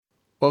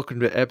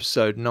Welcome to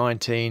episode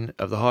 19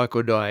 of the Hike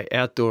or Die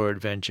Outdoor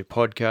Adventure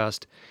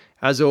podcast.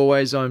 As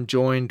always, I'm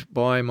joined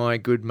by my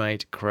good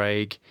mate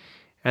Craig.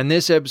 And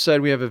this episode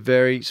we have a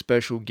very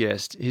special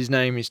guest. His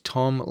name is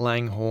Tom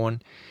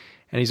Langhorne,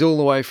 and he's all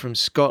the way from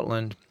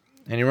Scotland,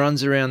 and he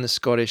runs around the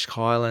Scottish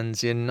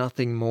Highlands in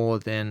nothing more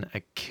than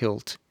a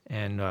kilt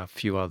and a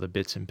few other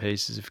bits and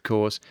pieces, of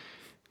course.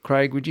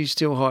 Craig, would you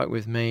still hike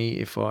with me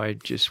if I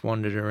just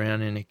wandered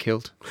around in a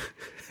kilt?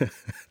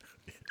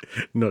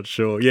 Not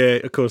sure. Yeah,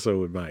 of course I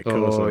would, mate.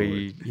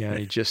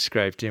 You just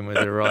scraped in with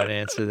the right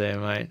answer there,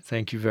 mate.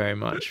 Thank you very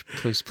much.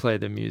 Please play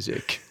the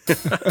music.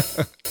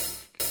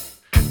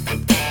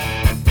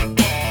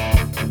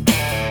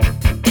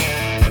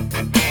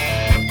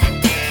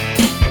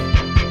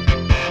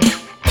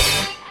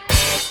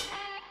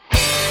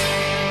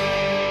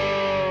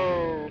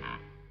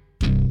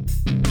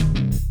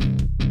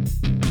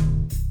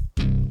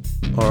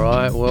 All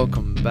right,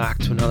 welcome back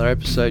to another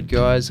episode,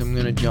 guys. I'm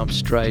going to jump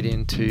straight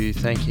into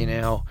thanking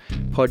our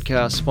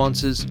podcast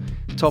sponsors,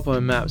 Topo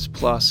Maps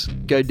Plus.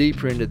 Go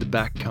deeper into the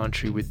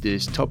backcountry with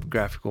this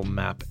topographical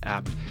map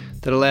app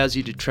that allows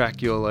you to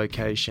track your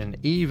location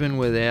even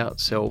without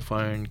cell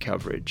phone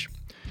coverage.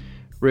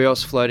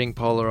 Rios floating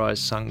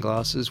polarized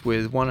sunglasses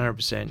with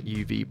 100%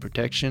 UV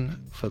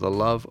protection for the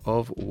love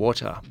of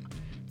water.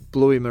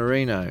 Bluey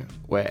Merino,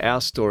 where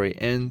our story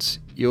ends,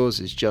 yours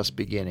is just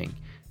beginning.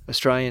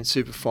 Australian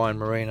superfine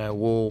merino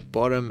wool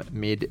bottom,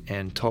 mid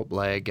and top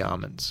layer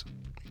garments.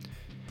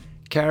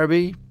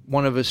 Caribbee,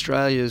 one of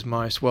Australia's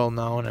most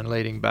well-known and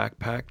leading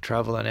backpack,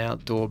 travel and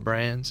outdoor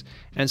brands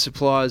and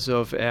suppliers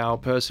of our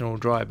personal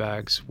dry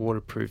bags,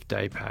 waterproof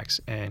day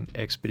packs and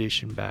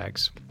expedition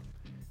bags.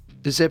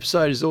 This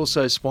episode is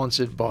also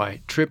sponsored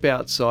by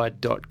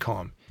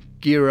tripoutside.com.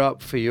 Gear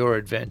up for your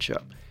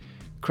adventure.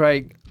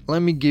 Craig,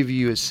 let me give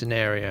you a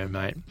scenario,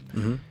 mate.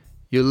 Mm-hmm.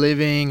 You're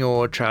living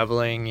or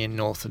traveling in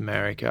North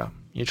America.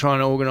 You're trying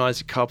to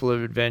organise a couple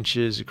of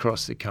adventures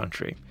across the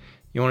country.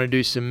 You want to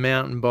do some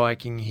mountain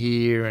biking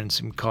here and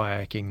some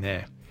kayaking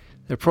there.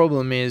 The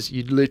problem is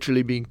you'd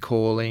literally be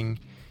calling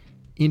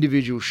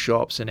individual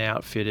shops and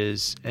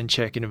outfitters and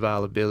checking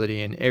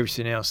availability and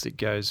everything else that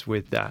goes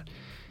with that.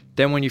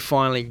 Then when you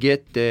finally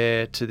get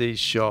there to these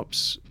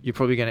shops, you're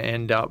probably going to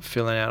end up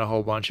filling out a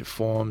whole bunch of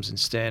forms and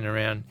standing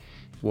around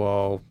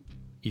while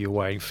you're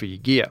waiting for your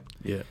gear.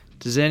 Yeah.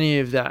 Does any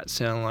of that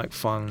sound like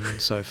fun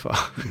so far?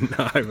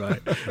 No,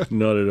 mate.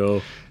 Not at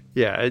all.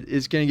 Yeah,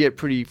 it's going to get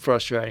pretty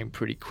frustrating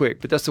pretty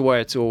quick, but that's the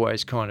way it's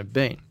always kind of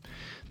been.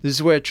 This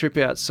is where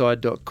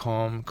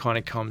tripoutside.com kind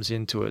of comes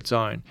into its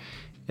own.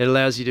 It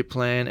allows you to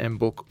plan and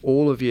book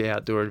all of your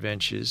outdoor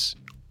adventures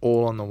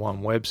all on the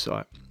one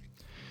website.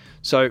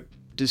 So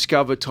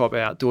discover top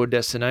outdoor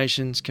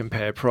destinations,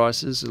 compare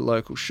prices at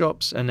local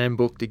shops, and then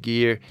book the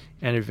gear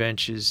and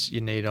adventures you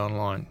need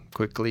online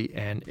quickly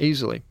and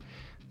easily.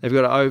 They've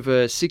got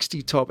over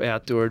 60 top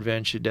outdoor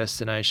adventure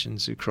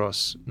destinations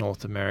across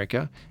North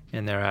America,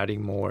 and they're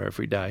adding more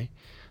every day.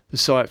 The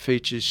site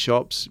features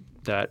shops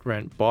that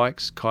rent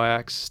bikes,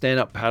 kayaks,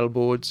 stand-up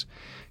paddleboards,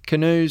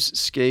 canoes,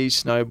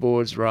 skis,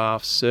 snowboards,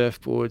 rafts,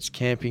 surfboards,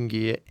 camping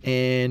gear,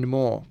 and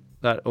more.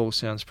 That all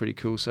sounds pretty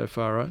cool so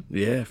far, right?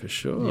 Yeah, for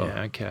sure.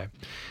 Yeah, okay.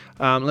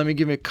 Let me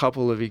give you a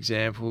couple of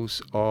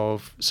examples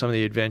of some of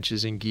the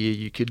adventures and gear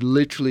you could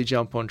literally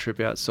jump on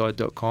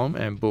tripoutside.com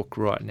and book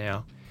right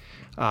now.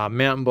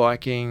 Mountain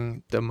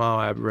biking, the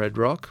Moab Red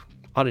Rock.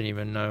 I don't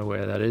even know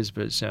where that is,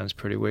 but it sounds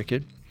pretty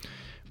wicked.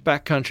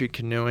 Backcountry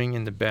canoeing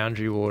in the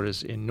Boundary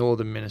Waters in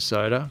northern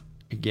Minnesota.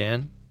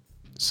 Again,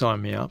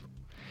 sign me up.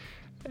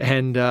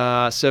 And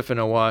surfing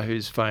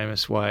Oahu's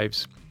famous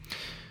waves.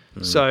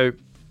 So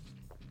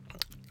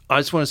I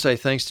just want to say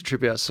thanks to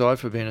Trip Outside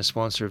for being a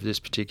sponsor of this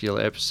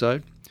particular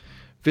episode.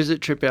 Visit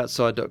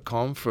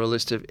tripoutside.com for a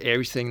list of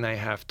everything they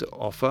have to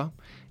offer.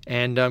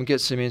 And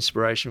get some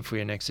inspiration for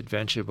your next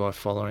adventure by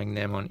following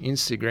them on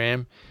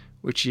Instagram,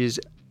 which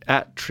is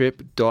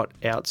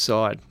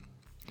 @trip.outside.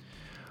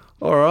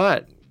 All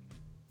right.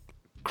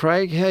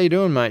 Craig, how you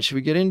doing, mate? Should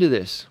we get into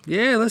this?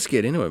 Yeah, let's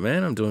get into it,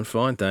 man. I'm doing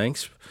fine,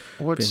 thanks.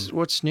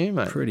 What's new,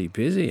 mate? Pretty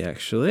busy,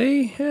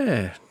 actually.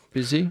 Yeah.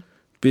 Busy?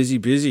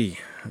 Busy.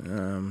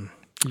 Have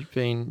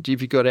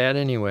you got out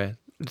anywhere?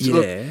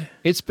 Yeah.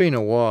 It's been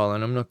a while,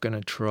 and I'm not going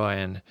to try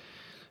and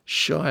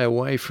shy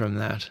away from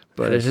that,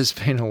 but it has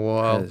been a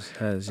while.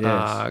 Yes.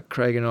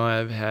 Craig and I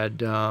have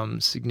had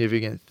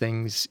significant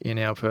things in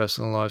our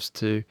personal lives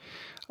to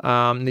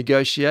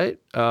negotiate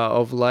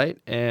of late,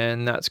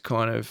 and that's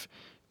kind of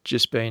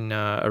just been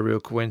a real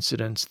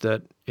coincidence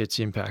that it's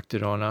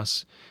impacted on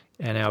us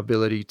and our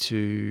ability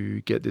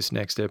to get this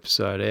next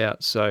episode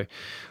out. So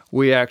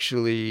we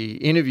actually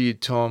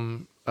interviewed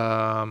Tom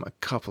a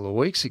couple of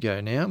weeks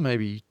ago now,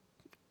 maybe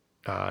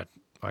I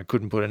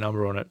couldn't put a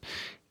number on it,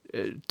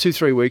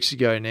 2-3 weeks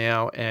ago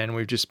now, and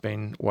we've just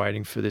been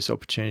waiting for this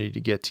opportunity to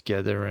get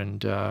together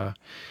and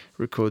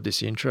record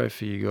this intro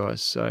for you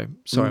guys. So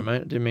sorry, mate,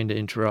 I didn't mean to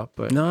interrupt,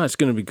 but no, it's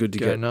going to be good to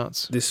go get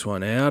nuts. This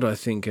one out. I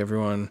think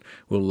everyone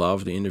will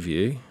love the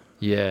interview.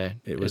 Yeah,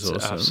 it was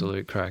awesome. an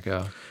Absolute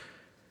cracker.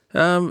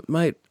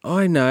 Mate,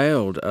 I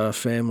nailed a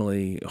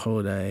family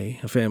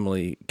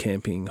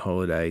camping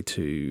holiday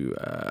to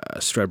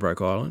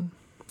Stradbroke Island,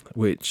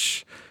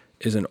 which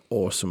is an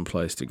awesome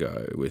place to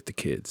go with the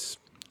kids.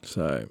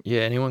 So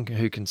yeah, anyone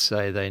who can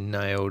say they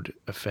nailed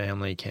a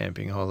family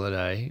camping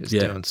holiday is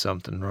doing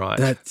something right.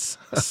 That's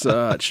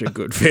such a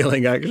good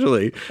feeling,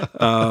 actually.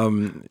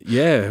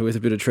 With a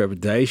bit of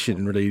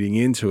trepidation leading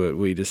into it,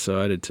 we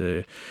decided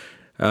to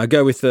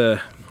go with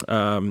the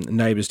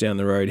neighbours down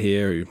the road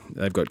here.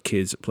 They've got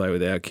kids that play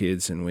with our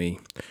kids, and we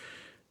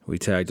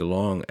tagged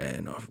along.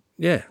 And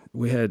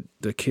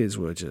the kids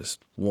were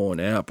just worn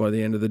out by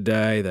the end of the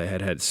day. They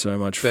had so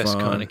much fun. Best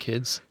kind of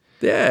kids.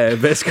 Yeah,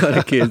 best kind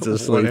of kids are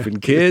sleeping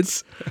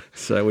kids.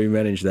 So we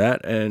managed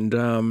that, and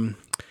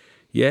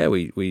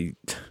we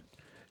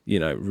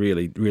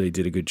really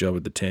did a good job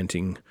with the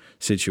tenting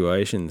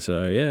situation.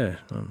 So yeah,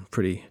 I'm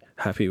pretty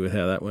happy with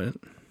how that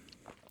went.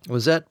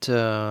 Was that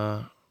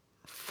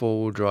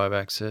four-wheel drive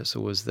access,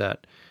 or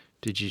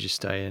did you just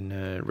stay in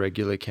a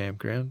regular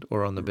campground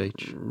or on the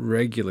beach?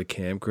 Regular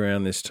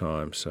campground this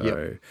time.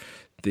 So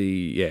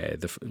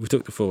we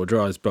took the four-wheel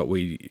drives, but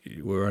we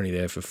were only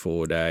there for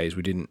 4 days.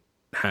 We didn't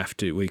have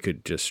to. We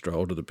could just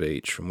stroll to the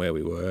beach from where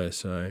we were.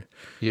 So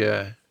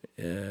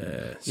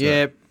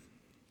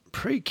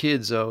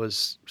pre-kids, I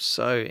was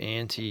so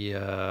anti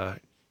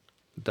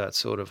that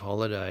sort of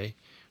holiday.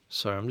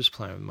 Sorry, I'm just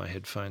playing with my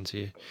headphones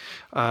here.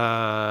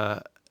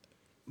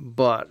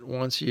 But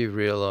once you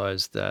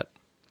realise that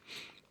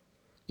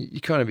you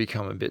kind of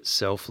become a bit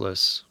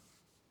selfless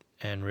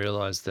and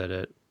realise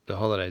that the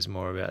holiday's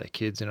more about the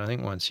kids, and I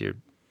think once you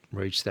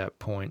reach that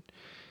point,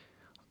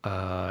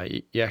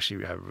 you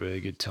actually have a really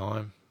good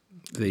time.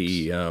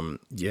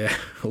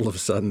 All of a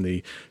sudden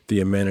the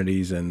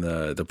amenities and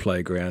the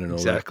playground and all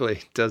that.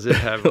 Exactly. Does it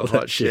have a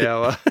hot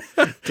shower?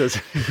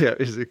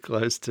 Is it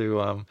close to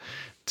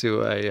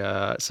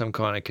a some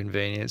kind of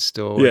convenience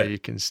store where you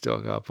can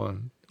stock up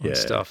on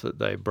stuff that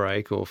they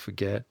break or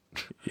forget?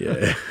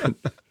 Yeah.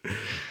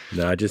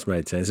 No, it just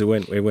made sense. It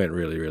went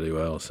really, really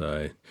well.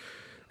 So,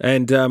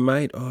 and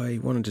mate, I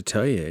wanted to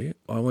tell you,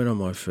 I went on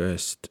my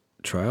first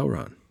trail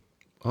run.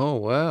 Oh,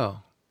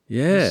 wow.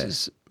 Yeah. This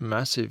is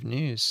massive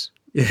news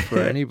for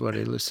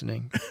anybody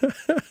listening.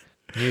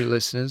 New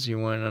listeners, you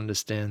won't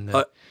understand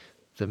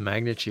the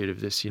magnitude of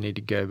this. You need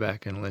to go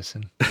back and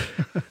listen.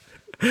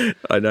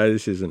 I know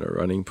this isn't a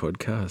running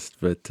podcast,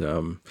 but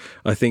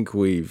I think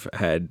we've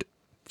had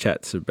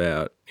chats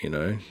about,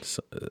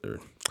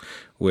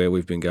 where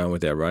we've been going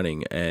with our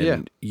running.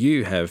 And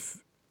you have,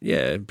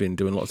 been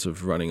doing lots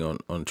of running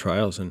on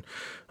trails, and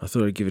I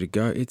thought I'd give it a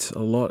go. It's a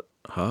lot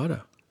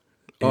harder.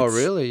 Oh,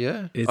 really?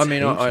 Yeah. It's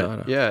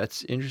harder.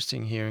 It's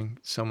interesting hearing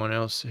someone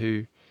else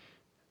who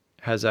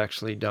has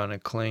actually done a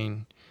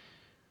clean.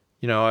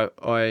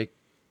 I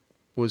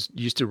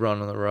used to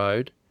run on the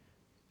road,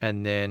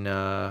 and then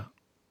there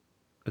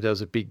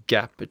was a big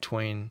gap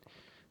between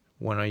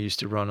when I used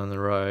to run on the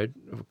road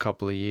a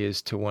couple of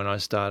years to when I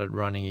started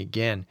running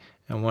again.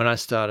 And when I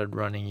started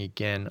running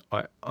again,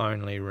 I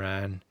only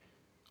ran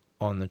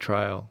on the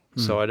trail.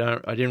 So I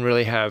didn't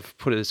really have,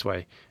 put it this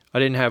way, I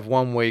didn't have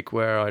 1 week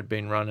where I'd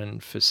been running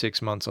for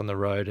 6 months on the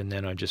road and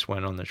then I just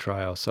went on the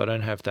trail. So I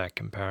don't have that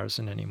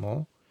comparison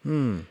anymore.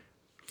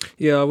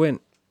 Yeah, I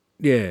went.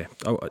 Yeah,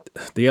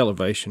 the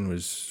elevation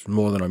was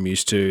more than I'm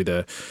used to.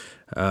 The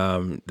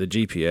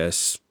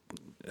GPS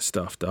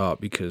stuffed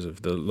up because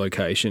of the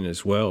location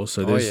as well.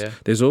 So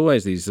there's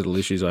always these little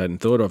issues I hadn't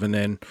thought of. And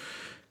then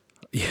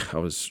I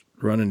was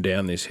running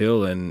down this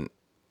hill, and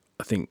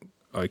I think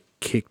I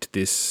kicked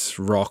this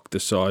rock the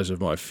size of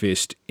my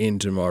fist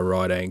into my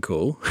right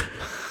ankle.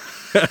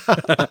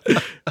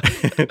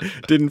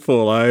 Didn't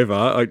fall over.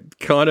 I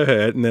kind of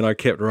hurt, and then I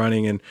kept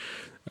running, and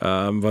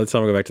by the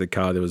time I got back to the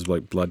car, there was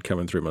like blood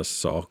coming through my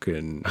sock,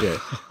 and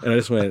and I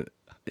just went,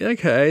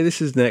 okay,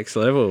 this is next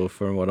level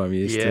from what I'm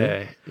used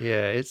to.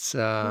 Yeah, it's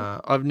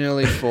I've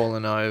nearly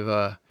fallen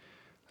over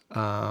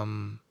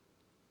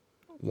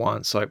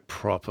once, like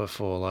proper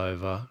fall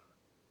over,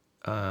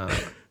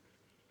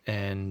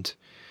 and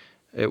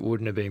it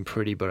wouldn't have been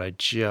pretty, but I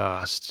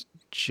just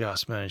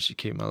managed to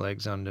keep my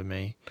legs under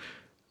me.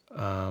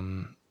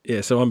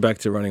 So I'm back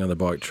to running on the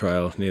bike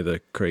trail near the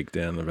creek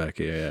down the back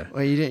here. Yeah.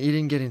 Well, you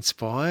didn't get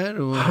inspired,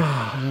 or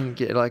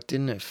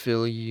didn't it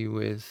fill you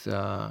with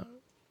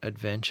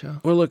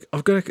adventure? Well, look,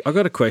 I've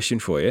got a question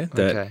for you.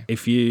 That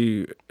if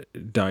you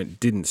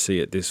didn't see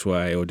it this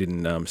way, or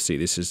didn't see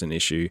this as an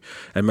issue,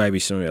 and maybe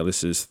some of our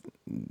listeners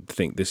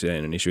think this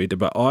ain't an issue either,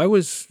 but I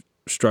was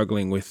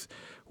struggling with,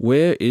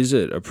 where is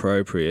it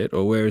appropriate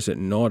or where is it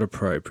not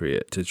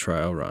appropriate to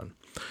trail run?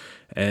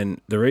 And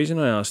the reason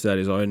I asked that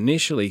is I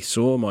initially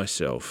saw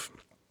myself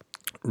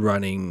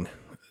running,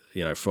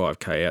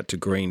 5K out to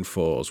Green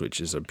Falls,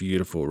 which is a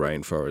beautiful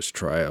rainforest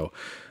trail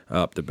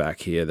up the back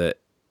here that,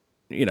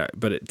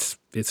 but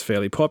it's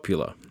fairly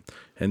popular.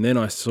 And then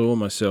I saw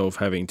myself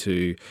having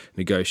to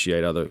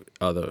negotiate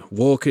other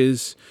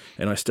walkers,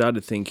 and I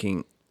started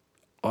thinking,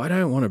 I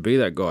don't want to be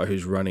that guy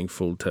who's running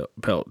full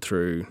pelt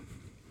through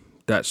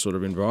that sort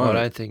of I environment.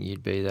 don't think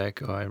you'd be that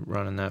guy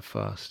running that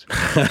fast.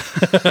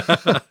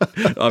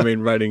 I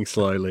mean, running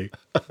slowly.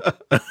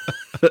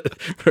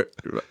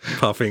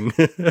 Puffing.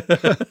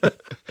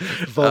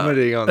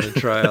 Vomiting on the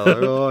trail. Like,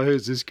 oh,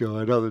 who's this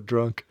guy? Another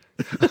drunk.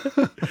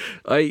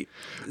 Okay.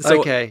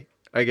 So,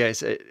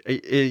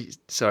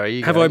 sorry.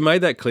 You have go. I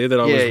made that clear that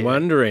I was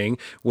wondering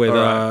whether,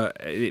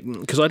 right.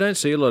 because I don't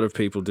see a lot of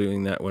people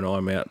doing that when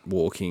I'm out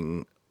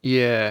walking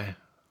a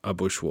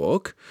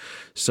bushwalk.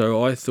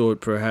 So I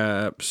thought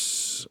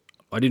perhaps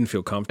I didn't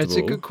feel comfortable. It's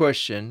a good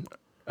question.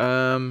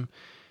 I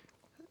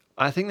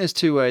think there's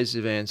two ways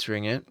of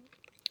answering it.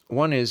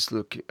 One is,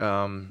 look,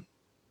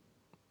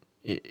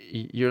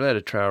 you're allowed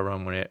to trail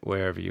run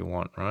wherever you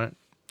want, right?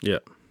 Yeah.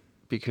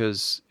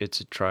 Because it's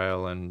a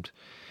trail and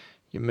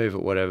you move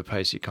at whatever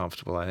pace you're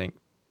comfortable. I think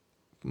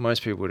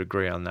most people would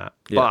agree on that.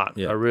 Yeah,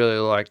 but I really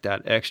like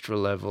that extra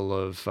level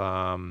of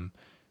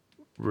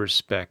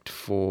respect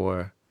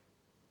for,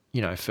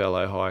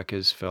 fellow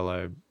hikers,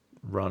 fellow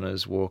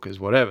runners, walkers,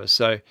 whatever.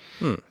 So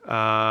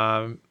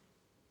I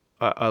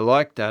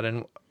like that.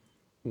 And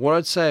what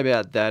I'd say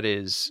about that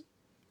is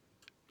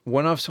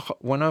when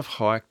I've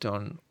hiked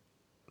on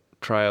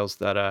trails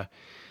that are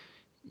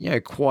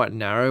quite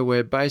narrow,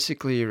 where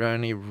basically you're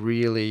only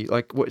really,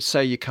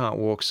 say you can't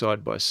walk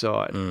side by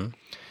side,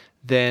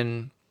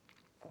 then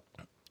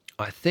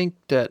I think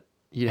that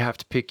you'd have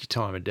to pick your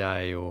time of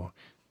day or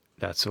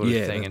that sort of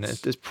thing. And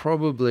there's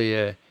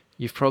probably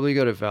you've probably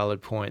got a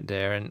valid point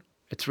there, and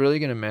it's really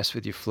going to mess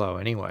with your flow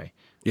anyway.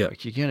 Yeah.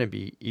 You're going to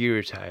be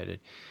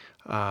irritated.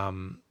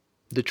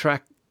 The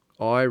track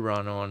I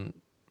run on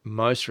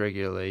most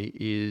regularly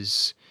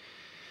is,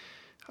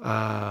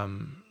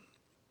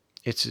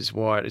 it's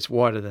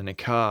wider than a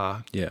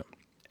car. Yeah.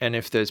 And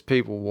if there's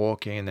people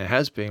walking, and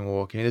there's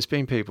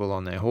been people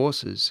on their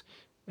horses,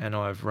 and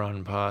I've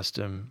run past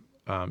them,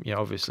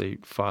 obviously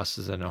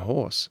faster than a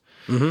horse,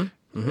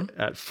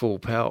 at full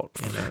pelt,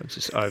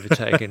 just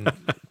overtaking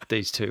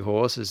these two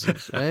horses. And,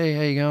 hey,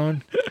 how you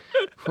going?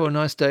 Oh,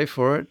 nice day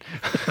for it.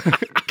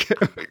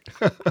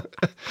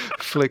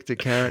 Flicked a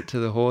carrot to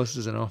the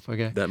horses and off I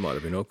go. That might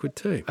have been awkward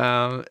too.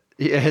 No,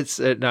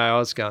 I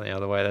was going the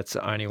other way. That's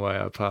the only way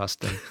I passed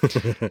them.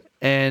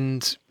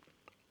 And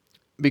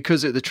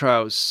because the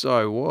trail is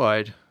so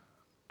wide,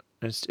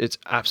 it's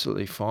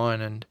absolutely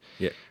fine. And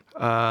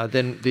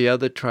then the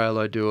other trail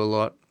I do a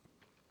lot,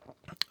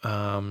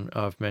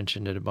 I've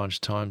mentioned it a bunch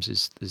of times,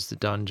 is the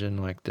Dungeon,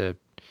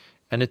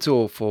 and it's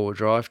all four-wheel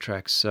drive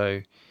tracks,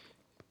 so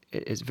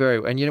it's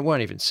and you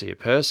won't even see a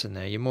person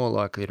there. You're more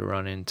likely to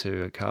run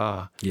into a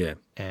car. Yeah.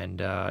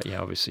 And,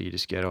 obviously you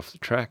just get off the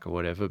track or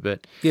whatever.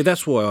 But yeah,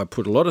 that's why I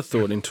put a lot of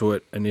thought into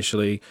it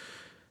initially,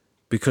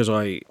 because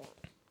I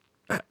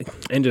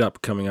ended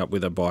up coming up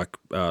with a bike,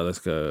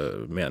 like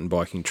a mountain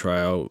biking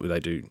trail.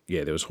 There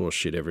was horse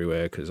shit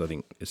everywhere, because I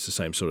think it's the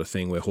same sort of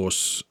thing where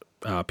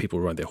people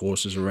ride their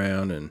horses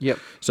around. And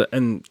so,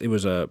 and it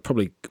was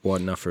probably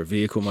wide enough for a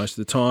vehicle most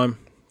of the time.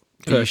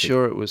 Perfect. Are you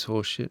sure it was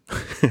horse shit?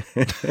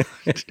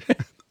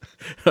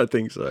 I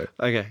think so.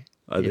 Okay.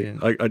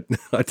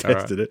 I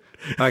tested it.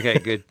 Okay,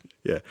 good.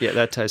 Yeah. Yeah,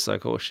 that tastes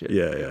like horse shit.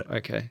 Yeah.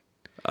 Okay.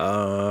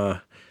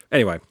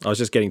 Anyway, I was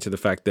just getting to the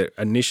fact that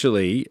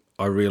initially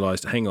I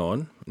realised, hang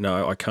on,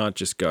 no, I can't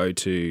just go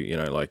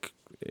to,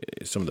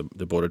 some of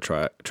the border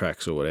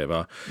tracks or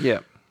whatever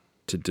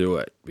to do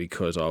it,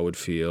 because I would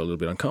feel a little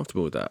bit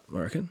uncomfortable with that, I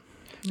reckon.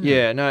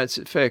 Yeah, no, it's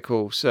a fair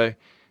call. So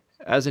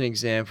as an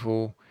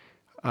example,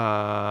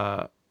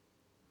 did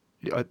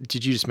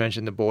you just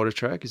mention the border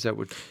track? Is that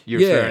what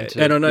you're referring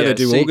to? And I know they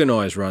do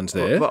organised runs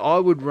there. But I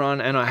would run,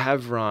 and I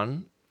have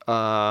run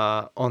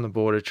on the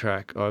border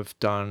track. I've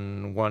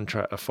done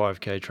a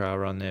 5K trail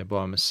run there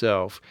by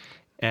myself,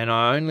 and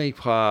I only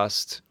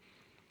passed.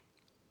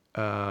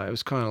 It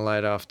was kind of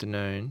late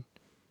afternoon,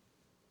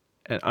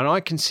 and I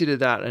consider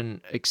that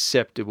an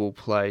acceptable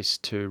place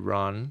to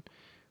run,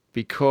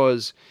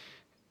 because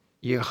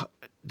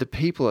the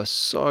people are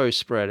so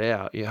spread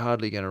out, you're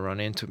hardly going to run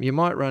into them. You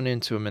might run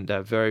into them at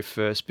that very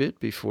first bit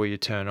before you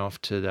turn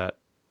off to that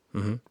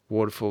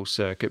waterfall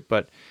circuit.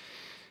 But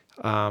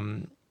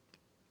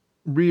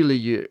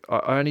really,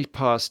 I only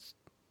passed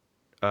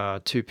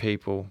two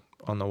people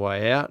on the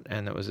way out,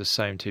 and it was the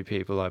same two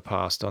people I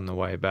passed on the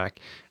way back.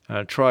 And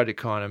I tried to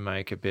kind of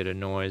make a bit of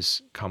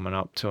noise coming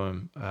up to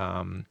them,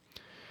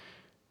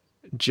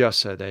 just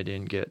so they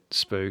didn't get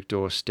spooked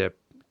or step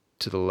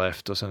to the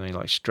left or something,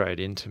 straight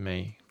into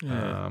me,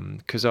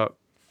 because I'm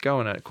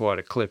going at quite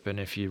a clip, and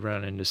if you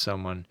run into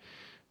someone,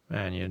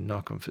 man, you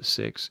knock them for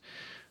six.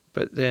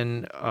 But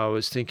then I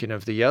was thinking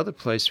of the other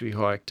place we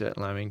hiked at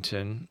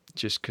Lamington,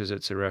 just because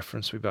it's a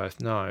reference we both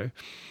know.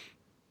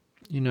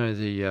 We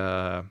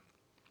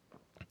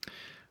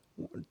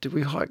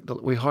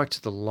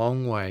hiked the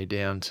long way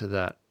down to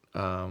that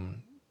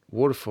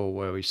waterfall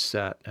where we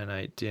sat and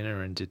ate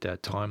dinner and did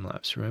that time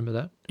lapse. Remember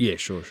that? Yeah,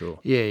 sure.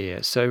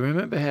 Yeah. So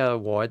remember how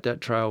wide that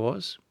trail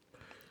was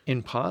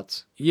in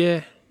parts?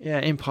 Yeah. Yeah,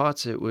 in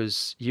parts it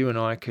was, you and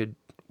I could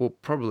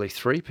probably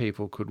 3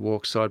 people could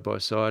walk side by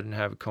side and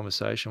have a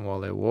conversation while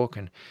they're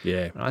walking.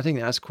 Yeah. And I think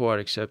that's quite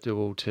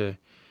acceptable to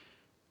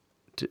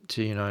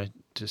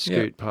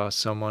scoot past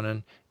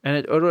someone. And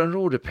it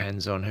all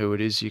depends on who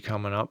it is you're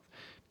coming up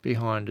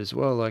behind as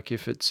well. Like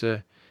if it's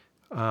a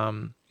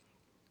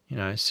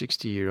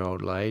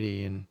 60-year-old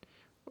lady and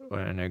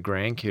her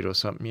grandkid or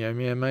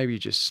something, maybe you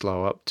just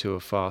slow up to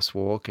a fast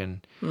walk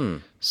and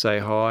say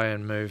hi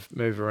and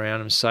move around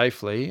them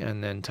safely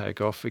and then take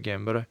off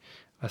again. But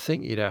I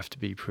think you'd have to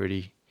be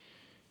pretty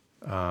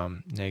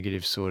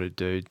negative sort of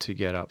dude to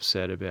get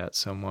upset about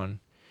someone.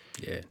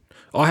 Yeah.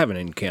 I haven't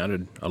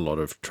encountered a lot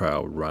of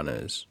trail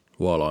runners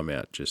while I'm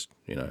out just,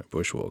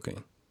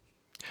 bushwalking.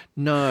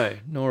 No,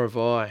 nor have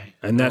I.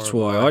 And that's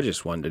why I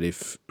just wondered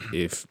if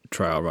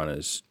trail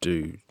runners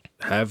do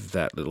have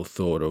that little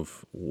thought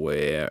of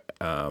where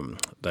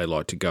they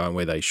like to go and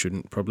where they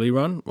shouldn't probably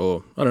run,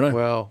 or I don't know.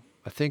 Well,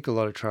 I think a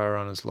lot of trail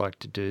runners like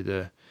to do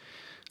the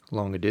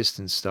longer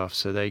distance stuff,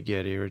 so they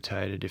get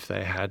irritated if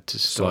they had to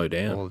slow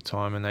down all the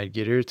time, and they'd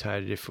get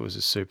irritated if it was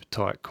a super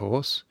tight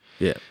course.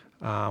 Yeah.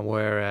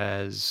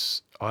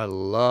 Whereas I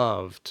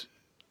loved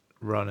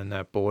running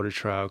that border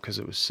trail because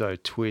it was so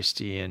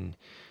twisty and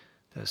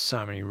there's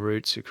so many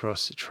routes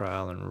across the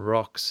trail and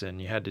rocks,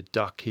 and you had to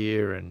duck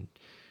here and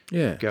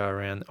go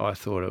around. I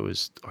thought it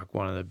was like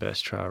one of the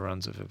best trail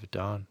runs I've ever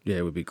done. Yeah,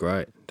 it would be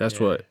great.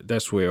 That's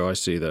where I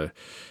see the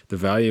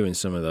value in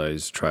some of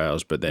those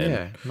trails. But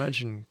then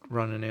imagine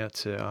running out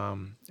to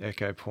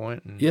Echo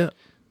Point and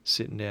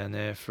sitting down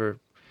there for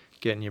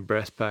getting your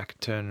breath back,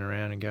 turning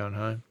around and going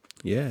home.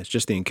 Yeah, it's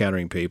just the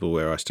encountering people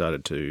where I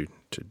started to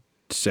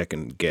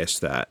second guess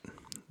that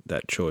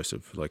choice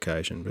of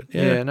location. But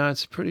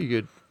it's a pretty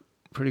good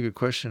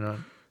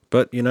question.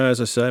 But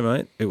as I say,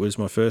 mate, it was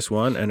my first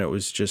one, and it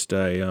was just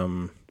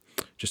a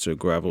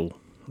gravel,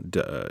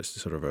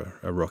 sort of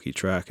a rocky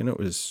track, and it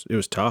was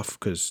tough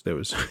because there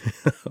was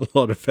a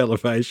lot of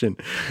elevation.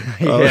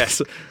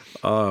 It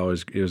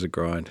was a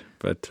grind,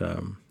 but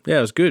it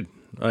was good.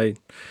 I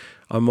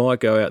might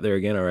go out there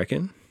again, I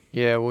reckon.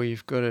 Yeah, well,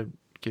 you've got to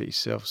get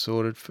yourself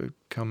sorted for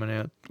coming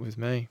out with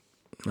me.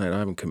 Mate, I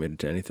haven't committed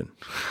to anything.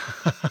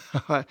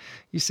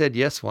 You said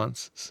yes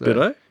once. So. Did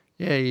I?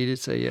 Yeah, you did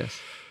say yes.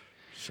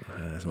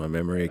 That's my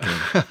memory again.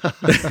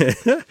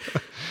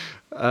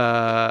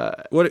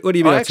 What do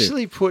you mean? I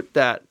actually put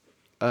that.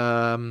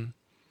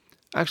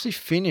 Actually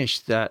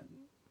finished that.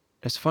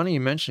 It's funny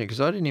you mention it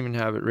because I didn't even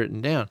have it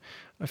written down.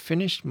 I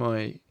finished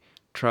my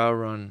trail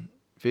run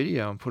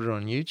video and put it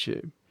on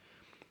YouTube.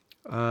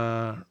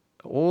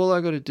 All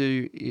I got to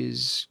do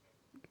is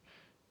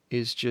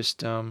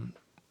just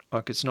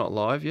it's not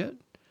live yet.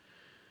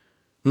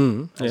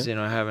 As in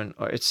I haven't.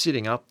 It's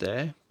sitting up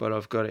there, but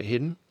I've got it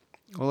hidden.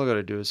 All I got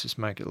to do is just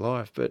make it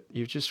live. But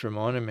you've just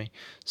reminded me.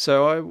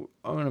 So I'm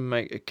going to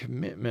make a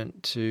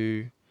commitment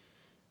to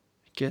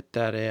get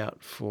that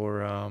out for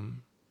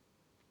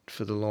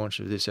the launch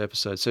of this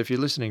episode. So if you're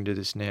listening to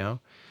this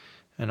now,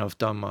 and I've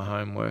done my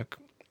homework,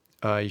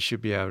 you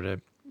should be able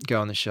to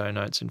go on the show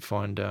notes and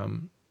find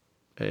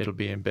it'll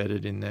be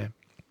embedded in there,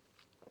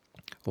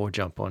 or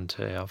jump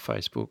onto our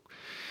Facebook.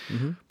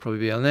 Probably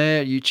be on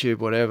there, YouTube,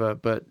 whatever.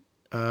 But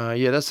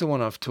that's the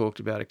one I've talked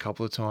about a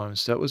couple of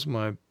times. That was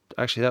my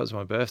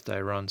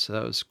birthday run, so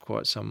that was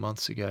quite some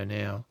months ago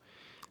now.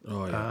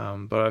 Oh yeah.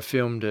 But I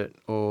filmed it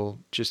all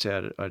just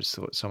I just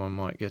thought someone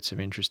might get some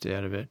interest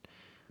out of it.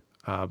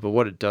 But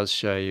what it does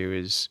show you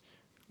is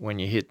when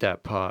you hit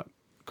that part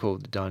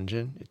called the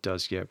dungeon, it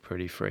does get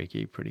pretty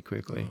freaky pretty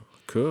quickly. Oh,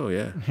 cool,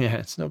 yeah. Yeah,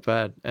 it's not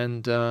bad.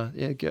 And I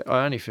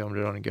only filmed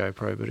it on a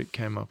GoPro, but it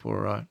came up all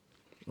right.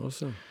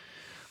 Awesome.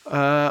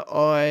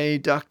 I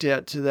ducked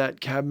out to that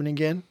cabin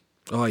again.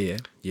 Oh yeah,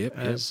 yep.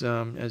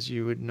 As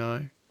you would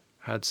know,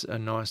 had a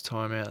nice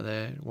time out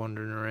there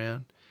wandering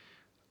around.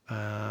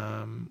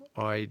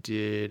 I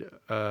did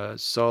a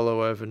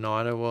solo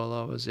overnighter while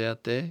I was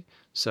out there.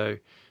 So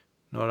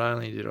not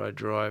only did I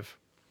drive,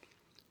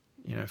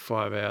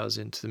 5 hours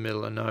into the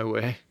middle of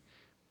nowhere,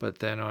 but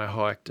then I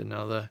hiked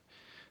another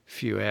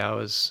few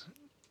hours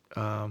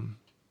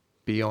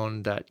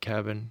beyond that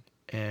cabin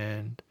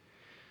and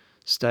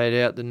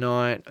stayed out the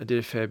night. I did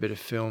a fair bit of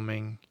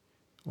filming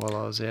while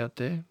I was out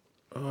there.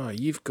 Oh,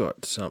 you've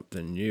got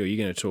something new. Are you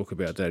going to talk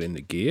about that in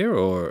the gear,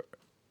 or?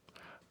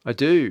 I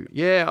do.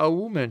 Yeah, I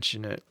will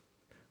mention it.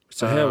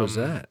 So how was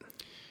that?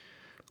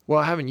 Well,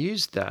 I haven't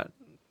used that.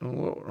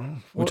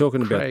 We're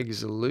talking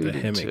Craig's about alluded the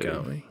hammock, to.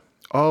 aren't we?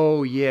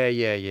 Oh, yeah.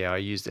 I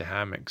used a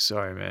hammock.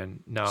 Sorry, man.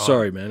 No.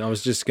 Sorry, man. I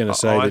was just going to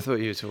say I thought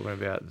you were talking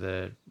about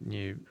the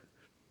new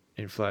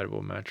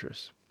inflatable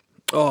mattress.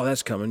 Oh,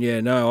 that's coming.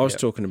 Yeah, no, I was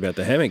talking about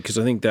the hammock because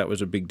I think that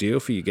was a big deal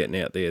for you getting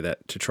out there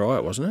to try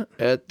it, wasn't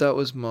it? That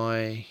was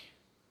my...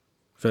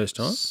 First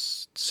time?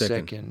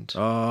 Second.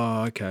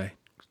 Oh, okay.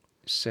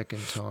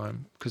 Second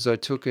time. Because I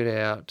took it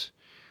out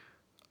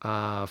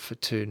for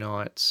 2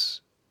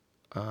 nights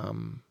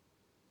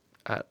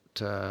at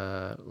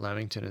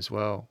Lamington as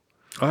well.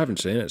 I haven't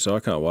seen it, so I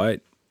can't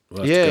wait.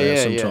 We'll have to go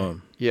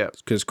sometime. Yeah.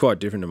 Because it's quite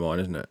different to mine,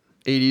 isn't it?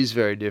 It is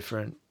very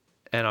different.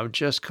 And I'm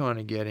just kind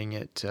of getting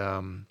it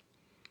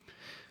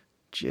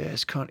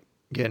just kind of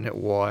getting it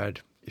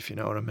wired, if you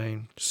know what I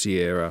mean.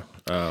 Sierra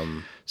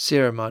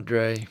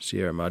Madre. A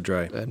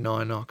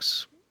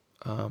Ninox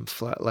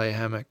flat lay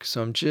hammock.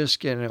 So I'm just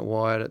getting it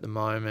wired at the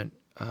moment.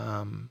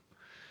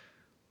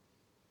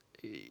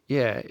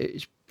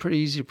 It's pretty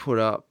easy to put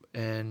up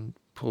and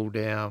pull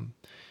down.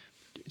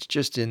 It's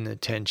just in the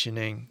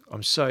tensioning.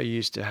 I'm so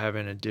used to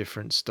having a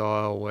different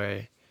style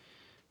where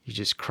you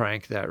just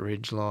crank that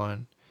ridge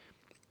line.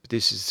 But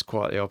this is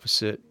quite the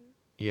opposite.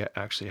 You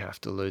actually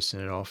have to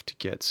loosen it off to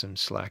get some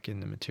slack in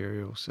the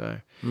material. So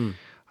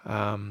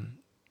I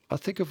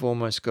think I've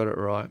almost got it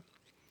right.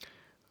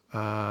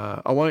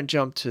 I won't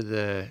jump to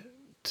the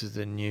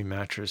new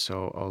mattress.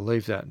 I'll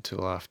leave that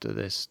until after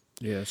this.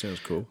 Yeah, that sounds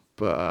cool.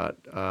 But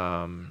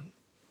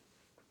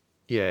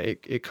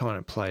it kind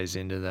of plays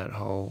into that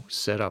whole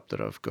setup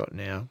that I've got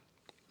now.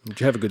 Did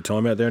you have a good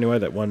time out there anyway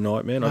that one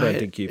night, man? I don't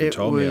think you even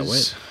told me how it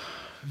went.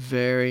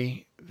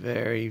 Very,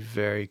 very,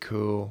 very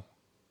cool.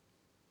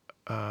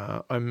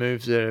 I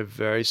moved at a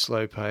very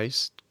slow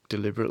pace,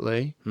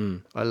 deliberately.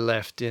 I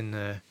left in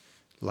the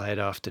late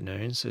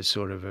afternoon, so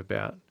sort of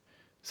about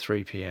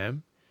 3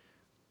 p.m.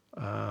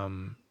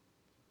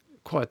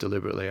 Quite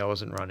deliberately. I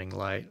wasn't running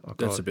late.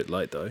 That's a bit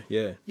late though,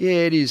 yeah.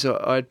 Yeah, it is.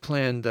 I'd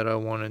planned that I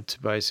wanted to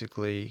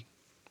basically...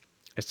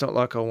 It's not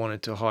like I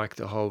wanted to hike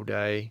the whole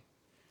day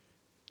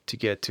to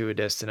get to a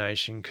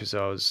destination because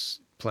I was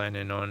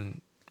planning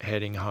on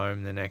heading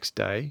home the next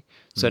day.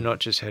 So not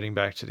just heading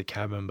back to the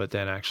cabin, but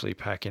then actually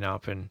packing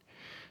up and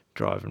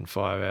driving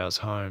 5 hours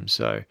home.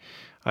 So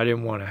I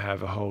didn't want to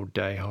have a whole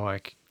day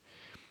hike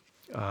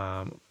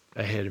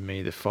ahead of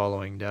me the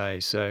following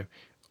day. So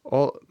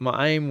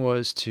my aim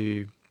was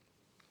to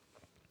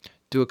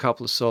do a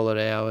couple of solid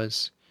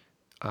hours,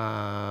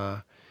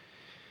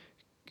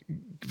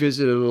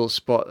 visit a little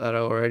spot that I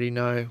already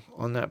know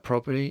on that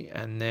property,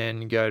 and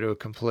then go to a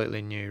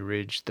completely new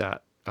ridge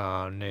that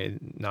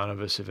none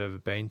of us have ever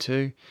been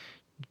to,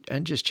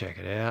 and just check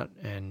it out.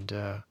 And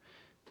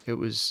it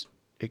was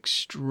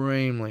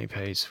extremely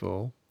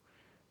peaceful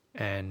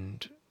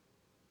and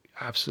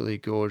absolutely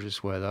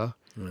gorgeous weather.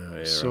 Oh,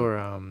 yeah,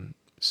 Saw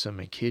some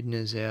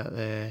echidnas out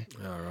there.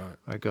 Oh, right.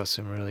 I got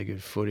some really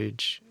good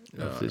footage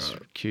of this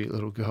cute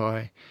little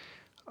guy.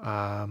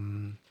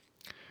 I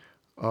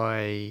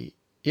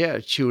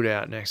chilled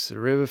out next to the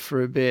river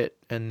for a bit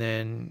and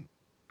then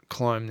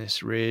climbed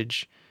this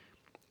ridge,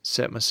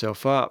 set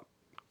myself up,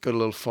 got a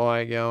little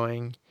fire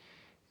going.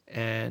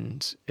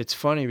 And it's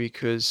funny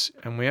because,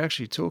 and we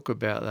actually talk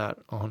about that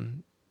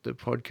on the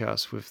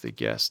podcast with the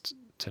guest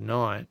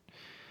tonight,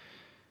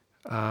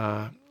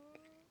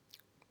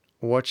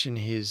 watching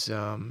his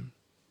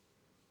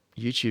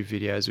YouTube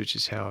videos, which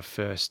is how I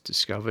first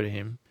discovered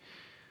him.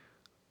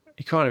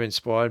 He kind of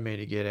inspired me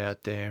to get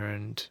out there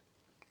and,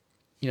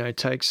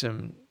 take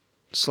some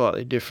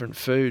slightly different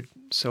food.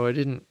 So I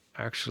didn't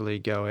actually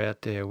go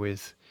out there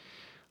with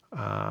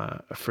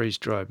a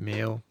freeze-dried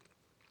meal.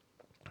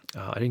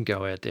 I didn't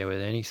go out there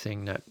with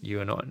anything that you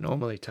and I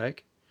normally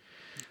take.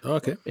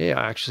 Okay. Yeah,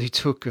 I actually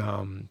took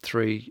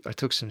I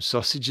took some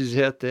sausages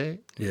out there.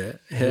 Yeah.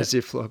 In a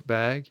Ziploc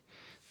bag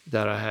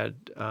that I had,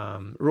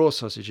 raw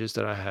sausages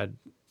that I had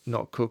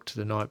not cooked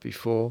the night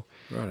before.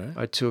 Right.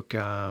 I took,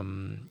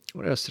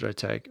 what else did I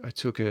take? I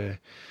took a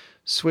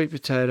sweet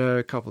potato,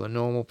 a couple of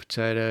normal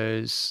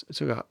potatoes. I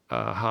took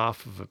a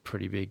half of a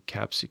pretty big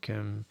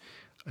capsicum.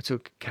 I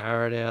took a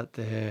carrot out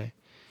there.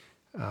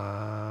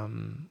 I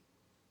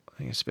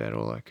think that's about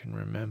all I can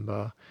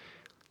remember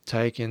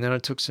taking. Then I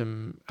took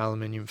some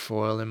aluminium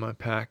foil in my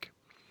pack.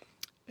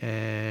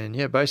 And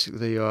yeah,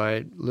 basically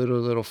I lit a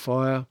little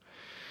fire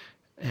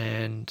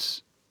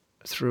and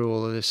threw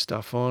all of this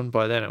stuff on.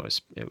 By then it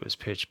was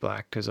pitch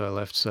black because I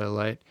left so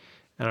late.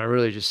 And I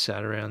really just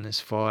sat around this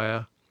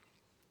fire,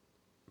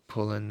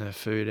 pulling the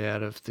food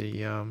out of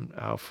the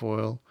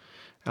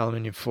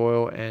aluminium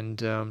foil, and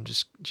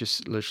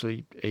just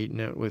literally eating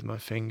it with my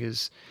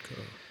fingers.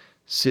 Cool.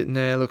 Sitting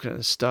there looking at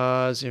the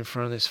stars in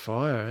front of this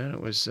fire, and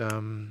it was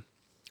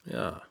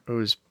it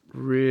was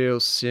real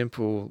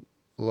simple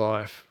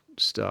life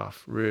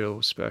stuff,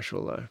 real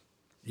special though.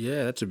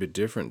 Yeah, that's a bit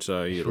different.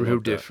 So you real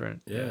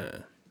different. Yeah.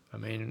 I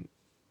mean,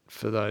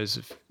 for those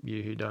of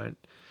you who don't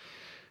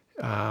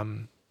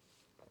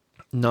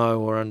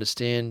know or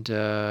understand,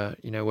 where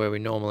we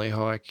normally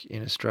hike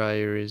in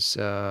Australia is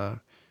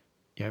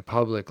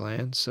public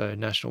land, so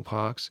national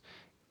parks,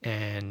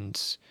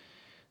 and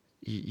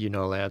you're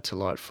not allowed to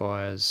light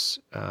fires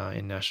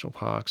in national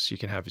parks. You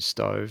can have a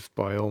stove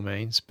by all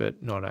means,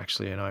 but not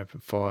actually an open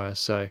fire.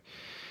 So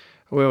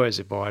we always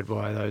abide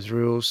by those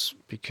rules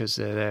because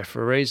they're there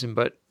for a reason.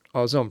 But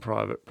I was on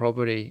private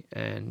property,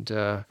 and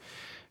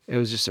it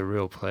was just a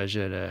real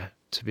pleasure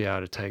to be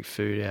able to take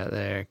food out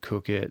there,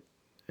 cook it,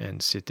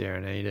 and sit there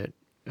and eat it.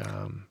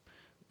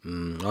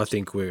 I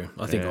think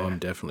I'm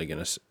definitely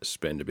going to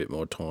spend a bit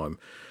more time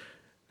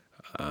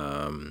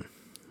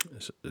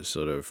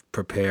sort of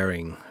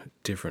preparing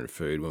different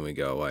food when we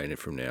go away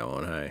from now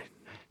on, hey?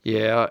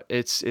 Yeah,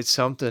 it's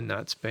something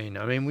that's been...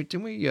 I mean,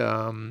 didn't we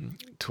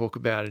talk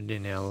about it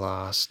in our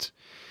last...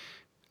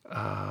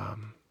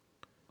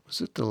 was Was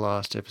it the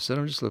last episode?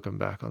 I'm just looking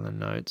back on the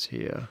notes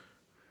here.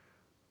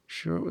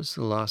 Sure, it was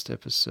the last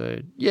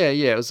episode. Yeah,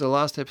 it was the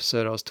last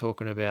episode. I was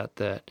talking about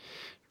that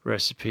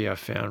recipe I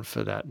found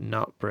for that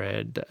nut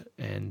bread,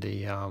 and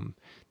the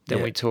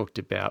then we talked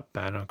about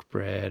bannock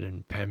bread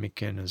and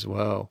pemmican as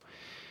well.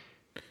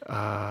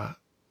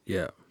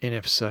 In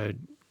episode,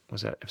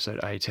 was that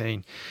episode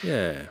 18?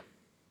 Yeah.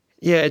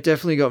 Yeah, it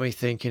definitely got me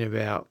thinking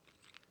about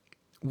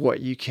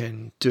what you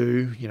can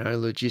do,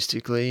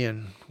 logistically,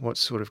 and what's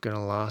sort of going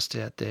to last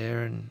out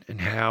there, and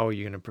how are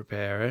you going to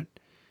prepare it.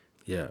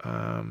 Yeah.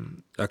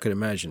 I could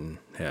imagine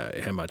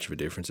how much of a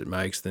difference it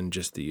makes than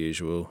just the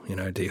usual,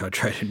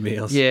 dehydrated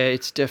meals. Yeah,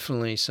 it's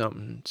definitely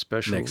something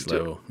special. Next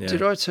level. Yeah.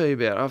 Did I tell you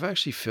about? I've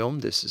actually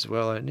filmed this as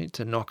well. I need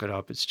to knock it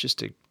up. It's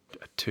just a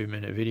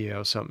 2-minute video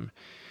or something.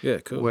 Yeah,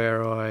 cool.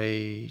 Where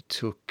I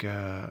took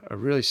a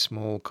really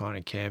small kind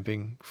of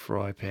camping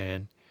fry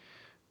pan,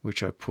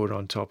 which I put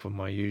on top of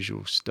my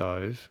usual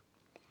stove,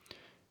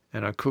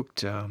 and I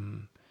cooked.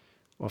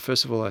 Well,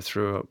 first of all, I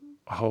threw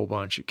a whole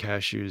bunch of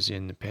cashews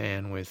in the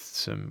pan with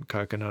some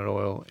coconut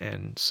oil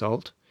and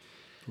salt.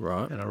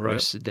 Right. And I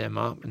roasted them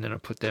up, and then I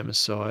put them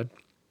aside.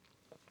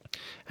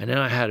 And then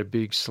I had a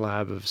big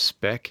slab of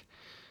speck.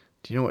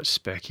 Do you know what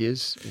speck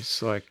is?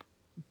 It's like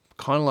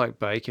kind of like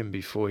bacon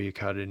before you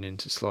cut it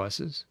into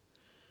slices.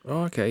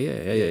 Oh, okay. Yeah.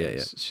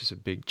 It's just a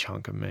big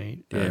chunk of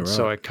meat. Yeah, and right.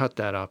 So I cut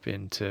that up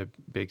into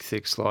big,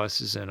 thick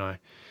slices, and I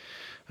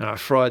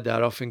fried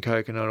that off in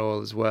coconut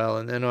oil as well.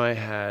 And then I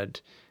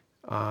had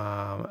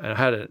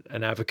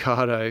an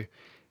avocado.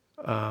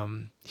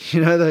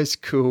 Those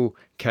cool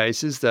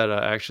cases that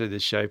are actually the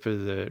shape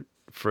of the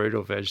fruit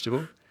or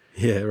vegetable?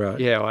 Yeah, right.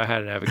 Yeah, I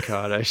had an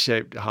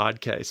avocado-shaped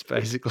hard case,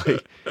 basically.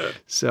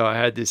 So I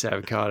had this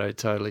avocado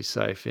totally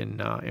safe in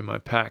my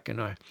pack,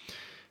 and I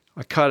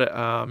cut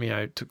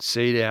it, took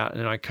seed out,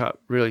 and I cut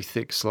really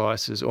thick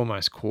slices,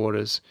 almost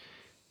quarters,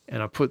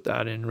 and I put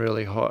that in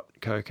really hot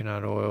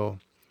coconut oil,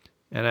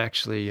 and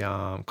actually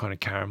kind of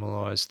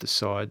caramelized the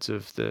sides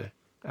of the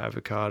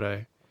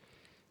avocado,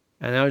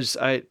 and I just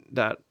ate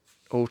that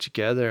all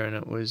together, and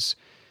it was,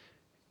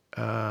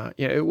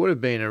 it would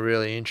have been a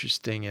really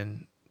interesting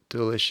and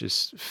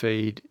delicious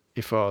feed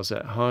if I was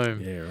at home.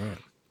 Yeah, right.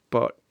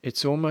 But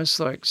it's almost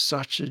like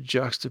such a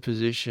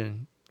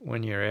juxtaposition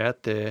when you're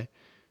out there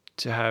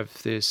to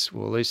have this,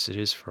 well, at least it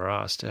is for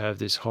us, to have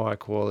this high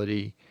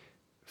quality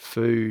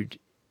food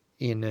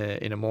in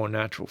a more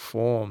natural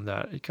form,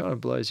 that it kind of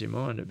blows your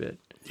mind a bit.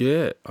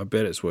 Yeah, I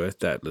bet it's worth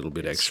that little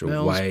bit extra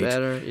smells weight.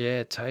 Better,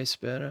 yeah, it tastes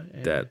better.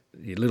 Yeah. That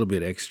little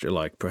bit extra,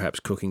 like perhaps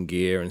cooking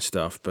gear and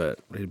stuff, but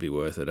it'd be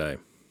worth it, eh?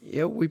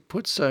 Yeah, we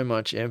put so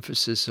much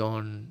emphasis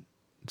on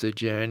the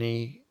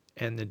journey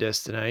and the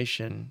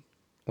destination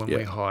when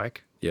we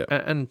hike. Yeah.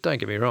 And don't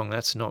get me wrong,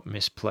 that's not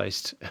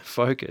misplaced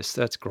focus.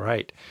 That's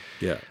great.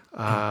 Yeah.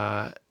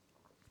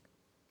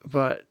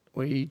 But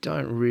we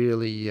don't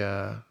really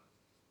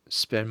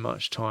spend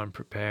much time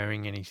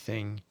preparing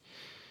anything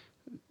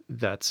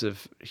that's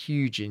of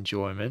huge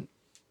enjoyment.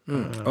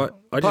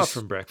 Apart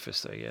from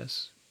breakfast, I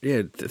guess.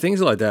 Yeah,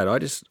 things like that. I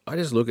just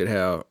look at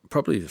how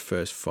probably the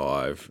first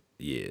 5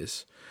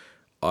 years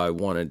I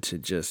wanted to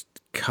just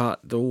cut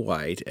the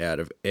weight out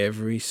of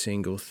every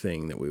single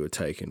thing that we were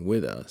taking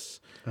with us,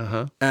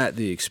 at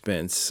the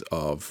expense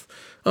of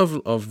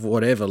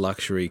whatever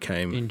luxury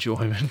came,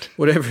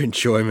 whatever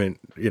enjoyment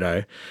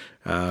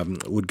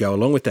would go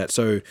along with that.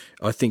 So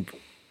I think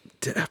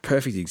a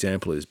perfect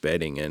example is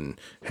bedding, and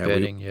how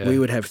we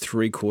would have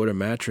 3/4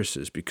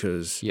 mattresses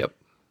because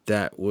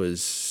that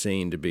was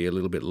seen to be a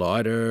little bit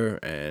lighter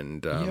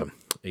and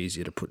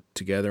easier to put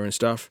together and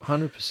stuff.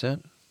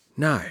 100%.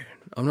 No,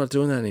 I'm not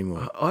doing that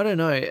anymore. I don't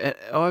know.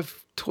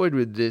 I've toyed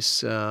with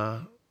this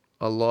a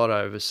lot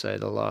over, say,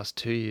 the last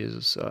 2 years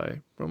or so,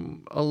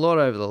 from a lot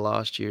over the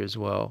last year as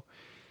well,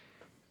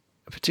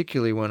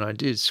 particularly when I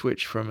did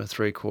switch from a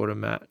 3/4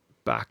 mat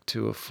back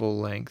to a full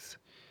length.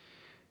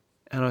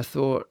 And I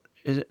thought,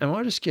 am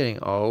I just getting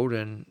old?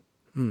 And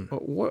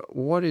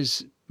what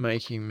is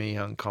making me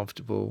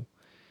uncomfortable?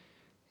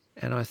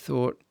 And I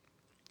thought,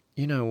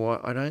 you know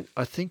what?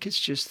 I think it's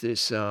just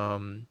this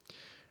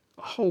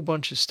a whole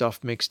bunch of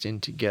stuff mixed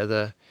in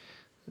together,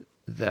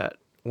 that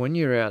when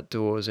you're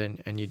outdoors and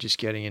you're just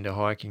getting into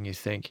hiking, you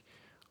think,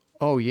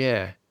 oh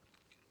yeah,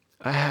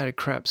 I had a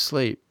crap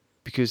sleep,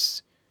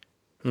 because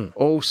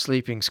all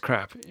sleeping's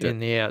crap in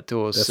the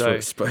outdoors. That's what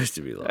it's supposed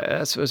to be like.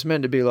 That's what it's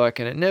meant to be like,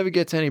 and it never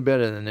gets any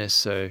better than this.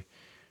 So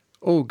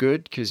all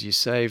good, because you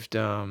saved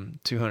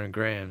 200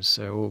 grams,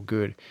 so all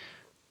good.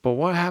 But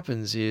what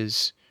happens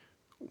is,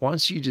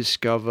 once you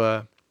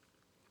discover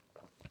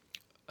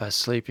a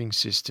sleeping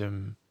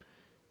system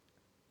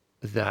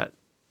that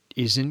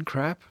isn't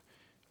crap,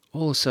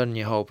 all of a sudden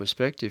your whole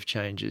perspective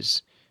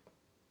changes,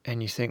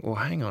 and you think, well,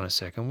 hang on a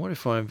second, what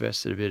if I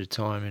invested a bit of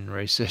time in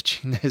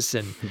researching this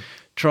and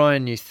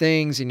trying new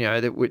things?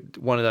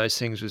 One of those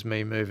things was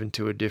me moving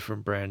to a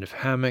different brand of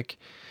hammock,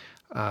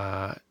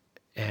 and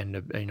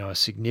a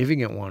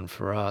significant one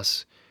for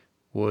us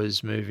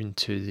was moving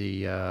to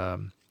the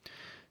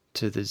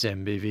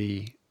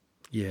Zenbivy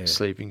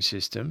sleeping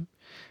system.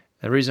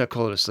 And the reason I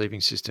call it a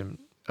sleeping system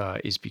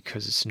is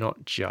because it's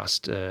not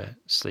just a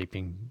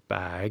sleeping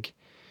bag.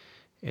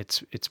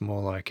 It's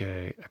more like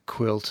a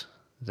quilt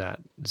that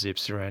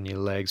zips around your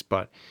legs,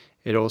 but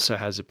it also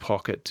has a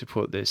pocket to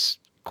put this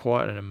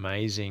quite an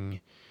amazing,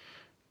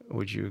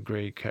 would you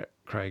agree,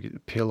 Craig,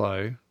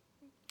 pillow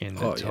in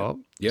the top.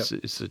 Yeah.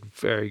 Yep. It's a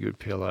very good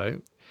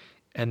pillow.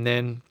 And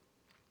then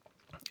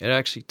it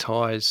actually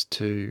ties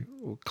to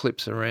or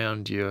clips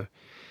around your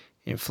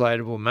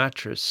inflatable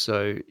mattress,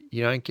 so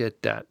you don't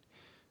get that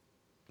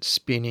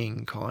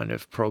spinning kind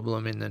of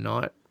problem in the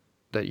night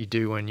that you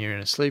do when you're in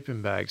a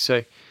sleeping bag.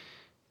 So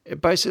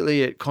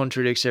it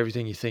contradicts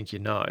everything you think you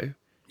know.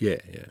 Yeah.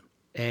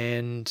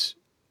 And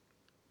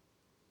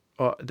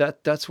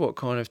that's what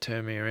kind of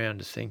turned me around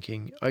to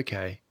thinking,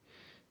 okay,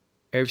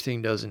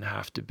 everything doesn't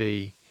have to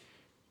be.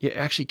 You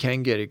actually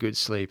can get a good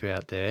sleep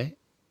out there,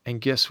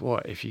 and guess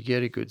what? If you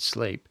get a good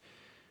sleep,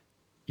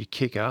 you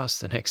kick ass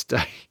the next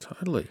day.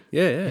 Totally.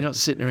 Yeah. You're not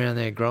sitting around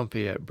there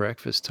grumpy at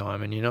breakfast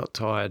time, and you're not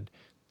tired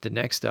the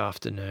next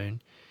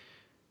afternoon.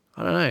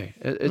 I don't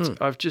know.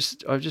 I've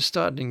just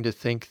starting to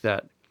think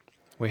that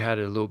we had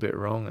it a little bit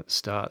wrong at the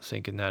start,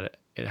 thinking that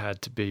it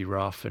had to be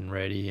rough and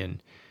ready,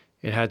 and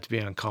it had to be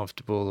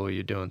uncomfortable, or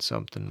you're doing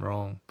something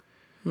wrong.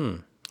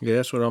 Yeah,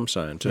 that's what I'm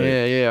saying too.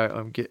 Yeah.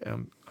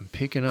 I'm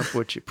picking up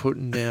what you're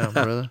putting down,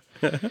 brother.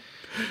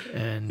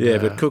 And yeah,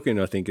 but cooking,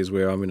 I think, is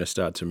where I'm going to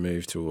start to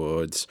move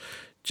towards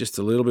just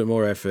a little bit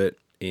more effort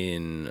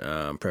in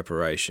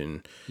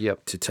preparation.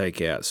 Yep. To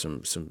take out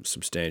some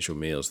substantial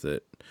meals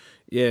that,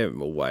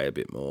 will weigh a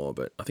bit more,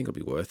 but I think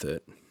it'll be worth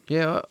it.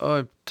 Yeah,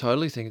 I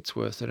totally think it's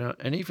worth it.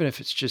 And even if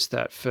it's just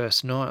that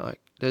first night, like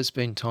there's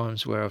been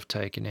times where I've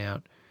taken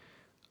out,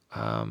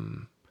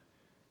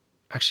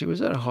 actually, was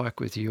that a hike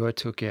with you? I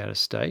took out a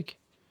steak.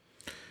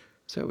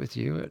 Is that with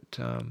you at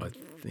I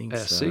think our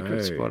so.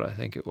 secret spot? I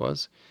think it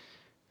was.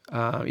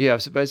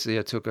 So basically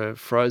I took a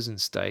frozen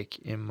steak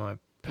in my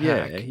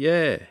pack.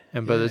 Yeah.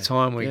 And by the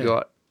time we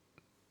got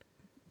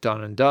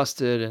done and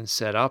dusted and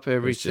set up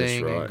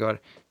everything, right.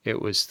 it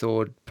was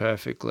thawed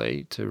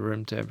perfectly to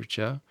room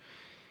temperature.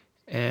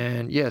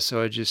 And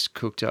so I just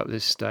cooked up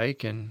this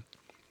steak, and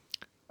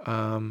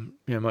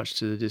much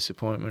to the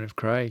disappointment of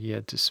Craig, he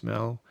had to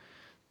smell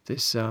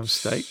this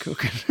steak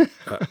cooking.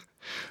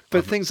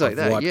 But things like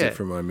that, wiped it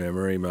from my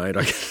memory, mate.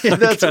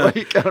 That's why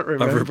you can't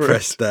remember. I've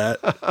repressed that.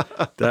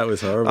 That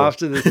was horrible.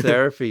 After the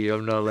therapy,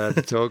 I'm not allowed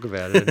to talk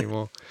about it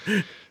anymore.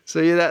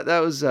 So that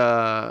was,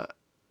 and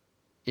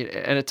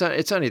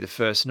it's only the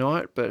first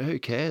night, but who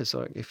cares?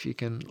 Like if you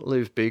can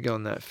live big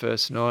on that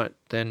first night,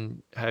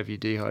 then have your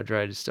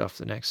dehydrated stuff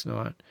the next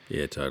night.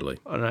 Yeah, totally.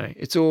 I don't know.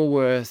 It's all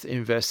worth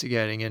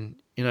investigating, and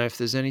if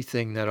there's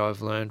anything that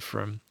I've learned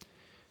from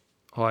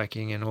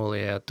hiking and all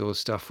the outdoor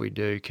stuff we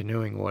do,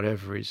 canoeing,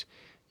 whatever, is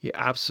you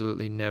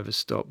absolutely never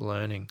stop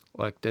learning.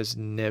 Like there's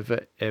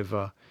never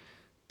ever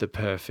the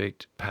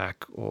perfect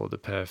pack or the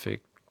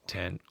perfect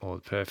tent or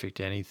the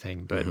perfect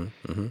anything, but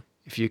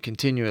if you're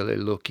continually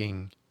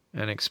looking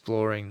and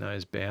exploring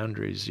those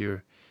boundaries,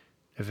 you're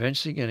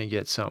eventually going to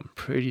get something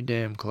pretty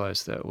damn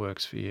close that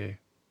works for you.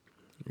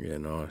 Yeah,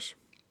 nice.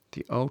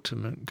 The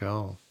ultimate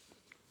goal.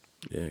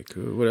 Yeah,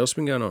 cool. What else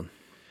been going on?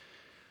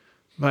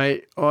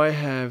 Mate, I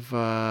have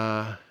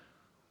I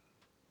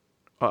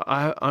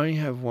only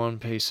have one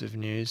piece of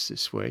news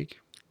this week.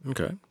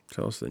 Okay,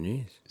 tell us the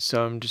news.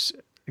 So I'm just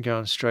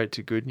going straight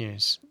to good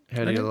news.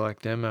 How do you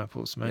like them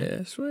apples, mate?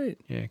 Yeah, sweet.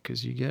 Yeah,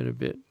 because you get a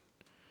bit...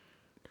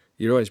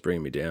 You're always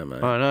bringing me down,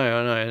 mate. I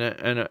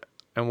know.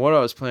 And what I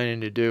was planning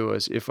to do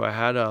was, if I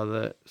had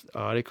other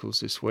articles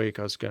this week,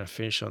 I was going to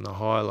finish on the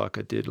high like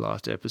I did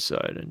last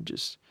episode, and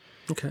just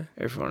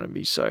everyone would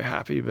be so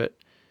happy, but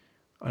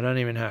I don't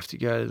even have to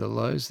go to the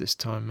lows this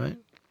time, mate.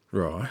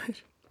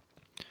 Right.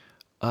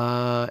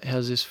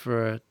 How's this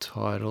for a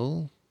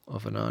title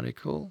of an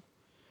article?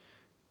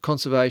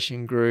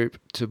 Conservation group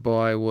to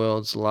buy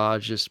world's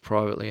largest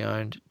privately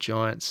owned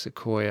giant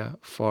sequoia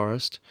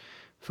forest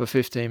for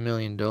 $15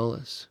 million.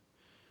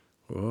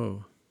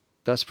 Whoa.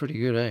 That's pretty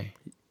good, eh?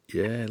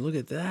 Yeah, look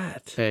at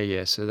that.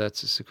 Yeah, so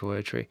that's a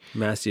sequoia tree.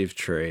 Massive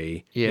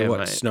tree. Yeah, what,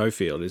 mate.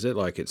 Snowfield, is it?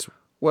 Like it's...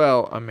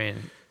 Well, I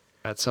mean,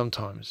 at some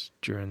times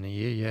during the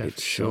year, yeah, it's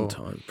for sure.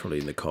 Sometimes, probably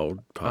in the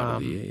cold part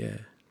of the year, yeah.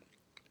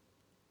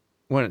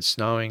 When it's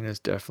snowing, there's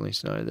definitely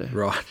snow there.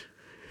 Right.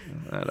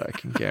 That I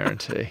can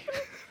guarantee.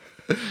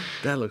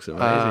 That looks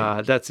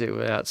amazing. That's it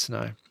without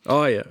snow.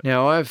 Oh, yeah.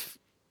 Now, I've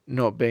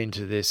not been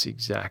to this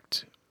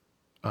exact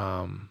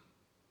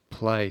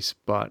place,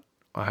 but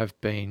I have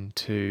been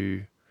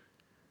to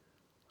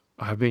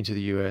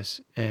the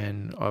US,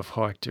 and I've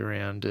hiked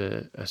around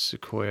a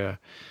sequoia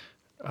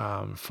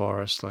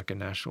forest, like a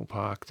national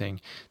park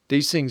thing.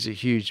 These things are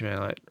huge, man.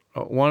 Like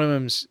one of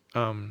them's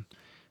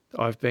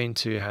I've been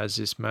to has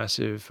this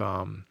massive.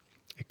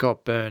 It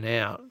got burnt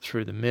out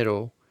through the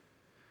middle,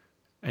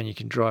 and you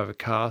can drive a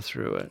car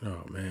through it.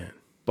 Oh man!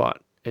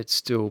 But it's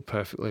still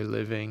perfectly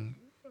living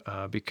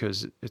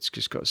because it's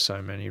just got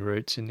so many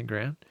roots in the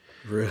ground.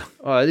 Really?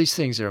 Oh, these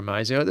things are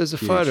amazing. There's a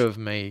Huge. photo of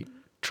me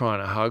trying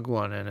to hug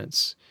one,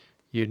 and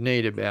you'd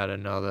need about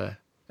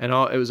And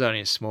it was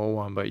only a small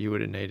one, but you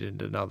would have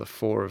needed another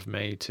 4 of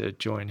me to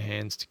join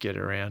hands to get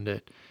around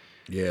it.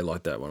 Yeah,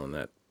 like that one on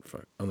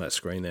that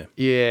screen there.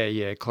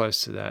 Yeah,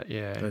 close to that.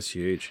 Yeah, that's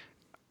huge.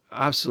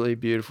 Absolutely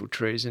beautiful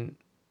trees. And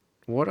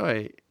what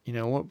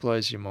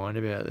blows your mind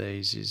about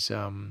these is,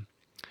 I'll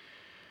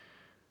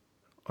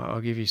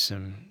give you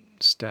some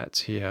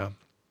stats here.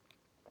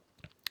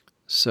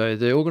 So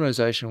the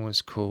organisation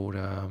was called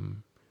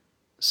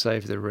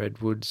Save the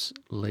Redwoods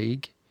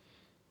League.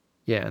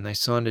 Yeah, and they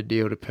signed a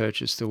deal to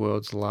purchase the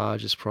world's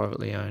largest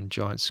privately owned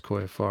giant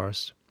sequoia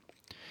forest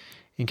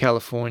in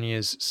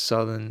California's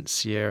southern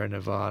Sierra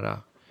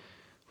Nevada.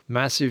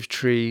 Massive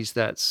trees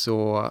that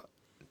soar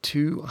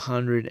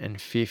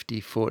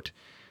 250 foot.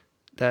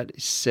 That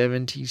is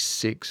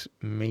 76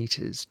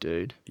 meters,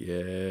 dude.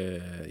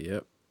 Yeah,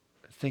 yep.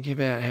 Think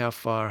about how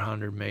far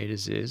 100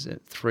 meters is,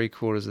 and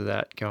 3/4 of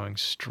that going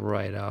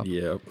straight up.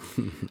 Yep.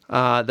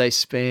 They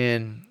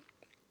span,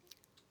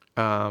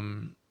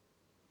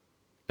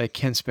 they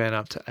can span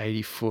up to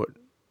 80 foot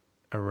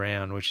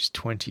around, which is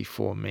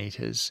 24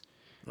 meters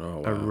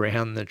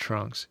around the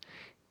trunks,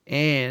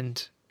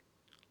 and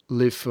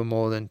live for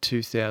more than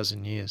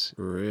 2,000 years.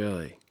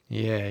 Really?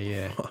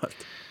 Yeah. What?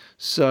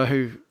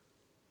 So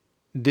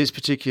this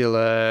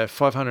particular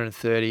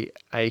 530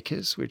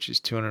 acres, which is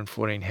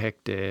 214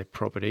 hectare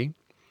property,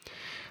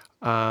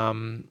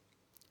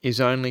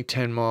 is only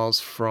 10 miles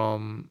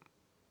from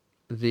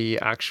the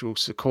actual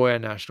Sequoia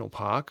National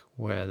Park,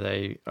 where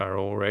they are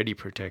already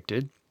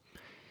protected.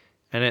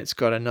 And it's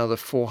got another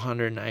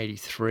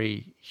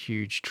 483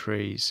 huge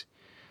trees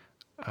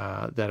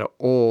that are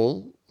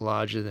all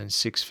larger than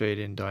 6 feet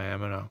in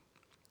diameter,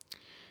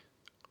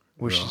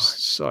 which is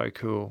so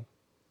cool.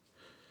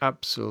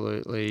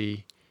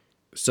 Absolutely.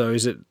 So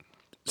is it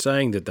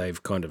saying that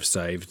they've kind of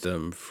saved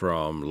them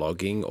from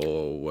logging,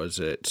 or was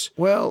it...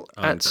 Well,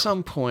 at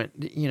some point,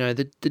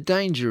 the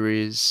danger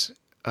is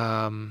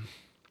that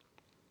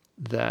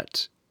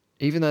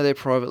even though they're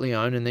privately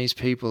owned and these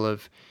people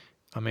have...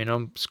 I'm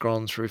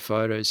scrolling through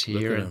photos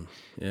here, and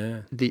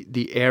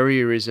the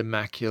area is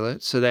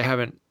immaculate, so they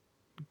haven't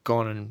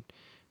gone and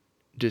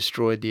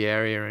destroyed the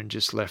area and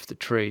just left the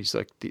trees.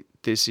 Like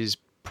this is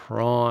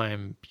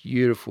prime,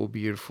 beautiful,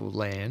 beautiful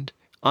land,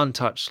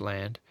 untouched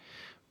land,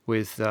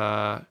 with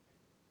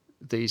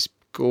these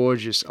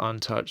gorgeous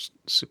untouched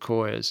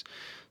sequoias.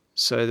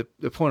 So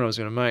the point I was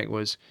going to make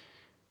was,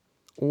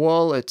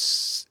 while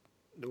it's,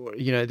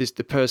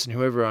 the person,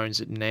 whoever owns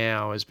it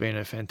now, has been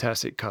a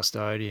fantastic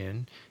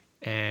custodian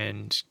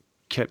and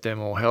kept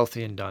them all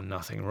healthy and done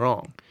nothing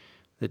wrong,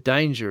 the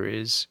danger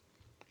is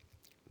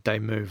they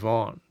move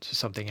on. So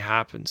something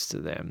happens to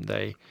them.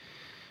 They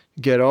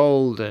get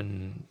old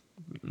and,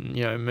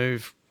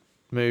 move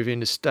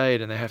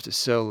interstate, and they have to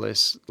sell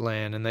this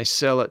land, and they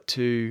sell it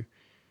to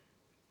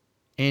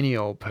any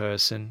old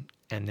person,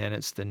 and then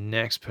it's the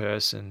next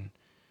person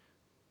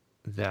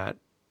that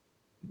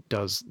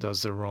does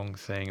the wrong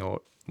thing,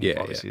 or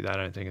obviously they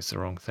don't think it's the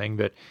wrong thing,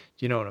 but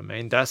you know what I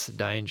mean? That's the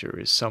danger,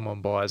 is someone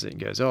buys it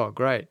and goes, oh,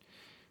 great.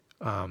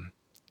 All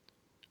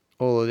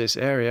of this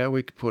area,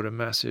 we could put a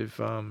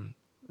massive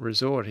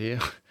resort here.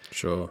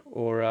 Sure.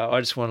 Or I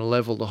just want to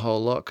level the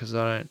whole lot because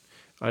I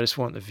just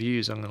want the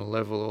views. I'm going to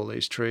level all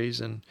these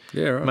trees and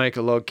make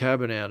a log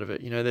cabin out of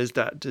it.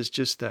 There's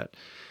just that.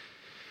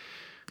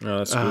 Oh,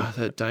 that's good.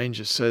 That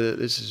danger. So that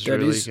this is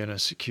really going to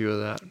secure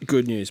that.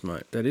 Good news,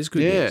 mate. That is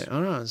good news. Yeah, I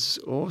know, it's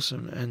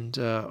awesome. And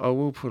I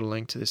will put a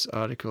link to this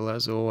article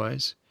as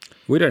always.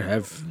 We don't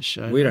have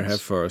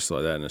forests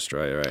like that in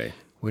Australia, eh?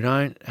 We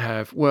don't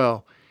have.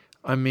 Well,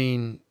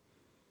 definitely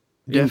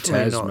in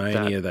Tasmania,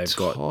 not that they've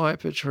got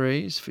type of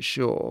trees for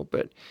sure.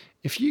 But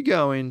if you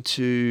go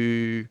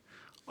into,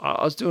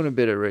 I was doing a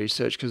bit of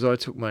research because I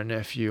took my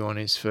nephew on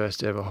his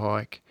first ever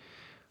hike.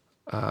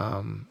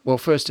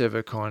 First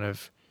ever kind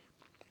of.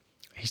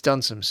 He's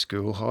done some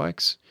school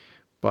hikes,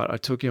 but I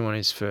took him on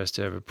his first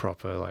ever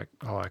proper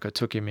hike. I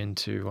took him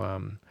into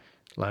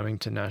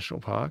Lamington National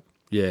Park.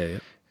 Yeah.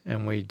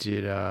 And we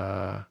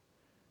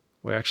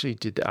actually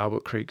did the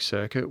Albert Creek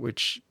circuit,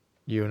 which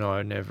you and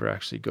I never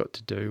actually got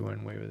to do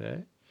when we were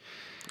there.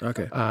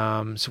 Okay.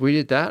 So we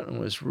did that, and it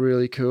was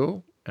really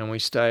cool. And we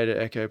stayed at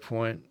Echo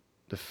Point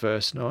the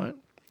first night,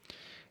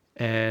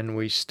 and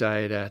we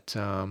stayed at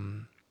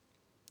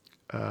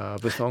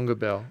Bethonga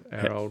Bell,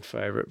 our old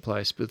favourite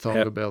place,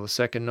 Bethonga Bell, the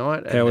second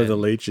night. How were the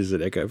leeches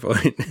at Echo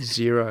Point?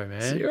 0,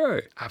 man.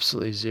 0?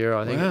 Absolutely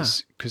 0. I think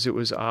it's because it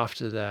was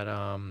after that,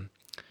 all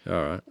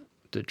right,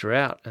 the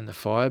drought and the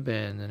fire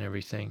ban and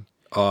everything.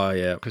 Oh,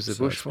 yeah. Because the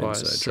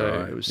bushfires,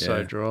 so it was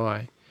so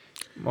dry.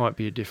 Might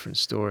be a different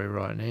story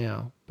right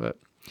now. But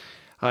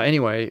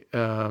anyway,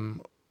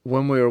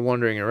 when we were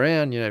wandering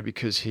around,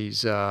 because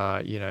he's,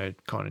 kind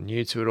of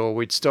new to it all,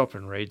 we'd stop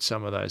and read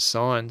some of those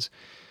signs.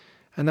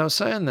 And they were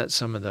saying that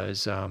some of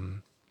those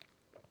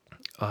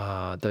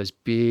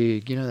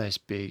big,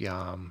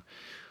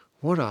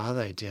 what are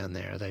they down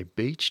there? Are they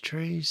beech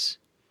trees?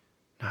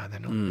 No, they're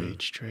not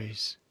beech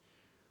trees.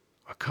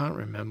 I can't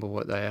remember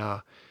what they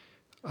are.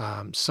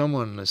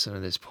 Someone listening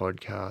to this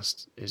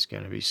podcast is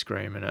going to be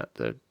screaming at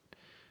the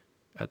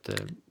at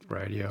the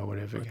radio or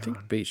whatever. I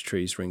think beech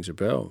trees rings a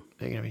bell.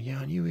 They're going to be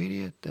going, you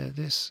idiot, they're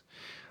this.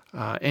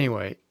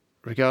 Anyway,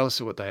 regardless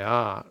of what they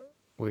are,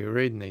 we were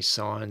reading these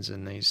signs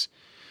and these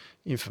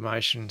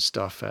information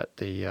stuff at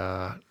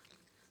the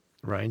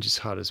Rangers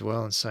hut as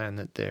well, and saying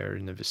that they're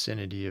in the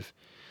vicinity of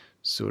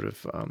sort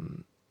of,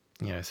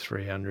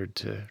 300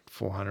 to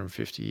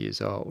 450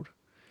 years old.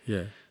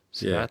 Yeah.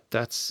 So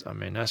that's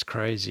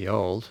crazy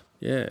old.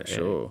 Yeah,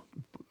 sure.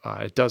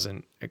 It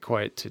doesn't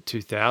equate to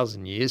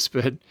 2,000 years,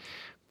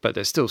 but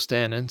they're still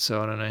standing,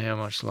 so I don't know how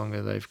much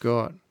longer they've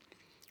got.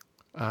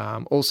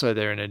 Also,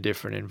 they're in a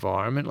different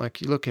environment.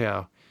 Like, you look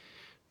how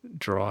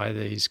dry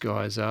these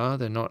guys are.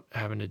 They're not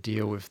having to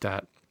deal with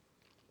that.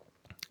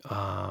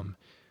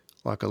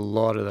 Like a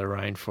lot of the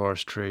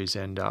rainforest trees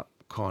end up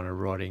kind of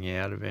rotting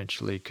out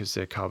eventually because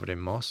they're covered in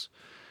moss.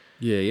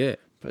 Yeah.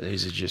 But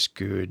these are just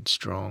good,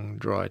 strong,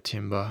 dry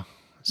timber.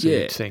 So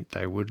you'd think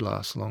they would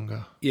last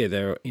longer. Yeah,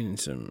 they're in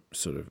some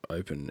sort of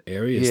open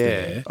areas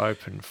there.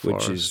 Open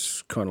forest. Which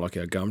is kind of like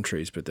our gum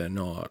trees, but they're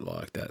not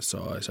like that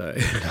size. Eh?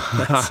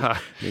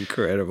 That's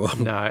incredible.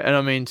 No, and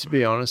I mean, to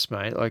be honest,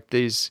 mate, like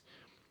these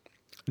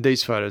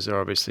photos are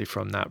obviously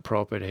from that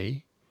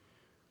property,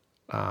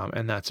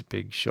 and that's a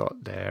big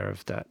shot there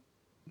of that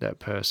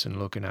person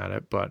looking at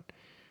it. But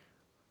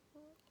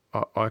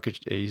I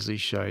could easily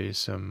show you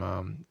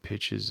some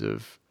pictures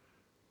of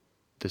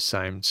the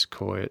same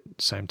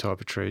type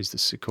of trees, the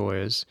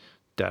sequoias,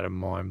 that are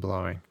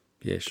mind-blowing.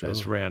 Yeah, sure.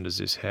 As round as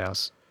this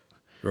house.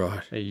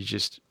 Right. You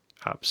just,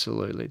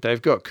 absolutely.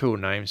 They've got cool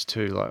names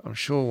too. Like, I'm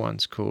sure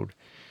one's called,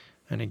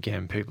 and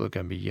again, people are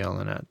going to be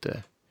yelling at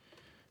the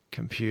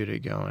computer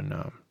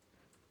going,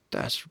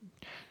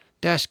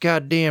 that's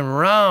goddamn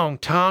wrong,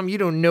 Tom. You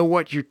don't know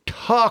what you're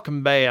talking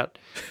about.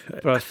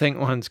 But I think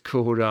one's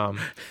called,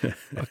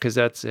 because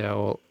that's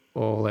how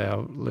all our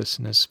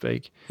listeners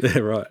speak. Yeah,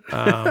 right.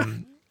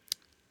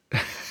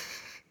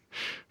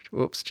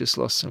 Whoops, just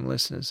lost some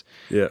listeners.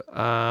 Yeah.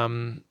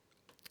 No,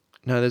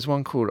 there's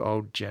one called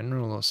Old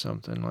General or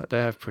something. Like, they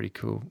have pretty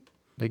cool.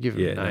 They give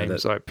them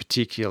names, like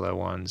particular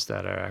ones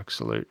that are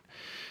absolute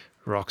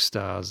rock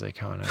stars. They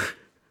kind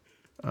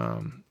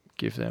of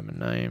give them a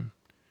name.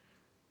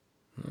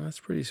 Well, that's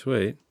pretty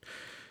sweet.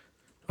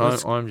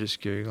 I'm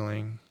just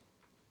Googling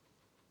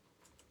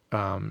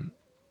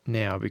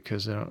now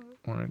because I don't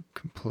want to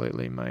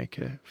completely make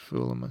a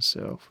fool of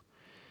myself.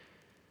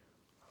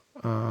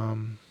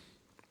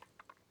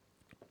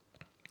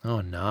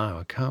 Oh no,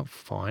 I can't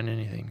find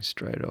anything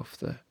straight off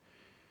the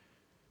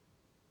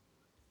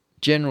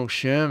General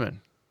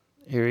Sherman.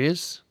 Here he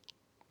is.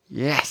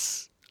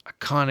 Yes, I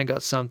kind of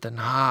got something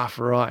half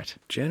right.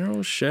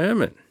 General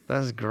Sherman.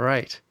 That's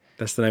great.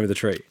 That's the name of the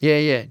tree.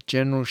 Yeah.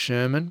 General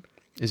Sherman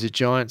is a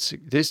giant.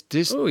 This.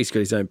 Oh, he's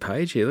got his own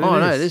page here.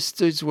 This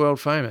dude's world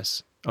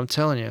famous. I'm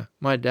telling you,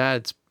 my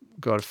dad's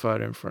got a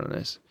photo in front of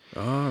this.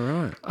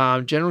 Oh,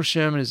 right. General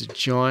Sherman is a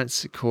giant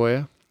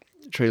sequoia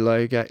tree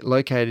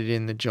located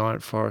in the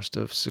giant forest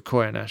of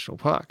Sequoia National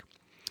Park.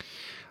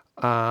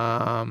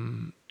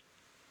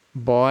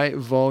 By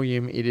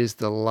volume, it is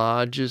the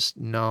largest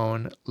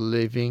known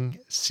living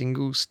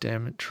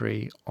single-stem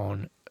tree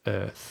on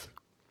Earth.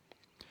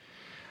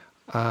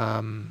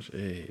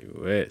 Gee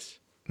whiz.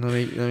 Let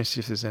me see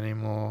if there's any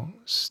more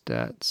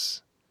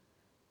stats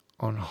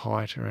on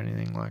height or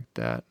anything like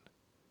that.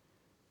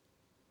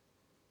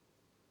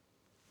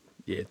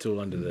 Yeah, it's all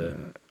under the...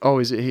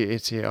 Is it here?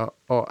 It's here.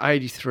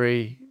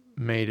 83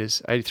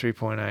 metres,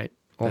 83.8,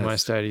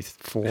 almost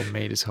 84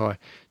 metres high,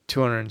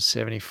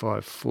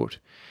 275 foot.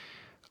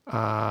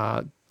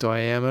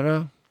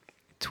 Diameter,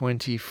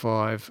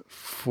 25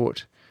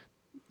 foot.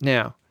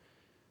 Now,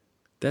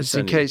 just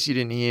in case you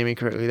didn't hear me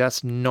correctly,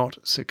 that's not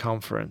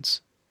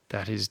circumference.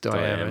 That is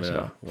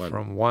diameter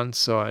from one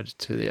side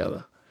to the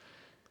other.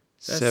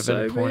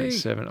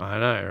 7.7. I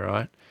know,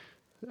 right?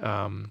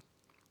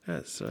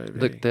 That's so big.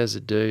 Look, there's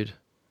a dude.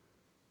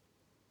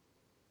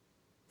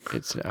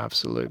 It's an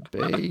absolute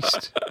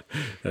beast.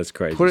 That's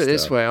crazy. Put it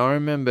this way, I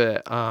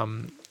remember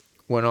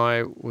when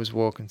I was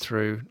walking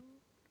through,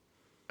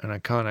 and I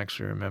can't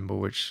actually remember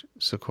which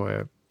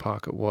Sequoia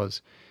Park it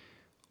was.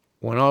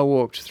 When I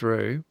walked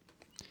through,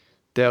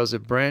 there was a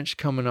branch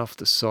coming off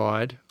the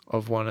side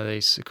of one of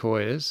these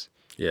sequoias.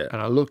 Yeah.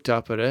 And I looked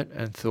up at it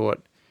and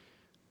thought,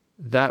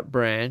 that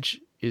branch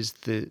is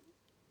the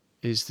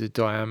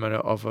diameter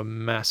of a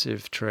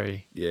massive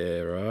tree. Yeah,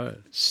 right.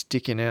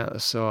 Sticking out the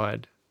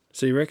side.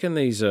 So you reckon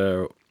these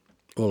are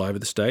all over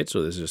the States,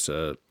 or there's just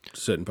a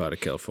certain part of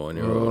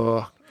California?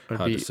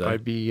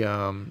 I'd be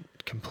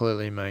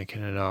completely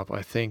making it up.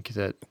 I think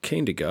that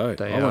keen to go.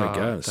 I want to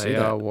go and see that. They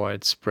are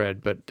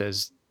widespread, but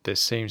there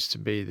seems to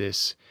be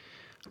this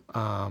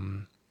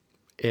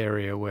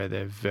area where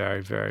they're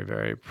very, very,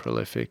 very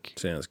prolific.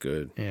 Sounds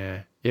good.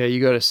 Yeah, you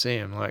got to see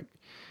them. Like,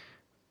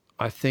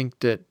 I think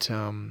that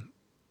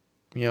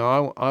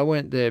I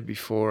went there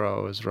before I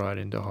was right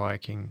into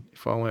hiking.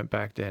 If I went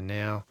back there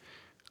now,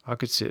 I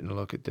could sit and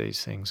look at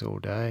these things all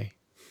day.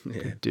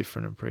 Yeah. A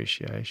different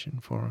appreciation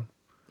for them.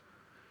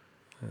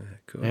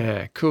 Cool.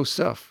 Yeah, cool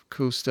stuff.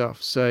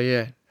 So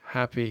yeah,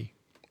 happy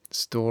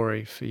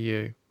story for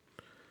you.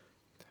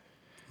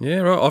 Yeah,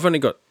 right. I've only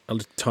got a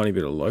tiny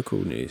bit of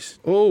local news.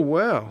 Oh,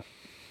 wow.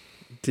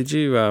 Did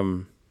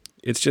you?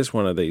 It's just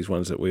one of these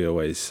ones that we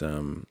always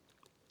kind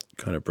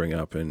of bring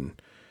up,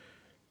 and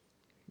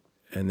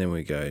then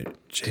we go,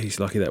 geez,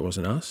 lucky that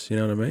wasn't us. You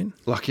know what I mean?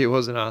 Lucky it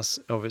wasn't us.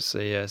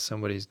 Obviously, yeah,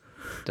 somebody's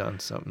done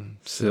something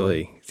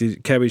silly.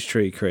 Cabbage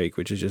Tree Creek,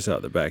 which is just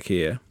up the back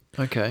here.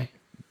 Okay.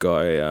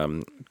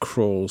 Guy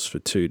crawls for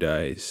 2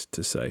 days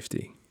to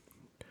safety.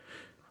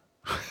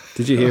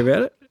 Did you hear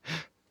about it?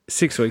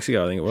 6 weeks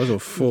ago, I think it was, or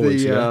 4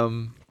 weeks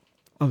ago.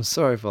 I'm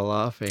sorry for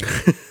laughing.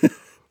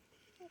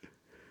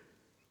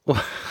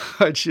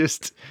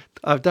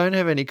 I don't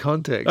have any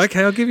context.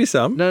 Okay, I'll give you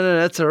some. No,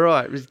 that's all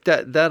right.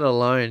 That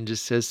alone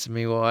just says to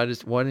me, well, why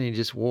didn't he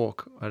just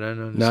walk? I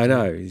don't understand.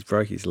 No, he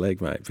broke his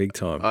leg, mate, big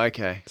time.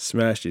 Okay.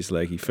 Smashed his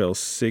leg. He fell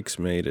 6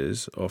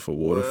 meters off a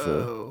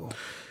waterfall. Whoa.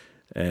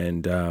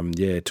 And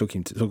it took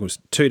him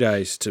 2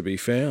 days to be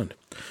found.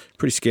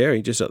 Pretty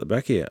scary, just up the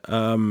back here.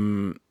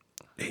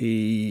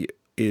 He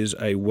is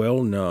a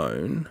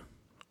well-known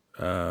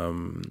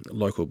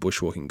local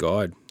bushwalking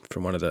guide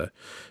from one of the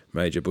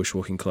major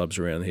bushwalking clubs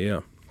around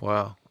here.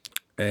 Wow.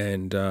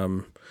 And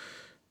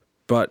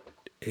but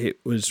it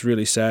was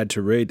really sad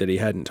to read that he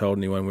hadn't told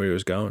anyone where he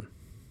was going.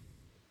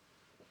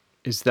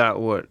 Is that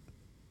right?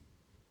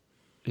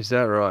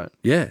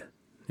 Yeah.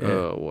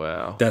 Oh,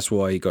 wow. That's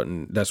why he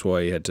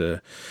had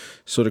to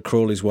sort of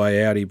crawl his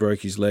way out. He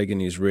broke his leg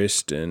and his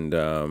wrist, and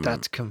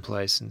that's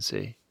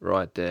complacency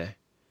right there.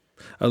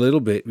 A little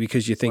bit,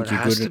 because you think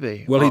you're good. It has to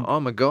be. Well,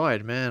 I'm a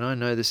guide, man. I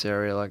know this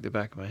area like the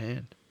back of my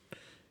hand.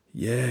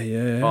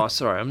 Yeah. Oh,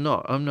 sorry, I'm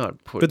not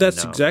putting. But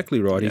that's exactly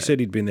right. Yeah. He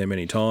said he'd been there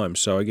many times,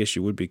 so I guess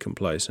you would be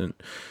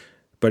complacent.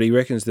 But he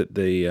reckons that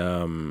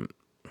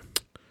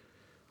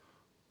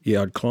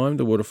I'd climbed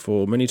the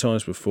waterfall many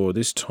times before.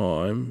 This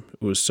time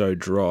it was so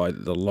dry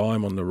that the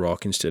lime on the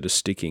rock, instead of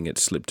sticking, it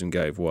slipped and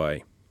gave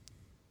way.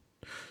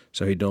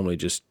 So he'd normally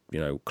just,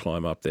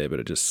 climb up there, but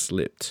it just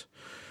slipped.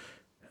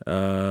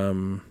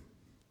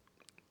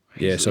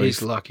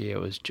 He's lucky it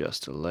was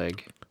just a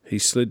leg. He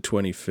slid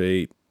 20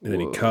 feet, and then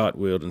he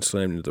cartwheeled and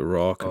slammed into the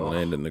rock and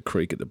landed in the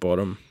creek at the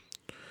bottom.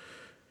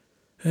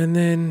 And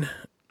then,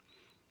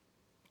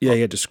 he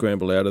had to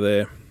scramble out of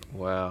there.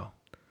 Wow.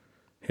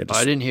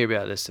 I didn't hear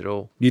about this at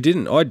all. You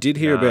didn't? I did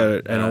hear about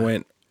it, and I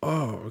went,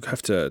 I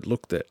have to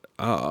look that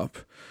up.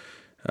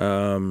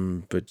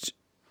 I'm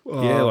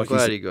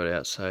glad he got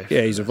out safe.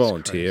 Yeah, he's a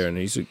volunteer, and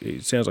he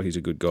sounds like he's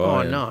a good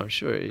guy. Oh, no, I'm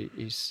sure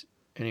he's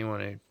anyone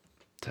who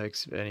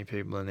takes any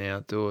people in the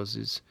outdoors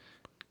is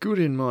good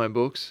in my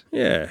books.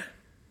 Yeah.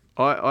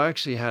 I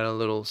actually had a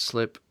little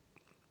slip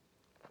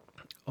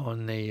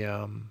on the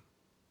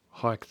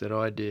hike that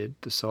I did,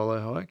 the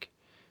solo hike,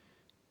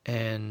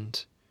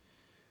 and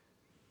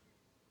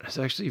there's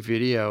actually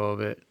video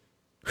of it.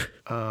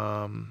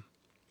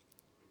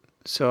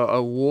 So I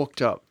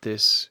walked up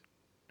this,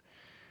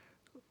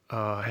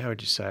 how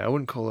would you say? I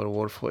wouldn't call it a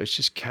waterfall. It's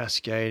just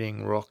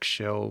cascading rock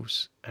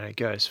shelves, and it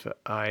goes for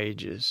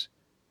ages.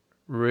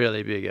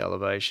 Really big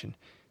elevation.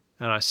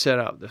 And I set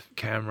up the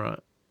camera,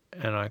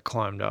 and I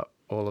climbed up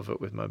all of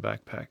it with my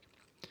backpack.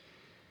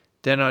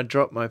 Then I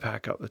dropped my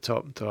pack up the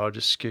top and thought I'll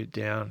just scoot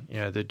down.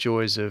 The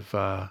joys of,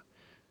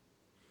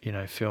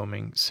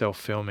 filming,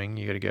 self-filming.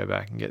 You got to go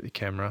back and get the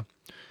camera.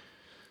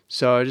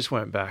 So I just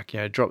went back,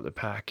 dropped the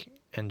pack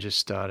and just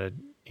started,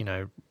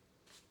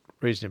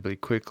 reasonably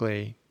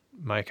quickly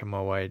making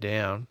my way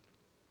down.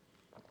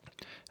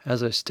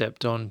 As I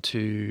stepped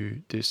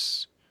onto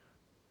this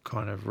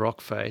kind of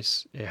rock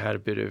face, it had a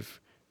bit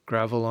of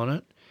gravel on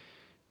it,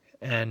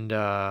 and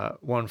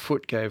one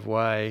foot gave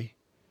way.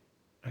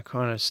 I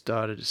kind of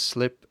started to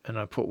slip, and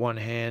I put one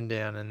hand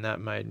down, and that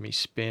made me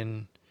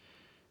spin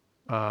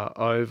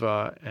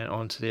over and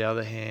onto the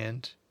other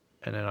hand,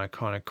 and then I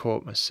kind of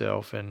caught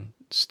myself and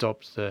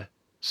stopped the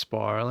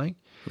spiraling.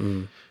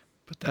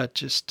 But that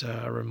just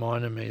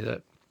reminded me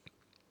that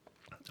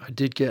I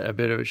did get a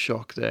bit of a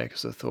shock there,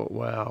 because I thought,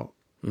 wow,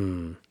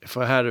 if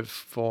I had have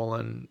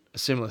fallen, a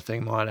similar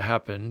thing might have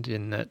happened,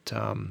 in that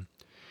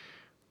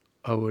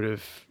I would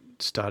have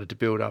started to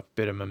build up a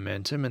bit of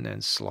momentum and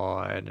then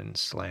slide and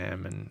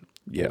slam and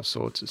all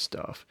sorts of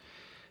stuff.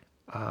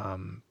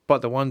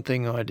 But the one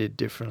thing I did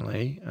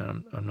differently,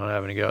 and I'm not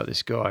having a go at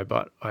this guy,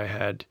 but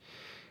I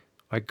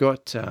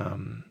got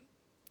the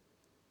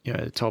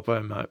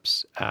Topo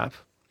Maps app.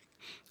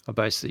 I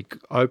basically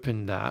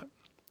opened that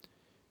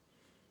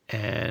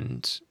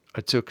and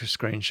I took a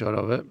screenshot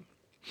of it,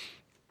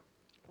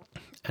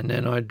 and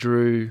then I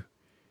drew,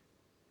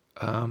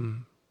 how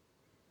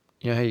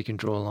you can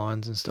draw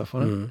lines and stuff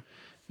on it?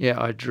 Yeah,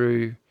 I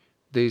drew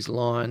these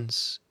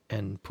lines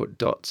and put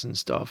dots and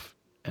stuff,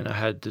 and I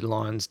had the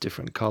lines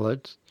different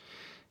coloured,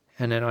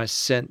 and then I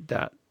sent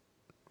that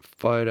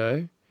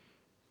photo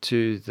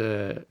to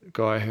the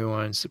guy who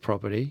owns the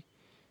property,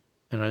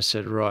 and I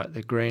said, right,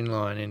 the green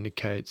line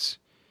indicates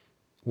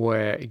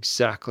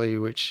exactly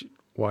which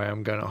way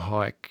I'm going to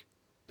hike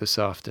this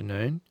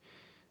afternoon,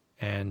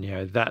 and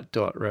that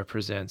dot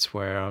represents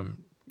where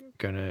I'm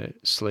going to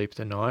sleep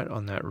the night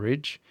on that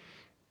ridge,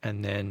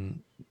 and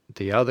then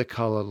the other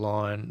color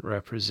line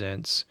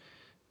represents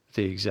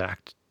the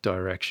exact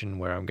direction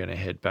where I'm going to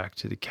head back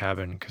to the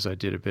cabin, because I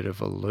did a bit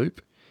of a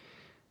loop.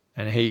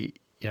 And he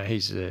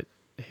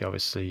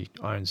obviously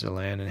owns the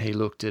land, and he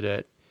looked at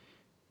it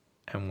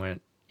and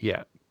went,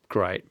 yeah,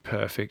 great,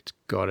 perfect,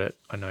 got it.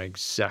 I know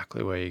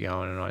exactly where you're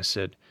going. And I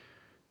said,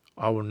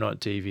 I will not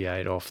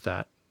deviate off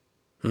that.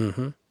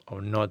 Mm-hmm. I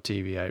will not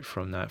deviate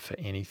from that for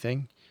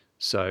anything.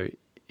 So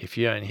if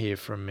you don't hear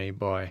from me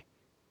by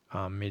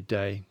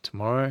midday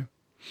tomorrow,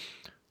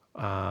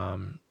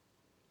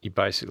 you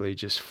basically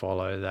just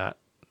follow that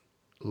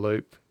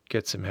loop,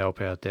 get some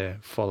help out there,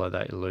 follow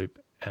that loop,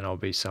 and I'll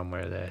be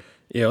somewhere there.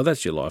 Yeah, well,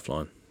 that's your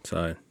lifeline.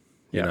 So,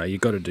 you know, you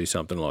got to do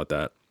something like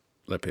that.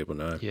 Let people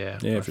know. Yeah,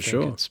 for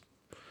sure.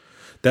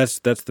 That's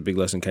the big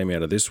lesson came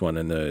out of this one,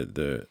 and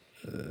the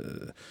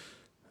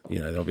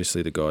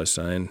obviously the guy's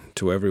saying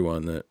to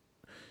everyone that,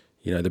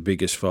 you know, the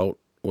biggest fault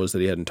was that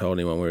he hadn't told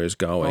anyone where he was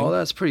going. Oh,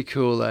 that's pretty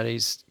cool that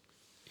he's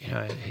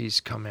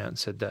come out and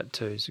said that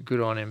too. So good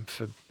on him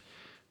for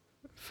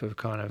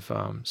kind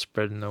of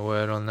spreading the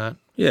word on that.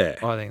 Yeah.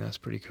 I think that's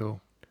pretty cool.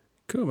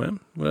 Cool, man.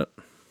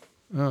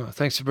 Well,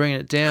 thanks for bringing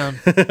it down,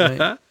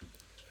 mate.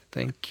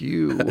 Thank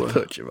you. I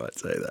thought you might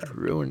say that.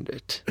 Ruined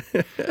it.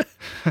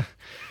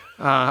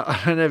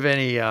 I don't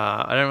really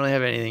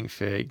have anything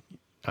for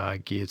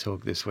gear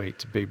talk this week,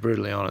 to be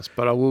brutally honest,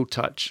 but I will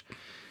touch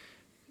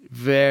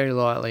very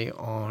lightly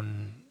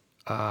on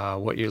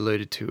what you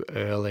alluded to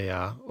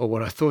earlier, or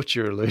what I thought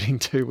you were alluding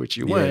to, which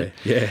you weren't.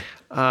 Yeah.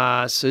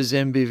 So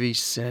Zembivvy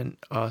sent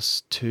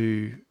us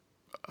 2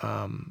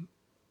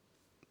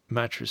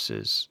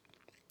 mattresses.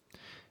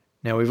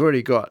 Now, we've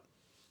already got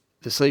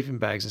the sleeping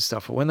bags and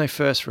stuff, but when they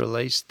first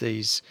released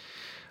these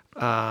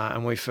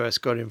and we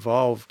first got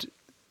involved,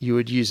 you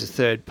would use a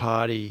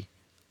third-party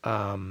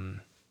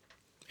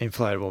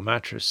inflatable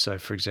mattress. So,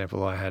 for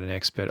example, I had an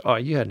X-Bed. Oh,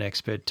 you had an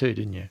X-Bed too,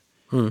 didn't you?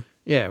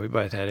 Yeah, we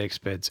both had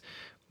X-Beds.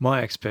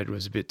 My X-Bed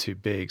was a bit too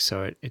big,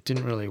 so it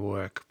didn't really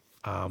work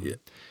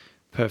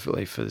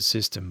perfectly for the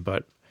system.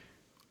 But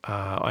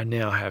I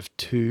now have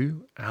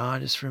 2. I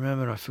just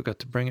remembered I forgot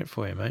to bring it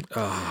for you, mate.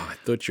 Oh, I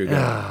thought you were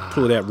going to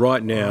pull it out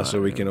right now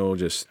so we can all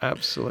just...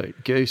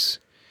 Absolute goose.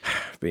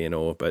 Be in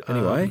awe. But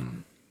anyway...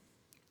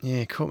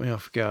 yeah, caught me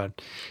off guard.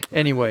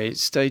 Anyway,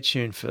 stay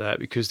tuned for that,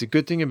 because the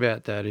good thing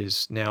about that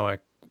is now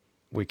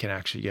we can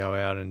actually go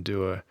out and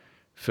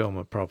film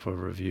a proper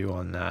review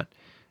on that,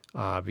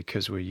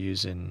 because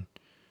we've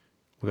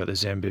got the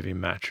Zembivvy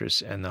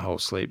mattress and the whole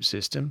sleep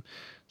system.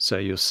 So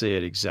you'll see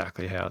it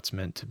exactly how it's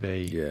meant to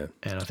be. Yeah.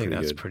 And I think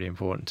that's pretty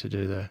important to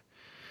do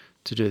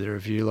the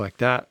review like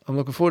that. I'm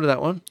looking forward to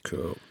that one.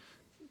 Cool.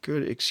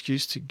 Good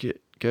excuse to go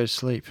to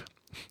sleep.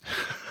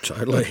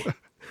 Totally.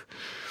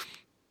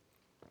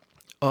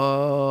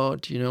 Oh,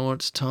 do you know what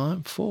it's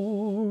time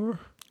for?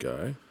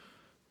 Go.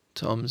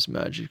 Tom's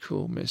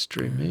Magical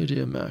Mystery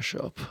Media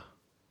Mashup.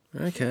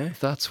 Okay.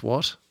 That's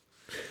what.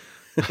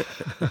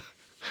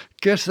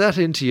 Get that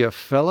into you,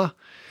 fella.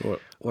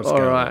 What's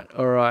going on?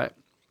 All right.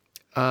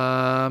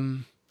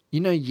 You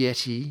know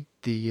Yeti,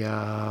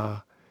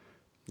 the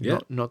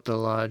not the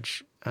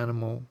large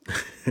animal,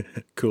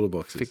 cooler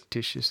boxes,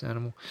 fictitious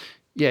animal.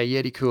 Yeah,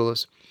 Yeti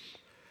coolers.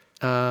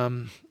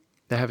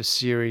 They have a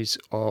series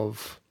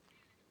of.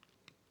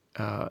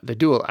 They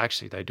do a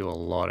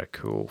lot of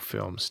cool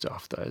film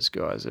stuff. Those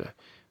guys are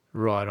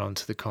right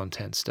onto the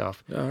content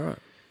stuff. All right.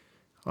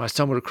 I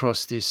stumbled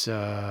across this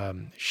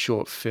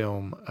short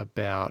film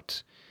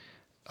about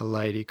a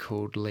lady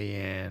called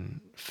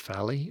Leanne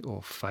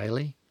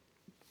Faley,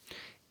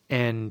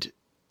 and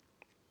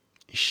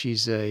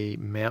she's a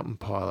mountain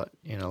pilot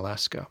in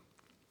Alaska.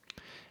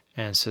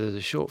 And so there's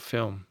a short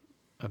film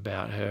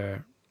about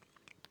her,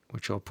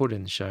 which I'll put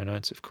in the show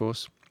notes, of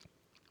course.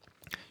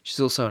 She's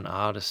also an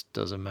artist,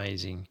 does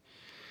amazing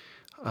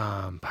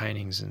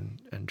paintings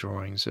and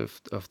drawings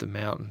of the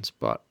mountains,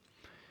 but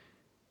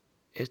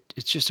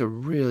it's just a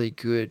really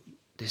good,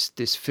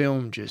 this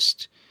film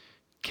just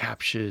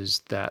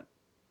captures that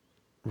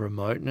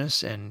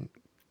remoteness and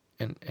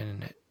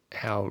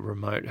how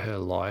remote her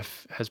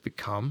life has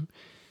become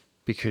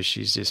because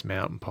she's this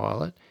mountain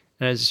pilot.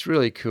 And it's this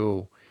really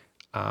cool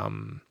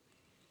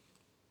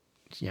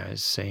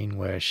scene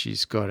where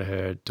she's got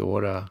her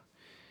daughter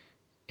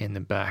in the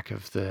back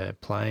of the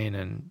plane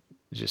and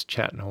just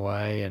chatting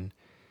away, and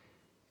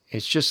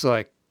it's just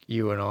like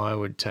you and I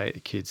would take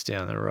the kids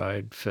down the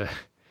road for,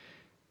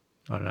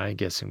 I don't know,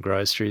 get some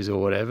groceries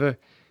or whatever,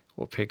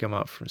 or pick them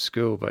up from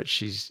school, but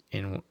she's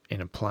in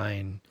a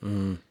plane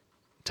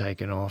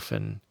taking off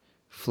and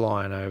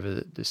flying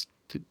over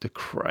the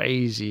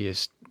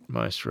craziest,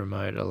 most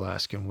remote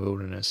Alaskan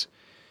wilderness.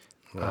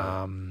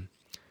 Wow.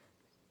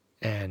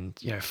 And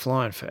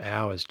flying for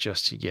hours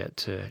just to get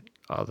to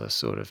other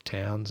sort of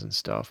towns and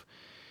stuff.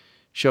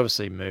 She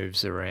obviously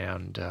moves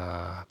around.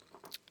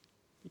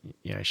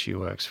 She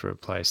works for a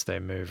place they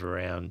move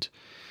around,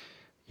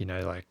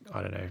 like,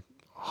 I don't know,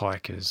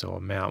 hikers or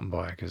mountain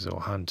bikers or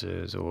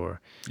hunters or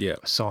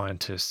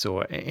scientists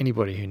or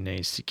anybody who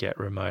needs to get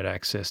remote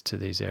access to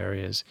these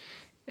areas.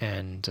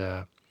 And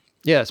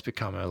yeah, it's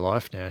become her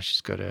life now.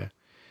 She's got a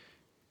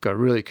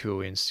really cool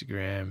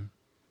Instagram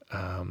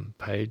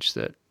page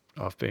that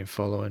I've been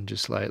following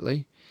just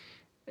lately.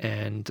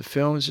 And the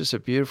film is just a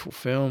beautiful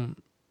film,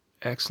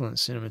 excellent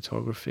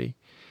cinematography,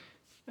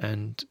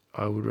 and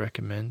I would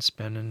recommend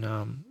spending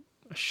a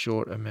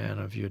short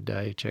amount of your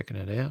day checking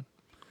it out.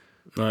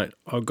 Right,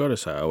 I've got to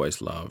say, I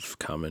always love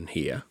coming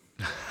here,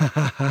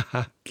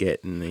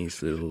 getting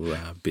these little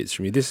bits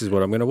from you. This is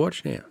what I'm going to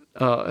watch now.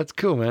 Oh, that's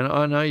cool, man.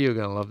 I know you're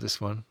going to love this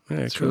one. Yeah,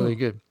 it's cool. really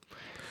good.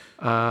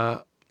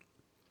 And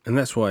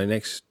that's why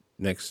next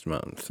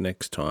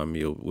time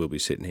we'll be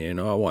sitting here, and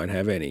I won't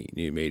have any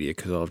new media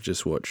because I've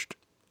just watched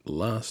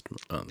last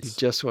month's. You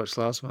just watched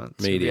last month.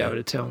 So media. You'll be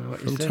able to tell me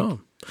what you think.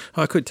 Tom.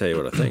 I could tell you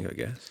what I think, I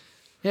guess.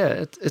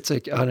 Yeah, it's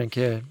like, I don't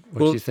care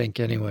what you think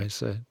anyway.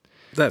 So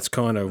that's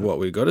kind of what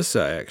we've got to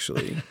say,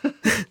 actually,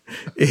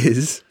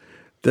 is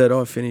that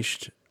I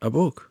finished a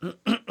book.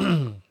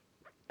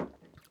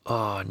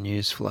 Oh,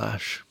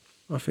 newsflash.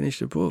 I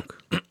finished a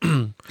book.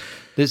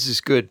 This is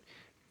good.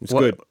 It's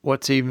good.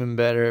 What's even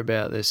better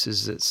about this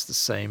is it's the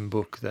same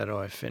book that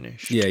I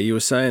finished. Yeah, you were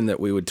saying that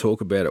we would talk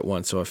about it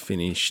once I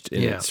finished,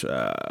 and it's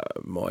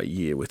my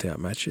year without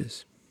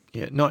matches.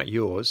 Yeah, not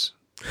yours.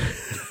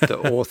 The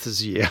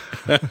author's year.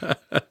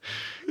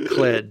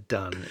 Claire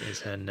Dunn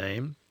is her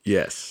name.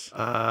 Yes.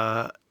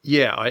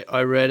 Yeah,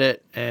 I read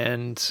it,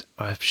 and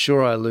I'm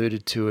sure I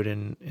alluded to it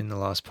in the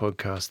last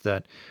podcast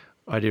that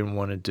I didn't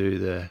want to do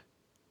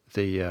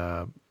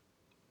the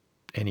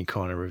any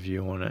kind of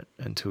review on it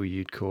until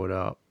you'd caught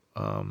up.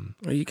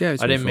 You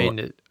gave I didn't mean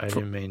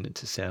it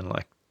to sound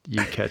like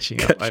you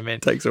catching up. I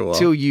meant takes a while.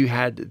 Till you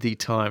had the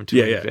time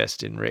to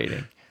invest in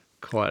reading.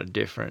 Quite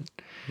different.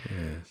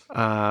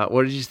 Yes.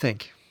 What did you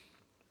think?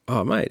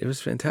 Oh, mate, it was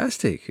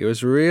fantastic. It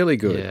was really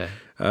good.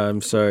 Yeah.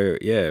 So,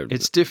 yeah.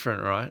 It's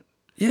different, right?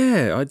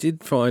 Yeah, I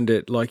did find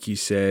it, like you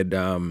said,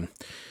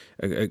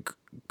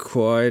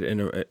 quite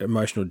an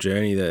emotional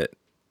journey that,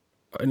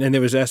 and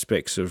there was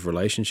aspects of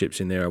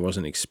relationships in there I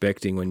wasn't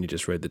expecting when you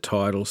just read the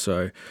title.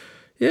 So,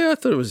 yeah, I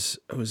thought it was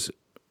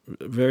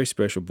a very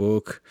special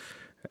book.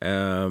 It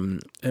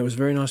was a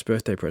very nice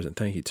birthday present.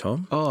 Thank you,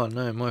 Tom. Oh,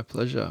 no, my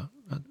pleasure.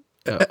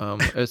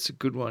 It's a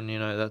good one. You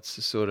know, that's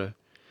the sort of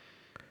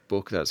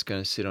book that's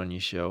going to sit on your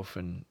shelf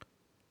and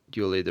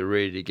you'll either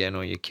read it again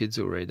or your kids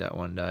will read that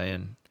one day.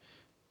 And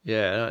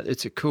yeah,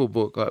 it's a cool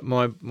book. Like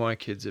my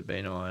kids have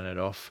been eyeing it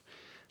off.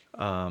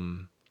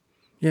 And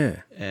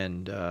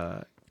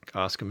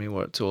asking me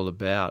what it's all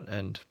about.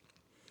 And,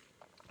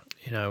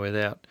 you know,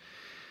 without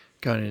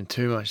going into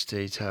too much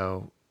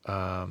detail,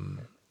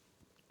 the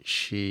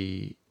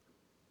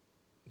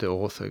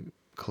author,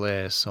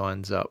 Claire,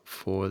 signs up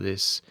for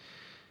this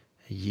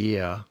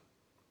year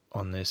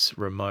on this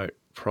remote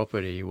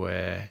property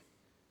where,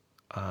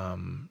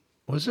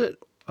 was it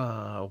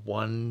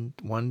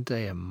one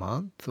day a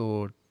month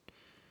or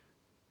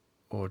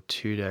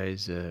 2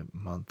 days a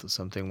month or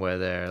something, where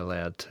they're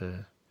allowed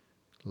to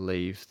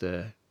leave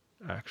the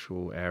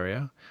actual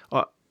area.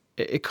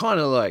 It kind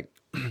of like,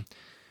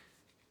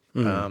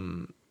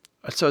 so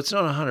it's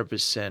not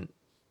 100%.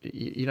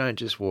 You don't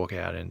just walk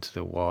out into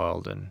the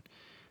wild and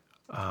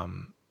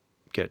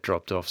get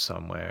dropped off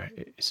somewhere.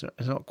 It's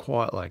not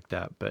quite like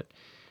that. But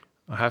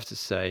I have to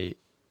say,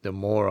 the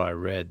more I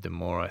read, the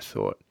more I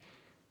thought,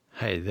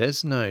 hey,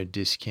 there's no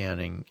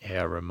discounting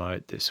how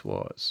remote this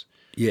was.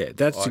 Yeah,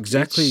 that's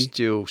exactly it's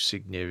still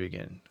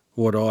significant.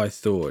 What I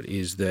thought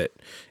is that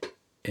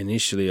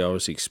initially I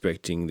was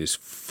expecting this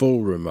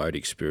full remote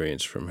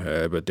experience from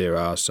her, but there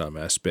are some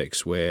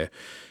aspects where,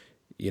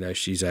 you know,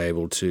 she's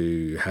able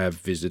to have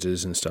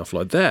visitors and stuff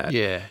like that.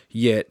 Yeah.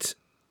 Yet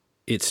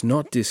it's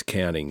not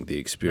discounting the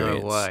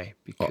experience. No way,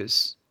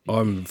 because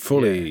I'm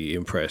fully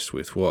impressed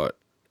with what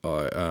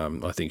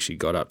I think she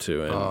got up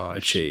to and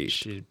achieved.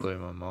 She blew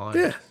my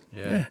mind.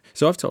 Yeah.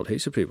 So I've told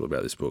heaps of people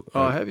about this book.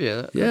 Oh, have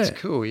you? That's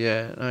cool.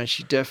 Yeah. No,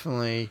 she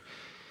definitely.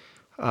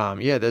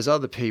 There's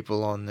other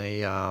people on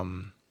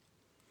the.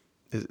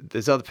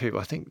 There's other people.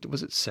 I think,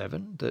 was it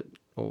 7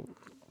 or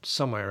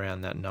somewhere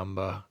around that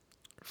number,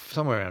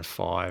 somewhere around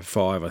 5.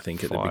 5, I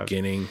think, at the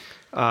beginning.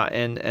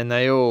 And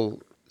they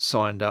all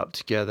signed up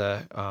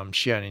together.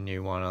 She only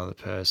knew one other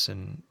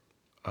person.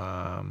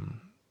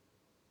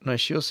 No,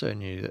 she also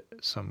knew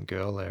some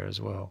girl there as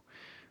well.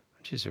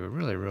 Jeez, we're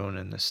really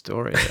ruining the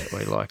story that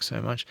we like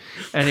so much.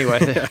 Anyway,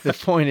 the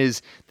point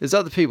is, there's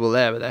other people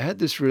there, but they had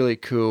this really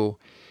cool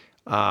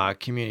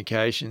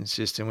communication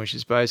system, which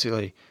is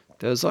basically,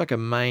 there was like a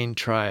main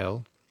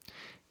trail,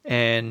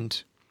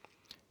 and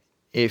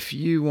if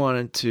you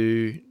wanted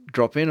to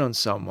drop in on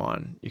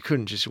someone, you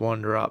couldn't just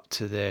wander up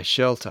to their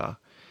shelter.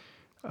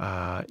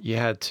 You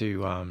had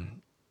to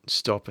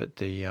stop at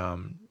the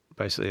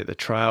basically at the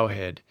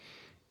trailhead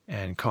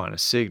and kind of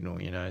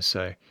signal, you know,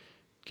 so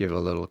give a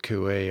little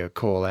cooee or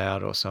call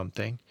out or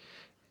something.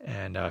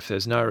 And if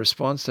there's no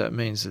response, that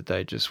means that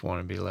they just want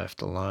to be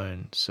left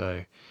alone.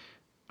 So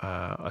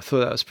I thought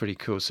that was pretty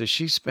cool. So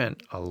she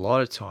spent a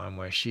lot of time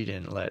where she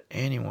didn't let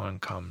anyone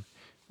come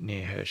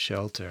near her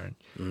shelter,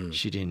 and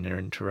she didn't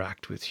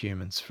interact with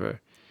humans for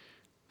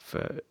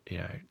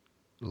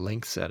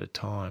lengths at a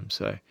time.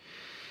 So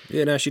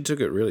yeah, no, she took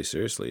it really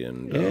seriously,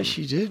 and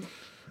she did.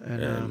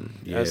 And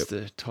yeah. as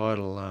the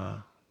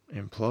title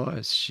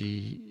implies,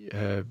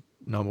 her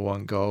number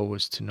one goal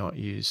was to not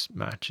use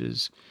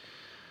matches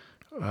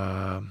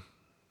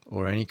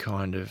or any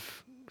kind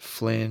of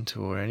flint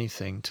or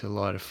anything to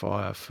light a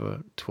fire for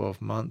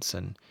 12 months.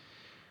 And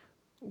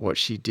what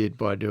she did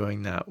by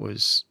doing that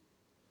was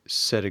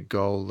set a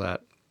goal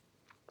that,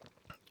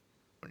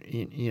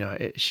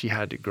 she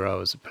had to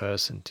grow as a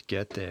person to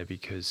get there,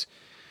 because,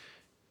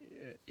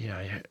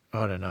 I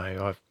don't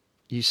know,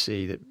 you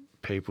see that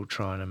people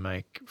trying to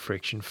make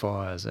friction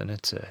fires, and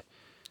it's a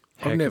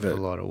heck of a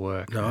lot of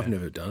work. No, man. I've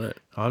never done it.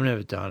 I've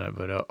never done it,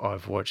 but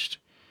I've watched.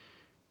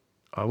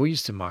 We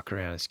used to muck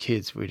around as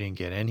kids. We didn't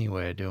get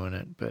anywhere doing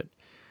it, but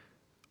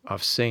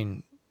I've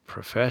seen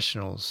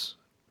professionals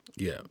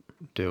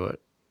do it.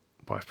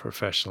 By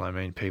professional, I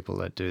mean people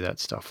that do that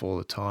stuff all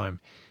the time,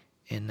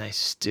 and they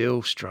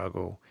still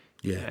struggle.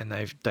 Yeah, and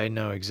they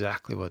know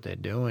exactly what they're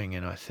doing,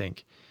 and I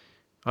think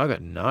I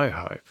got no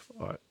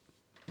hope.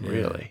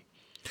 Really.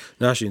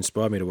 No, she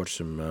inspired me to watch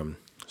some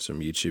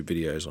YouTube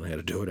videos on how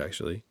to do it,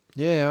 actually.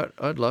 Yeah,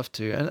 I'd love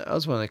to. And that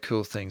was one of the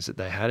cool things that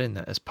they had in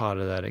that, as part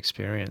of that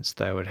experience.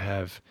 They would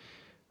have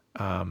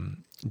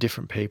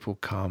different people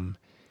come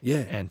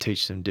and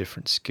teach them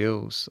different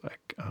skills,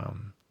 like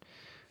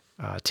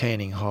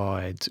tanning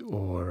hides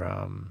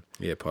or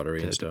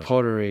pottery and stuff.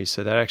 Pottery.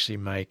 So they'd actually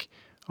make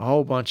a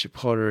whole bunch of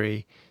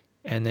pottery,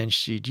 and then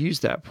she'd use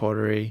that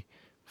pottery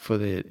for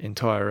the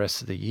entire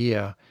rest of the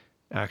year,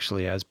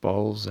 actually as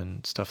bowls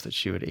and stuff that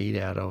she would eat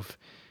out of.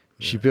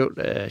 Yeah. She built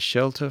a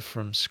shelter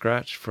from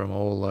scratch from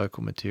all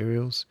local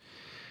materials.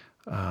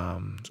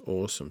 It's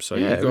awesome. So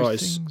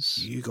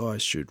you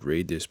guys should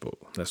read this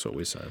book. That's what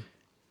we're saying.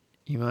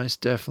 You most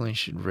definitely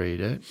should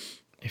read it.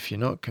 If you're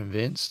not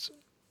convinced,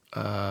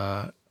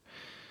 well,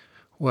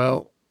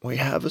 we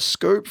have a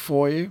scoop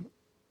for you.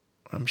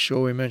 I'm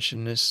sure we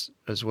mentioned this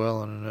as well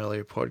on an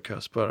earlier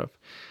podcast, but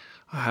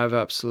I have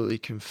absolutely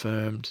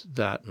confirmed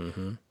that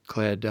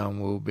Claire Dunn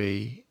will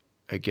be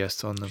a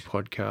guest on the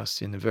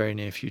podcast in the very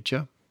near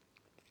future.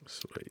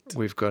 Sweet.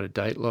 We've got a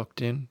date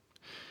locked in.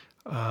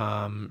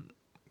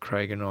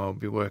 Craig and I will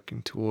be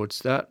working towards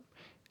that,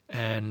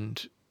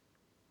 and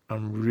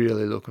I'm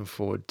really looking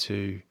forward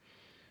to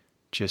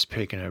just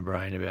picking her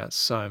brain about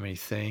so many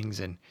things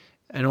and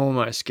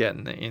almost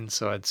getting the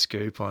inside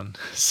scoop on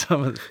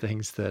some of the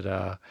things that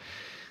I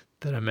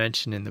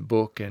mentioned in the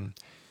book. And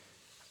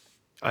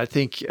I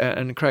think,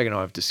 and Craig and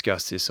I have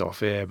discussed this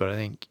off air, but I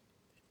think,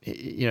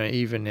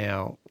 even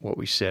now what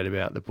we said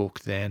about the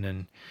book then,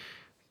 and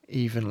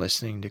even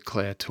listening to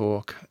Claire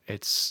talk,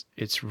 it's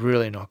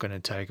really not going to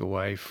take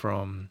away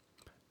from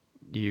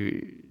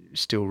you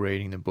still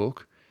reading the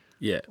book.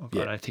 Yeah. I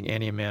don't think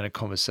any amount of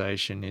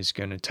conversation is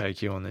going to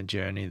take you on the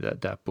journey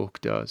that book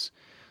does.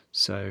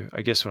 So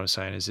I guess what I'm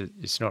saying is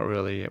it's not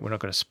really, we're not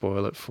going to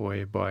spoil it for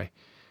you by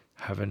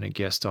having a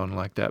guest on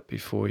like that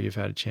before you've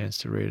had a chance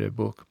to read her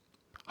book.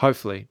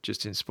 Hopefully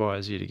just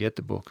inspires you to get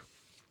the book.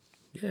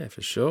 Yeah,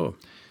 for sure.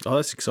 Oh,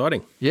 that's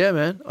exciting. Yeah,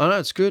 man. I know,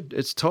 it's good.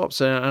 It's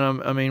tops.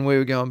 And I mean, we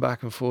were going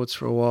back and forwards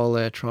for a while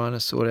there trying to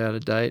sort out a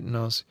date, and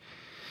I was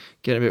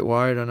getting a bit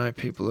worried. I know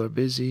people are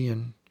busy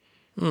and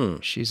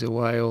she's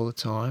away all the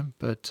time,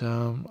 but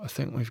I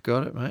think we've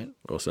got it, mate.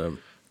 Awesome.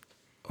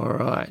 All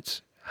right.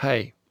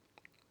 Hey,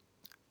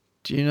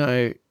 do you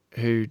know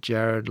who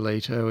Jared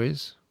Leto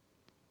is?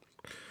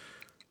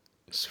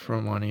 It's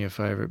from one of your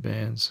favourite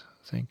bands,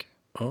 I think.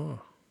 Oh.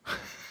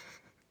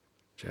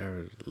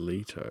 Jared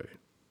Leto.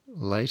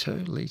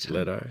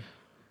 Leto.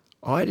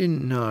 I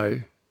didn't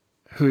know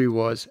who he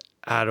was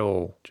at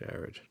all.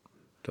 Jared.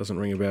 Doesn't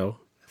ring a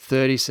bell.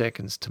 30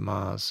 Seconds to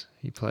Mars.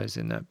 He plays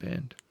in that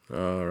band.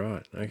 Oh,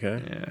 right.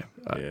 Okay.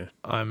 Yeah.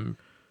 I'm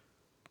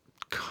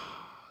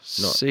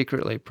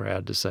secretly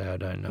proud to say I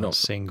don't know a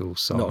single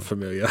song. Not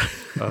familiar.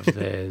 of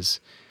theirs.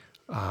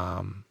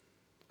 I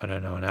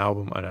don't know an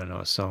album. I don't know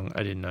a song.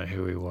 I didn't know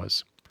who he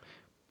was.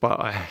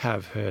 But I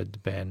have heard the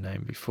band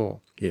name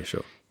before. Yeah,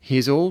 sure.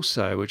 He's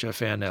also, which I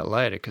found out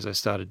later because I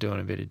started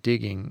doing a bit of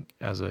digging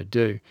as I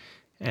do,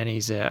 and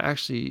he's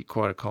actually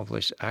quite an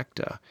accomplished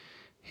actor.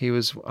 He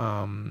was,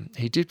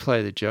 he did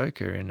play the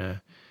Joker in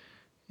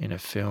a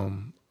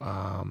film,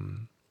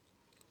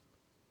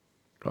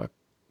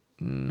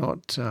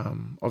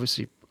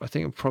 obviously, I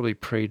think it probably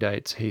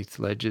predates Heath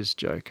Ledger's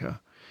Joker.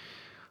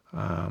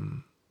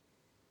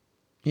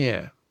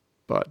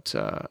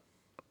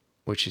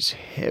 Which is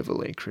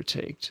heavily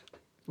critiqued,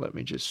 let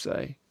me just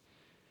say.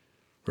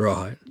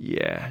 Right.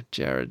 Yeah,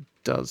 Jared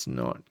does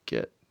not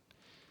get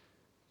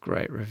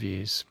great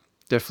reviews.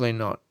 Definitely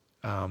not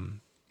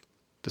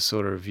the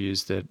sort of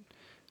reviews that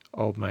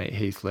old mate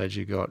Heath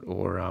Ledger got,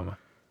 or how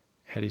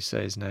do you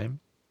say his name?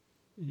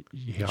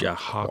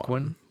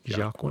 Joaquin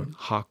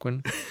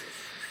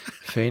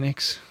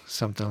Phoenix,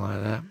 something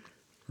like that.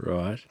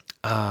 Right.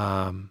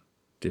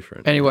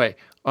 Different. Anyway,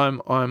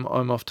 I'm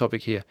off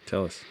topic here.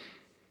 Tell us.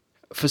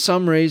 For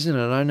some reason,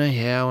 I don't know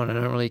how, and I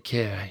don't really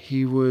care,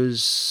 he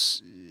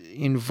was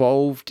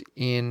involved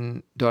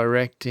in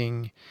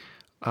directing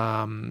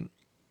a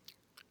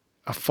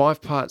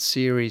 5-part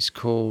series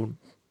called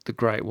The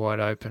Great Wide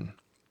Open.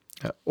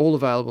 All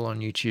available on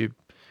YouTube.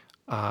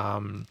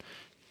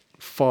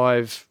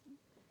 5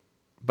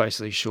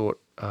 basically short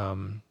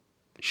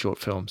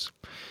films.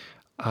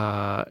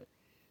 Now,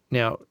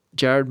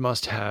 Jared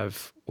must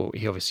have, well,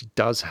 he obviously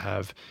does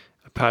have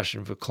a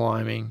passion for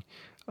climbing.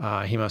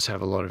 He must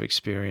have a lot of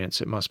experience.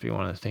 It must be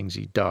one of the things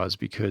he does,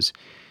 because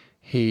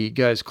he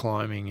goes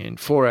climbing in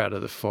 4 out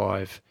of the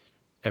 5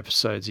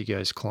 episodes. He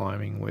goes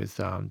climbing with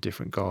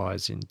different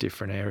guys in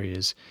different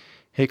areas.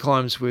 He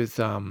climbs with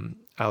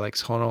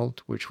Alex Honnold,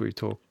 which we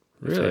talked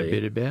a fair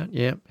bit about.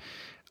 Yeah.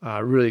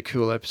 Really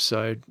cool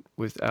episode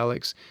with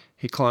Alex.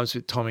 He climbs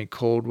with Tommy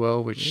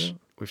Caldwell, which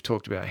we've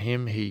talked about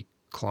him. He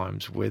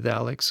climbs with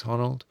Alex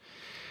Honnold.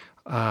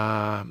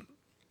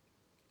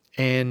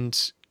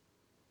 And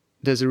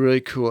there's a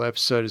really cool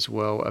episode as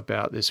well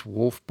about this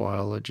wolf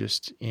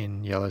biologist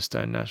in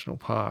Yellowstone National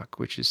Park,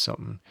 which is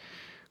something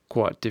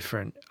quite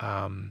different.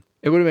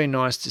 It would have been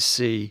nice to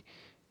see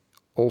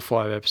all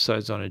 5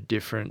 episodes on a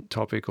different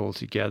topic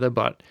altogether,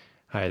 but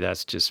hey,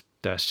 that's just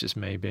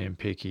me being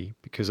picky,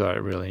 because I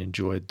really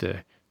enjoyed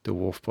the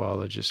wolf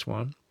biologist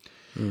one.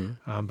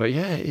 But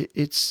yeah,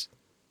 it's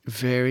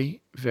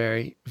very,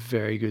 very,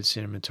 very good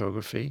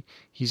cinematography.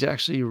 He's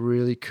actually a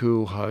really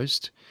cool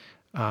host.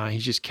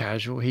 He's just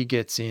casual. He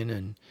gets in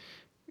and,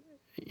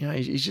 you know,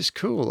 he's just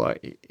cool.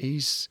 Like he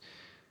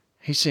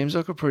seems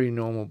like a pretty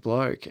normal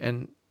bloke.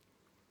 And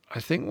I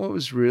think what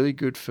was really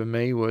good for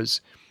me was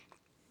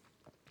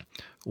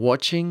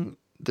watching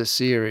the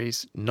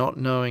series, not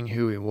knowing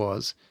who he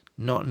was,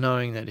 not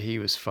knowing that he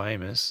was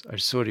famous. I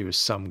just thought he was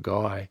some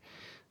guy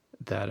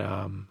that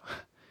I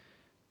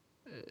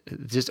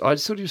just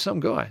thought he was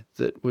some guy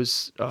that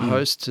was a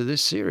host to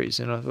this series,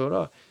 and I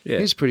thought,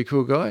 he's a pretty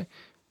cool guy.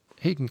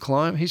 He can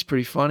climb. He's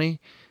pretty funny.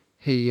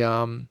 He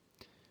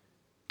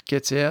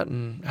gets out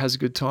and has a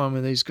good time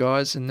with these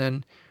guys. And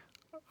then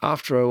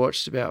after I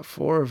watched about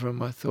 4 of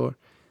them, I thought,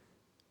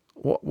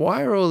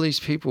 why are all these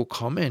people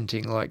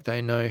commenting like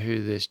they know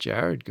who this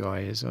Jared guy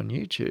is on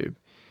YouTube?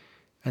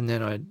 And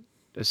then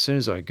as soon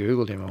as I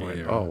Googled him, I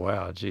went, oh,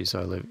 wow, geez,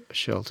 I live a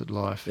sheltered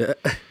life. Yeah.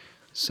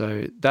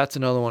 So that's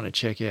another one to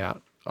check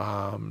out.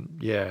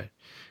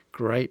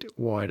 Great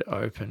Wide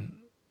Open.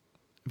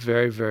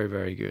 Very, very,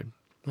 very good.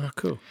 Oh,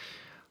 cool.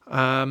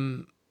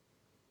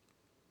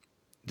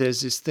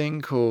 There's this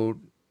thing called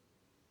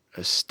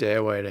A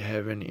Stairway to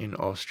Heaven in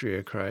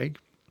Austria, Craig.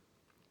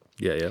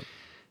 Yeah.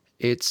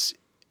 It's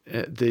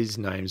these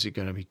names are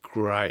going to be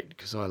great,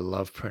 because I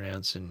love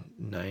pronouncing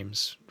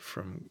names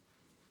from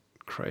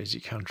crazy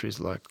countries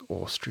like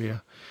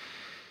Austria.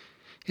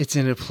 It's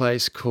in a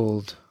place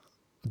called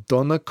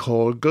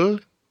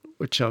Donnerkogel,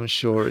 which I'm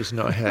sure is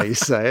not how you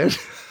say it.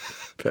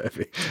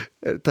 Perfect.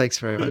 Thanks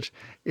very much.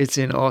 It's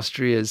in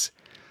Austria's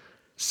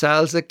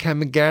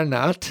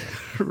Salzkammergut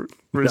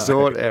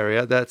resort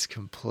area. That's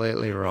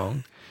completely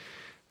wrong.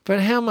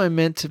 But how am I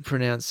meant to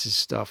pronounce this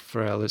stuff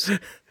for our listeners?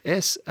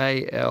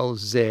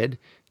 SALZKAMMERGUT.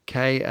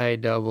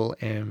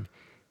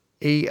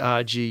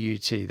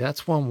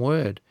 That's one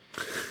word.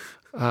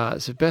 So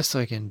the best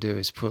I can do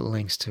is put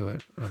links to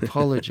it. I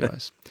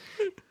apologize.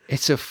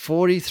 It's a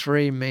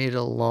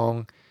 43-meter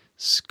long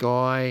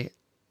sky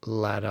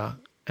ladder,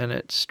 and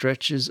it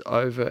stretches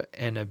over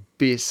an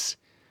abyss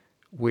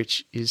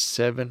which is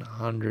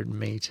 700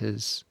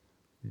 meters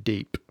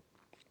deep.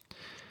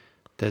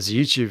 There's a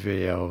YouTube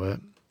video of it.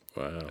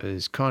 Wow.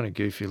 It's kind of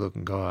goofy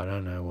looking guy. I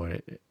don't know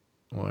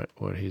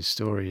what his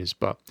story is,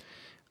 but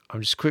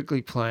I'm just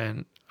quickly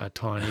playing a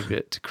tiny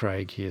bit to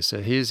Craig here.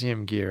 So here's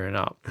him gearing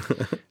up.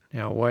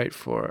 Now wait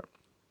for it.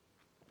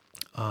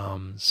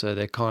 So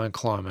they're kind of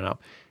climbing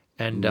up.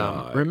 And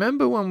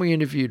remember when we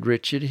interviewed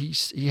Richard,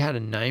 he had a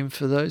name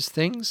for those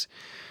things,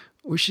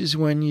 which is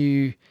when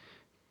you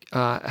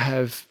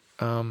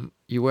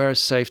you wear a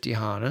safety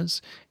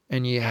harness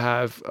and you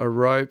have a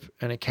rope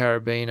and a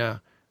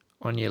carabiner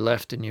on your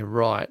left and your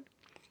right.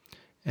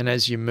 And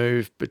as you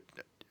move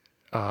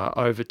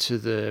over to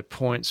the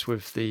points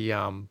with the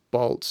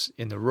bolts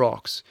in the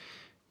rocks,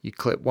 you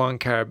clip one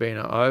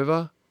carabiner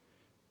over,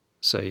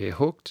 so you're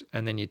hooked,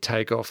 and then you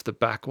take off the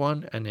back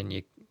one and then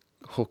you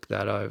hook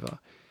that over.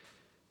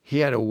 He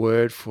had a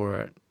word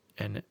for it,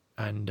 and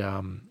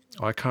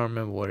I can't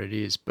remember what it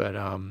is, but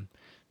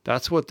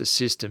that's what the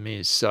system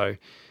is. So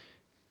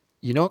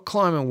you're not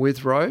climbing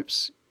with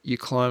ropes, you're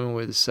climbing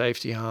with a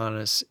safety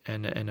harness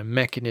and a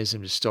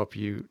mechanism to stop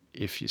you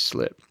if you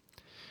slip.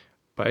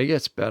 But it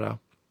gets better.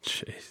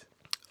 Jeez.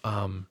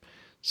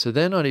 So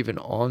they're not even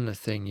on the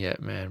thing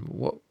yet, man.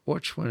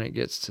 Watch when it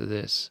gets to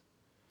this.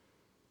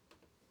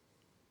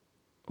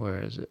 Where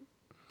is it?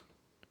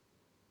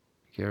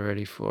 Get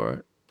ready for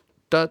it.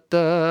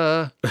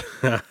 Da-da!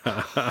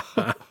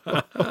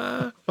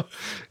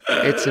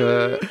 It's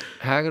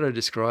how could I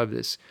describe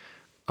this?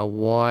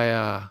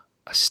 A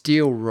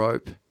steel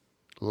rope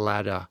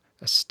ladder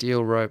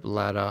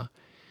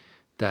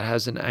that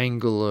has an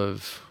angle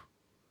of...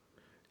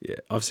 Yeah,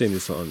 I've seen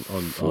this on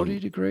 40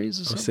 degrees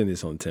or something. I've seen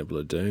this on Temple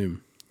of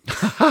Doom.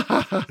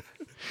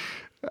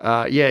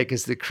 Yeah,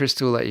 because the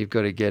crystal that you've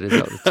got to get is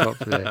up the top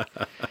there.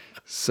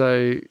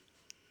 So,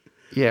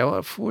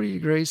 yeah, 40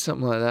 degrees,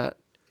 something like that.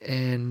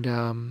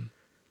 And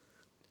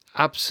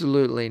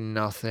absolutely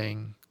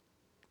nothing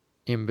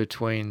in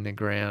between the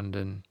ground.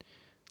 And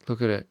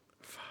look at it.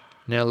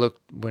 Now look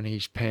when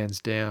he pans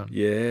down.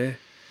 Yeah.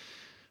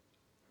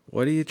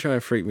 Why do you try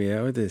and freak me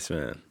out with this,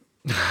 man?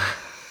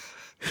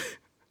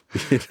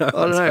 I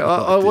don't know.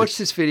 I watched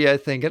this video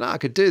thinking, I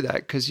could do that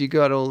because you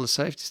got all the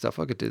safety stuff.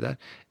 I could do that.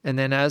 And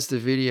then as the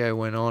video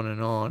went on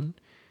and on,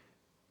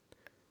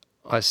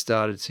 I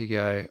started to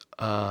go,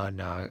 no,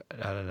 I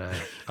don't know.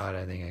 I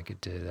don't think I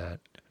could do that.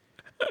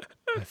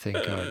 I think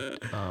I'd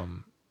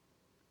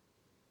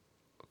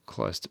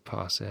close to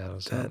pass out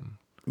or something.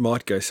 That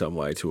might go some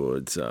way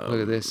towards...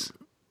 Look at this.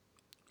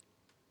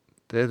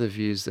 They're the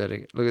views that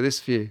are... Look at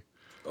this view.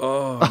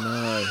 Oh,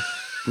 no.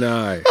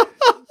 No.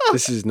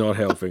 This is not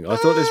helping. I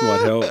thought this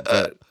might help,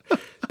 but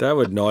that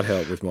would not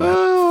help with my fear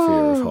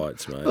of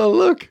heights, mate. Oh,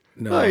 look.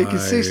 No. Oh, you can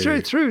see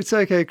straight through. It's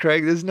okay,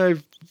 Craig. There's no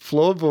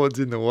floorboards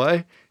in the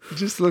way. You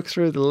just look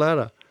through the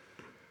ladder.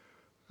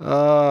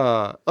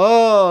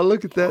 Oh,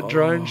 look at that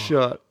drone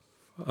shot.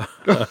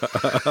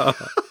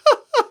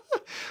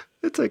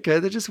 It's okay.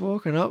 They're just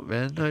walking up,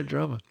 man. No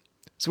drama.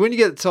 So when you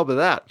get to the top of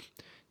that,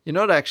 you're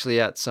not actually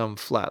at some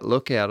flat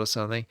lookout or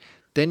something.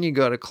 Then you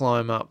got to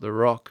climb up the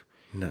rock.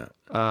 No.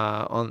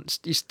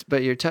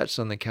 But you're attached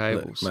on the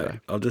cable. Look, so. mate,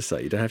 I'll just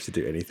say, you don't have to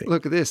do anything.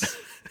 Look at this.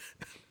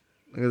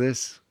 Look at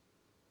this.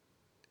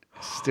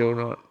 Still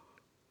not.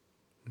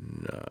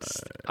 No.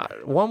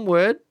 One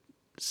word,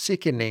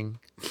 sickening.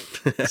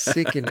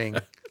 Sickening.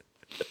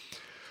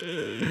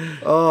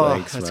 Oh,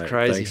 Thanks, that's mate.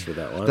 crazy. Thanks for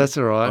that one. That's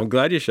all right. I'm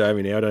glad you're showing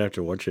me now. I don't have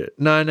to watch it.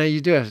 No, you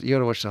do. You got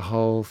to watch the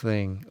whole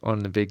thing on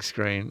the big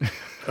screen.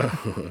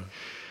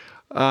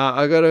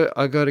 I got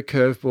a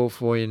curveball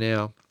for you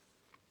now.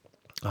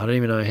 I don't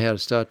even know how to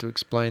start to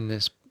explain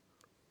this.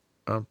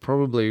 I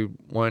probably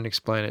won't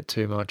explain it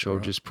too much. I'll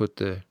just put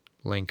the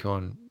link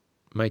on.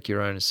 Make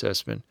your own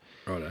assessment.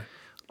 Righto.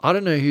 I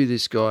don't know who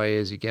this guy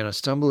is. Again, I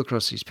stumble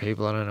across these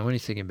people. I don't know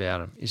anything about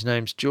him. His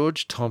name's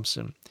George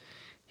Thompson.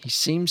 He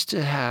seems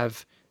to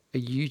have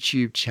a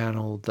YouTube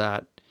channel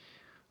that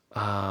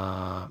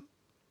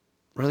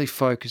really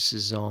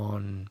focuses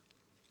on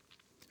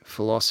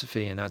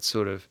philosophy and that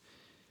sort of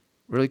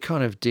really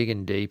kind of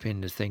digging deep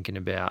into thinking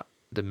about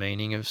the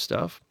meaning of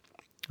stuff.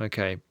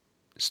 Okay,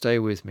 stay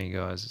with me,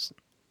 guys.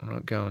 I'm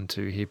not going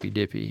too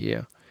hippy-dippy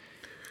here.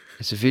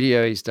 It's a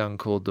video he's done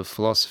called The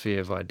Philosophy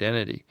of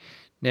Identity.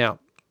 Now,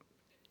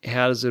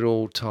 how does it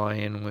all tie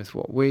in with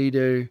what we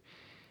do?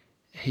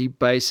 He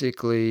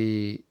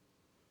basically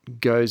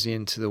goes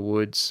into the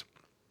woods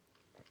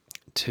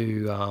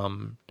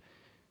to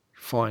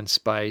find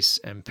space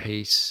and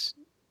peace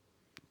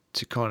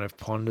to kind of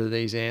ponder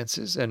these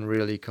answers and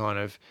really kind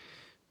of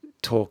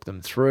talk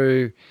them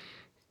through.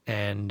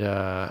 And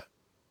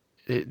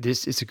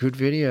it's a good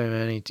video,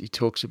 man. He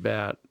talks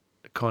about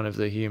kind of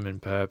the human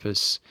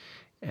purpose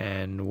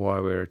and why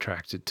we're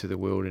attracted to the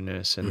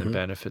wilderness and the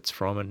benefits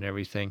from it and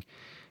everything.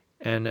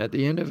 And at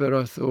the end of it,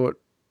 I thought,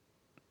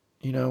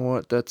 you know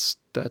what, that's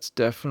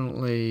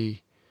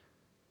definitely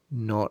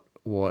not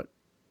what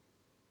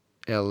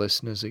our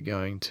listeners are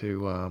going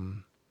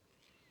to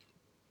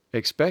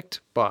expect,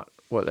 but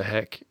what the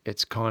heck,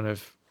 it's kind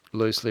of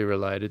loosely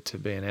related to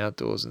being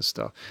outdoors and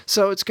stuff.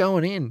 So it's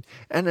going in,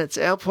 and it's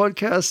our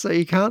podcast, so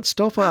you can't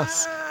stop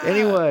us.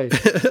 Anyway,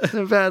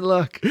 no bad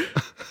luck.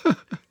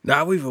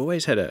 No, we've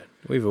always had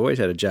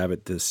a jab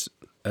at this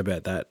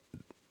about that,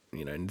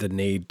 you know, the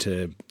need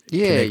to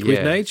connect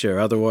with nature.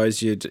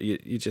 Otherwise, you're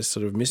just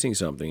sort of missing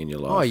something in your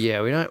life. Oh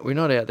yeah, we're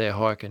not out there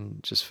hiking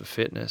just for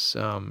fitness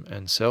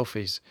and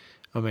selfies.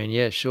 I mean,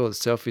 yeah, sure, the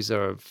selfies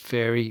are a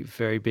very,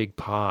 very big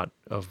part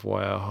of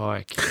why I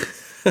hike.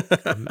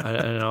 And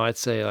I'd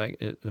say like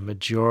the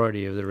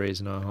majority of the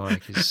reason I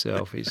hike is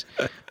selfies.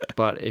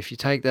 But if you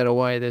take that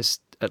away, there's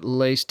at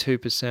least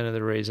 2% of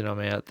the reason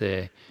I'm out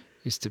there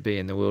is to be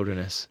in the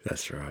wilderness.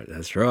 That's right.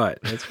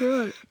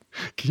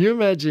 Can you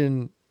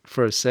imagine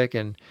for a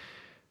second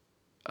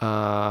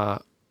other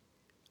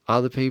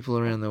people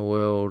around the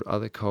world,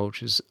 other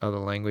cultures, other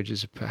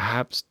languages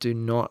perhaps do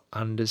not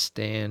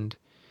understand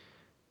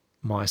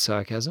my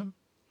sarcasm?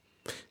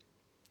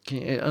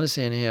 Can you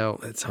understand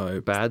how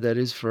bad that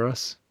is for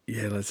us?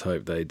 Yeah, let's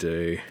hope they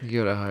do.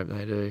 You gotta hope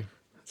they do.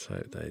 Let's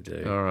hope they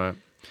do. All right.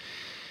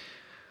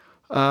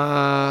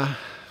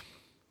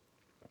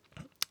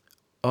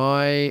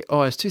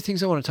 There's two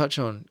things I want to touch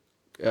on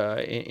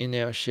in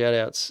our shout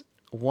outs.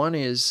 One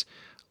is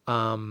we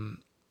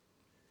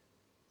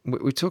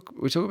talk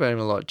about him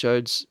a lot.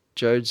 Jodes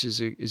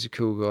is a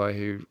cool guy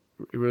who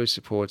really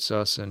supports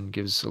us and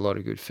gives us a lot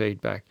of good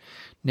feedback.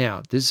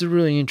 Now, this is a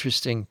really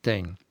interesting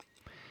thing,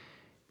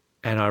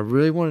 and I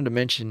really wanted to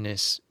mention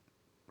this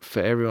for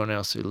everyone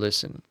else who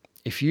listen.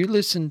 If you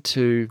listen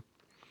to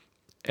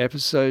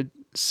episode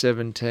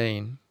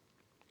 17,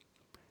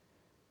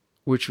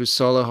 which was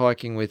Solo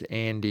Hiking with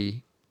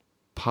Andy,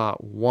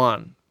 part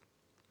 1,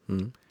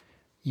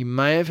 you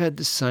may have had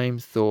the same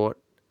thought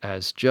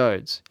as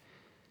Jodes.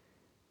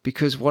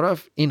 because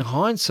in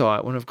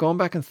hindsight, when I've gone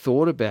back and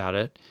thought about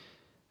it,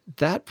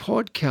 that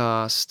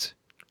podcast,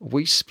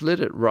 we split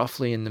it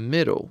roughly in the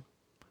middle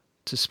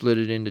to split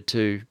it into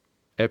 2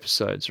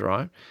 episodes,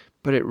 right?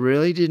 But it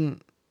really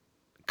didn't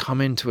come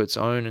into its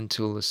own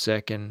until the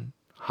second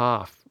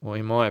half, or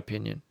in my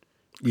opinion.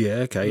 Yeah,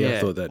 okay, yeah,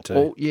 I thought that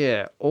too.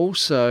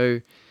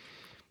 Also,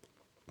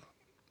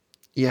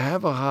 you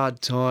have a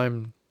hard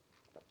time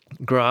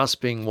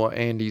grasping what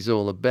Andy's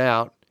all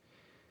about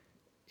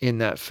in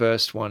that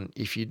first one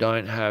if you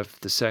don't have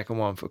the second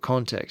one for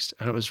context.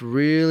 And it was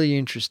really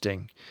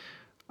interesting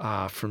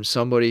from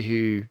somebody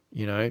who,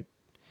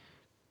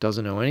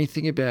 doesn't know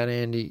anything about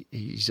Andy.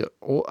 He's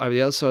over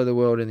the other side of the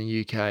world in the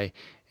UK, and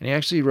he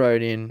actually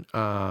wrote in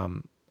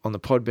on the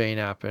Podbean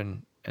app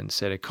and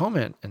said a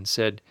comment and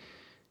said,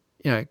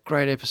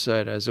 great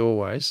episode as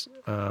always.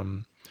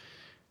 And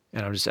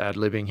I'm just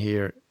ad-libbing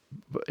here.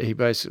 But he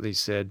basically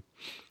said,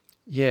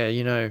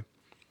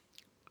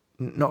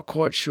 not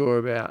quite sure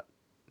about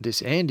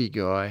this Andy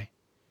guy.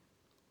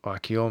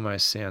 Like, he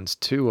almost sounds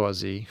too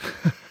Aussie.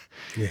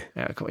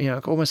 Yeah.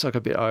 Almost like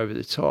a bit over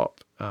the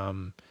top.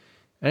 And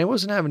he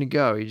wasn't having a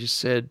go. He just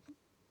said,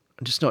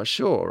 I'm just not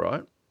sure,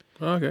 right?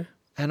 Okay.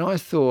 And I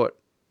thought,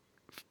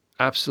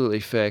 absolutely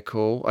fair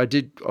call. I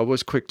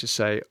was quick to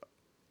say,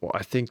 well,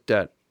 I think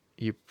that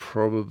you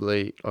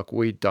probably,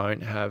 we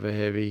don't have a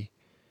heavy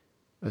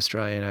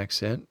Australian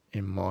accent,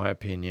 in my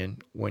opinion,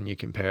 when you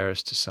compare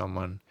us to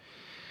someone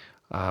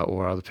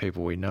or other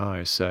people we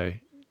know. So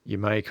you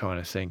may kind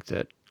of think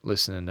that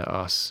listening to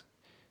us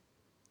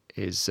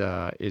is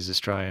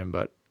Australian,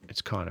 but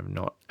it's kind of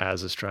not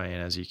as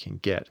Australian as you can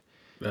get.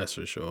 That's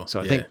for sure. So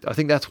I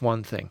think that's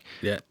one thing.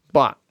 Yeah.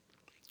 But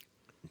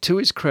to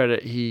his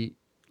credit, he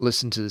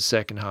listened to the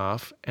second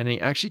half and he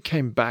actually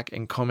came back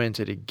and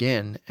commented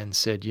again and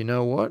said, you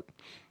know what?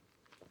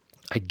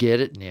 I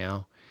get it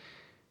now.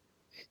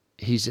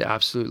 He's an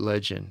absolute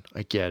legend.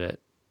 I get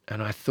it.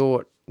 And I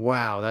thought,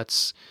 wow,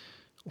 that's,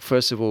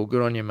 first of all,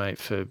 good on you, mate,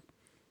 for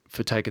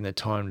taking the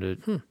time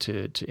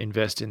to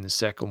invest in the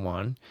second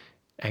one,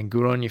 and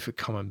good on you for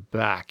coming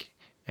back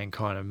and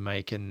kind of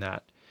making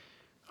that.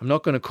 I'm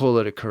not going to call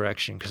it a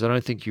correction because I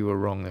don't think you were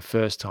wrong the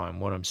first time.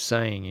 What I'm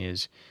saying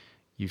is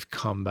you've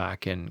come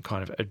back and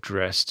kind of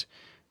addressed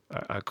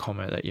a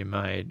comment that you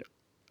made.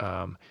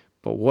 But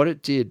what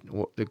it did,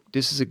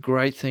 this is a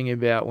great thing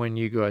about when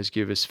you guys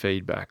give us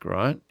feedback,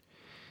 right?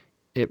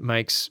 It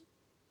makes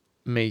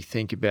me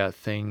think about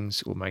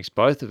things, or makes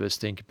both of us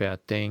think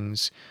about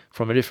things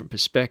from a different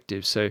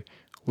perspective. So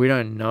we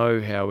don't know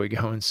how we're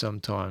going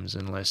sometimes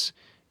unless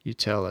you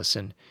tell us.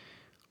 And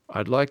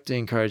I'd like to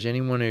encourage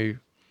anyone who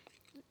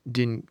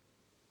didn't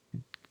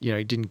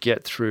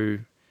get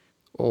through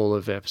all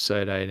of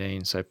episode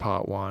 18, so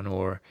part 1,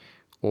 or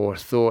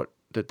thought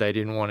that they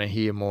didn't want to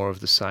hear more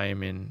of the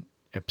same in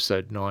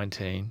episode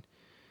 19,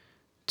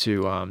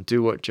 to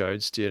do what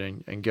Jodes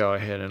did and go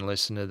ahead and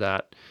listen to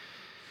that.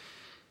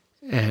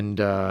 And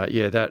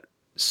that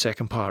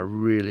second part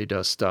really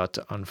does start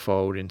to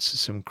unfold into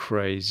some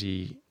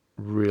crazy,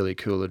 really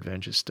cool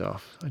adventure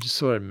stuff. I just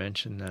thought I'd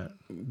mention that.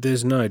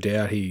 There's no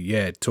doubt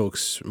he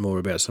talks more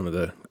about some of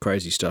the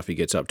crazy stuff he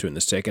gets up to in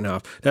the second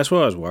half. That's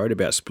why I was worried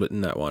about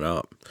splitting that one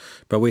up.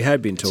 But we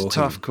had been talking. It's a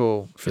tough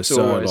call. For so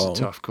long. It's always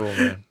a tough call,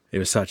 man. It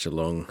was such a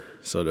long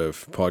sort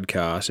of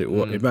podcast.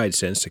 It made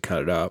sense to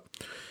cut it up.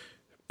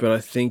 But I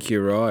think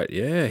you're right.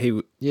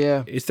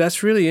 Yeah,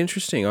 that's really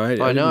interesting.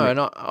 I know, and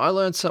I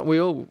learned something.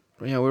 We all,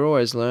 we're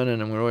always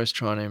learning, and we're always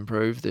trying to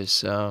improve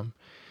this.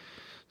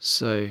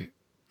 So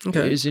it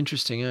is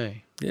interesting, eh?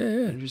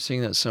 Yeah.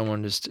 Interesting that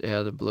someone just out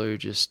of the blue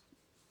just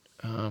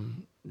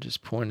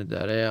pointed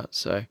that out.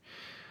 So,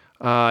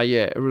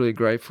 really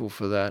grateful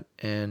for that.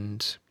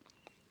 And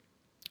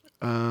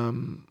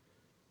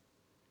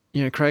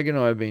Craig and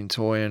I have been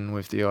toying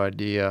with the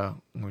idea.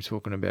 We were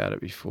talking about it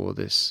before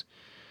this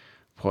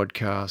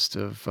podcast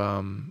of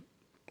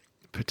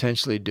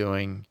potentially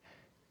doing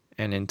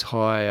an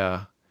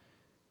entire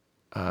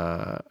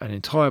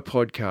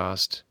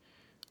podcast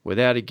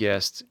without a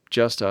guest,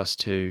 just us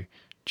two,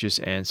 just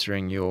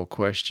answering your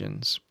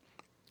questions,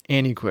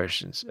 any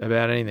questions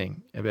about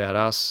anything, about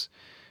us,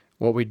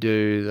 what we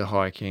do, the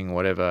hiking,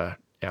 whatever,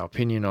 our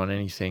opinion on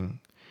anything.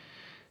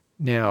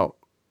 Now,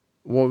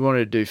 what we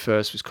wanted to do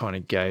first was kind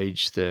of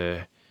gauge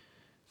the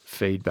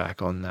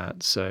feedback on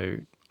that. So,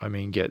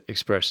 get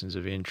expressions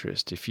of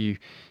interest.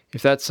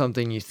 If that's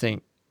something you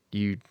think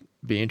you'd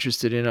be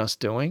interested in us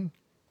doing,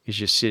 is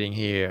just sitting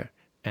here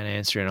and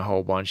answering a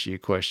whole bunch of your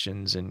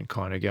questions and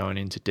kind of going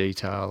into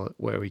detail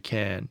where we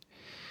can.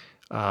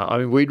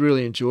 We'd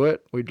really enjoy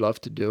it. We'd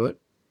love to do it.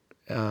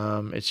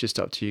 It's just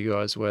up to you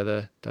guys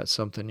whether that's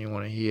something you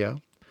want to hear.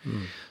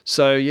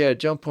 So,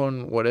 jump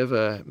on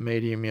whatever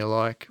medium you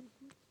like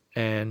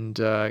and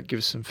give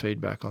us some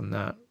feedback on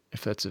that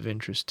if that's of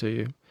interest to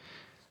you.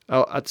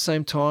 At the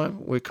same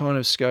time, we're kind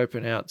of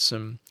scoping out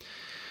some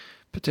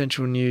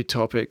potential new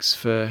topics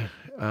for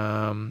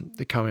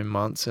the coming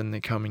months and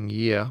the coming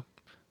year.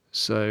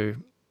 So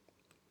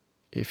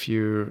if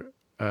you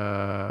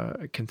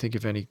can think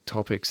of any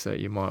topics that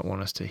you might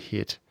want us to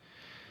hit,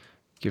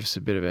 give us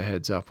a bit of a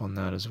heads up on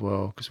that as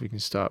well, because we can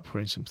start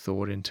putting some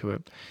thought into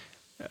it.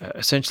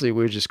 Essentially,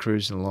 we're just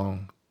cruising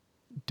along,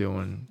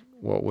 doing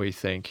what we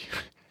think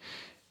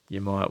you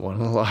might want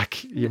to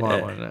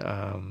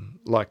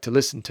like to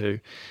listen to.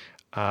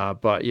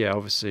 But yeah,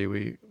 obviously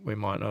we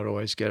might not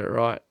always get it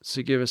right.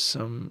 So give us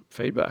some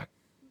feedback.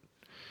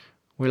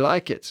 We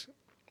like it.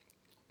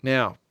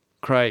 Now,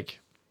 Craig,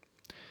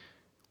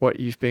 what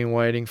you've been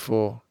waiting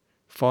for.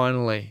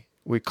 Finally,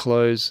 we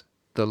close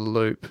the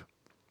loop.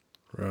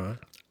 Right.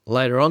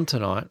 Later on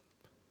tonight,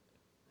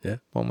 yeah,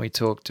 when we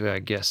talk to our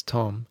guest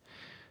Tom,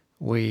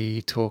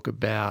 we talk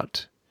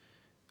about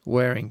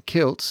wearing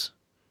kilts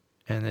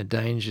and the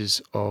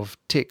dangers of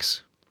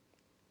ticks.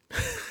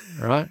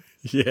 Right?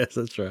 Yes,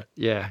 that's right.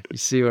 Yeah, you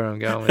see where I'm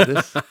going with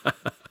this?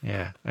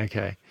 Yeah,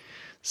 okay.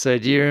 So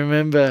do you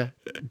remember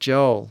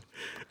Joel?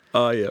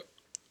 Oh, yeah.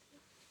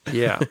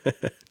 Yeah.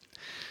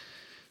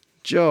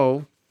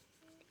 Joel,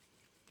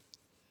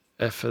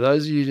 for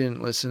those of you who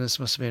didn't listen, this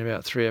must have been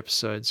about 3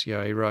 episodes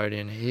ago, he wrote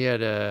in, he had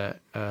to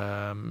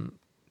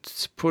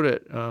put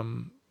it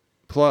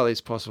politely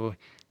as possible,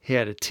 he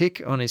had a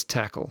tick on his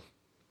tackle.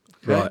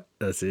 Okay? Right,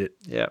 that's it.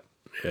 Yeah.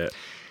 Yeah.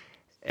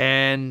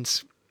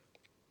 And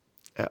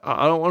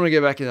I don't want to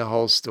go back in the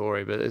whole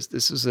story, but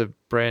this was a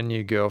brand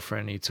new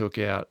girlfriend he took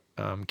out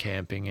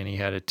camping, and he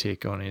had a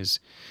tick on his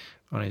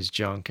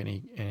junk, and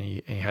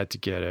he had to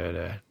get her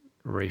to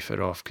reef it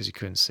off because he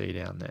couldn't see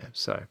down there.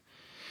 So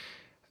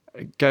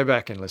go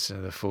back and listen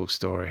to the full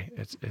story.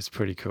 It's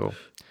pretty cool.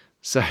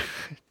 So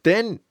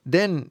then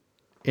in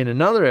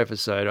another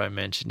episode I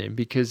mentioned him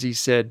because he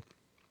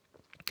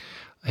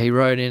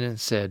wrote in and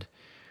said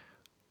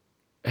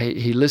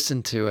he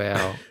listened to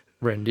our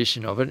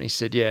rendition of it, and he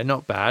said, yeah,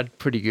 not bad,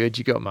 pretty good,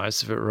 you got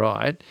most of it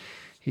right.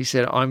 He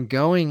said, I'm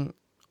going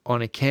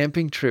on a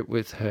camping trip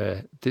with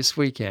her this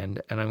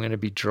weekend, and I'm going to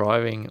be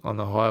driving on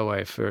the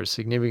highway for a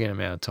significant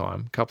amount of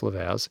time, a couple of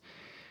hours.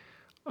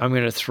 I'm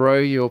going to throw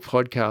your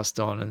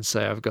podcast on and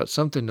say I've got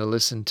something to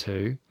listen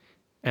to,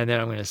 and then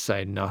I'm going to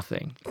say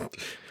nothing,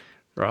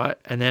 right?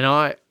 And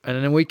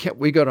then we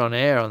got on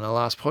air on the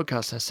last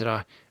podcast. I said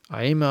I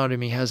emailed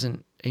him, he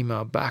hasn't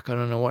emailed back. I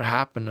don't know what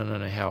happened. I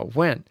don't know how it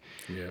went.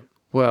 Yeah.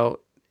 Well,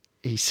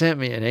 he sent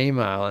me an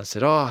email and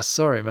said, "Oh,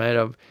 sorry, mate.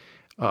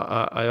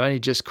 I only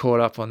just caught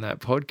up on that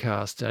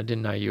podcast. I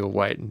didn't know you were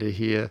waiting to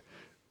hear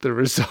the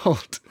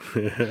result."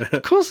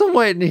 Of course I'm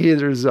waiting to hear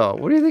the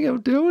result. What do you think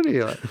I'm doing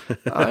here?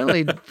 I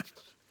only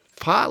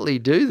partly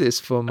do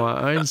this for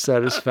my own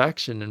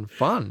satisfaction and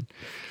fun.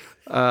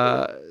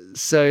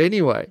 So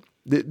anyway,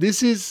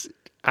 this is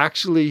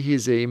actually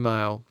his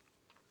email,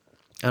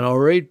 and I'll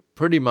read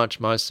pretty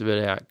much most of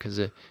it out because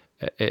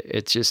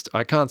it's just,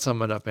 I can't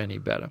sum it up any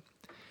better.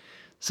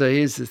 So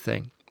here's the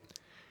thing.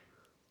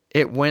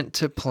 It went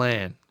to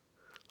plan.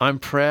 I'm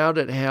proud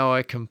at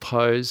how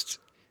composed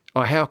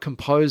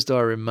I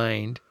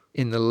remained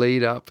in the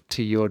lead up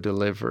to your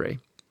delivery.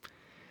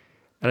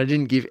 And I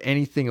didn't give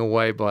anything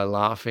away by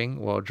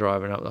laughing while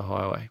driving up the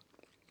highway.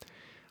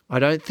 I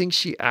don't think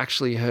she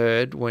actually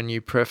heard when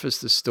you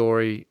prefaced the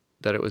story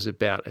that it was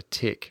about a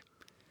tick.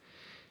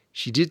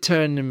 She did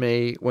turn to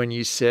me when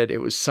you said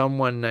it was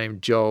someone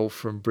named Joel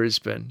from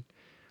Brisbane.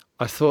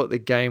 I thought the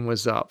game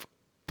was up,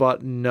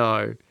 but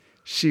no.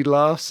 She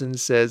laughs and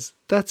says,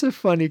 "That's a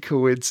funny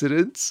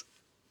coincidence."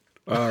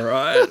 All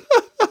right.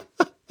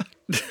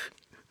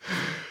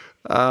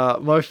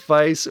 My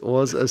face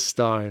was a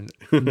stone.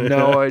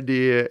 No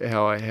idea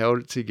how I held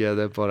it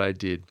together, but I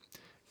did.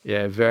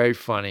 Yeah, very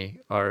funny,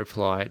 I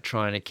reply,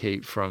 trying to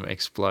keep from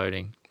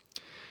exploding.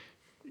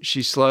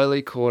 She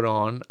slowly caught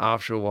on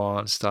after a while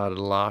and started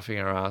laughing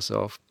her ass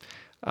off.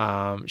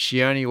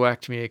 She only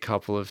whacked me a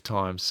couple of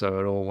times, so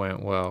it all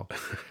went well.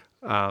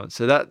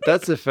 So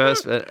that's the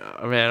first.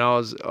 Man, I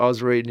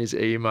was reading his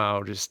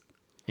email just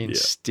in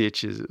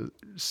stitches.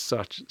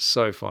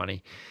 So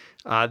funny.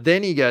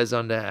 Then he goes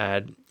on to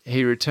add,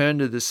 he returned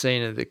to the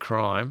scene of the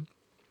crime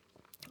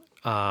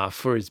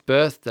for his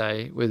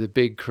birthday with a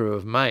big crew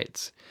of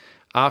mates.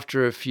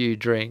 After a few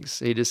drinks,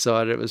 he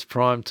decided it was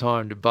prime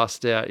time to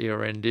bust out your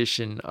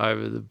rendition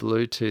over the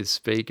Bluetooth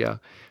speaker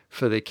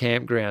for the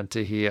campground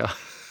to hear.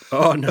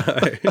 Oh, no.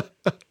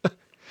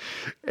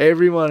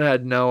 Everyone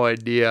had no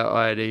idea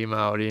I had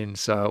emailed in,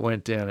 so it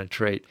went down a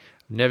treat.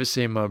 I've never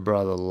seen my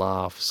brother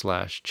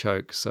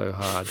laugh/choke so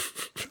hard.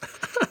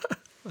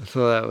 I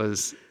thought that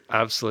was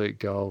absolute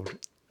gold.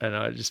 And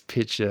I just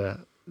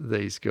picture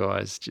these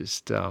guys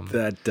just...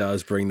 that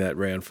does bring that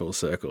round full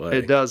circle, eh?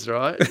 It does,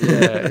 right?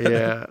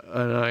 Yeah,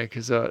 I know,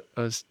 because I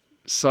was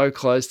so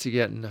close to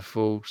getting the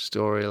full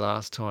story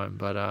last time,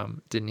 but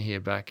didn't hear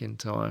back in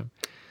time.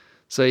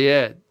 So,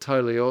 yeah,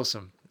 totally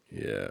awesome.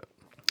 Yeah.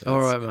 All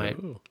right, mate.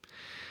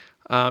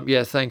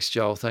 Yeah, thanks,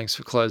 Joel. Thanks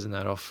for closing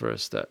that off for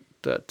us.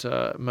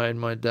 That made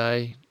my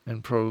day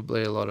and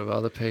probably a lot of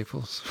other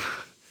people's.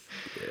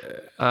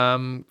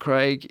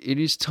 Craig, it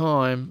is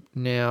time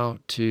now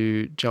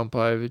to jump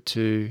over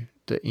to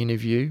the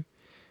interview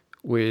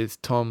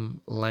with Tom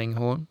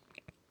Langhorne.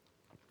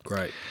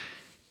 Great.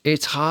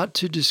 It's hard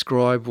to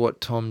describe what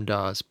Tom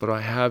does, but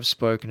I have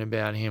spoken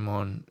about him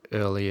on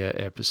earlier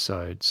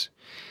episodes.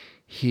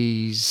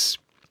 He's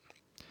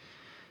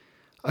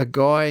a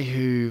guy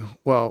who,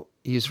 well,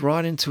 he's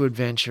right into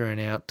adventure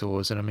and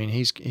outdoors, and I mean,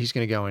 he's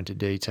going to go into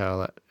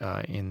detail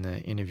in the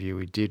interview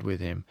we did with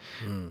him.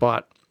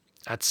 But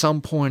at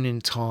some point in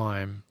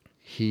time,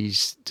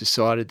 he's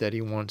decided that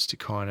he wants to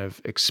kind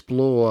of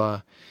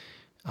explore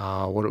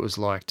what it was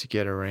like to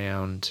get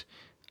around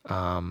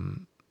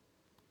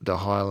the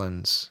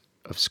Highlands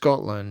of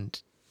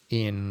Scotland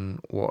in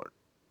what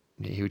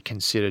he would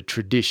consider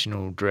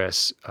traditional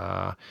dress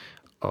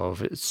of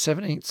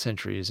 17th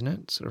century, isn't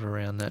it? Sort of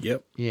around that.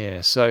 Yep.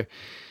 Yeah. So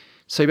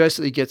he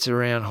basically gets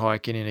around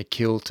hiking in a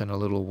kilt and a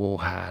little wool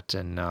hat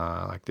and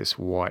like this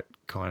white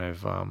kind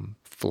of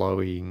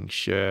flowing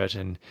shirt.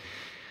 And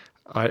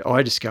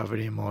I discovered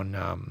him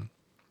on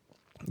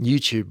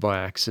YouTube by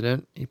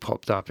accident. He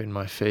popped up in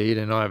my feed,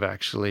 and I've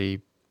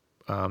actually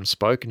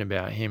spoken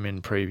about him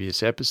in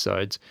previous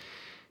episodes,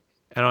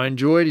 and I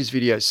enjoyed his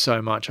videos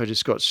so much I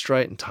just got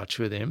straight in touch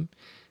with him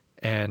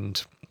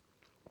and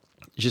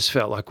just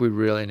felt like we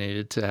really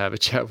needed to have a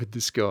chat with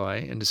this guy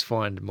and just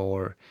find out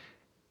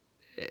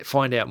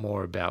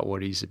more about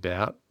what he's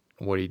about,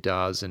 what he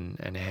does,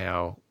 and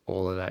how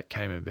all of that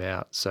came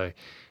about. So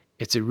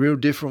it's a real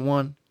different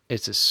one.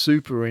 It's a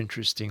super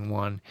interesting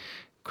one.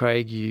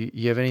 Craig,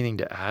 you have anything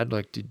to add?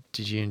 Like,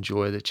 did you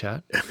enjoy the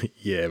chat?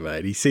 Yeah,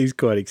 mate. He seems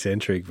quite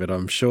eccentric, but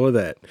I'm sure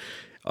that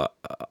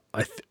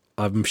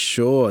I'm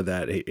sure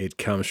that it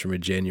comes from a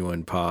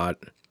genuine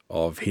part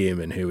of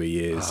him and who he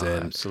is.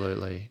 And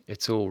absolutely,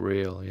 it's all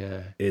real.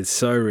 Yeah, it's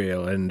so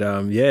real. And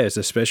it's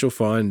a special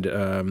find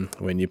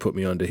when you put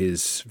me onto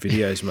his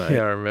videos, mate.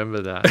 Yeah, I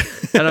remember that.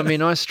 And I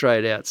mean, I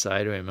straight out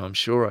say to him, I'm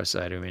sure I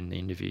say to him in the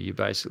interview, you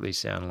basically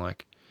sound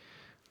like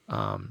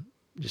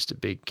just a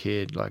big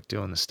kid, like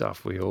doing the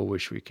stuff we all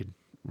wish we could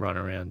run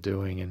around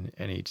doing,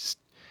 and he just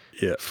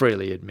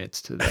freely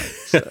admits to that.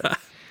 So,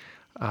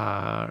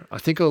 I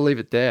think I'll leave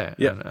it there,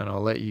 and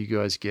I'll let you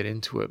guys get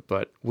into it.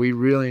 But we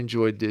really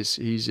enjoyed this.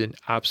 He's an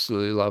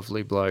absolutely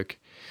lovely bloke.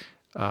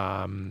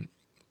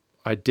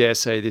 I dare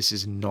say this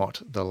is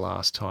not the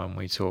last time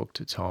we talk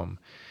to Tom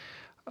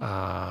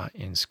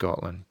in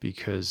Scotland,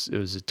 because it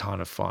was a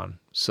ton of fun.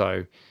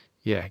 So,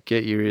 yeah,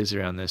 get your ears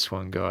around this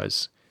one,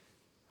 guys.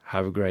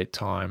 Have a great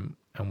time,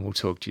 and we'll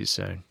talk to you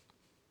soon.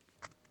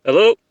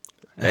 Hello.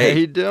 Hey. How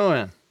you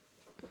doing?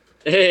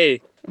 Hey.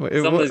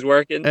 Something's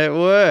working. It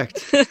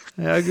worked.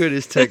 How good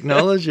is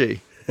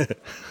technology?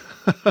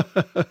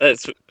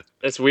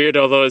 It's weird,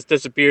 although it's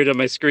disappeared on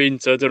my screen,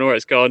 so I don't know where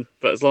it's gone.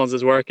 But as long as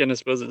it's working, I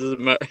suppose it doesn't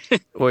matter.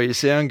 Well, you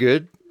sound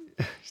good.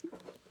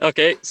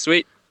 Okay,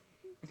 sweet.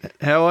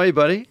 How are you,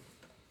 buddy?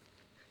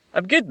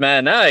 I'm good,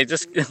 man. I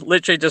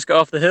literally just got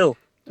off the hill.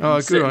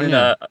 Oh, good on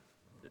you.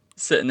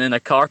 Sitting in a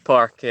car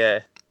park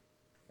in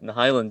the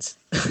Highlands.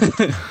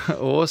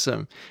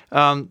 Awesome.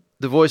 The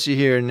voice you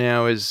hear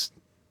now is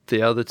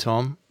the other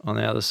Tom on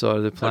the other side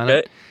of the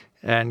planet. Okay.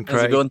 And Craig.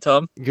 How's it going,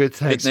 Tom? Good,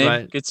 thanks, good name,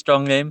 mate. Good,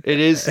 strong name. It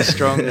is a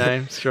strong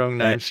name, strong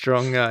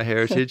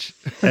heritage.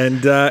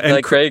 And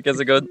Craig,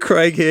 how's it going?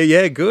 Craig here,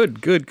 yeah,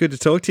 good to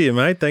talk to you,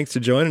 mate. Thanks for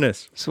joining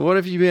us. So, what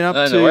have you been up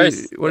to? No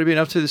worries. What have you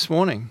been up to this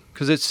morning?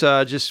 Because it's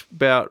just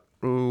about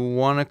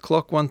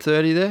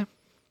 1:30 there.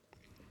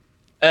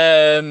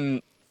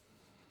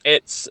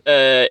 It's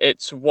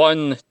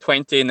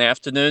 1:20 in the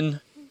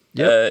afternoon.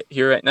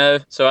 Here right now.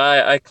 So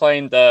I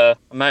climbed a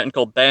mountain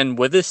called Ben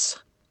Withis.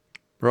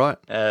 Right.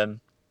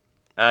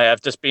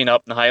 I've just been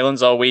up in the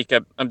Highlands all week.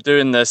 I'm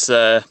doing this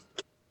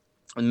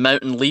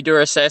mountain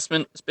leader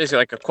assessment. It's basically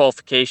like a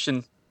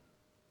qualification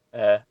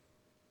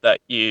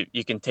that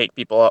you can take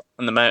people up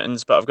in the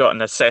mountains, but I've got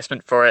an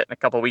assessment for it in a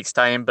couple of weeks'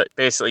 time. But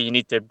basically you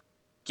need to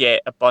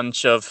get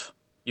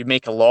you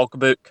make a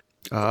logbook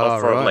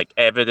for like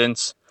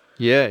evidence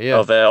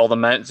of all the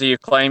mountains that you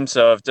climb.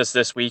 So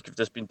this week I've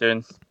just been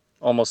doing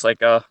almost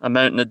like a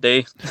mountain a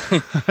day.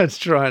 It's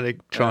trying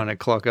to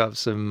clock up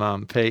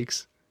some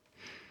peaks.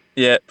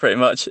 Yeah, pretty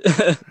much.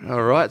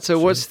 All right. So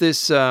what's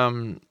this?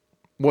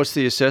 What's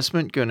the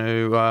assessment going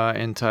to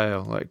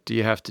entail? Like, do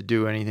you have to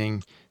do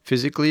anything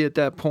physically at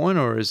that point,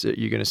 or is it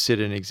you're going to sit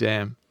an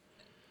exam?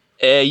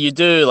 You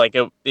do. Like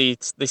they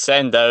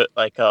send out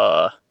like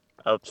a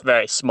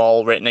very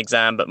small written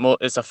exam, but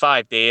it's a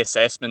 5-day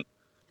assessment.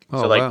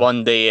 So like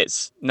one day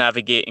it's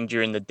navigating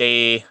during the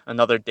day,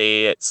 another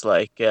day it's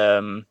like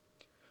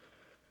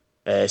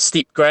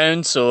steep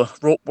ground, so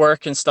rope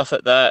work and stuff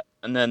like that,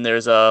 and then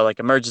there's a like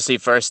emergency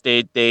first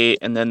aid day,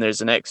 and then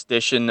there's an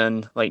expedition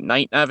and like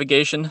night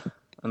navigation,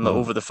 and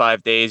over the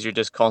 5 days you're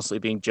just constantly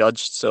being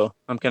judged. So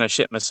I'm kind of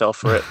shit myself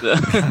for it.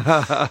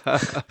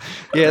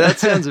 Yeah, that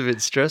sounds a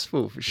bit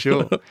stressful for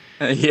sure.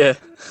 Yeah.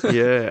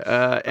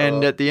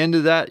 And at the end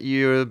of that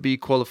you'll be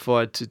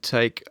qualified to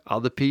take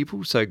other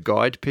people, so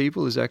guide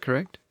people, is that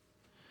correct?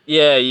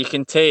 Yeah, you'll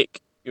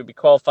be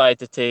qualified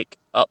to take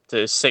up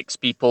to 6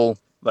 people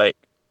like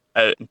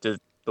out into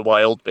the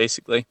wild,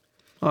 basically.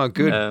 Oh,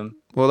 good.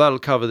 Well, that'll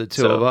cover the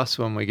two of us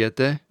when we get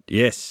there.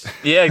 Yes.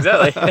 Yeah,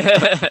 exactly.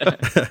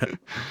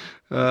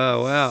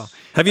 Oh, wow.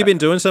 Have you been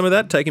doing some of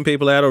that, taking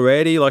people out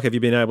already? Like, have you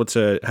been able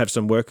to have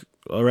some work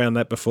around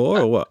that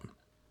before, or what?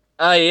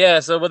 Yeah.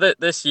 So with it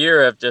this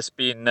year, I've just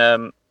been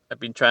I've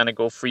been trying to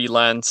go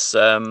freelance,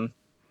 just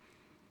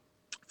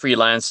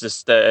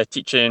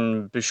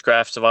teaching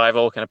bushcraft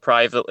survival kind of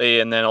privately,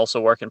 and then also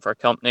working for a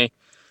company.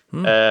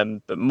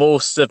 But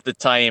most of the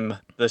time,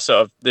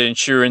 the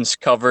insurance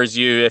covers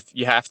you if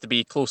you have to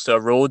be close to a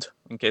road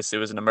in case there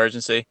was an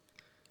emergency.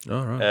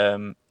 All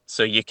right.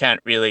 So you can't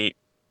really.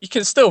 You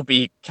can still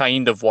be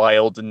kind of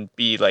wild and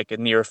be like a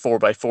near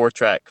 4x4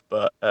 track,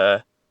 but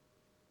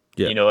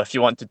if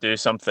you want to do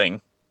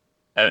something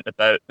out and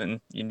about,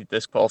 then you need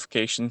this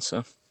qualification.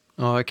 So.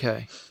 Oh,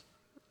 okay.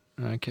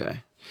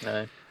 Hey,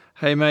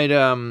 mate.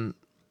 Have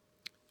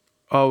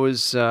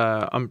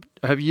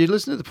you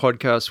listened to the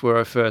podcast where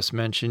I first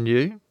mentioned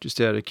you? Just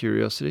out of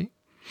curiosity.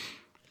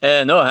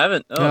 No, I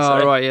haven't. Oh,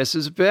 sorry. Right. Yes, it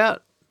was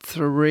about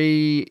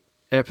 3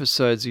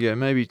 episodes ago,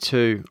 maybe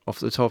 2, off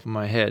the top of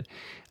my head,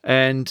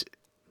 and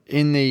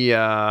in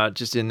the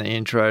just in the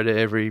intro to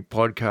every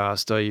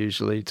podcast, I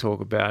usually talk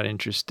about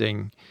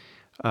interesting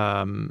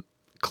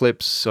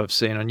clips I've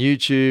seen on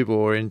YouTube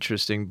or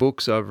interesting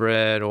books I've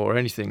read or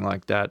anything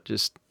like that,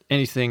 just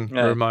anything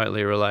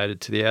remotely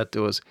related to the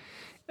outdoors.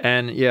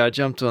 And I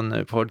jumped on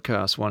the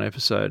podcast one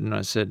episode and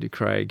I said to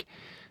Craig,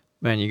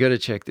 man, you got to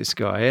check this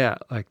guy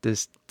out. Like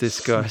this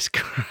guy's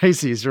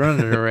crazy. He's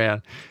running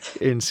around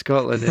in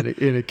Scotland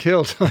in a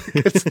kilt.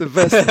 It's the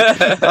best.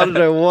 I don't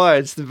know why.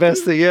 It's the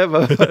best thing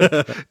ever.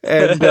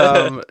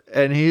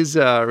 And his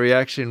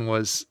reaction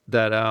was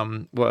that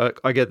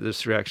I get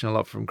this reaction a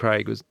lot from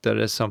Craig, was that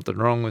there's something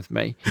wrong with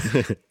me.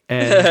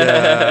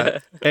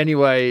 And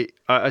anyway,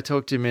 I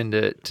talked him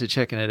into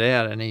checking it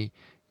out, and he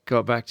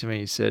got back to me.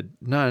 He said,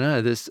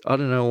 no, this, I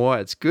don't know why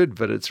it's good,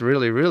 but it's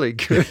really, really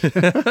good.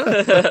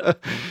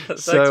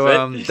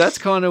 So that's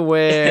kind of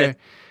where,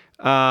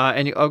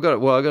 and I got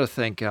to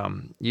thank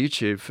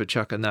YouTube for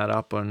chucking that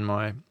up on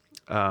my,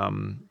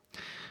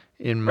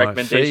 in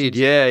my feed.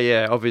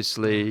 Yeah.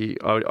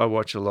 Obviously, I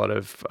watch a lot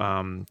of,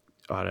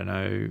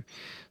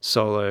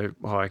 solo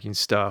hiking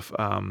stuff,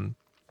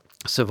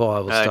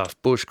 survival stuff,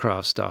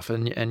 bushcraft stuff,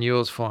 and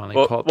yours finally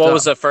popped up. What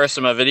was the first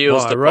of my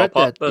videos to pop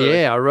up?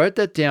 I wrote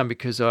that down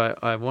because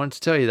I wanted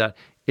to tell you that.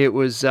 It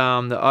was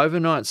the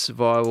overnight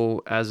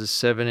survival as a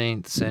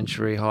 17th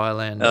century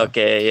Highlander.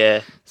 Okay,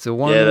 yeah. So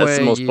one that's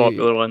the most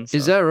popular one. So.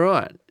 Is that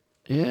right?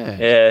 Yeah.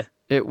 Yeah.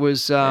 It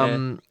was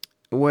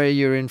where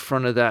you're in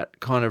front of that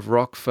kind of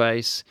rock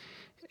face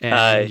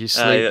and you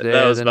sleep there.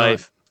 That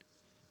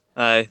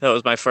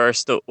was my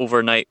first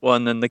overnight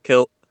one in the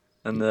kilt.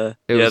 And that's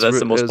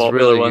the most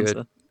popular one.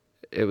 So.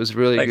 It was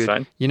really good.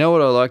 Fine. You know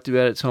what I liked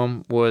about it,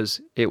 Tom,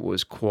 was it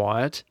was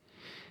quiet,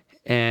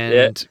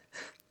 and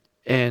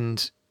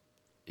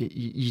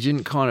you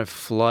didn't kind of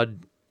flood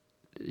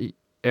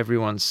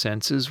everyone's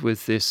senses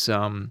with this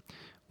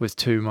with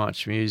too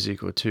much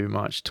music or too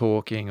much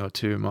talking or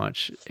too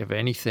much of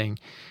anything.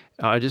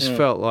 I just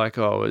felt like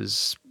I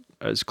was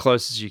as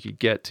close as you could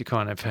get to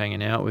kind of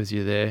hanging out with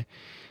you there.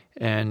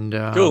 And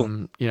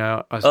cool.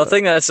 I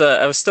think that's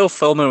I was still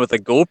filming with a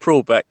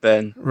GoPro back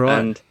then, right?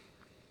 And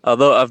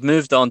although I've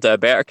moved on to a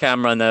better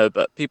camera now,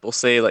 but people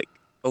say like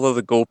although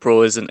the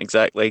GoPro isn't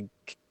exactly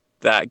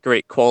that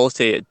great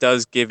quality, it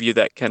does give you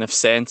that kind of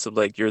sense of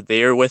like you're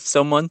there with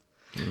someone.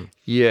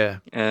 Yeah.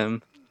 I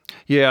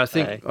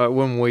think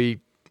when we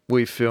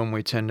film,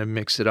 we tend to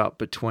mix it up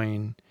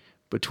between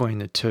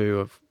the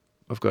two.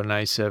 I've got an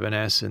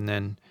A7S, and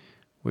then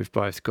we've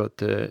both got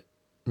the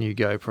new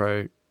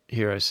GoPro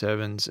Hero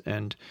 7s,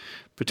 and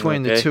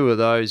between the two of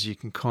those you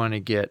can kind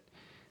of get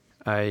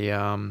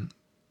you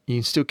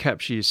can still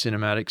capture your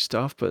cinematic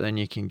stuff, but then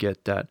you can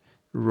get that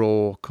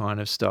raw kind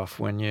of stuff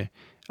when you're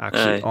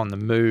actually on the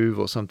move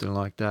or something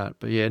like that.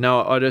 But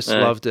I just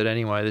loved it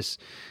anyway.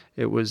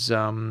 It was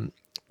I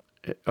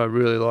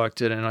really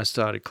liked it, and I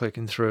started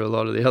clicking through a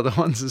lot of the other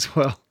ones as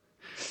well.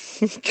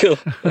 Cool.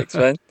 Thanks,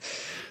 man.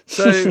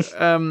 So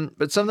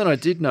but something I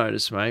did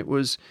notice, mate,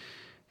 was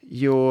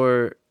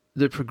the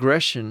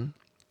progression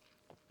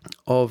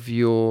of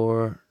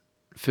your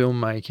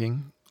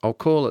filmmaking. I'll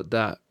call it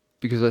that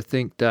because I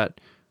think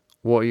that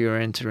what you're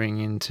entering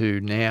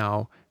into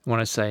now, when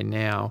I say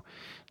now,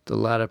 the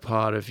latter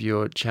part of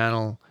your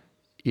channel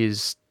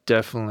is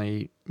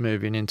definitely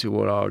moving into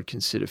what I would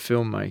consider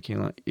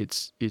filmmaking. Like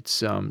it's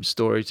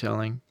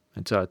storytelling,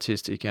 it's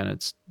artistic, and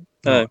it's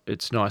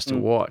nice to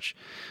watch.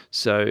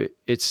 So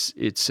it's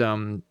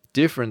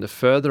different. The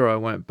further I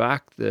went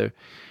back,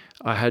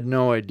 I had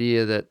no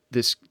idea that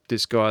this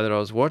guy that I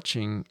was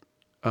watching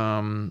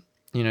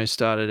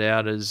started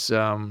out as,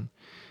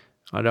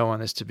 I don't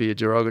want this to be a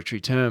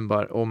derogatory term,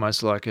 but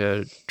almost like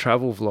a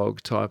travel vlog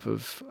type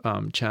of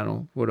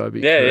channel. Would I be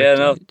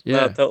correct?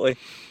 No, totally.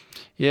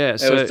 Yeah.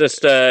 So it was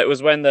just, it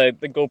was when the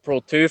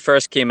GoPro 2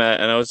 first came out,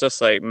 and I was just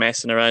like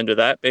messing around with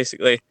that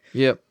basically.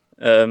 Yep.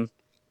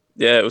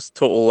 It was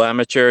total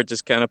amateur,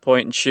 just kind of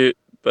point and shoot,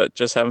 but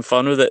just having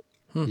fun with it.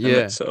 Yeah. And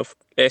it sort of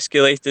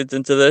escalated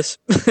into this.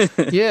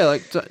 Yeah,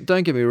 like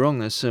don't get me wrong,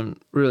 there's some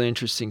really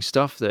interesting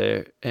stuff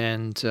there,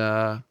 and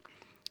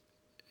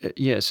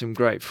some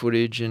great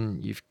footage,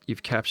 and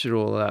you've captured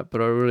all of that.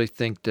 But I really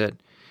think that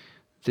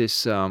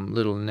this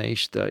little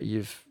niche that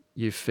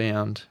you've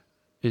found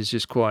is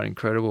just quite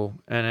incredible,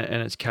 and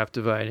it's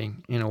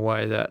captivating in a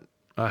way that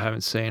I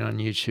haven't seen on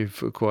YouTube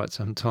for quite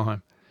some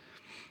time.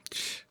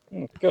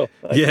 Cool.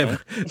 Yeah,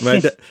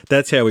 mate,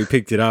 that's how we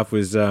picked it up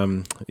was,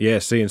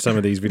 seeing some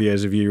of these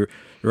videos of you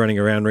running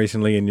around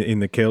recently in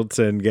the kilts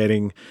and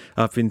getting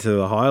up into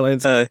the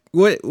Highlands.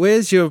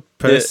 Where's your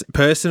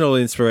personal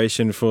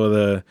inspiration for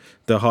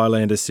the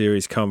Highlander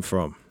series come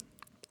from?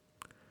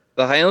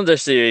 The Highlander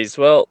series,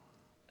 well,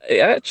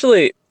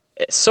 it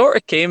sort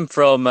of came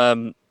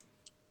from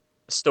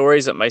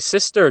stories that my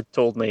sister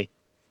told me.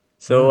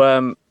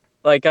 So,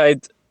 I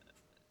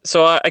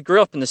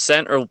grew up in the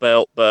Central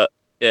Belt, but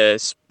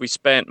we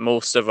spent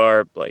most of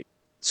our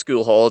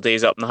school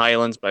holidays up in the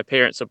Highlands. My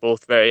parents are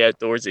both very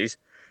outdoorsy,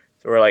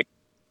 so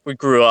we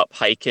grew up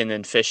hiking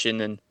and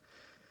fishing and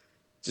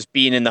just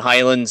being in the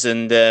Highlands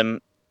and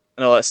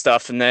all that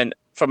stuff. And then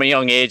from a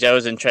young age, I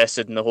was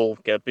interested in the whole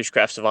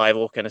bushcraft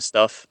survival kind of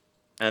stuff.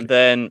 And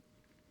then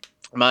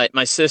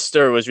my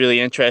sister was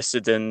really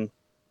interested in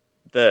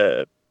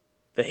the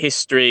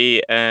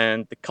history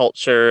and the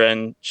culture,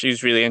 and she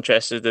was really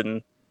interested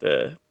in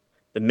the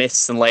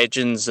myths and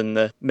legends and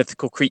the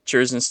mythical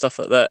creatures and stuff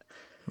like that.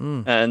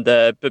 And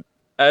but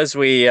as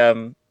we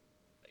have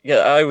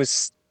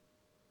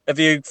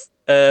you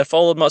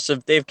followed much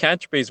of Dave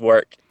Canterbury's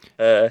work?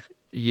 The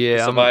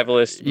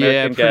survivalist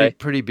American guy.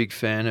 Pretty big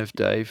fan of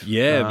Dave.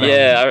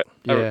 I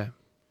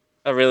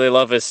really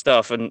love his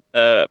stuff. And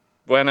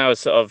when I was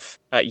sort of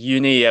at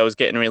uni, I was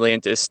getting really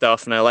into his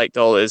stuff, and I liked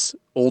all his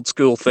old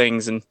school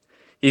things. And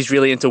he's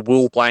really into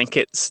wool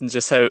blankets and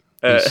just how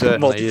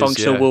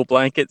multifunctional wool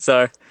blankets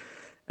are.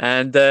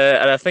 And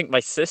I think my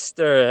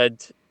sister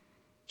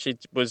she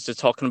was just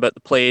talking about the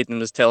plaid and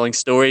was telling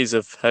stories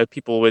of how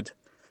people would,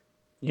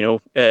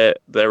 they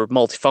were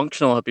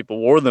multifunctional, how people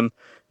wore them.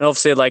 And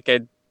obviously,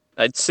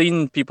 I'd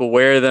seen people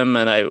wear them,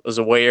 and I was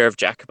aware of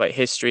Jacobite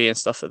history and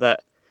stuff like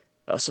that.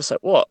 I was just like,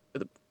 what?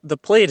 The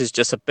plaid is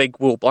just a big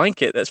wool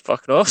blanket. That's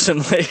fucking awesome.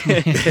 Actually,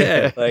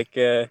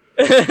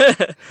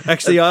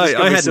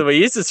 I had some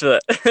uses for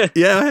that.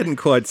 Yeah, I hadn't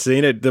quite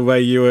seen it the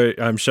way you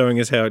were showing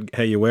us how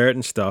you wear it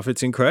and stuff.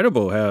 It's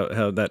incredible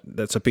how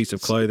that's a piece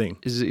of clothing.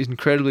 It's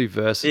incredibly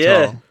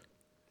versatile.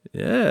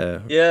 Yeah,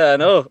 I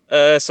know.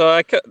 So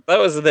that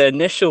was the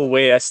initial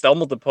way I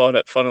stumbled upon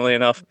it. Funnily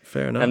enough.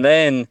 Fair enough. And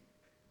then,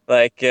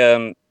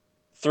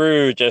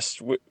 through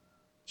through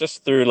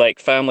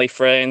family,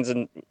 friends,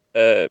 and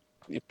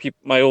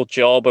my old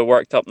job, I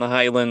worked up in the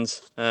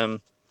Highlands.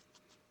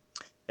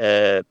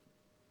 Just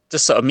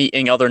sort of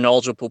meeting other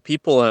knowledgeable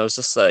people, and I was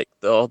just like,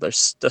 oh,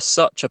 there's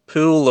such a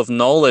pool of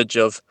knowledge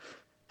of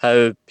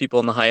how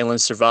people in the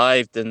Highlands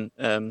survived. And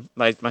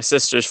my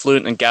sister's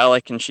fluent in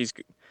Gaelic, and she's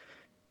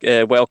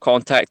well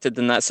contacted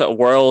in that sort of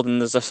world. And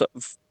there's a sort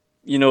of,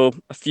 a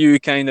few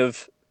kind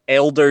of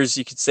elders,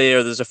 you could say,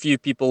 or there's a few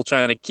people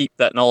trying to keep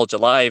that knowledge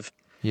alive.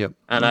 Yep.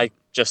 And I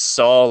just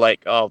saw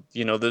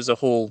there's a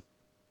whole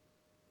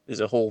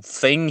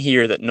thing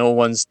here that no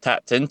one's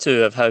tapped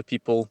into of how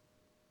people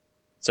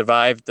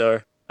survived,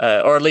 or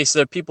at least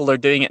there are people that are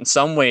doing it in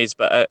some ways,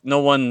 but no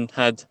one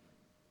had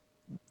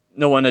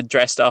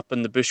dressed up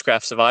in the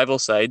bushcraft survival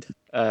side.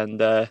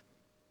 And I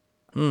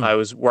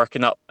was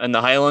working up in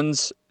the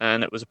Highlands,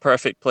 and it was a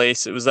perfect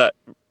place. It was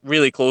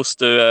really close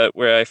to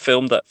where I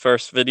filmed that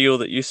first video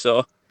that you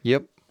saw.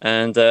 Yep.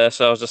 And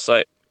so I was just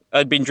like,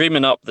 I'd been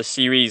dreaming up the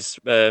series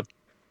a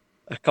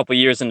couple of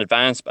years in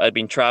advance, but I'd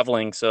been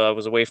traveling, so I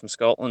was away from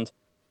Scotland.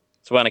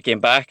 So when I came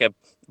back, I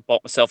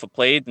bought myself a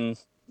plaid and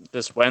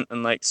just went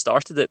and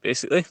started it,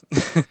 basically.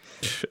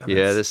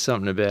 Yeah, there's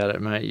something about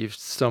it, mate. You've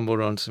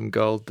stumbled on some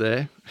gold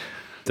there.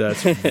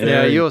 That's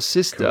now your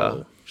sister,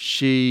 cool.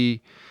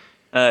 She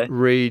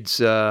reads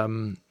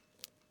some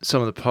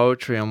of the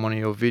poetry on one of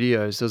your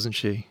videos, doesn't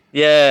she?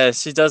 Yeah,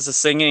 she does the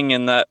singing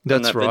in that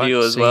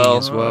video as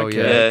well. Okay,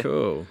 yeah,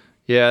 cool.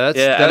 Yeah, that's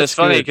and it's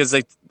funny because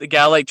the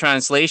Gaelic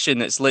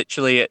translation, it's like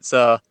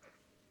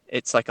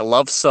a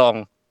love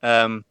song,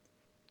 and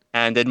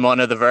in one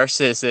of the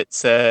verses,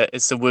 it's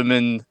a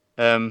woman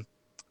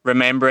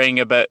remembering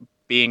about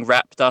being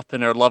wrapped up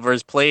in her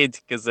lover's plaid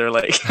because they're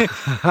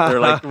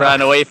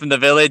ran away from the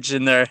village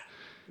and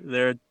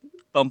they're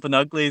bumping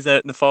uglies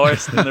out in the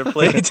forest in their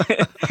plaid.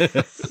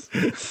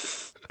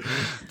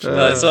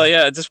 So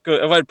yeah,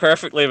 I went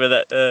perfectly with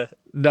it.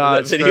 No,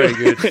 it's very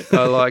good.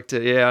 I liked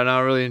it. Yeah, and I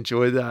really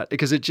enjoyed that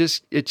because it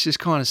just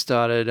kind of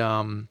started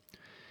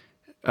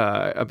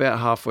about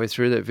halfway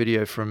through that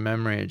video from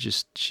memory.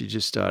 She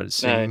just started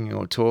singing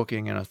or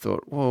talking, and I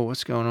thought, whoa,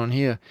 what's going on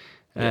here?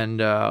 Yeah.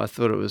 And I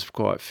thought it was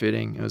quite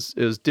fitting.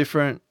 It was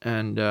different,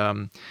 and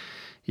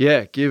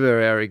give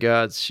her our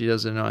regards. She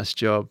does a nice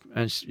job,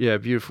 and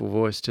beautiful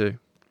voice too.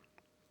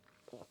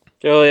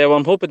 Oh yeah, well,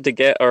 I'm hoping to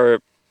get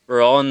her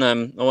on. I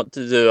want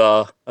to do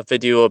a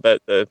video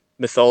about the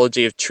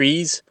mythology of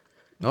trees.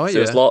 Oh, so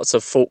there's lots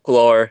of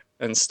folklore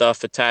and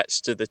stuff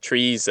attached to the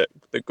trees that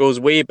goes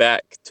way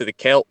back to the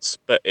Celts,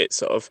 but it's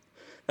that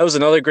was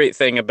another great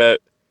thing about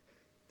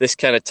this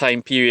kind of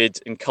time period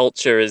in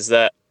culture is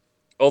that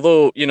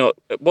although,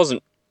 it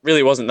wasn't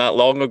that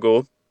long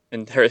ago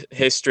in her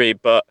history,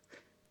 but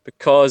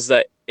because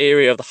that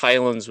area of the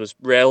Highlands was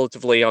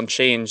relatively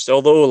unchanged,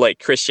 although like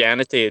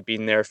Christianity had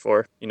been there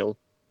for,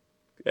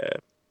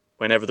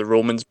 whenever the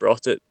Romans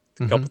brought it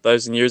a couple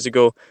thousand years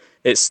ago,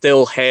 it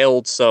still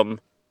held some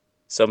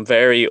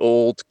very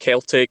old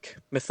Celtic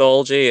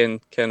mythology and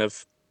kind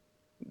of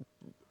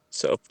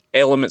sort of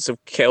elements of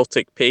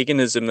Celtic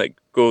paganism that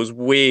goes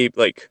way,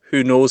 like,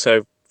 who knows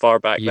how far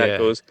back that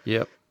goes.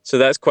 Yep. So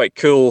that's quite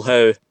cool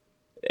how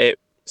it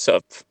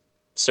sort of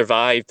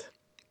survived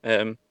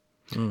in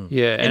and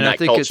that I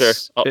think culture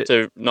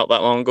to not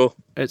that long ago.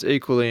 It's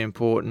equally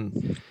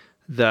important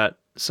that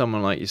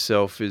someone like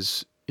yourself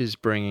is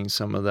bringing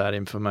some of that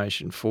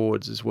information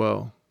forwards as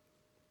well.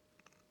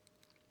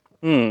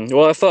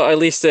 Well, I thought at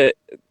least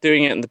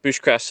doing it in the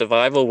bushcraft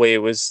survival way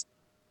was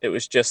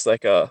just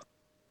like a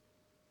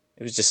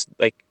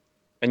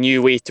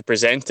new way to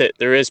present it.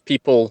 There is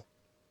people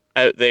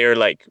out there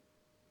like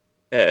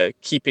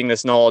keeping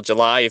this knowledge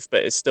alive,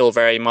 but it's still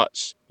very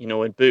much,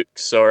 in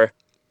books or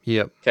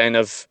kind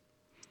of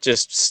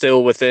just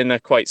still within a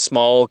quite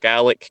small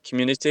Gaelic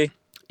community.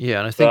 Yeah,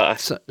 and I think I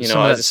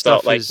just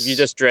thought like if you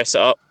just dress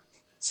it up,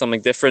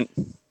 something different.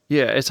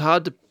 Yeah, it's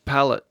hard to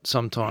palate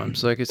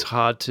sometimes. Like it's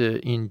hard to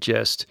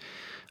ingest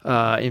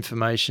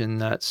information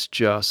that's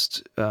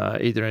just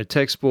either in a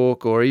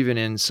textbook or even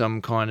in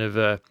some kind of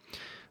a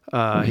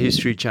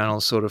History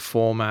Channel sort of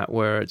format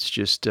where it's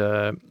just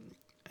a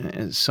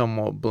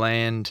somewhat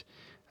bland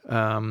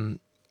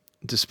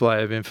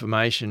display of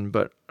information.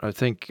 But I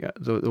think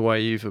the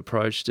way you've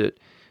approached it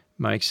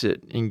makes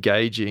it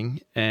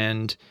engaging,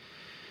 and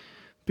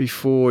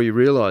before you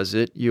realise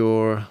it,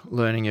 you're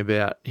learning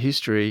about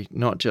history,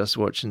 not just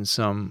watching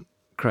some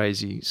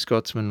crazy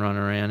Scotsman run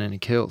around in a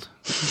kilt.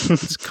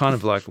 It's kind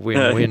of like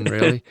win-win,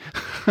 really.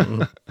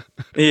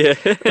 Yeah,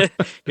 you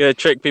gotta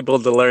trick people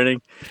into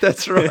learning.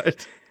 That's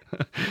right.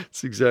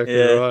 That's exactly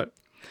right.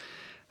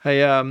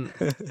 Hey,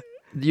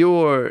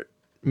 your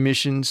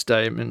mission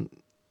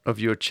statement of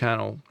your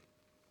channel,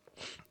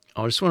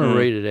 I just want to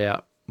read it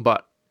out,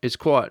 but it's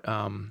quite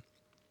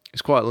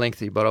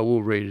lengthy, but I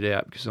will read it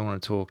out because I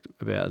want to talk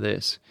about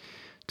this.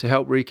 To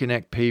help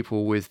reconnect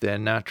people with their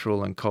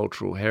natural and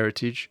cultural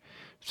heritage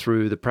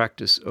through the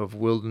practice of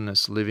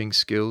wilderness living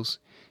skills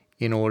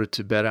in order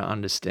to better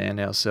understand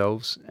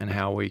ourselves and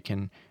how we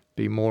can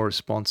be more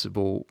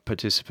responsible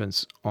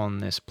participants on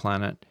this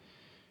planet.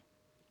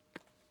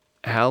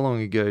 How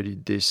long ago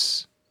did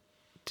this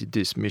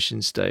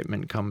mission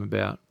statement come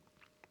about?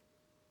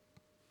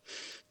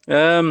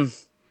 In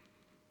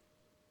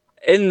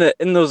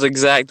those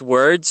exact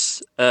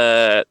words,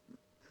 I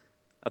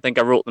think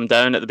I wrote them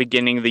down at the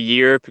beginning of the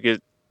year because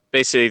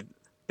basically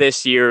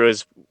this year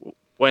was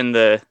when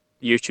the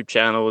YouTube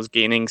channel was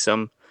gaining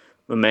some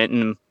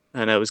momentum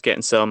and I was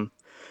getting some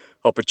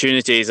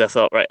opportunities. I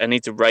thought, right, I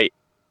need to write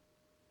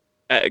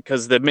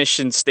because the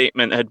mission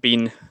statement had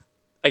been,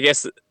 I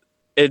guess, it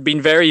had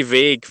been very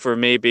vague for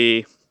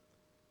maybe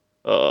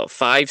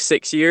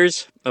 5-6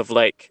 years of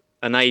like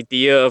an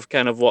idea of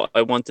kind of what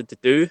I wanted to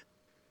do.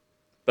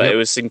 But it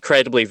was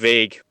incredibly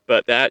vague.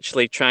 But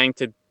actually trying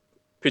to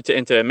put it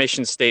into a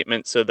mission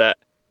statement so that,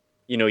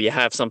 you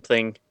have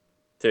something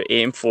to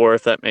aim for,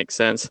 if that makes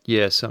sense.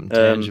 Yeah, something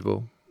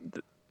tangible.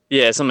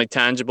 Something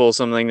tangible,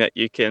 something that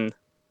you can,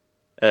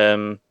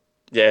 well,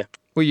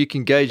 you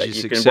can gauge your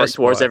success work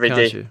towards every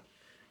day. You?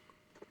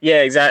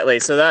 Yeah, exactly.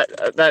 So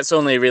that's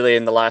only really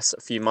in the last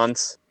few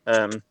months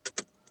did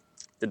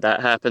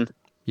that happen.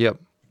 Yep.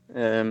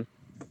 And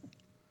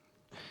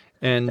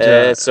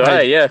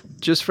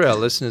just for our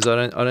listeners,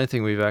 I don't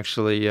think we've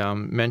actually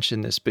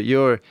mentioned this, but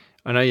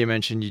I know you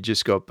mentioned you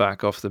just got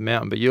back off the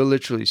mountain, but you're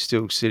literally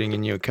still sitting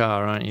in your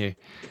car, aren't you?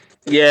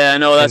 Yeah, I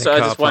know. That's why I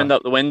just wound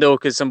up the window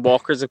because some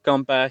walkers have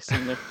come past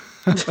and they're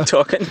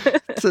talking.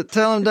 So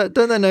tell them,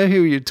 don't they know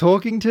who you're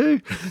talking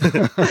to?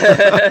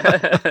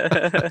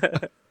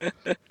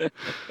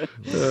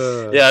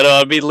 Yeah, no,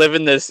 I've been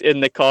living this in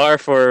the car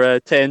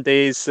for 10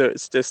 days, so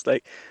it's just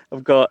like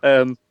I've got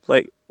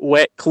like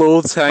wet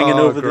clothes hanging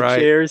over the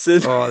chairs. They're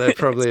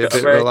probably a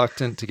bit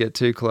reluctant to get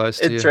too close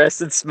to you.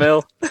 Interesting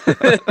smell.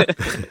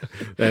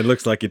 It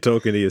looks like you're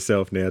talking to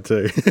yourself now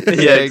too.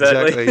 Yeah,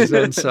 exactly. He's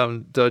on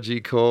some dodgy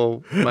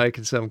call,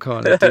 making some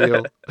kind of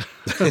deal.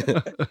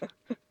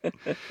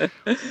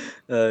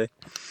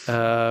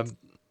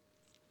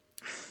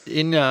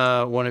 In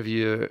one of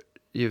your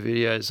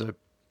videos,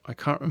 I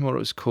can't remember what it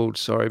was called,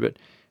 sorry, but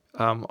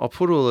I'll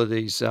put all of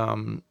these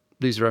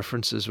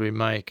references we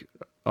make.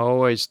 I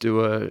always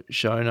do a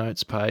show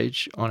notes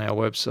page on our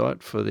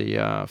website for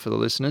the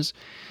listeners,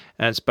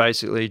 and it's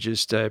basically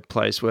just a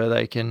place where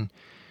they can,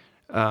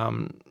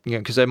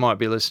 because they might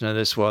be listening to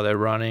this while they're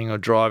running or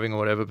driving or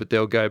whatever, but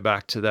they'll go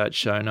back to that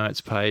show notes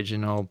page,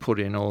 and I'll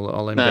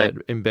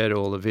embed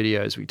all the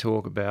videos we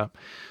talk about.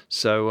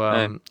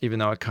 So even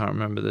though I can't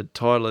remember the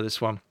title of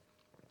this one,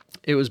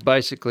 it was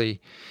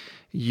basically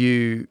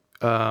you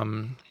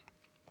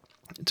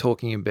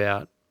talking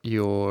about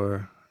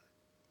your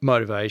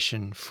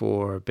motivation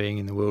for being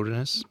in the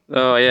wilderness.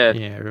 Oh yeah,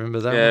 yeah. Remember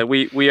that? Yeah,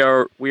 one?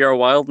 we are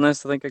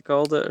wildness. I think I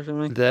called it or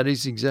something. That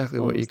is exactly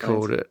what you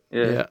called it.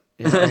 Yeah.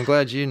 I'm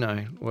glad you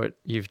know what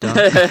you've done.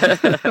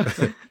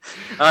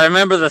 I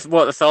remember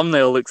what the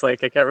thumbnail looks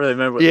like. I can't really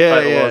remember what the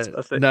title was.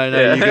 I think.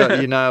 No,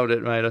 you nailed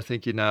it, mate. I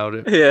think you nailed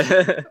it.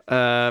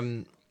 Yeah.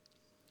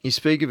 You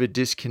speak of a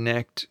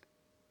disconnect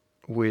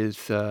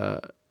with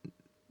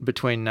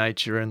between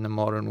nature and the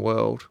modern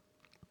world.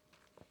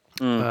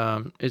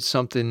 It's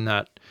something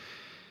that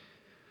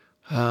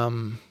I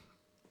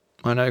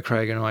know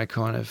Craig and I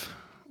kind of,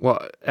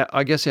 well,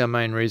 I guess our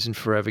main reason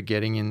for ever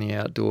getting in the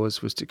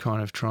outdoors was to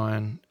kind of try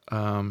and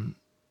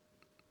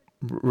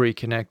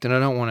reconnect. And I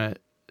don't want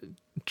to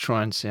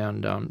try and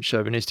sound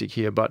chauvinistic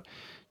here, but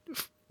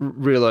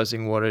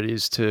realizing what it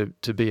is to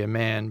be a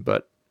man,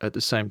 but at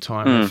the same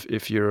time,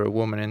 if you're a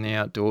woman in the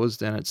outdoors,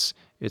 then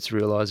it's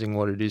realizing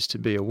what it is to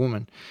be a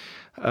woman.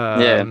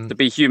 To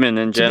be human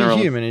in general. To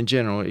be human in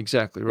general,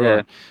 exactly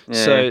right.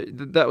 So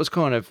that was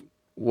kind of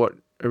what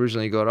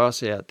originally got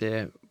us out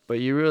there. But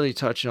you really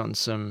touch on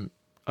some,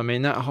 I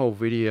mean, that whole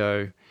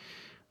video,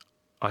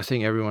 I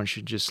think everyone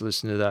should just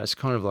listen to that. It's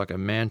kind of like a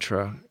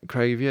mantra.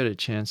 Craig, have you had a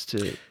chance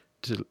to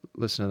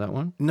listen to that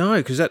one? No,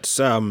 because that's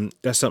something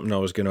I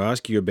was going to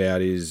ask you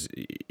about is,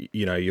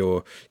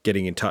 you're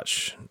getting in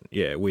touch,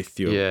 with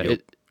your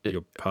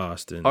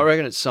past. And I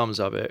reckon it sums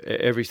up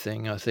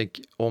everything. I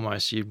think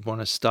almost you'd want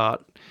to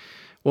start.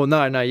 Well,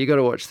 no, you got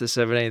to watch the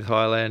 17th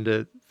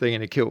Highlander thing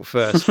in a kilt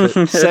first.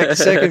 But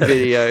second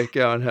video,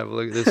 go and have a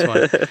look at this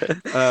one.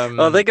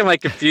 I think it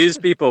might confuse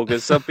people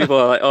because some people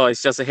are like, "Oh, it's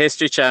just a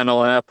history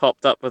channel," and I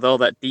popped up with all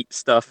that deep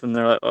stuff, and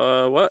they're like,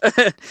 "What?"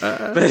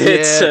 But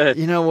it's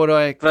you know what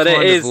But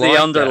it is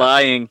the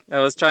underlying. I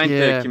was trying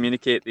to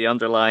communicate the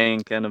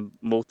underlying kind of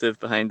motive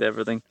behind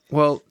everything.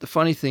 Well, the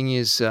funny thing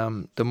is,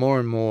 the more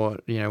and more,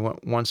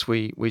 once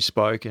we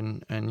spoke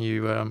and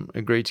you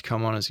agreed to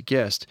come on as a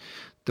guest,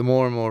 the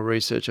more and more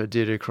research I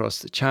did across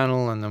the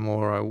channel and the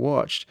more I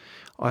watched,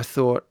 I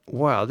thought,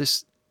 wow,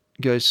 this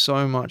goes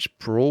so much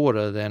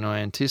broader than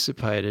I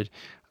anticipated.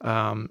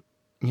 You're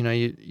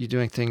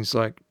doing things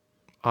like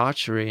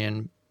archery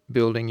and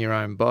building your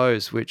own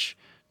bows, which,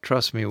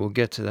 trust me, we'll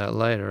get to that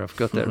later. I've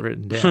got that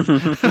written down.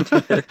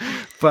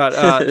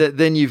 But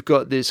then you've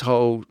got this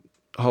whole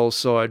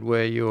side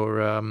where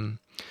you're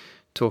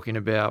talking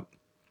about,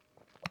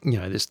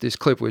 this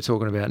clip we're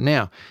talking about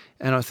now.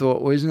 And I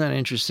thought, well, isn't that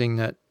interesting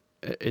that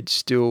it's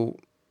still,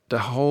 the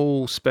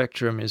whole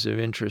spectrum is of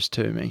interest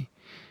to me.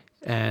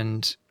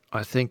 And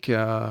I think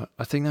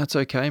that's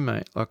okay,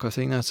 mate. Like, I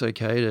think that's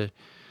okay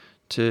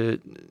to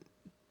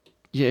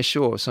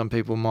sure, some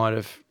people might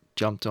have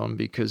jumped on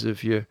because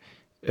of your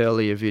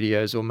earlier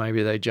videos, or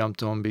maybe they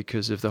jumped on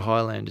because of the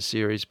Highlander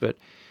series, but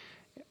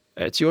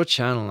it's your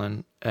channel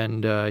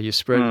and you're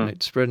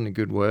spreading a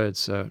good word,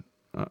 so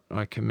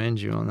I commend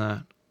you on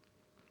that.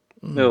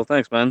 No,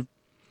 thanks, man.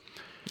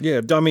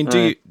 Yeah, I mean,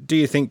 do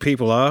you think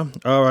people are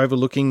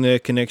overlooking their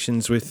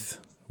connections with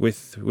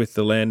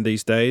the land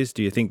these days?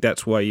 Do you think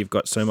that's why you've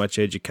got so much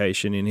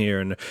education in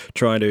here and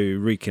trying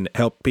to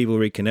help people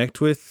reconnect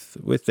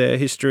with their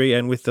history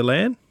and with the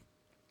land?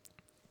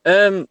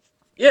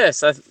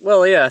 Yes, I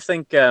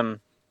think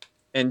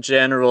in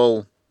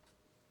general,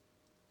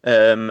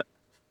 I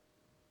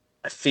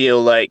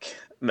feel like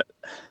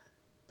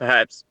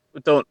perhaps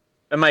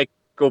I might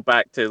go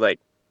back to like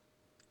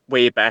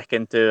way back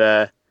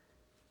into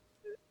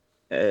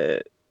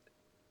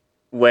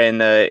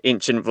when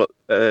ancient,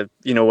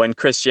 when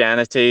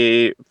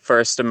Christianity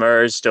first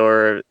emerged,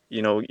 or,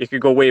 you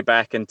could go way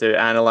back into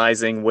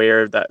analyzing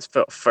where that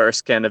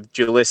first kind of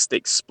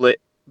dualistic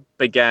split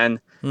began,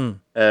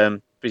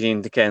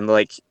 between the kind of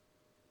like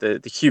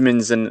the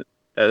humans and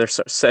their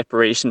sort of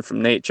separation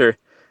from nature.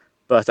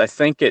 But I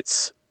think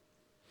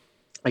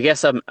I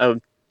guess I'm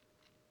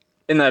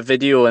in that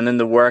video and in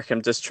the work,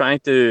 I'm just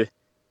trying to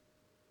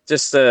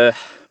just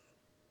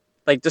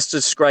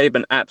describe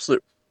an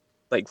absolute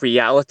like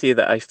reality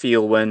that I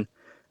feel when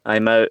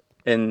I'm out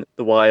in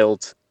the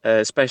wild,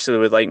 especially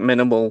with like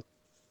minimal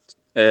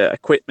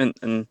equipment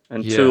and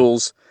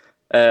tools,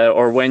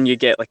 or when you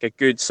get like a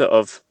good sort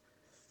of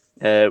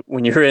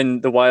when you're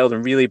in the wild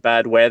in really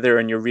bad weather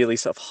and you're really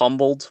sort of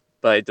humbled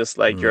by just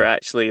like you're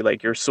actually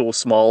like you're so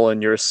small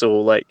and you're so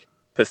like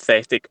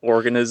pathetic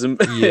organism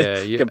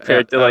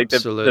compared to like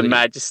the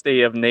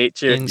majesty of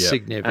nature.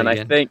 Insignificant. And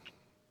I think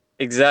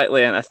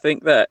exactly, and I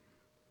think that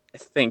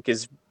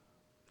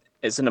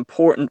is an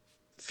important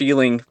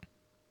feeling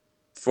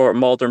for a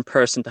modern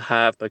person to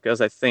have, because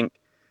I think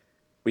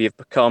we have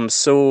become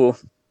so,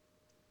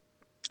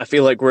 I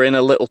feel like we're in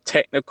a little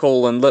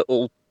technical and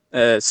little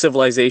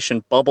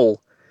civilization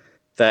bubble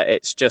that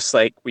it's just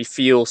like we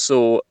feel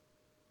so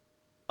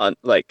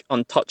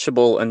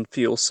untouchable and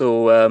feel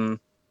so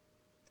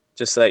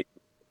just like,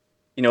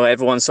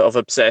 everyone's sort of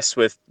obsessed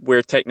with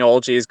where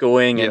technology is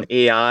going and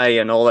AI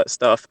and all that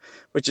stuff,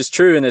 which is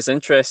true and is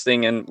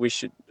interesting, and we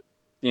should,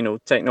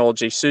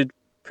 technology should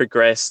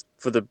progress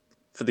for the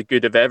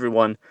good of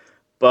everyone.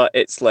 But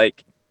it's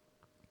like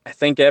I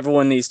think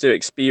everyone needs to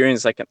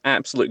experience like an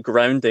absolute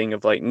grounding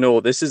of like, no,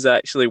 this is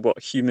actually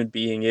what human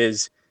being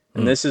is,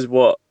 and this is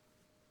what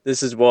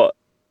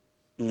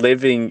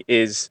living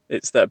is.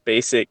 It's that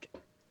basic,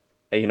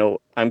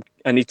 I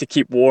need to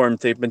keep warm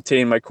to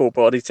maintain my core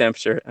body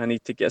temperature. I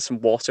need to get some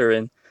water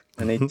in.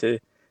 I need to,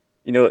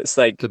 it's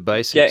like The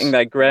basics. getting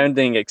that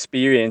grounding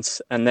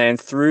experience, and then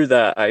through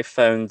that, I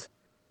found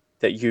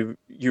that you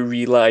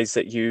realize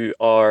that you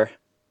are,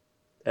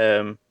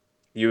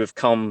 you have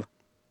come,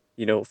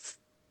 you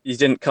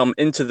didn't come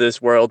into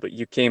this world, but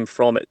you came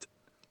from it.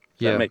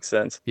 Yeah. That makes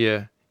sense.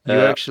 Yeah. You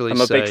actually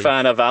I'm a big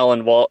fan of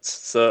Alan Watts,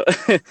 so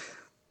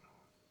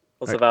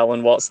lots of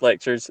Alan Watts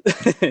lectures.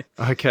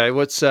 Okay,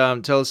 what's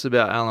tell us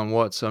about Alan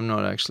Watts? I'm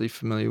not actually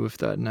familiar with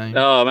that name.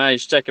 Oh man, you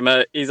should check him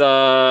out. He's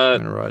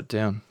I'm gonna write it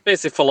down.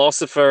 basically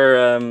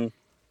philosopher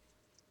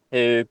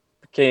who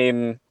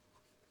became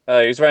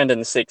he was around in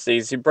the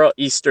 60s. He brought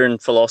Eastern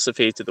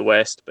philosophy to the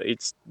West, but he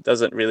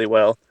does it really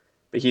well.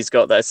 But he's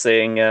got that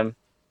saying,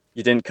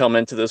 you didn't come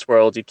into this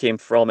world, you came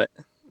from it.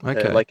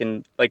 Okay.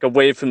 Like a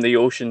wave from the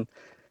ocean.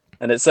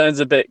 And it sounds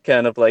a bit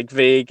kind of like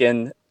vague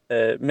and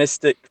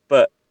mystic,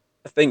 but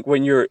I think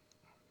when you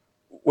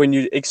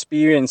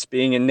experience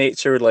being in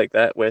nature like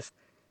that with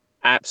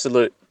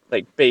absolute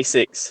like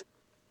basics,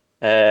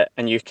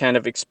 and you kind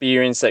of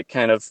experience that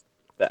kind of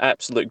the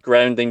absolute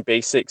grounding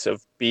basics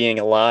of being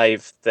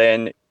alive,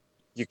 then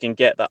you can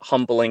get that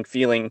humbling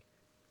feeling,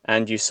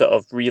 and you sort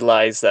of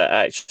realize that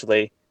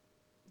actually,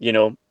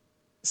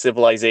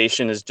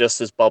 civilization is just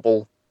this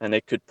bubble, and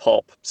it could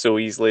pop so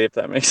easily, if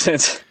that makes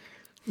sense.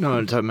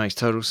 No, that makes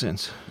total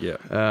sense. Yeah.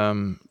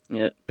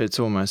 Yeah. It's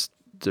almost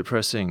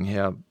depressing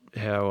how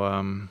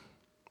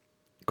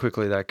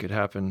quickly that could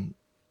happen,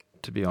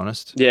 to be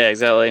honest. Yeah,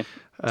 exactly.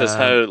 Just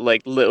how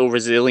like little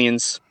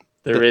resilience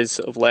there is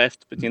of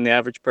left between the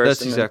average person.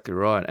 That's exactly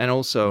right. And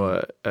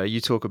also,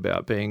 you talk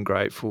about being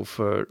grateful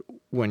for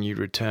when you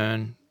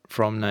return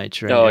from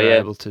nature and you're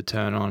able to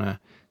turn on a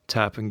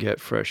tap and get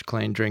fresh,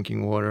 clean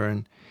drinking water,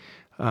 and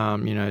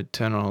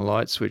turn on a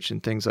light switch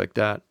and things like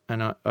that.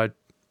 And I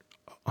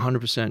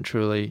 100%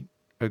 truly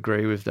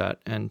agree with that.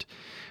 And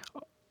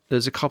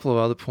there's a couple of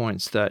other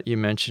points that you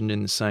mentioned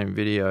in the same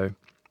video.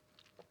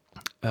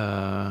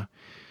 A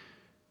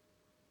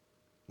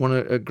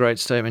great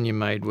statement you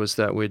made was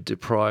that we're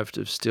deprived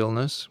of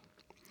stillness.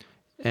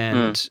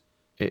 And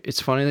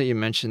it's funny that you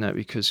mentioned that,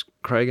 because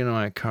Craig and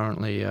I are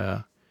currently,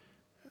 I've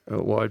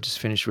just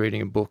finished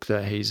reading a book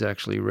that he's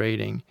actually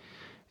reading.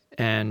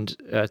 And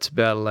it's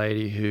about a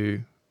lady who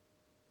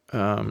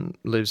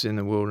lives in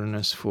the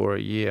wilderness for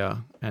a year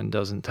and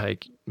doesn't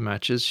take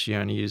matches. She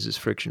only uses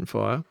friction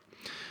fire.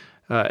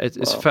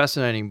 It's a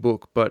fascinating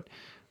book, but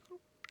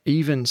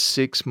even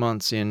 6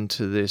 months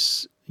into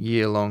this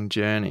year-long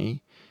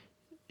journey,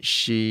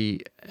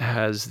 she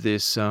has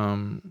this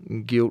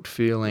guilt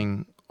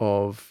feeling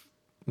of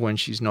when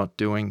she's not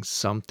doing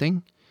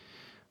something.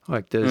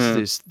 Like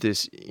there's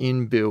this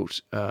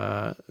inbuilt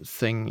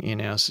thing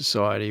in our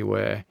society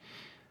where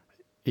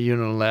you're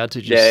not allowed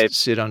to just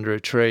sit under a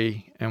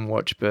tree and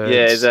watch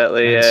birds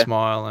and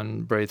smile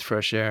and breathe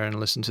fresh air and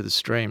listen to the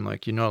stream.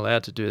 Like, you're not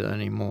allowed to do that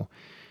anymore.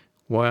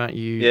 Why aren't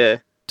you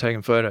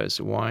taking photos?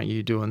 Or why aren't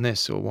you doing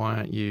this? Or why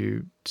aren't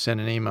you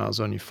sending emails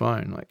on your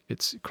phone? Like,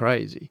 it's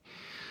crazy.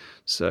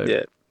 So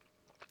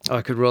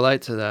I could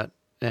relate to that.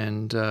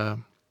 And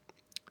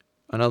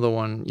another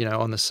one,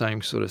 on the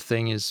same sort of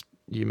thing is,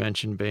 you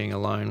mentioned being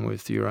alone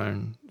with your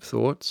own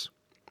thoughts.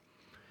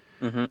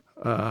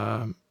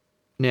 Mm-hmm.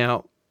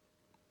 Now,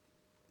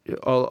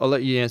 I'll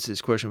let you answer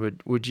this question, but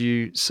would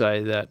you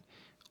say that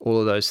all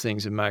of those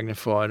things are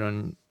magnified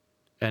on,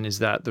 and is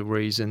that the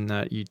reason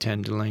that you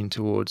tend to lean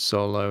towards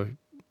solo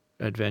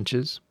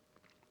adventures?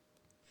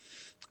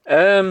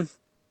 So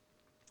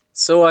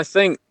I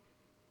think,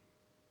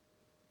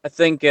 so I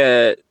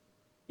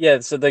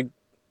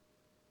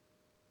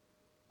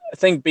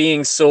think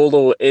being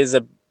solo is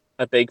a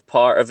big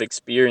part of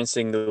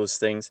experiencing those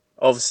things.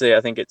 Obviously,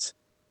 I think it's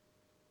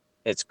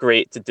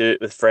great to do it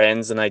with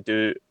friends, and I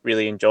do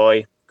really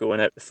enjoy going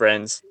out with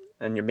friends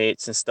and your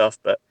mates and stuff,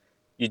 but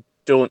you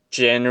don't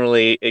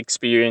generally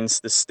experience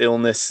the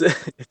stillness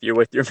if you're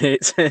with your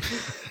mates,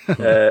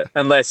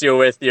 unless you're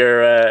with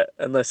I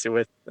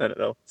don't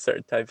know,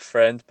 certain type of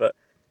friend. But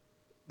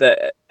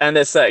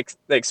it's like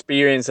the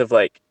experience of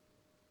like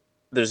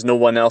there's no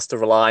one else to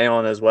rely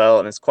on as well,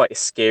 and it's quite a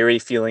scary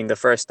feeling. The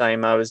first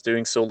time I was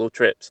doing solo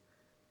trips,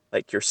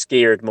 like, you're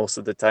scared most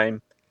of the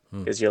time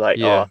because you're like,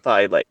 oh, if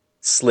I like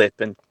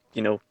slip and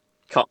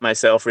cut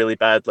myself really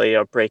badly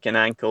or break an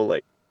ankle,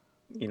 like,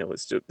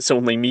 it's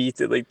only me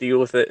to like deal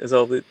with it, is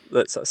all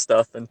that sort of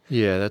stuff. And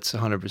that's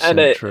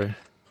 100% true.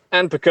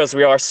 And because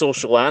we are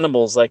social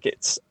animals, like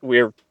it's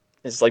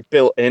like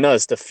built in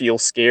us to feel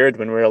scared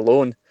when we're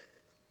alone.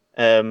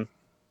 But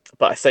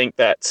I think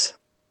that's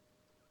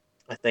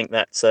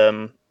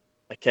a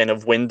kind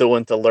of window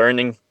into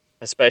learning,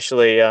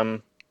 especially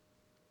when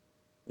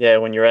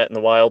you're out in the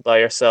wild by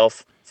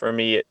yourself. For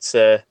me, it's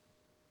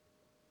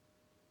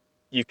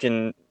you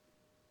can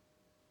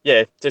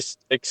just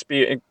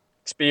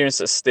experience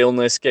the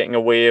stillness, getting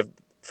away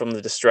from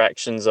the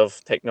distractions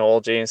of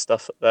technology and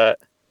stuff like that.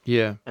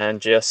 Yeah.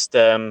 And just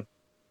I'm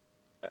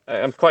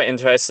quite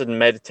interested in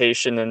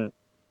meditation,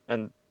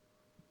 and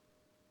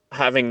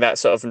having that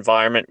sort of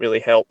environment really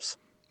helps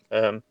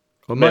Well,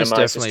 most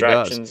minimize definitely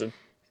distractions. does.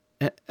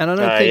 And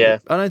I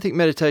don't think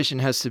meditation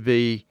has to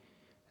be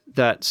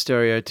that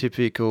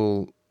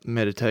stereotypical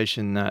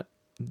meditation that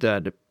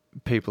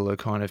people are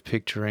kind of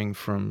picturing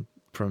from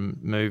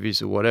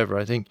movies or whatever.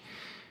 I think,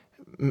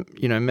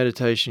 you know,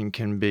 meditation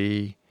can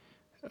be,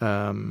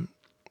 you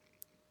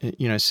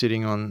know,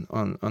 sitting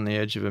on the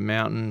edge of a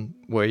mountain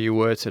where you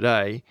were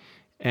today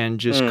and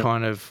just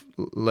kind of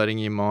letting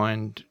your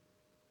mind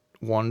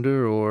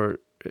wander or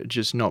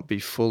just not be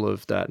full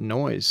of that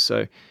noise.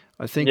 So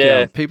I think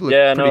people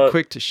are pretty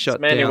quick to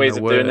shut down the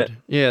word.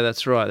 Yeah,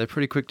 that's right. They're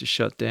pretty quick to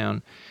shut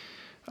down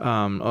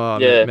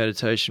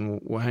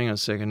meditation. Well, hang on a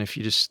second. If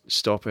you just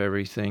stop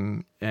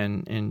everything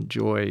and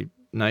enjoy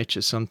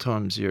nature,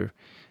 sometimes you're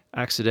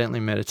accidentally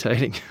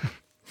meditating.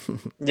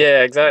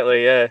 Yeah,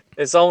 exactly. Yeah,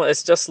 it's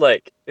just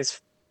like it's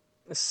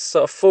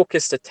sort of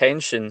focused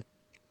attention,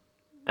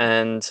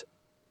 and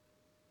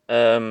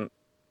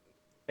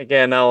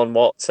again, Alan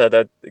Watts said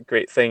a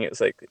great thing. It's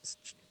like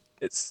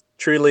it's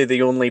truly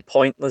the only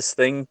pointless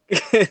thing,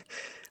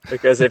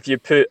 because if you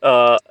put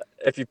a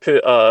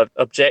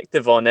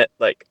objective on it,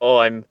 like, oh,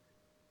 I'm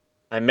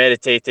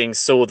meditating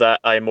so that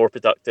I'm more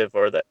productive,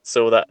 or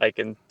so that I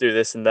can do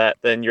this and that,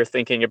 then you're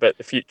thinking about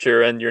the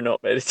future and you're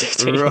not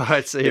meditating.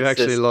 Right, so you've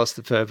actually lost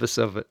the purpose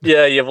of it.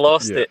 Yeah, you've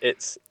lost it.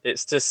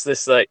 It's just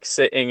this like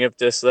sitting of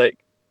just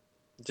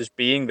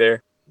being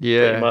there.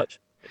 Yeah. Pretty much.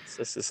 It's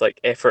just this like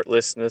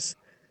effortlessness.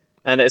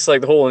 And it's like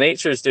the whole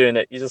nature's doing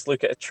it. You just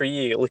look at a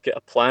tree, you look at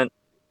a plant,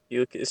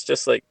 it's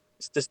just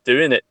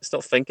doing it. It's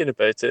not thinking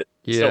about it.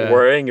 It's not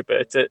worrying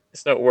about it.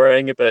 It's not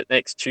worrying about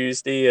next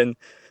Tuesday and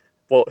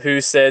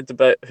who said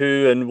about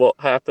who and what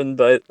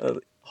happened on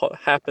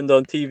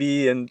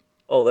TV and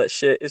all that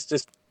shit. It's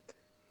just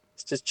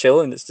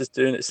chilling. It's just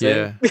doing its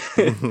thing.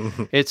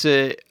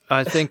 Yeah.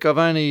 I think I've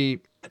only,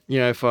 you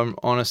know, if I'm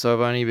honest, I've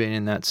only been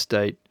in that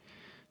state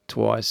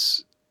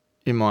twice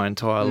in my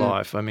entire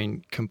life. I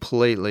mean,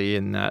 completely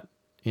in that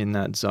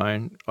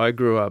zone. I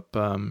grew up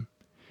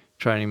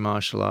training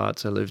martial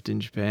arts. I lived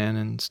in Japan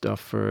and stuff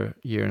for a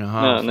year and a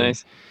half. Oh,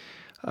 nice.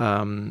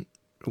 And,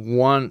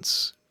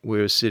 once we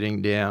were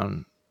sitting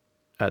down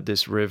at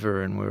this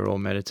river and we were all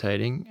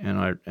meditating, and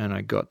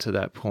I got to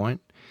that point.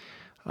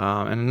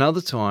 And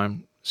another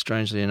time,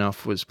 strangely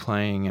enough, was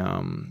playing.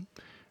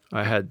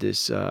 I had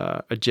this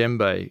a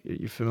djembe. Are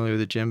you familiar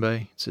with a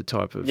djembe? It's a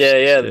type of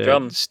the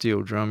drum,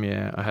 steel drum.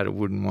 Yeah, I had a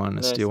wooden one,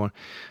 a steel one.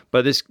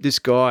 But this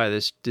guy,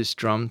 this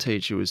drum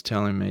teacher, was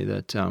telling me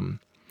that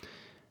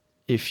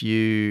if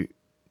you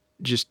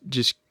just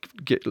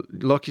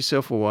lock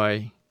yourself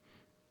away,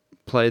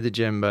 play the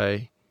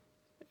djembe,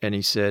 and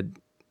he said,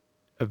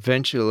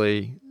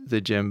 eventually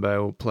the djembe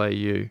will play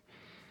you.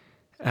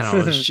 And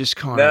I was just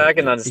kind of... I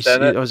can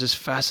understand it. I was just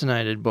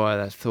fascinated by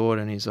that thought.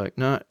 And he's like,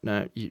 no,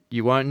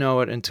 you won't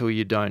know it until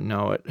you don't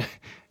know it.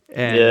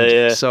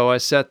 And so I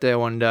sat there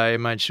one day,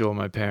 made sure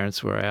my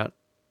parents were out.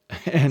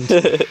 And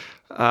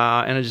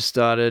I just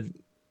started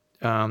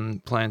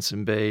playing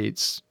some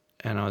beats.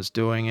 And I was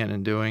doing it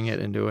and doing it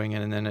and doing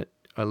it. And then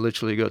I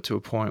literally got to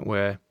a point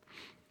where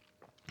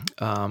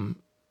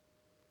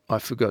I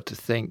forgot to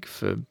think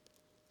for,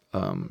 I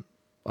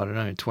don't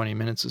know, 20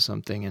 minutes or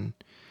something. And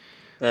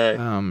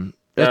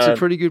that's a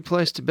pretty good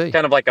place to be.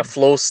 Kind of like a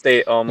flow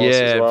state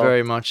almost as well. Yeah,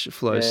 very much a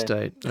flow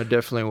state. I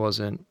definitely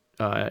wasn't,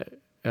 how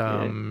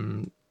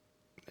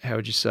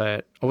would you say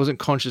it? I wasn't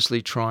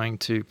consciously trying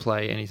to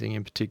play anything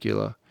in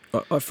particular.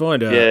 I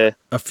find a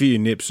few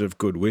nips of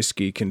good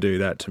whiskey can do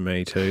that to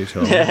me too,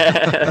 Tom.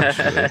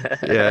 Yeah,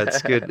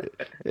 it's good.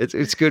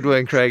 It's good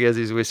when Craig has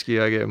his whiskey.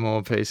 I get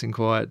more peace and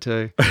quiet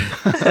too.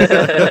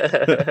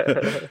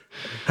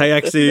 Hey,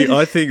 actually,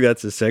 I think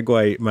that's a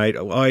segue, mate.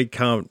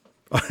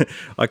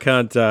 I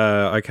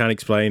can't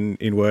explain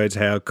in words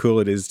how cool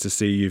it is to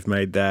see you've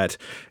made that.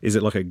 Is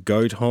it like a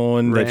goat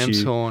horn?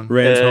 Ram's horn.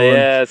 Ram's horn.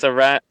 Yeah, it's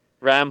a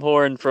ram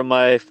horn from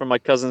my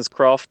cousin's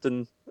croft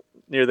and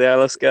near the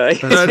Isle of Skye.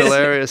 That's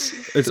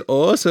hilarious. It's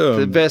awesome.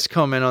 The best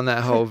comment on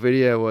that whole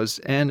video was,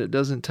 and it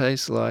doesn't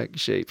taste like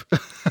sheep.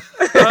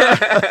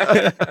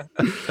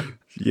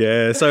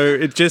 Yeah, so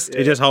it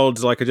just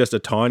holds like just a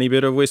tiny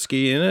bit of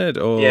whiskey in it,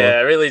 or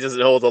yeah, it really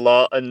doesn't hold a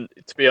lot. And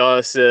to be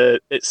honest,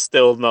 it's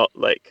still not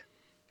like,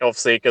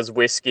 obviously, because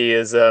whiskey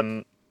is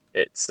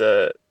it's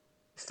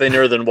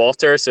thinner than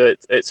water, so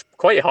it's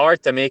quite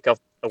hard to make a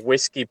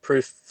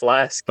whiskey-proof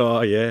flask.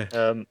 Oh yeah,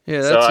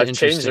 yeah. So I've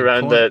changed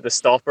around the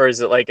stoppers.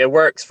 It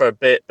works for a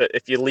bit, but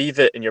if you leave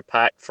it in your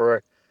pack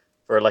for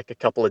like a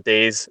couple of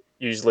days,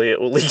 usually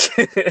it will leak.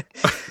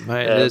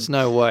 Mate, there's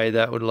no way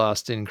that would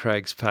last in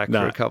Craig's pack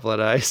for a couple of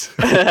days.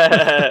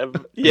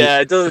 Yeah,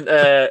 it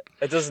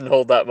doesn't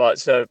hold that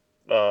much. I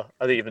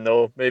don't even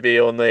know. Maybe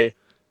only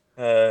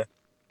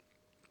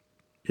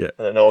Yeah.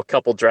 I don't know, a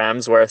couple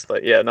drams worth,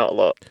 but yeah, not a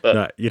lot. But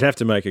no, you'd have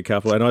to make a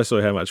couple, and I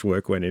saw how much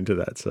work went into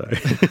that. So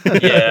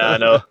yeah, I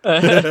know.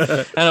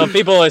 I know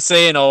people are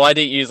saying, "Oh, why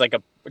didn't you use like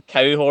a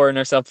cow horn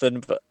or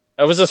something?" But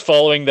I was just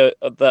following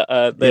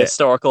the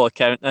historical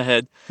account I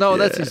had. No,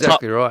 that's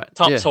exactly right.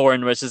 Tup's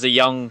horn, which is a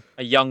young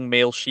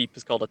male sheep,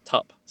 is called a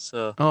tup.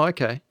 So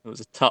okay. It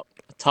was a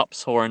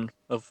tup's horn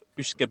of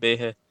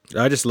Ushkabehe.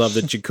 I just love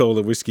that you call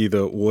the whiskey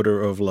the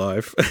water of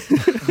life.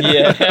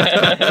 Yeah.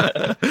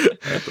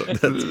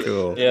 That's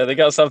cool. Yeah, they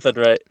got something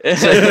right.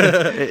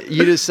 So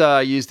you just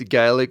used the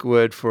Gaelic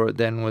word for it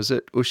then, was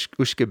it?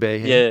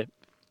 Ushkabehe? Yeah.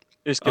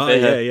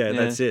 Ushkabehe. Oh, yeah,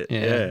 that's it.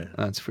 Yeah.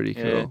 That's pretty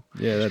cool.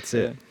 Yeah, that's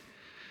it.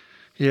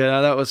 Yeah,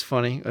 no, that was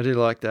funny. I did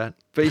like that.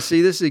 But you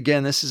see, this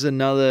is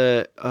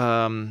another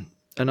kind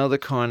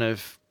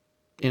of,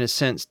 in a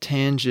sense,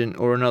 tangent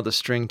or another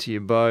string to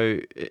your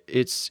bow.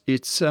 It's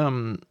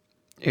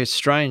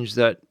strange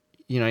that,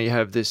 you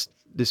have this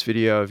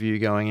video of you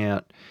going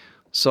out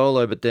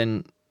solo, but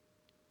then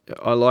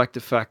I like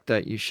the fact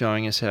that you're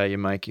showing us how you're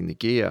making the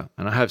gear.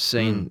 And I have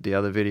seen the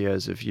other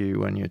videos of you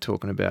when you're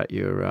talking about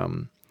your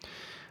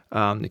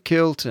the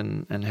kilt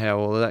and how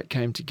all of that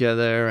came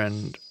together,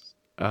 and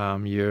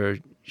your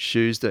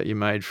shoes that you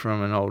made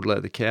from an old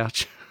leather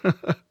couch.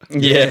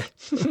 Yeah.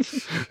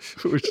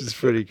 Which is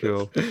pretty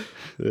cool. Yeah.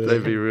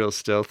 They'd be real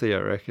stealthy, I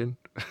reckon.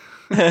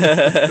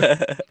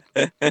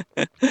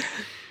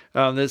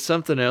 There's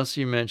something else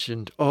you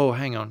mentioned. Oh,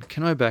 hang on.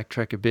 Can I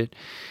backtrack a bit?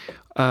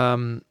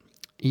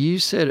 You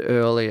said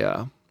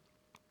earlier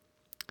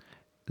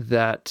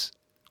that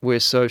we're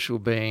social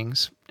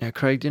beings. Now,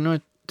 Craig, didn't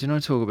I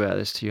talk about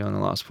this to you on the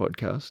last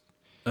podcast?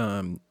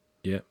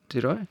 Yeah.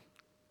 Did I?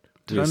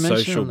 Did we're I mention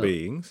social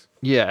beings?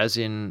 Yeah, as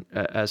in,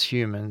 as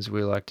humans,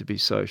 we like to be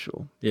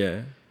social.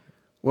 Yeah.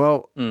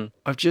 Well,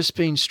 I've just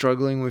been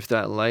struggling with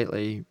that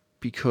lately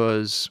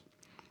because,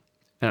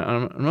 and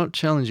I'm not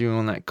challenging you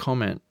on that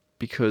comment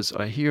because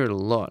I hear it a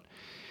lot,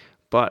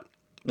 but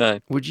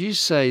would you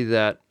say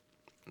that,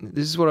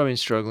 this is what I've been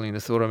struggling,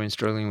 the thought I've been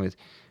struggling with,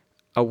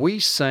 are we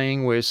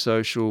saying we're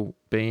social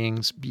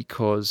beings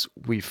because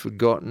we've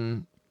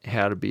forgotten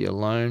how to be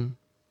alone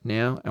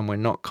now and we're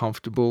not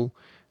comfortable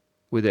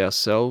with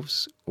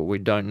ourselves, or we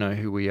don't know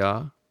who we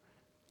are?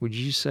 Would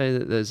you say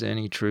that there's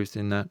any truth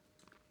in that?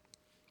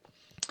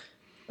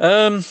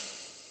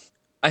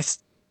 I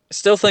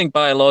still think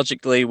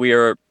biologically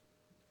we're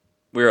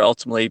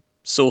ultimately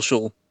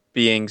social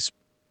beings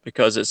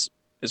because it's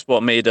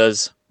what made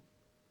us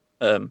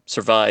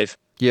survive.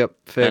 Yep,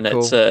 fair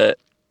call.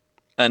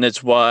 And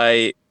it's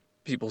why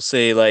people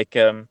say like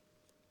the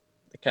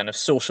kind of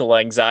social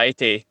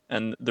anxiety,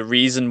 and the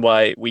reason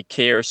why we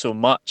care so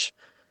much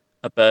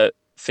about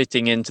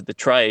fitting into the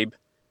tribe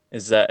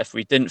is that if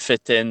we didn't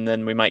fit in,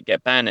 then we might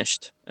get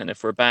banished, and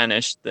if we're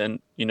banished, then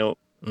you're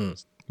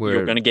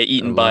going to get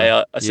eaten by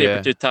a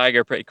saber-toothed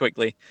tiger pretty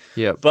quickly.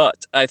 Yeah.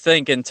 But I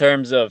think in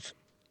terms of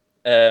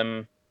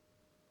the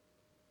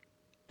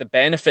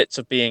benefits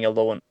of being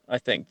alone, I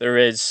think there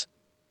is.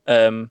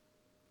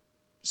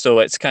 So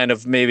it's kind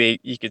of maybe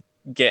you could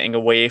getting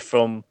away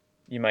from,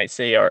 you might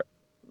say, our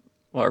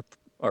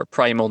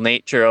primal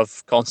nature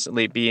of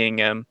constantly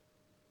being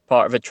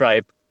part of a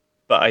tribe.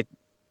 But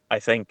I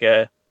think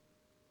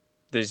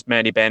there's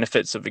many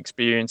benefits of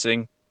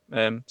experiencing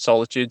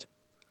solitude.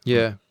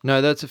 Yeah,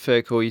 no, that's a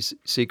fair call. You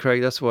see,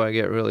 Craig, that's why I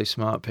get really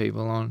smart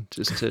people on,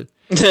 just to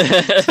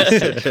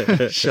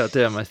shut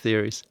down my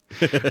theories.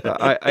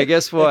 I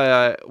guess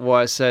why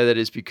I say that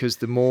is because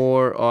the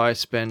more I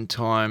spend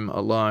time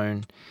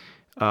alone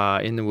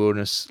in the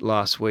wilderness,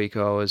 last week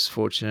I was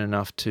fortunate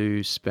enough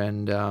to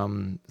spend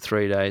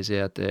 3 days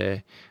out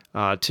there,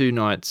 2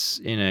 nights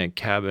in a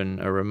cabin,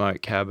 a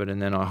remote cabin,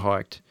 and then I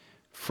hiked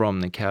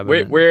from the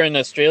cabin. Where in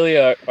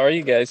Australia are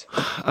you guys?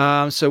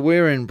 So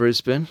we're in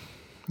Brisbane,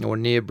 or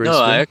near Brisbane.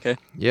 Oh, okay.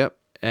 Yep.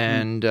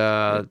 And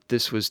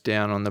this was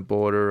down on the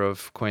border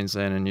of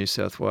Queensland and New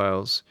South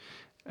Wales.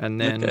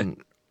 And then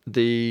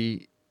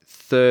the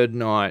third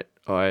night,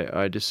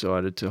 I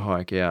decided to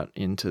hike out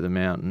into the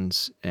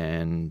mountains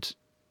and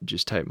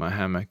just take my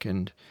hammock.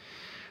 And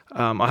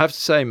I have to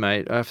say,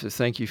 mate, I have to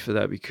thank you for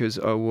that, because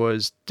I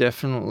was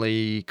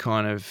definitely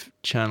kind of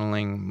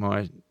channeling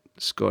my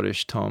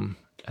Scottish Tom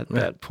at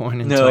that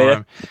point in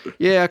time.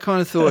 Yeah, I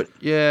kind of thought,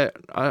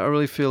 I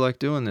really feel like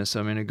doing this.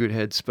 I'm in a good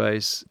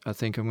headspace. I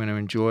think I'm going to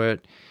enjoy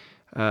it,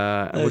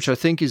 which I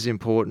think is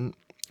important.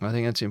 I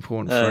think that's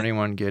important for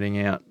anyone getting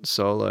out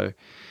solo,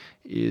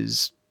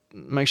 is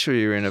make sure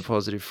you're in a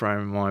positive frame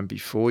of mind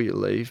before you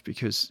leave,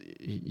 because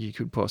you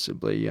could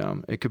possibly,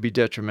 it could be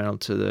detrimental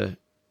to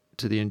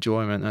the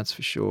enjoyment, that's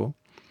for sure.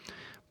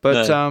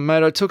 But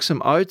mate, I took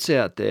some oats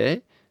out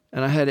there,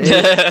 and I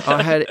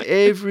had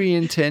every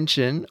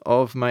intention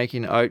of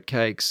making oat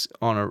cakes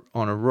on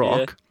a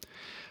rock.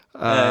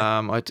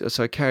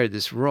 So I carried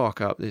this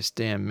rock up this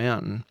damn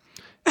mountain,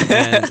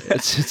 and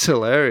it's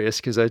hilarious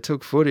because I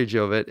took footage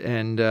of it,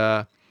 and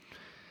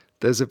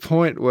there's a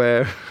point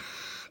where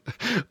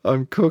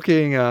I'm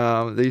cooking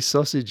these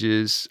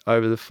sausages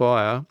over the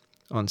fire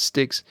on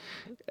sticks,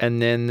 and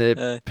then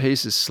the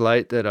piece of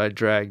slate that I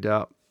dragged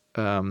up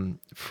from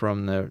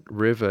the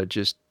river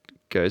just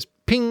goes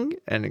ping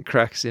and it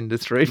cracks into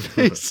 3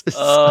 pieces.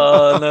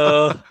 Oh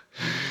no!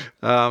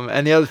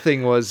 And the other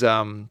thing was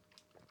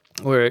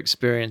we're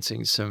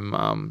experiencing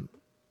some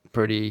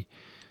pretty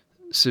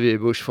severe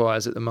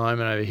bushfires at the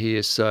moment over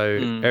here,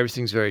 so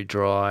everything's very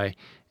dry.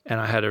 And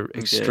I had an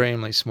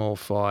extremely small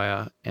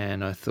fire,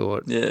 and I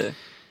thought, you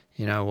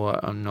know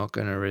what, I'm not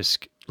going to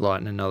risk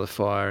lighting another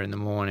fire in the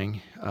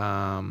morning.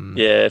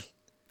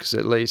 Because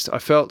at least I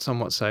felt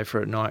somewhat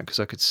safer at night because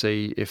I could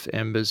see if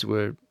embers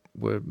were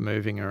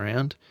moving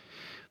around.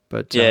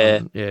 But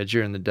during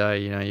the day,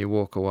 you know, you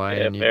walk away.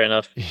 Yeah, and fair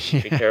enough.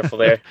 Be careful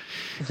there.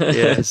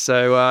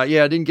 So I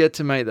didn't get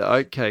to make the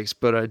oatcakes,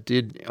 but I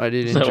did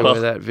enjoy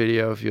that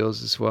video of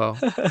yours as well.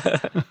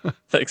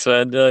 Thanks,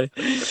 man.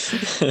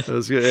 It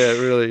was good. Yeah, it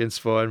really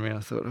inspired me. I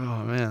thought,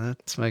 oh man,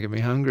 that's making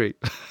me hungry.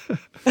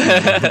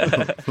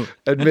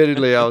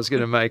 Admittedly, I was going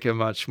to make a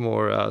much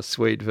more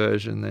sweet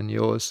version than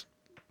yours.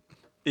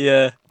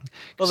 Yeah.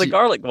 Well, the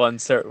garlic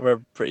ones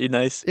were pretty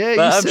nice. Yeah,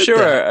 but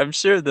I'm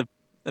sure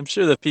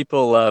the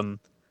people.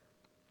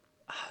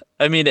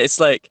 I mean, it's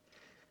like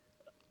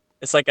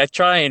I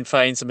try and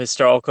find some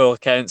historical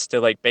accounts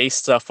to like base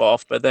stuff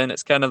off, but then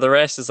it's kind of the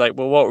rest is like,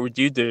 well, what would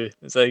you do?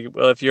 It's like,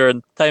 well, if you're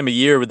in time of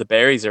year where the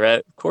berries are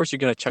out, of course you're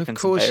going to chuck in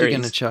some berries. Of course you're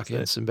going to chuck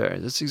in some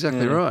berries. That's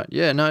exactly right.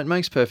 Yeah, no, it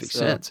makes perfect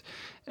sense.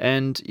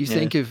 And you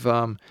think of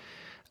an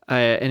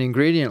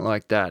ingredient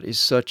like that is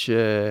such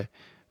a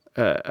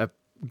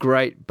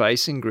great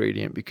base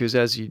ingredient because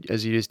as you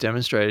just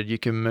demonstrated, you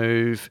can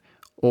move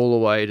all the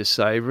way to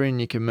savoury and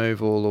you can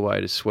move all the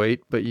way to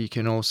sweet, but you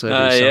can also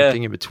do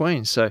something in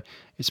between. So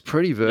it's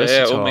pretty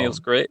versatile. Yeah, oatmeal's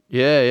great.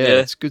 Yeah,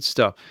 it's good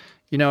stuff.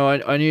 You know,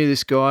 I knew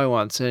this guy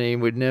once and he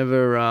would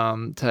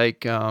never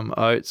take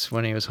oats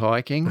when he was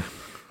hiking.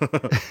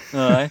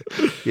 I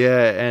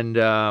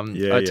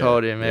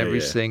told him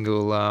every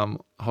single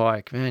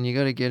hike, man, you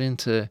got to get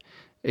into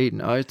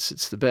eating oats.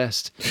 It's the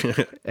best.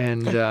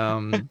 And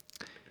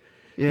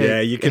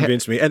you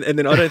convinced me. And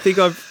then I don't think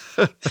I've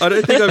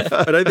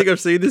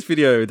seen this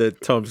video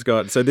that Tom's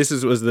got. So this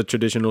was the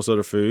traditional sort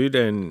of food,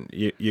 and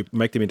you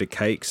make them into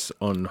cakes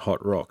on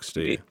hot rocks,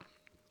 do you?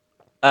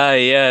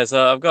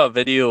 So I've got a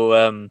video.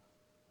 All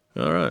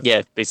right.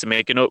 Yeah, basically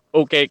making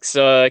oat cakes,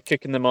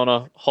 cooking them on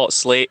a hot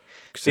slate.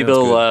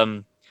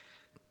 People,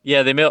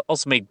 they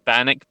also make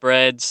bannock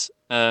breads.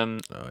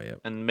 And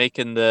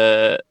making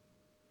the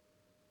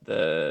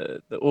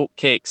oat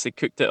cakes, they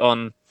cooked it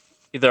on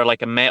either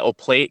like a metal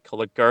plate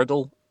called a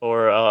girdle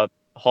or a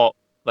hot,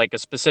 like a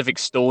specific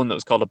stone that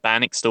was called a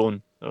bannock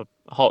stone, a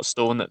hot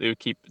stone that they would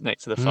keep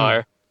next to the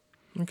fire.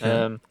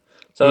 Okay.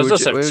 So we were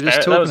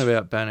just talking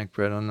about bannock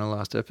bread on the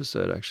last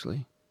episode,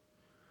 actually.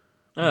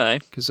 All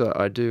right. Because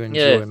I do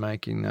enjoy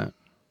making that.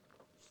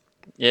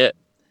 Yeah.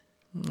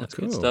 That's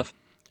good stuff.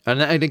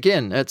 And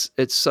again, it's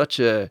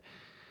such a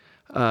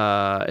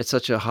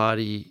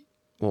hearty,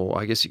 well,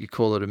 I guess you could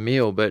call it a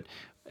meal, but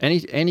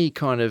any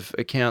kind of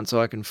accounts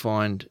I can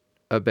find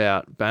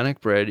about bannock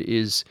bread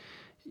is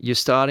you're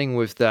starting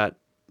with the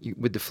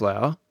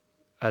flour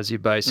as your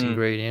base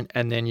ingredient,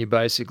 and then you're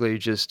basically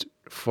just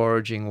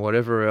foraging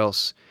whatever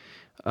else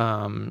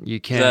you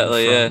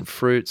can from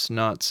fruits,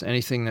 nuts,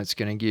 anything that's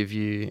going to give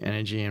you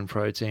energy and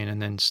protein,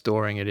 and then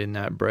storing it in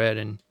that bread,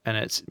 and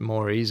it's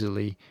more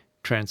easily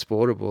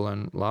transportable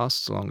and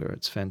lasts longer.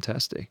 It's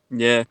fantastic.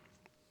 Yeah.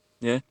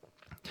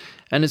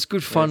 And it's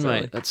good fun,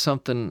 mate. That's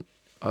something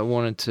I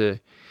wanted to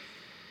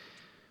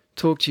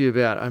talk to you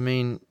about. I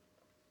mean,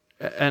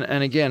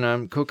 and again,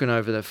 I'm cooking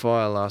over the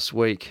fire last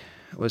week.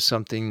 It was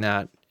something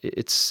that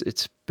it's a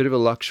bit of a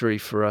luxury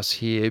for us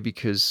here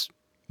because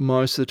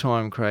most of the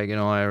time Craig and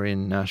I are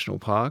in national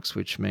parks,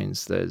 which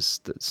means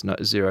there's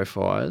zero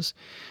fires.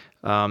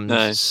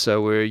 Nice.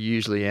 So we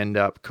usually end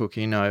up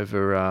cooking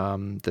over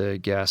the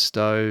gas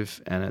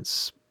stove, and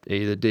it's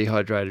either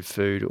dehydrated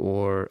food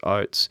or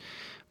oats.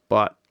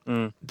 But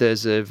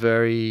there's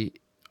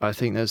I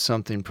think there's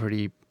something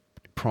pretty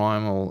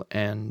primal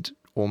and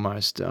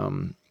almost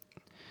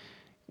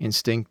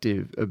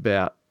instinctive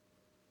about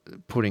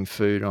putting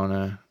food on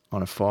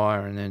a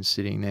fire and then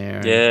sitting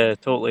there. Yeah,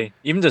 totally.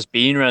 Even just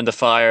being around the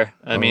fire.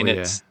 I mean,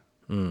 it's.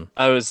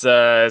 I was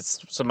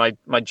so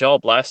my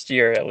job last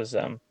year. It was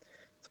an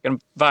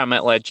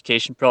environmental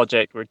education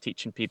project. We're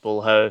teaching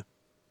people how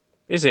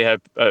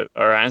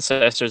our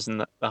ancestors in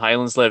the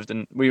Highlands lived,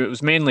 and it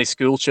was mainly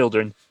school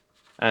children,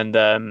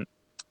 and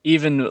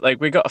even like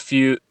we got a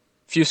few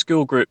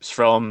school groups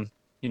from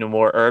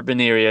more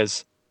urban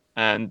areas,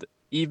 and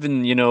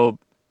even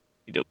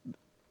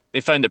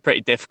they found it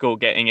pretty difficult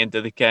getting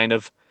into the kind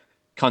of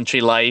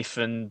country life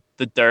and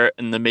the dirt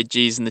and the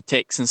midges and the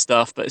ticks and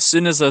stuff. But as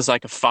soon as there's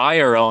like a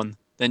fire on,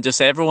 then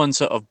just everyone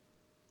sort of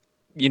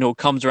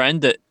comes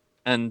around it,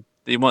 and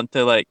they want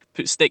to like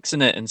put sticks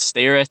in it and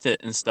stare at it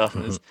and stuff.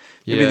 And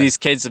maybe these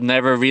kids have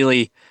never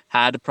really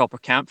had a proper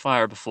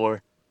campfire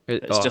before.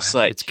 It's just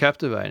like it's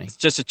captivating. It's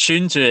just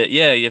attuned to it.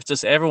 Yeah,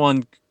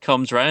 everyone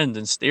comes around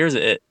and stares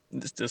at it.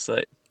 It's just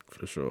like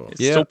for sure.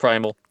 It's so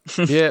primal.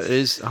 Yeah, it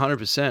is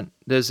 100%.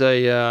 There's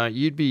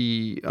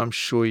I'm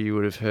sure you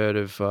would have heard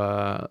of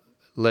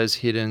Les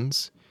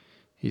Hiddens.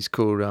 He's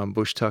called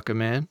Bush Tucker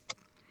Man.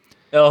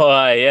 Oh,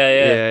 yeah,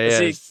 yeah. Yeah, Is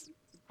yeah. he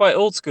quite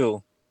old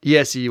school?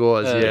 Yes, he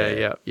was.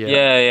 Yeah.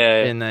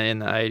 Yeah. In the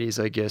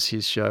 80s, I guess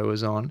his show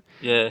was on.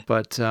 Yeah.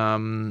 But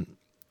one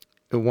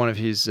of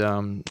his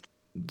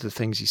the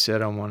things he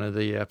said on one of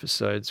the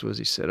episodes was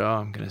he said, "Oh,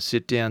 I'm going to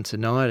sit down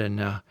tonight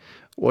and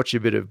watch a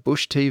bit of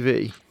Bush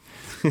TV."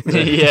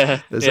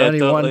 Yeah. There's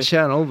only one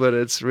channel, but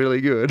it's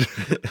really good.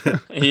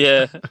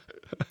 Yeah.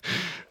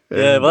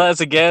 Yeah, well,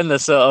 that's again the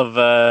sort of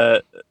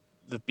the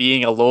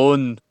being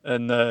alone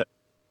in the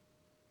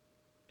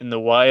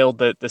wild,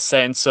 the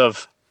sense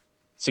of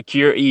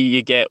security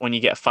you get when you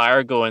get a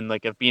fire going.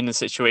 Like, I've been in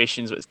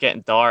situations where it's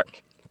getting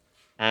dark,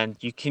 and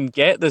you can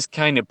get this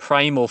kind of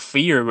primal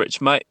fear, which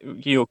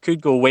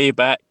could go way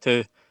back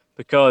to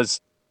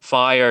because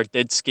fire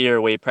did scare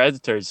away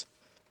predators.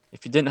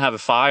 If you didn't have a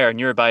fire and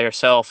you were by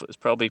yourself, it was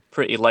probably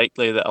pretty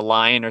likely that a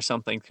lion or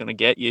something's going to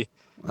get you.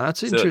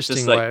 That's an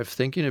interesting way of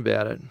thinking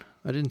about it.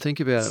 I didn't think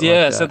about it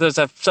yeah, like that. So there's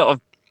a sort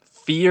of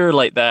fear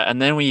like that.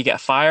 And then when you get a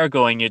fire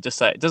going, you're just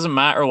like, it doesn't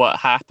matter what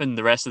happened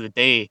the rest of the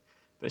day.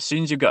 But as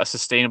soon as you've got a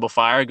sustainable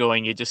fire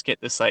going, you just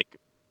get this like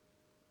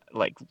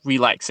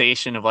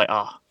relaxation of like,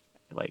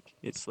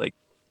 it's like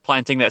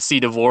planting that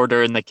seed of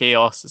order in the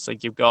chaos. It's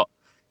like you've got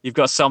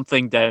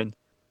something down.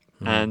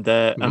 And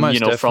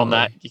from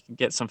that you can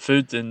get some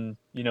food, and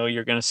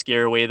you're going to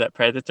scare away that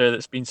predator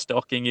that's been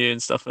stalking you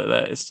and stuff like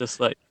that. It's just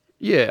like,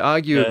 yeah,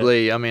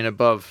 arguably, I mean,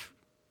 above,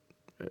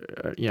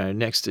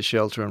 next to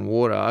shelter and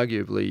water,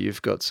 arguably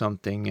you've got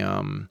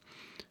something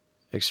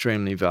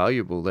extremely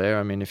valuable there.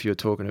 I mean, if you're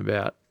talking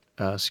about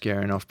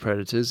scaring off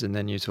predators, and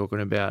then you're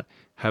talking about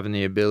having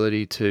the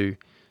ability to,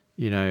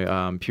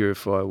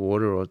 purify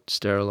water or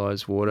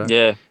sterilize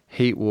water,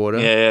 heat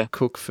water,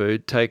 cook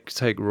food, take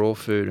raw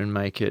food and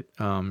make it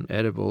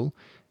edible,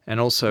 and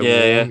also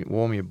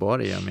warm your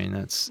body. I mean,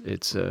 it's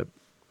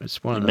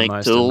one of the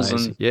most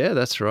amazing. Yeah,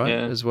 that's right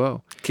as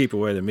well. Keep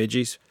away the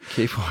midgies.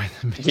 Keep away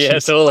the midgies. Yeah,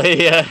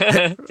 totally. Yeah.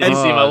 Did you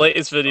see my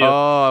latest video?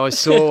 Oh, I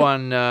saw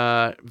one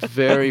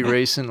very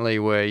recently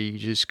where you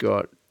just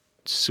got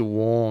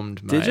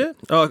swarmed, mate. Did you?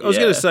 Oh, I was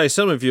going to say,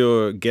 some of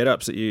your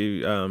get-ups that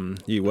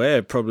you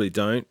wear probably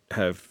don't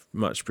have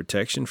much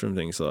protection from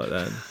things like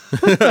that.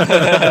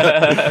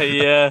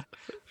 Yeah,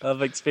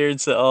 I've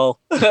experienced it all.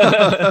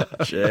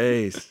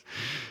 Jeez.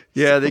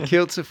 Yeah, the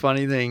kilt's a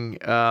funny thing.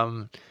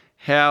 How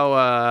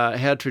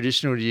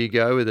traditional do you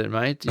go with it,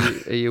 mate?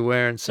 Are you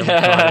wearing some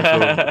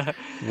kind of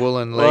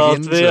woolen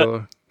leggings?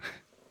 To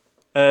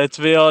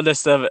be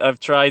honest, I've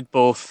tried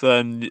both,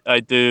 and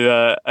I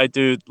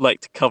do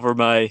like to cover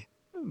my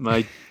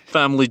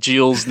family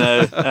jewels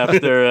now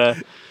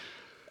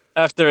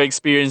after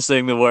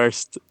experiencing the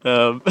worst.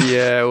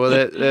 Yeah, well,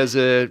 there's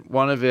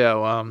one of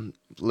our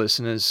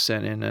listeners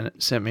sent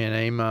me an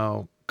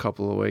email a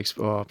couple of weeks,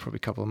 probably a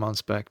couple of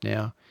months back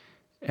now,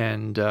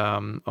 and I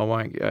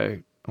won't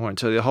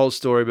tell you the whole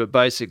story, but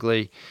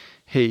basically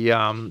he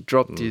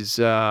dropped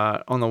his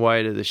on the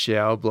way to the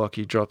shower block.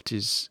 He dropped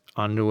his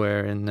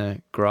underwear in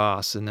the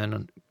grass, and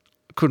then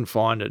couldn't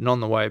find it. And on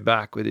the way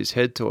back with his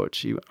head torch,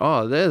 he went,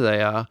 "Oh, there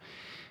they are."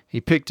 He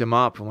picked them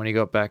up, and when he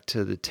got back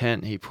to the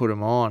tent, he put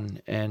them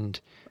on, and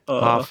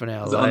half an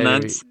hour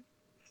later,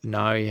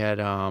 he had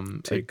a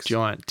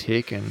giant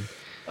tick and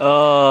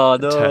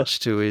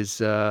attached to his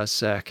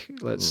sack,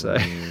 let's say.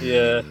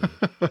 Yeah.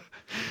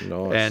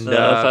 Nice. And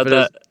I've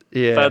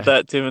had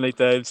that too many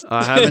times.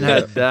 I haven't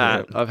had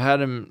that. I've had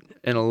them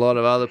in a lot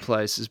of other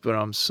places, but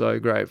I'm so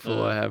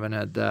grateful I haven't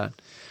had that.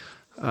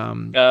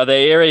 The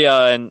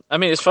area, and I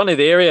mean, it's funny,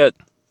 the area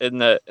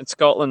in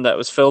Scotland that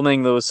was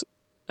filming those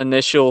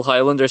initial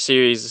Highlander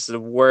series is the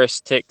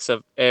worst ticks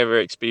I've ever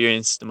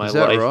experienced in my life.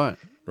 Is that right?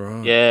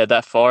 Right. Yeah,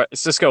 that far.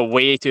 It's just got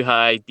way too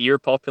high deer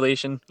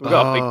population. We've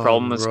got a big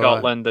problem in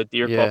Scotland. The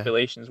deer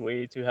population is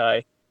way too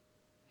high.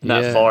 In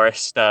that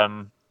forest,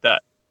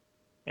 that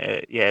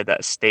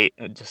state,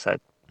 it just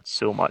had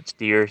so much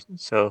deer.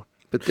 So,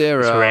 but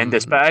they're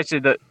horrendous. But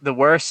actually, the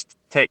worst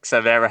ticks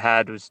I've ever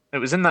had was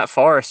in that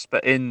forest,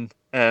 but in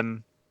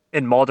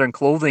modern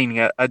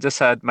clothing. I just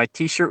had, my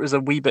t-shirt was a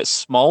wee bit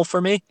small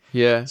for me.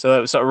 Yeah. So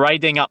it was sort of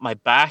riding up my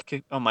back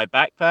on my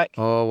backpack.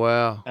 Oh,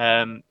 wow.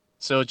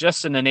 So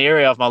just in an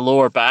area of my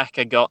lower back,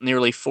 I got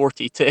nearly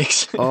 40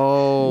 ticks.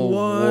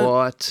 Oh,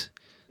 what?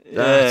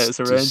 That's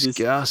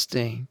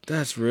disgusting.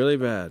 That's really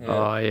bad. Yeah.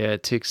 Oh, yeah,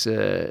 ticks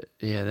they're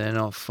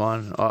not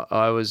fun.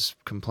 I was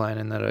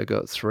complaining that I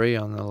got 3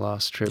 on the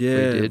last trip we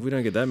did. We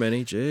don't get that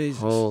many, jeez.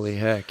 Holy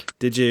heck.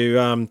 Did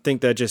you think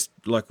they're just,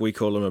 like we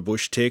call them, a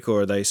bush tick,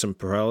 or are they some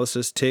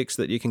paralysis ticks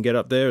that you can get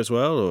up there as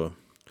well? Or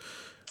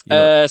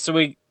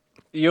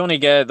you only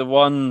get the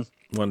one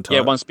type.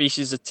 Yeah, one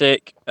species of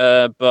tick,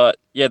 but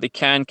yeah, they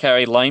can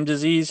carry Lyme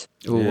disease.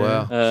 Oh,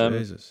 wow.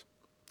 Jesus.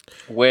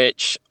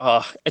 Which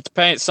it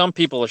depends. Some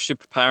people are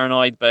super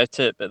paranoid about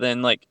it, but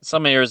then like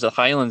some areas of the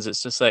Highlands,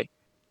 it's just like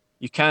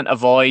you can't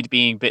avoid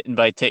being bitten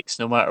by ticks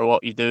no matter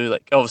what you do.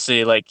 Like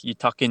obviously, like you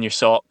tuck in your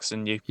socks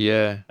and you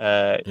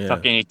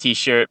tuck in your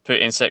t-shirt,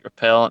 put insect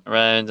repellent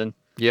around and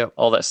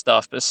all that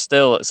stuff. But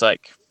still, it's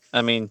like,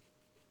 I mean,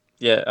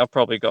 yeah, I've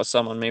probably got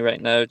some on me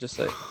right now. Just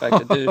like if I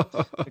could do,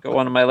 I got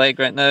one on my leg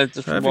right now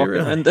just from walking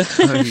around.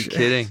 Are you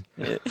kidding?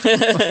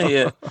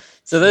 Yeah.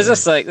 So there's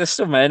just like there's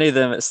so many of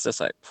them. It's just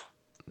like.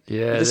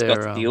 Yeah, you just got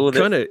to deal with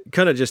it.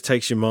 Kind of just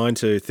takes your mind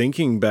to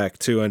thinking back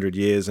 200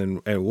 years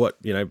and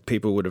what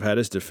people would have had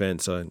as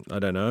defense. I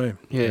don't know.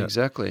 Yeah,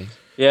 exactly.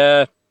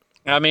 Yeah,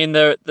 I mean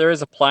there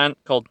is a plant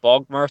called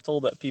bog myrtle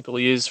that people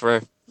use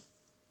for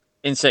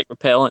insect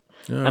repellent,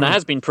 and it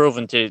has been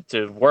proven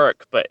to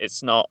work, but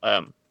it's not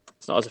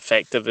as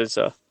effective as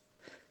a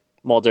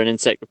modern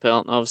insect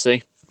repellent.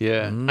 Obviously.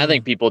 Yeah. I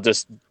think people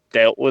just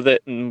dealt with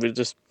it and we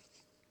just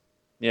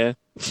Yeah,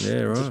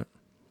 right.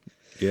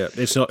 Yeah,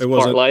 it's not. It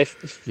wasn't part of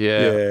life.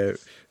 Yeah,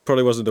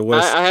 probably wasn't the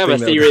worst. I have a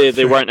theory that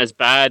they weren't as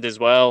bad as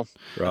well.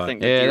 Right. I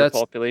think the deer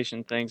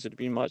population things would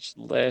be much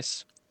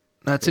less.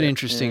 That's an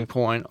interesting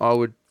point. I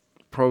would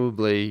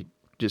probably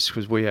just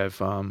because we have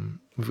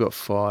we've got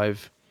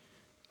 5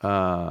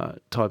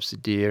 types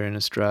of deer in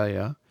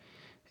Australia,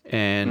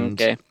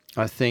 and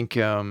I think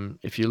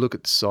if you look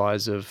at the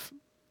size of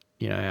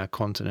our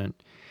continent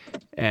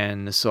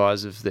and the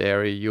size of the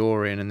area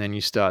you're in, and then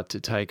you start to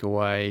take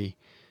away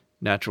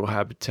natural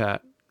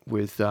habitat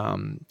with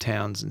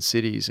towns and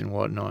cities and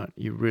whatnot,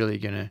 you're really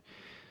going to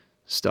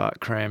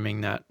start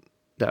cramming that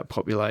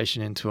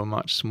population into a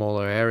much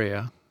smaller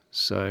area.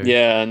 So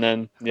and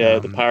then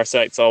the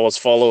parasites always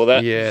follow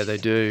that. Yeah, they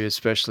do,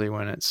 especially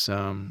when it's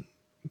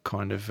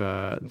kind of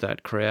that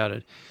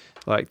crowded.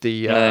 Like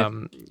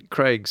the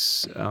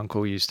Craig's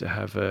uncle used to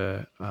have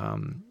a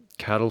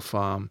cattle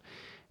farm,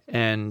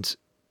 and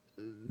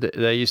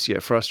they used to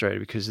get frustrated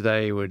because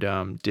they would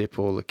dip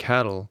all the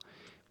cattle.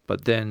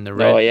 But then the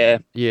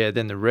red,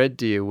 then the red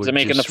deer would. Is it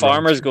making the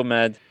farmers go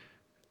mad?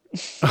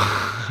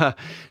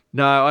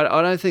 No,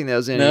 I don't think there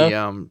was any. I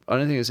don't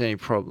think there's any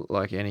problem,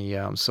 like any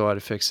side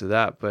effects of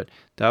that. But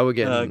they were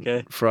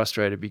getting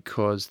frustrated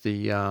because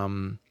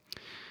the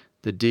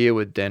deer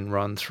would then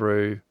run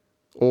through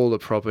all the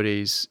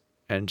properties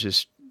and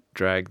just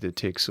drag the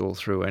ticks all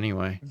through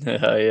anyway.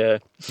 So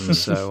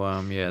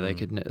they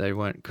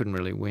couldn't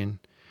really win.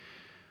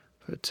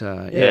 But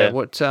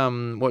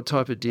what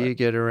type of deer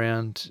get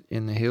around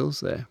in the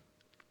hills there?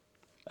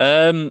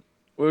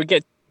 We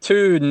get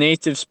 2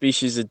 native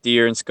species of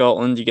deer in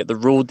Scotland. You get the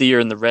roe deer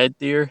and the red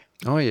deer.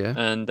 Oh yeah.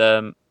 And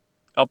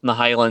up in the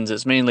Highlands,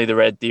 it's mainly the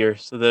red deer.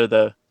 So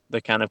they're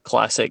the kind of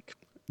classic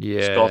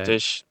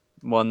Scottish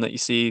one that you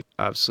see.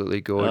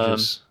 Absolutely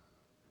gorgeous.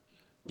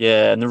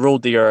 And the roe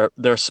deer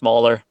they're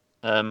smaller.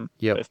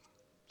 With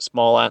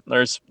small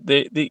antlers.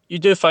 You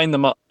do find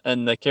them up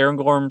in the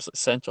Cairngorms,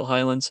 Central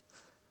Highlands.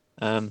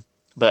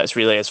 But it's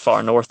really as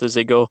far north as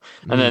they go.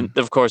 And then,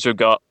 of course, we've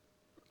got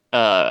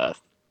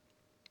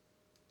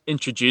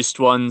introduced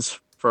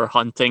ones for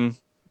hunting.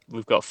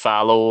 We've got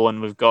fallow,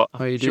 and we've got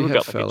like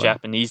a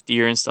Japanese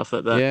deer and stuff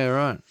like that. Yeah,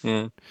 right.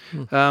 Yeah.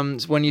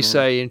 When you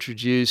say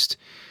introduced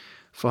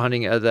for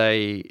hunting, are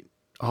they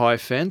high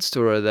fenced,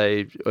 or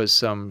or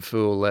some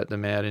fool let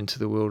them out into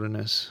the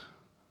wilderness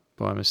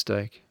by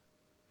mistake?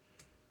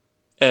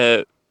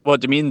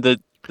 What do you mean, the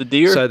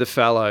deer? So the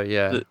fallow,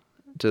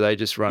 do they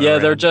just run around? Yeah,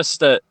 they're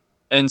just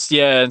in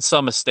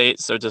some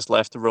estates they're just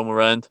left to roam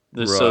around.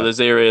 So there's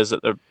areas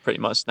that they're pretty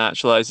much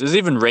naturalized. There's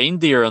even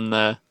reindeer on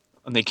the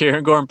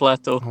Cairngorm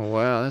Plateau. Oh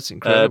wow, that's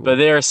incredible. But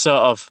they're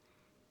sort of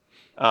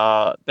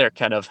they're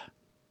kind of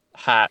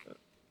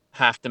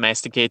half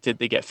domesticated.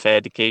 They get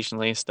fed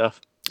occasionally and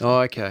stuff. Oh,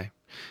 okay.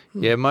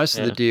 Yeah, most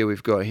of the deer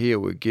we've got here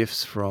were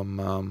gifts from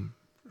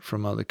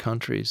other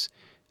countries,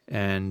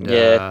 and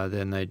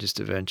then they just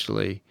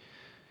eventually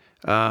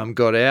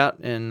got out,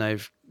 and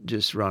they've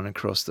just run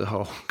across the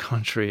whole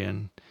country.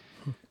 And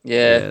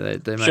they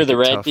I'm sure the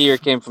red deer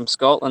came from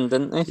Scotland,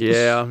 didn't they?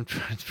 Yeah, I'm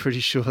pretty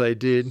sure they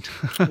did.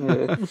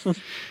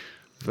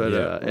 But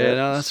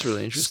that's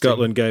really interesting.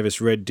 Scotland gave us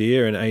red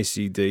deer and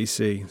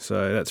AC/DC,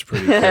 so that's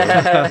pretty cool.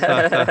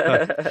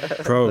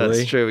 Probably.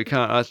 That's true. We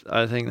can't.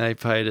 I think they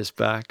paid us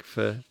back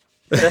for.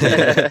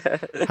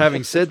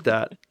 Having said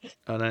that,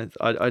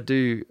 I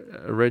do.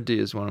 Red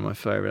deer is one of my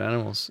favorite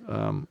animals.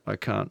 I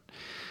can't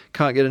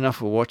get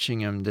enough of watching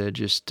them. They're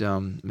just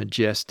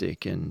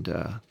majestic,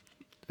 and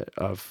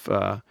I've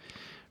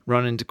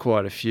run into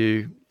quite a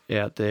few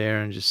out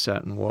there and just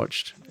sat and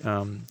watched.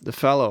 The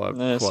fallow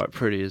are quite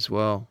pretty as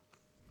well.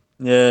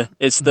 Yeah,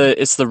 it's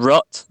the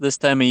rut this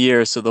time of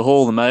year, so the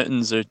whole of the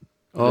mountains are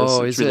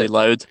it's really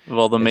loud with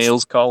all the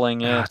males calling.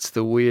 Yeah, it's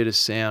the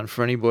weirdest sound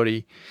for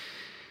anybody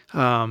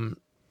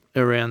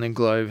around the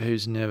globe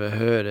who's never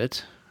heard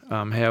it.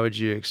 How would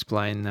you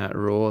explain that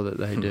roar that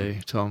they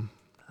do, Tom?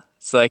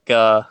 It's like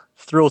a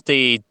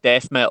throaty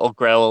death metal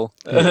growl.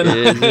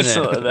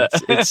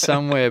 It's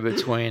somewhere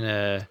between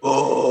a.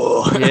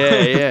 Oh.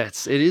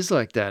 It is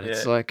like that.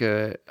 It's like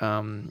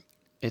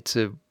it's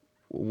a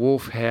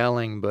wolf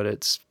howling, but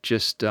it's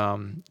just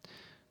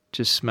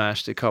just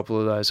smashed a couple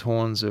of those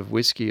horns of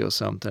whiskey or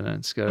something, and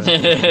it's got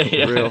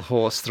a real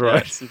hoarse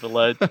throat. Yeah, super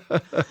loud.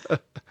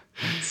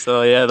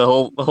 So yeah, the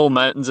whole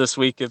mountains this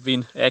week have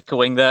been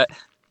echoing that.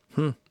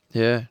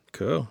 Yeah,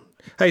 cool.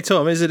 Hey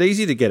Tom, is it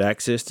easy to get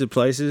access to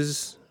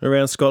places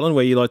around Scotland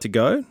where you like to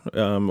go,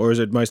 or is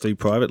it mostly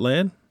private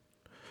land?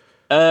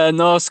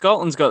 No,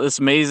 Scotland's got this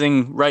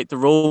amazing right to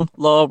roam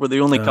law. We're the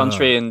only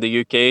country in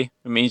the UK. It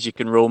means you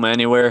can roam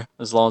anywhere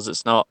as long as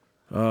it's not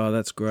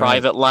that's great.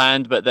 private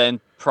land. But then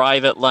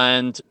private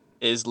land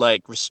is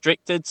like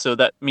restricted, so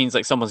that means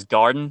like someone's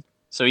garden.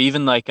 So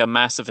even like a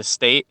massive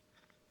estate,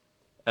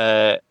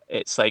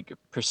 it's like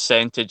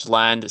percentage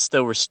land. It's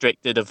still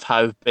restricted of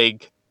how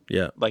big,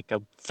 like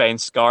a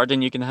fenced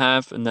garden you can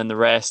have, and then the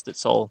rest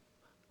it's all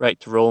right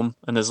to roam.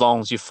 And as long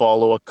as you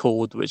follow a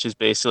code, which is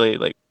basically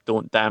like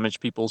don't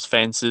damage people's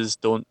fences,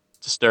 don't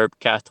disturb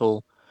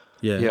cattle,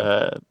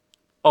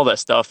 all that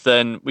stuff,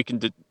 then we can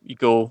you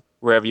go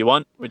wherever you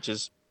want, which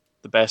is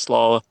the best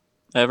law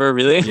ever,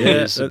 really.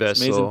 Yeah, it's the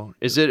best law.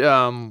 Is it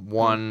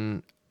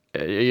one?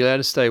 Are you allowed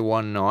to stay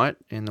one night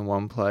in the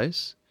one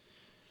place?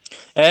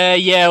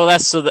 Yeah, well,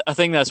 I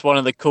think that's one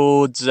of the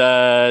codes.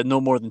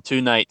 No more than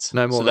 2 nights.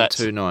 No more than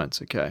 2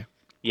 nights. Okay.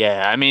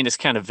 Yeah, I mean it's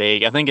kind of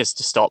vague. I think it's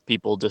to stop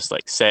people just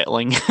like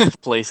settling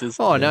places.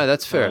 Oh no,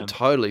 that's fair.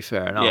 Totally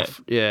fair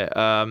enough.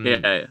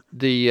 Yeah.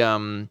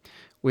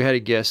 We had a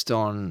guest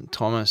on,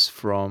 Thomas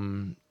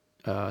from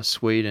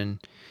Sweden,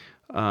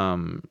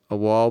 a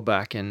while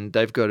back, and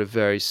they've got a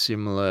very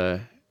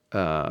similar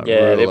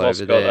rule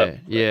over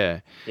there. Yeah.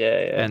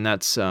 And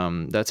that's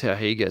how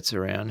he gets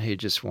around. He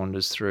just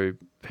wanders through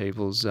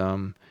people's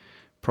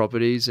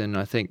properties, and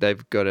I think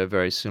they've got a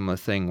very similar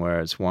thing where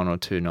it's 1 or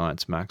 2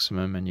 nights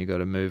maximum, and you got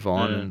to move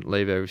on and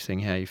leave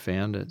everything how you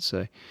found it.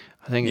 So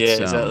I think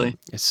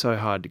it's so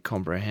hard to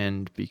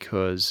comprehend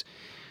because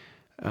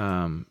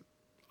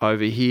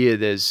over here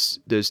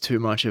there's too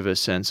much of a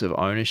sense of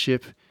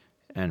ownership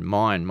and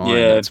mine,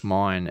 that's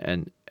mine,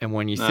 and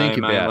when you think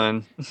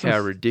about how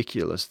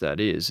ridiculous that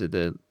is,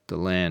 the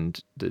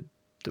land, the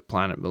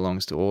planet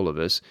belongs to all of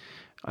us.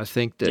 I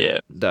think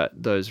that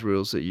those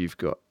rules that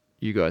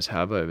you guys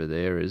have over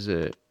there is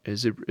a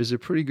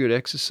pretty good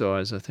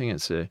exercise. I think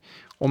it's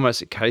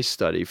almost a case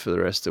study for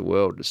the rest of the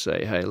world to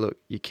say, hey, look,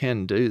 you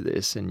can do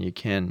this and you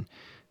can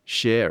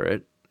share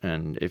it.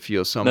 And if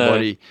you're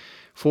somebody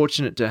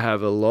fortunate to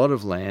have a lot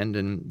of land,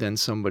 and then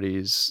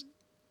somebody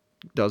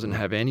doesn't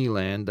have any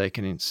land, they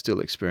can still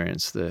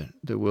experience the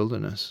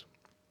wilderness.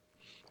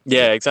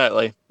 Yeah,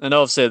 exactly. And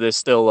obviously there's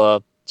still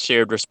a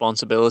shared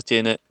responsibility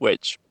in it,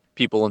 which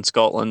people in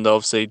Scotland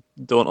obviously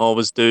don't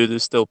always do.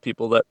 There's still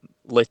people that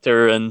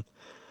litter and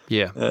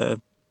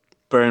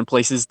burn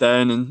places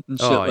down and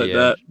shit like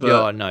that.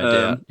 But, no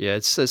doubt. Yeah,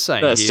 it's the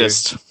same that's here.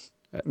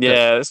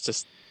 It's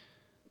just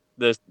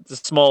the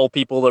small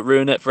people that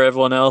ruin it for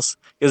everyone else.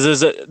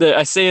 Because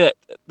I say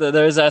that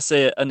there's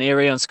actually an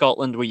area in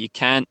Scotland where you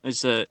can't.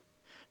 It's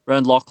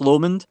around Loch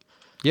Lomond.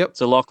 Yep.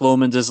 So Loch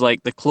Lomond is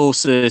like the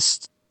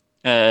closest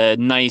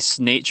nice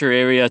nature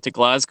area to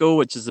Glasgow,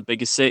 which is the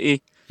biggest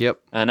city. Yep.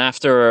 And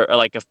after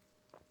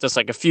just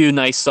a few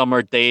nice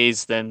summer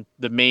days, then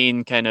the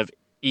main kind of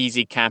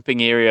easy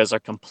camping areas are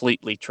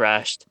completely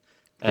trashed.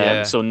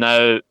 So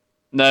now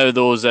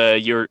those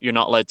you're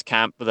not allowed to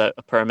camp without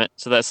a permit.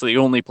 So that's the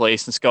only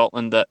place in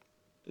Scotland that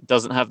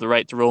doesn't have the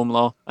right to roam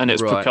law, and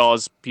it's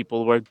because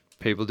people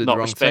did not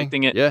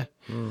respecting it. Yeah.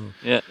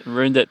 Yeah,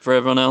 ruined it for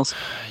everyone else.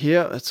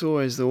 Yeah, that's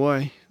always the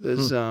way.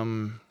 There's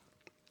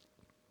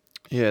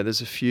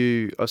there's a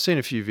few. I've seen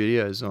a few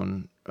videos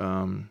on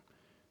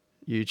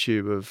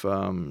YouTube of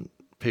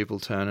people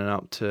turning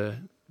up to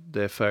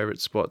their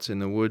favourite spots in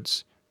the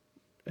woods,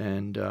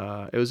 and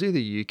it was either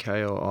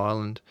UK or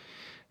Ireland,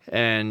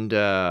 and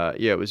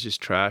it was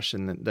just trash,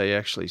 and they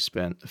actually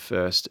spent the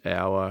first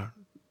hour,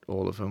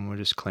 all of them were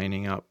just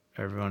cleaning up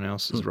everyone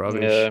else's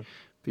rubbish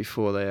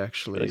before they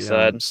actually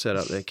set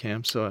up their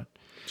campsite.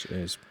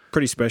 It's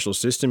pretty special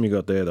system you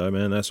got there though,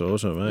 man. That's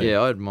awesome, mate. Yeah,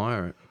 I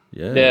admire it.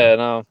 Yeah,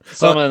 no.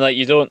 Something like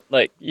you don't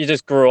you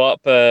just grow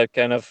up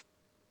kind of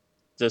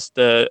just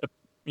it's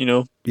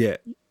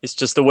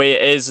just the way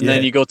it is, and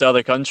then you go to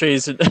other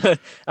countries.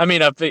 I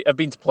mean, I've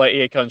been to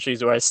plenty of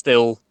countries where I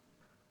still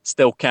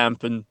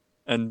camp and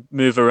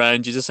move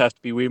around. You just have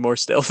to be way more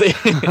stealthy.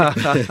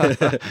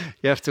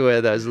 You have to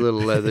wear those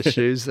little leather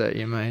shoes that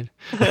you made.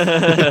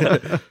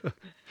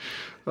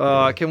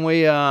 Can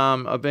we?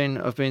 I've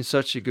been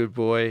such a good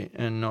boy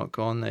and not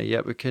gone there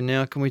yet. But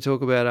can we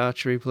talk about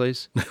archery,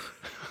 please?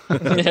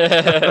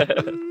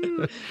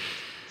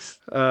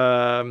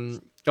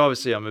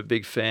 Obviously, I'm a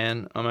big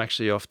fan. I'm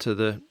actually off to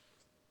the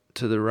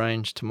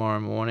range tomorrow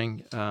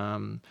morning.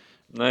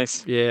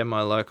 Nice. Yeah,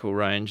 my local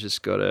range has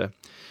got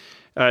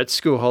it's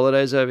school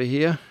holidays over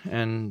here,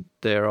 and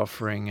they're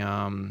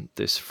offering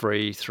this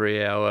free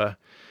 3-hour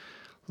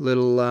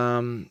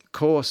little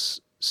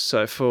course.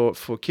 So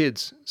for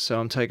kids, so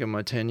I'm taking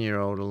my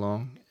 10-year-old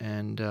along,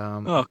 and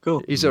oh,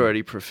 cool. He's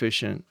already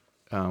proficient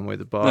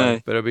with a bow,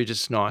 but it'll be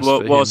just nice.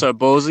 What sort of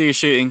bows are you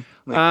shooting?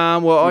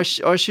 Like, well, I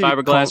shoot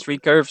fiberglass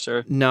recurves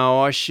or no,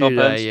 I shoot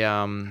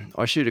compounds?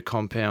 I shoot a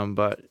compound,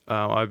 but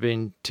I've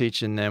been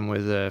teaching them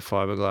with a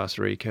fiberglass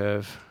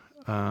recurve.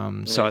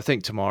 So I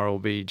think tomorrow will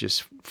be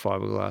just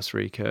fiberglass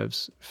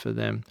recurves for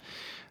them.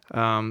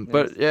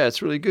 But yeah,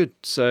 it's really good.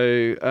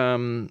 So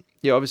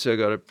yeah, obviously I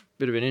got a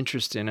bit of an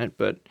interest in it,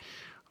 but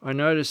I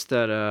noticed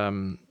that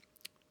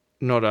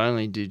not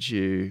only did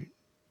you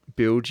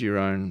build your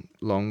own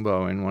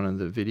longbow in one of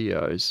the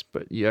videos,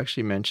 but you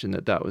actually mentioned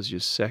that that was your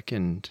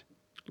second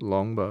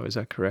longbow. Is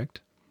that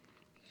correct?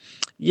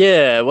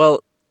 Yeah,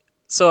 well,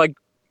 so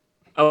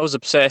I was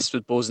obsessed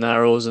with bows and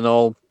arrows and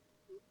all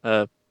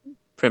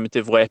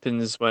primitive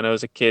weapons when I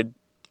was a kid.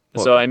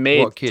 So I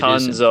made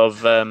tons of.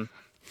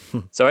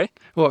 Sorry?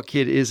 What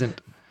kid isn't?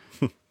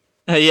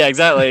 Yeah,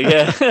 exactly.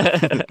 Yeah.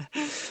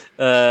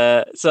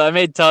 So I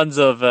made tons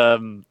of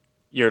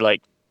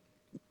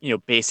your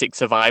basic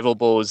survival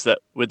bows that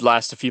would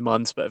last a few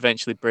months but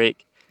eventually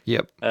break.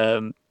 Yep.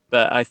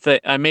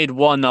 But I made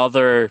one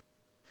other.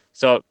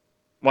 So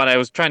when I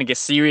was trying to get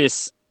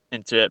serious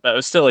into it, but I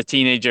was still a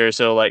teenager,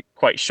 so like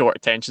quite short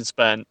attention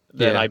span.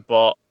 Then I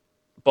bought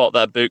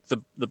that book,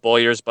 the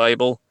Boyer's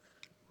Bible.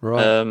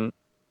 Right.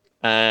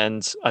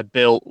 And I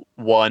built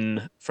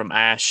one from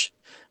ash.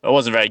 It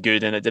wasn't very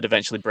good, and it did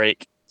eventually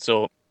break.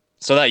 So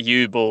that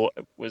U-bow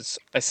was,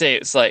 I say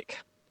it's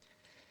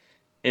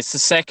the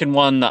second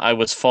one that I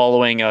was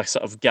following a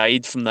sort of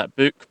guide from that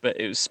book, but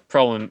it was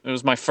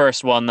my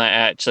first one that I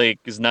actually,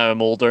 because now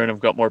I'm older and I've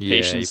got more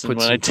patience than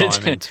when I did.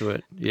 Time into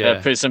it. Yeah.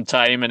 I put some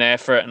time and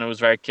effort, and I was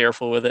very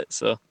careful with it.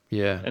 So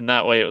yeah, in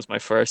that way, it was my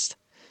first.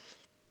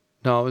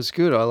 No, it was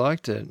good. I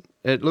liked it.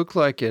 It looked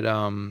like it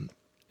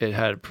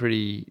had a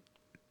pretty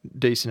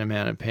decent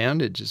amount of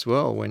poundage as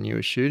well when you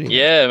were shooting.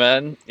 Yeah,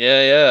 man.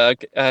 Yeah.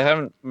 I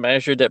haven't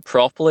measured it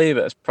properly,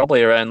 but it's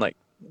probably around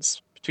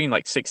it's between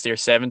 60 or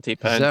 70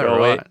 pounds. Is that raw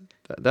right? weight.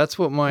 That's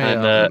what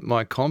my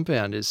my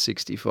compound is,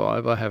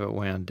 65. I have it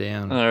wound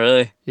down. Oh,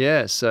 really?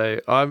 Yeah. So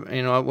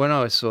when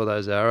I saw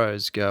those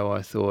arrows go,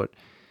 I thought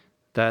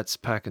that's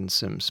packing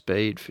some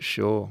speed for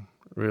sure.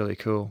 Really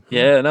cool.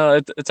 Yeah. No,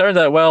 it turned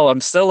out well.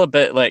 I'm still a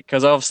bit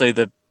because obviously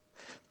the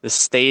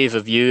stave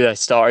of yew I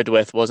started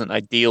with wasn't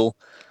ideal.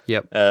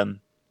 Yep.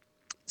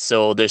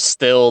 So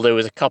there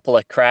was a couple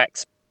of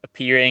cracks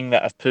appearing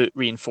that I've put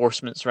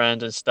reinforcements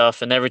around and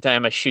stuff, and every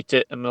time I shoot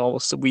it, I'm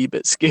almost a wee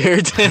bit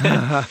scared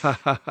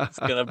it's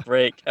gonna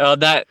break. Oh,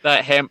 that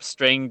hemp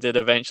string did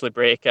eventually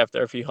break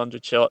after a few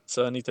hundred shots,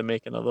 so I need to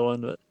make another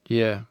one. But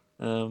yeah,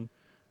 no,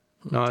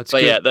 it's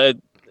but good. Yeah,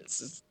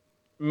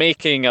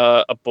 making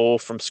a bow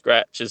from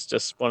scratch is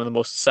just one of the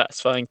most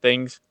satisfying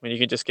things when you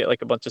can just get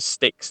a bunch of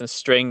sticks and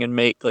string and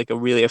make a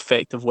really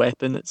effective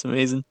weapon. It's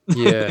amazing.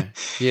 Yeah,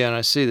 and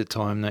I see the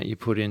time that you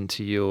put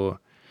into your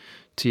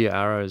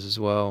arrows as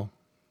well.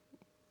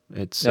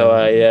 It's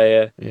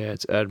yeah,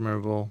 it's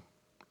admirable.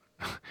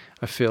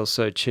 I feel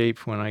so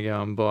cheap when I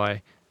go and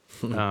buy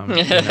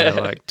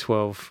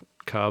 12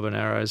 carbon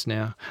arrows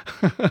now.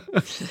 I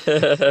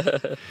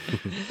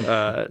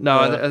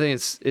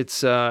think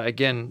it's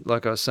again,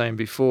 like I was saying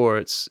before,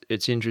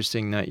 it's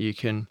interesting that you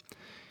can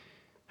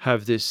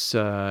have this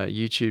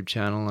YouTube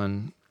channel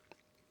and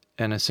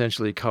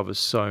essentially cover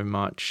so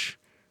much,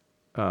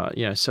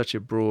 such a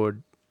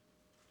broad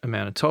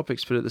amount of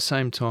topics, but at the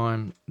same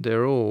time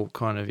they're all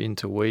kind of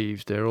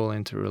interweaved, they're all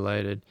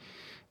interrelated.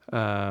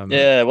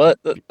 Well,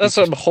 that's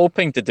what I'm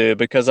hoping to do,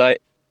 because I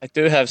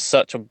do have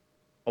such a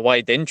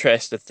wide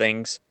interest of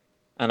things,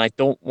 and I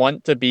don't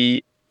want to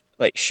be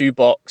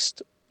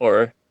shoeboxed,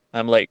 or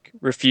I'm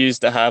refuse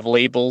to have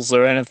labels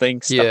or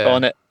anything stuck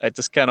on it. I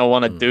just kind of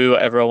want to do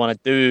whatever I want to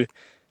do,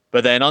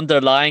 but then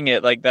underlying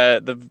it,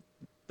 the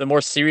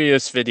more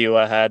serious video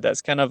I had,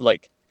 that's kind of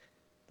the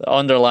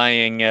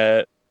underlying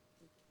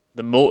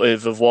the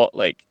motive of what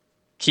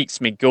keeps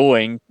me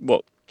going,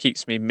 what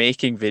keeps me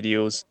making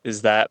videos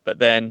is that. But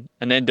then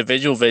an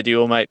individual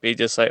video might be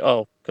just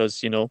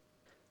because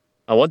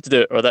I want to do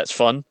it, or that's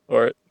fun,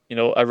 or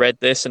I read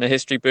this in a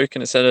history book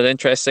and it sounded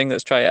interesting,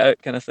 let's try it out,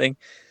 kind of thing.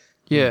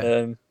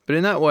 Yeah. But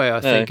in that way,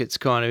 I think it's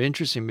kind of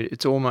interesting, but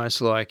it's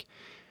almost like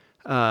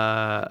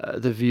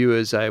the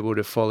viewer's able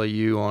to follow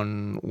you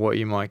on what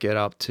you might get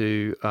up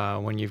to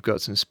when you've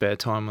got some spare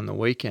time on the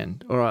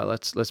weekend. All right,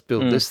 let's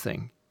build this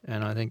thing.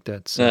 And I think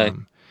that's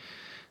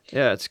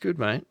it's good,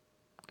 mate.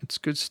 It's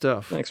good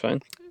stuff. Thanks,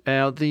 man.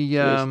 Now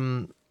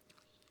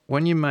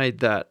when you made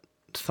that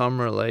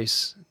thumb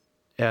release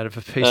out of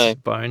a piece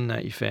of bone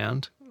that you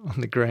found on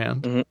the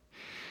ground,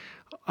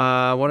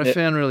 what I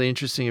found really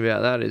interesting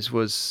about that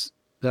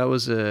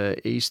was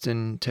a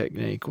Eastern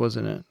technique,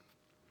 wasn't it?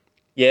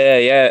 Yeah,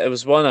 it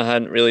was one I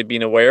hadn't really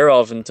been aware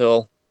of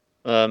until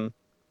a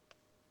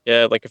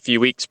few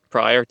weeks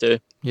prior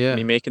to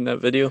me making that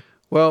video.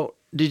 Well,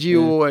 were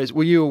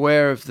you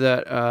aware of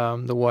that,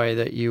 the way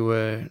that you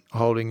were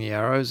holding the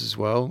arrows as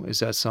well? Is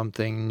that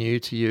something new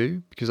to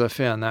you? Because I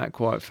found that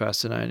quite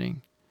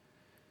fascinating.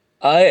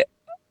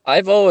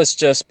 I've always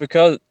just,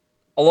 because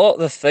a lot of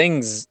the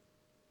things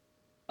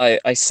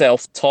I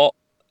self-taught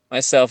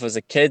myself as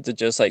a kid to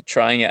just like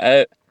trying it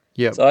out.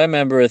 Yep. So I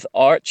remember with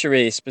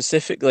archery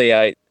specifically,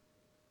 I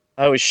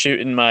was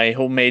shooting my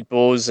homemade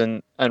bows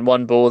and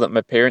one bow that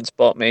my parents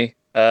bought me,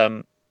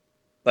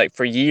 like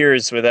for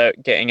years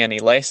without getting any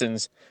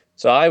lessons.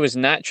 So I was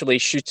naturally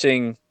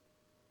shooting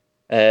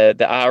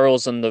the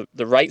arrows on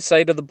the right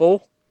side of the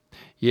bow.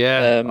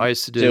 Yeah, I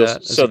used to do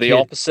that. So the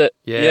opposite.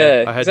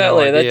 Yeah, I had exactly. No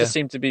idea. That just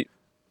seemed to be,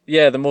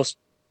 the most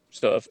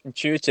sort of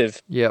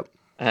intuitive. Yep.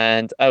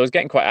 And I was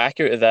getting quite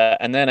accurate at that.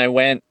 And then I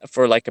went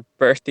for like a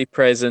birthday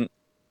present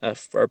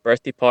for a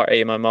birthday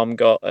party. My mum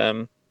got.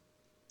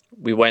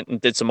 We went and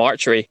did some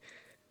archery,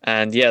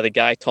 and the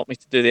guy taught me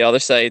to do the other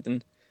side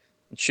and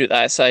shoot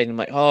that side. And I'm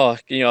like, oh,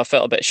 I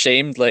felt a bit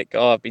ashamed, like,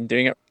 oh, I've been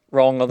doing it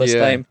wrong all this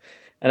time.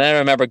 And I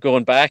remember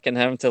going back and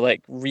having to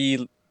like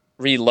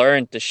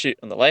relearn to shoot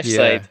on the left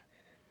side.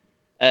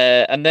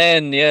 And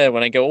then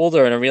when I got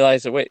older and I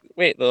realized that wait,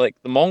 the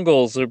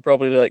Mongols are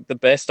probably like the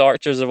best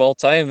archers of all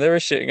time. They were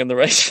shooting on the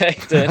right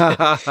side.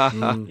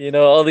 And,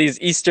 all these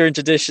Eastern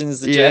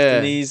traditions, the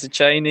Japanese, the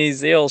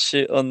Chinese, they all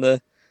shoot on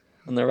the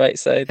right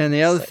side. And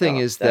the other thing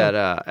is that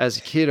as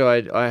a kid,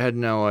 I had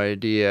no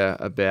idea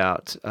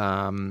about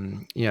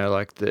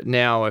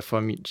now if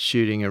I'm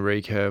shooting a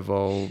recurve,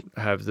 I'll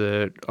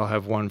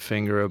have one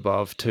finger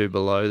above, two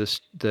below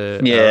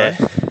the arrow.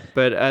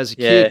 But as a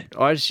kid,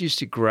 I just used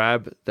to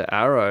grab the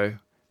arrow,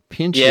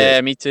 pinch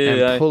it, me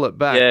too, and pull it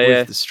back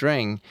with the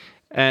string.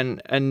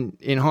 And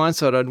in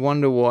hindsight, I'd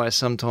wonder why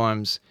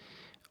sometimes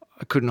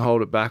I couldn't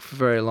hold it back for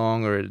very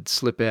long, or it'd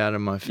slip out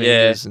of my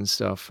fingers and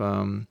stuff.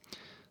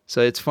 So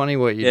it's funny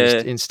what you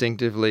just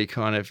instinctively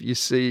kind of, you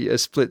see a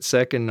split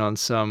second on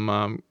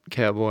some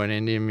cowboy and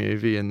Indian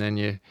movie, and then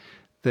you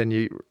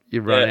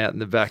run out in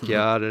the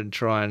backyard and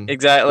try and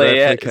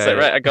replicate it's like,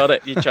 right, I got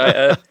it. You try it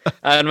out.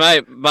 And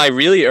my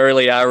really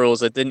early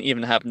arrows, I didn't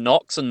even have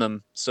nocks on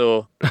them,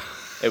 so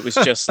it was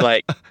just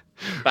like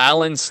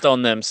balanced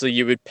on them. So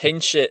you would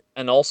pinch it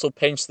and also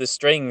pinch the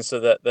string so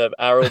that the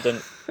arrow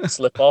didn't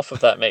slip off.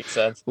 If that makes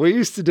sense. We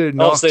used to do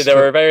nocks. Obviously, they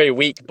were very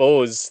weak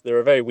bows.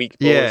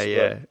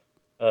 Yeah.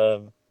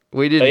 But,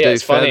 we didn't do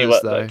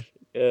feathers though.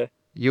 Like,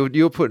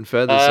 You're putting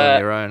feathers on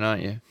your own,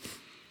 aren't you?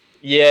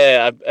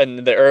 Yeah,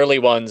 and the early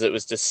ones, it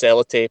was just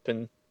sellotape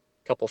and a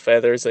couple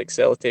feathers like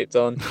sellotaped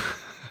on.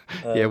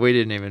 We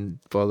didn't even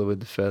bother with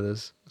the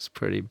feathers. It's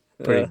pretty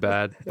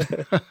bad.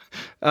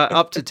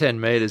 Up to 10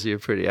 meters, you're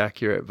pretty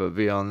accurate, but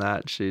beyond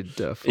that, she'd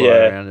fly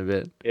around a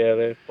bit. Yeah,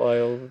 they fly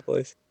all over the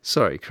place.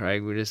 Sorry,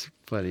 Craig, we're just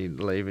bloody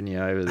leaving you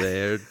over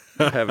there,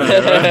 having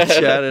our own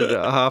chat, and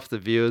half the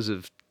viewers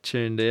have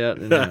tuned out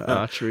in the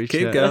archery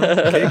Keep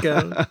chat.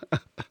 going.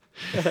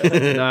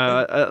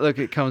 No, look,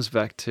 it comes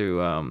back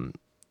to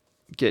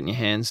getting your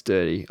hands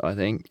dirty, I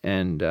think,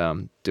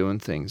 and doing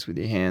things with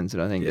your hands.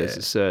 And I think there's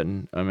a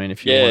certain,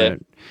 if you want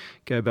to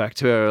go back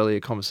to our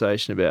earlier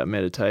conversation about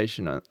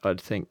meditation,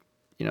 I'd think,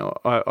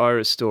 I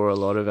restore a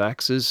lot of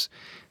axes.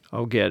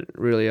 I'll get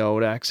really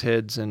old axe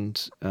heads and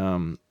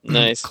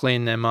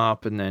clean them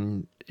up, and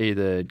then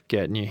either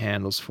get new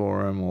handles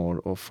for them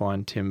or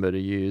find timber to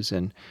use.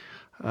 And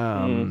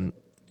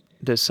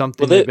there's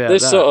something about that.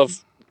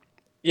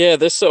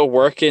 This sort of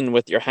working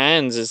with your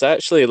hands is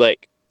actually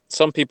like,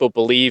 some people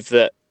believe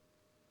that,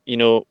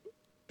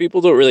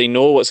 people don't really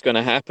know what's going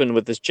to happen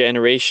with this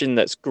generation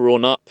that's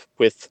grown up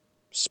with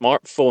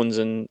smartphones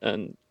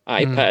and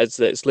iPads.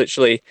 That it's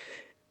literally,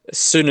 as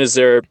soon as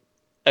they're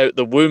out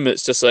the womb,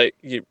 it's just like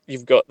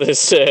you've got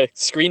this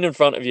screen in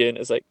front of you, and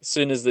it's like as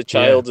soon as the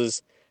child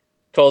is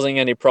causing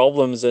any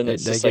problems, and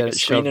it's just like a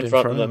screen in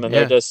front of them, and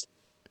they're just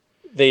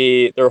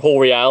their whole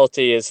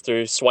reality is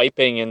through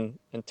swiping and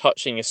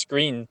touching a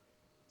screen.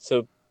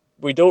 So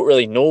we don't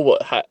really know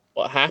what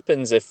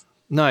happens if.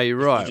 No, you're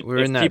right. We're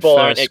in that people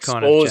first aren't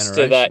exposed kind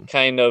of to that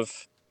kind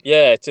of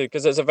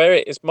because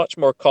it's much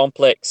more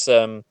complex,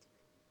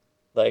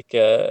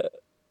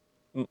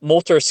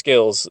 motor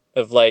skills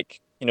of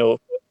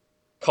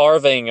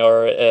carving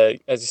or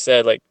as you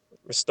said, like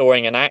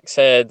restoring an axe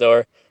head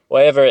or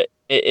whatever it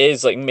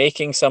is, like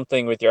making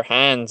something with your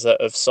hands out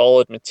of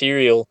solid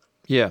material.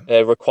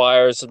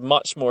 Requires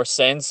much more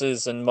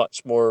senses and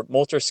much more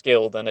motor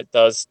skill than it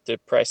does to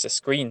press a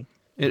screen.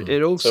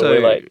 It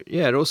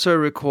also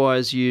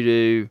requires you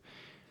to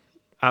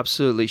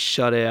absolutely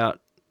shut out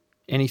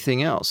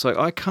anything else. Like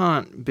I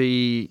can't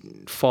be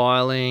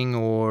filing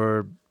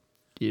or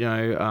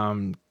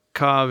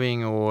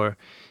carving or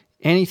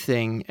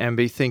anything and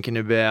be thinking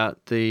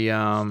about the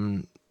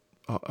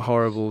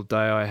horrible day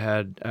I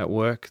had at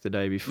work the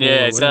day before.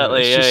 Yeah,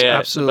 exactly. It's just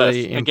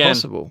absolutely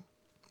impossible.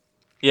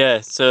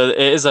 So it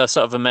is a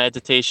sort of a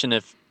meditation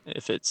if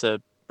it's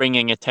a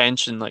bringing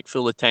attention, like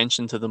full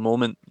attention to the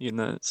moment.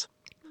 It's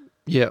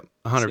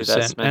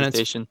 100%.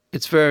 Meditation. And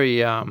it's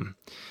very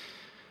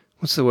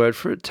what's the word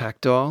for it?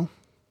 Tactile.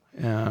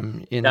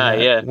 When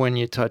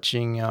you're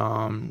touching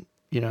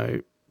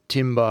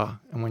timber,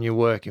 and when you're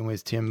working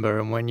with timber,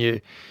 and when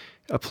you're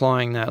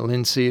applying that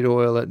linseed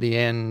oil at the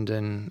end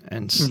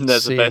and seeing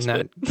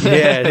that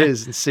it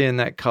is, and seeing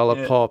that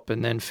color pop,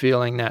 and then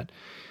feeling that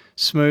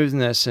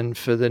smoothness, and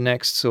for the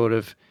next sort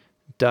of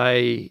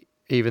day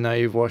even though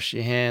you've washed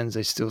your hands,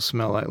 they still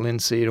smell like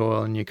linseed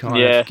oil, and you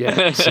kind of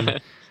get some.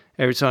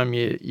 Every time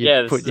you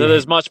put so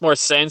there's much more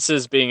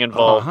senses being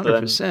involved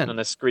 100%. than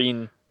a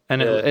screen.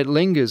 And it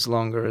lingers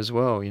longer as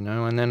well, you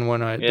know. And then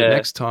when the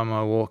next time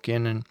I walk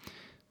in and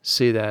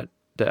see that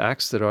the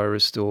axe that I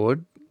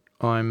restored,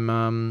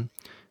 I'm,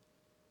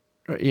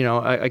 you know,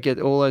 I get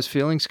all those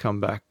feelings come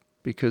back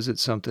because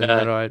it's something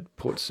that I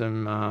put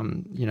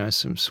some, you know,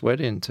 some sweat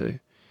into.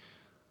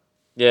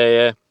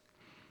 Yeah.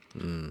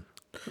 No,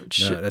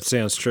 that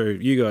sounds true.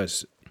 You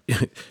guys,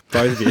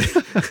 both of you,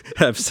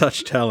 have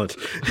such talent.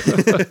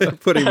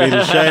 Putting me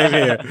to shame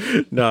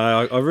here.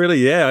 No, I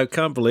really, I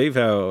can't believe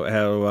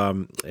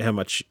how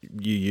much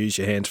you use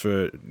your hands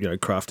for, you know,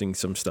 crafting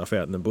some stuff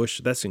out in the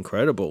bush. That's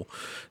incredible,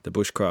 the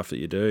bushcraft that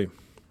you do.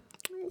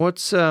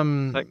 What's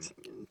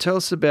tell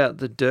us about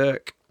the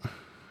dirk.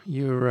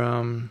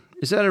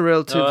 Is that a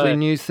relatively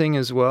new thing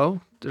as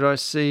well? Did I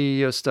see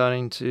you're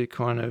starting to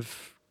kind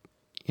of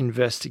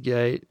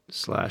investigate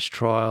 /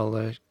 trial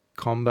the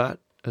combat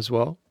as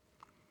well?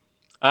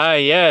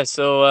 Yeah.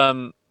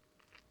 So,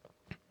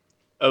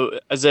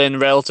 as in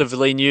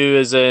relatively new,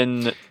 as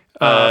in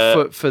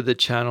for the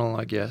channel,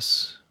 I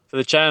guess. For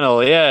the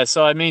channel, yeah.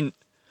 So I mean,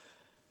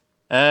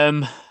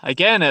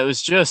 again, it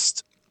was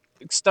just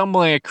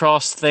stumbling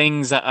across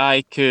things that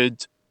I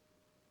could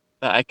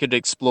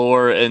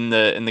explore in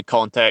the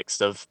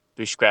context of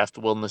bushcraft,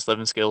 wilderness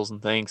living skills,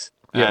 and things.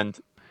 Yep. And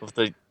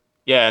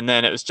and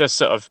then it was just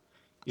sort of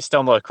you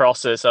stumble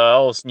across it. So I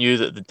always knew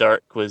that the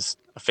dirk was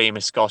a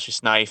famous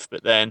Scottish knife,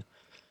 but then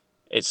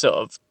it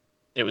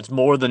was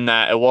more than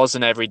that. It was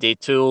an everyday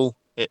tool.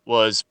 It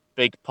was a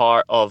big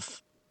part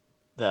of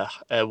the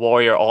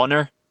warrior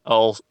honor.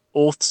 All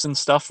oaths and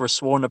stuff were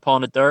sworn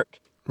upon a dirk.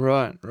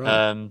 Right.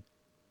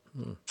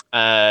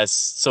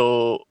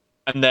 So,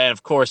 and then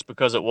of course,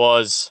 because it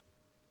was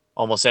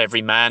almost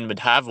every man would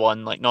have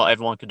one. Like not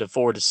everyone could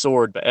afford a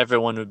sword, but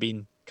everyone would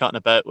be cutting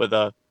about with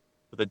a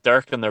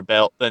dirk on their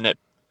belt. Then it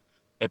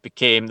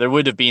became, there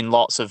would have been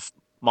lots of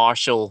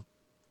martial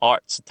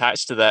arts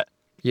attached to that.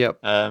 Yep.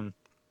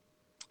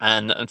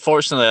 And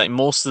unfortunately, like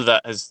most of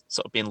that has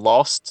sort of been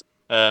lost.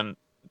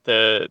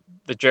 The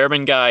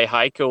German guy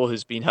Heiko,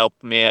 who's been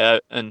helping me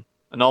out, and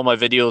all my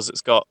videos,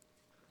 it's got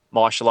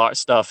martial arts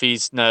stuff.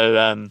 He's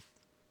now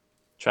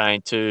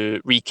trying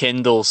to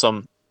rekindle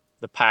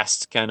the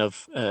past kind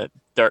of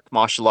dirk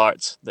martial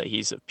arts that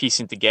he's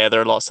piecing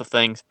together, lots of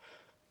things.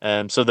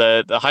 So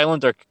the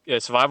Highlander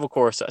survival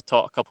course that I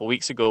taught a couple of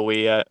weeks ago,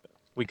 we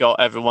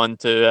got everyone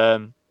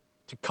to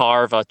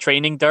carve a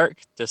training dirk.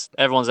 Just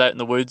everyone's out in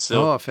the woods,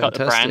 so cut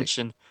a branch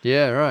and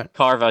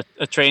carve a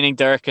training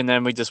dirk, and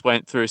then we just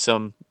went through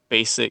some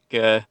basic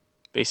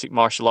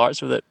martial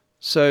arts with it.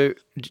 So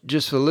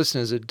just for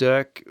listeners, a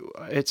dirk,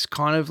 it's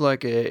kind of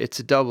like it's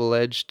a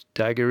double-edged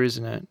dagger,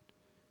 isn't it?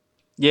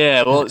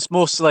 Yeah, well, it's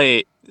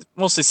mostly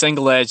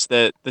single-edged.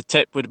 The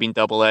tip would have been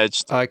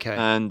double-edged. Okay.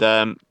 And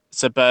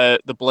it's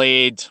about the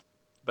blade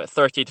about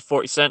 30 to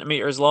 40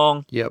 centimeters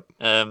long. Yep.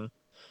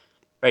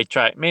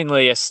 Right,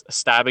 mainly a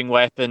stabbing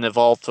weapon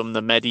evolved from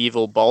the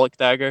medieval Bollock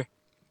dagger.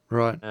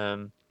 Right.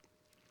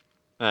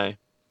 Aye.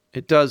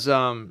 It does.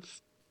 I'm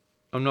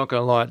not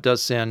gonna lie. It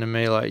does sound to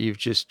me like you've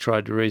just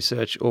tried to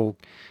research all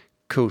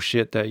cool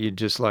shit that you'd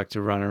just like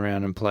to run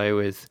around and play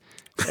with.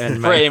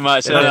 And pretty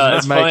much.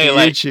 It's make funny, a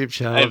YouTube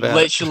channel. I'm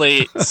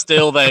literally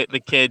still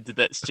the kid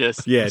that's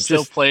just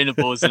still playing the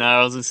bows and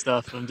arrows and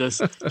stuff. I'm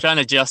just trying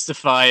to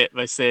justify it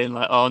by saying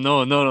like, oh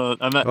no,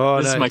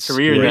 this is my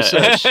career.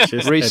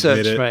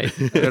 Research, mate.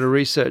 I got to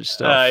research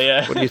stuff.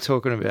 Yeah. What are you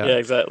talking about? Yeah,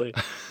 exactly.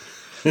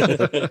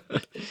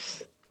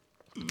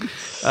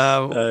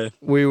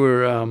 We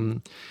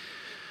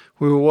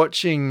were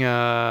watching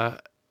a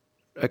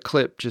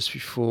clip just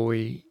before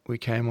we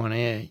came on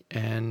air,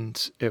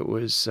 and it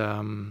was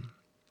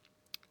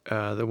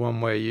the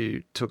one where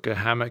you took a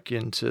hammock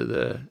into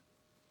the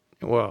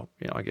snow.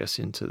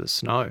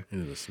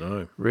 Into the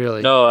snow.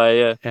 Really? No,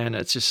 yeah. And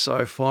it's just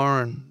so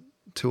foreign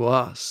to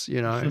us,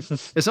 you know.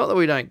 It's not that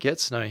we don't get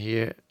snow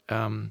here.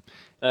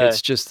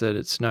 It's just that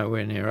it's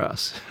nowhere near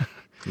us.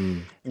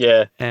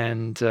 Yeah.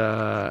 And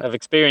I've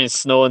experienced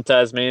snow in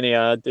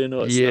Tasmania. I do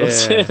know it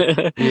snows.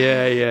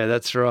 yeah,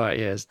 that's right.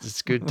 Yeah,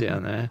 it's good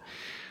down there.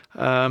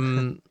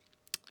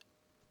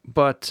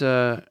 But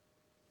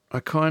I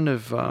kind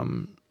of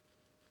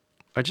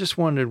I just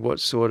wondered what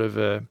sort of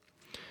a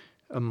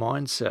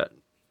mindset.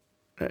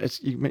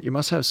 You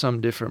must have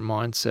some different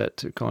mindset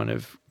to kind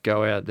of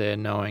go out there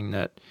knowing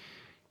that.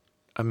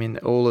 I mean,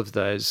 all of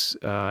those,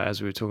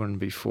 as we were talking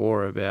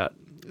before about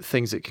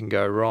things that can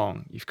go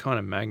wrong, you've kind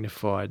of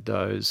magnified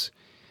those,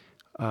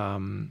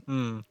 all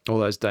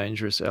those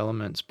dangerous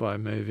elements by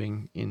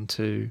moving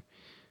into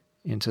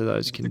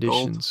those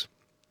conditions.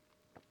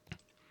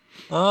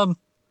 Well,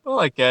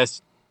 I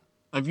guess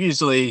I've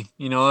usually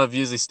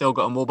still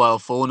got a mobile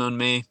phone on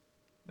me.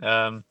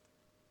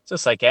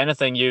 Just like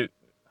anything, you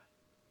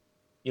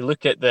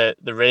look at the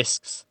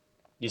risks,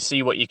 you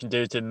see what you can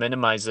do to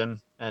minimize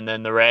them, and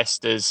then the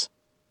rest is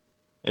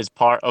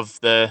part of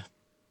the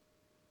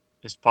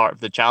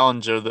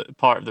challenge, or the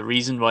part of the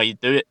reason why you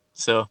do it.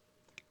 So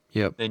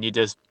Yep. then you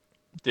just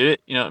do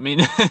it. You know what I mean?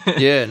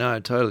 Yeah, no, I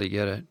totally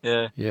get it.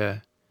 Yeah. Yeah.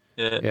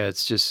 Yeah. Yeah,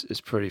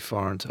 it's pretty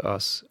foreign to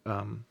us.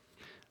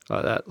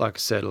 Like that, like I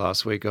said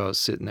last week, I was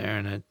sitting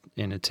there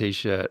in a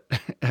t-shirt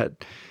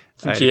at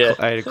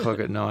 8 o'clock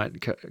at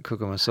night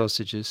cooking my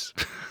sausages.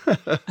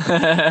 Mate,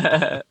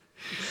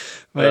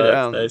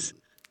 That's nice.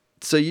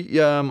 So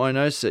I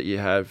noticed that you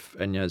have,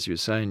 and as you were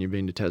saying, you've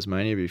been to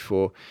Tasmania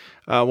before.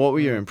 What were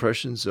your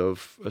impressions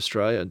of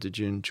Australia? Did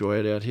you enjoy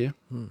it out here?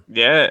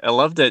 Yeah, I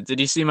loved it. Did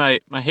you see my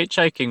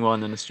hitchhiking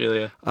one in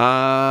Australia?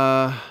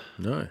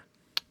 No.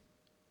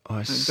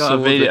 I got a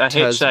video. I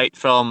hitchhiked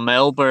from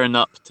Melbourne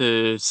up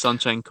to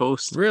Sunshine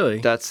Coast. Really?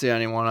 That's the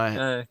only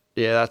one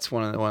yeah, that's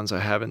one of the ones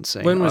I haven't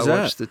seen. When was that?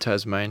 I watched the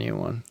Tasmania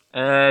one.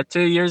 2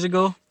 years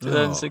ago,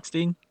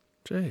 2016.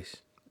 Jeez.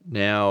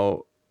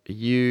 Now,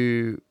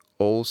 you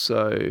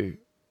also,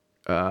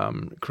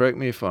 correct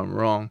me if I'm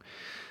wrong,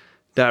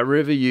 that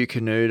river you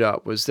canoed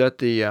up, was that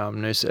the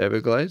Noosa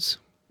Everglades?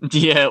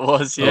 Yeah, it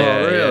was. Yeah.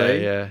 Oh,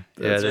 really? Yeah.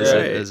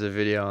 There's a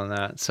video on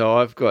that. So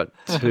I've got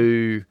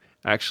two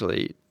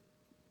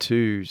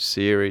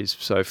series,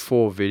 so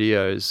 4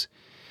 videos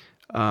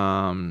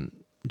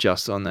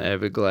just on the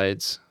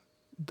Everglades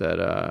that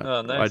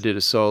nice. I did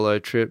a solo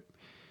trip.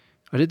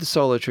 I did the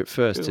solo trip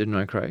first, didn't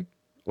I, Craig?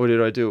 Or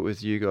did I do it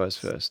with you guys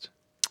first?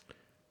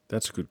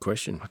 That's a good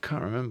question. I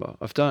can't remember.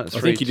 I've done it I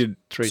think you did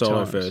three solo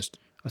times. first.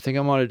 I think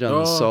I might have done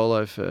the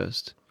solo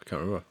first. I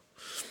can't remember.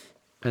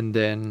 And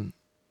then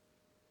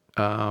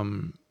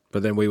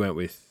but then we went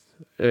with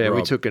Rob. We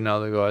Rob. took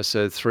another guy,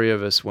 so 3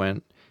 of us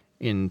went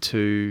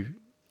into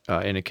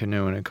in a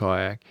canoe and a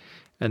kayak.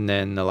 And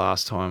then the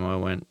last time I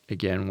went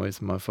again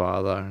with my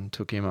father and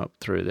took him up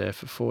through there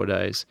for 4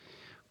 days.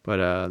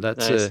 But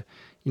that's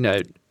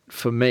nice.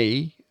 For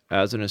me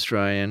as an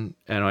Australian,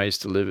 and I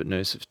used to live at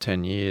Noosa for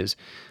 10 years,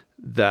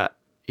 that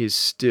is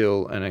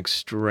still an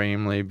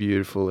extremely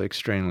beautiful,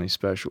 extremely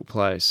special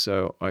place.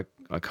 So I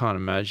can't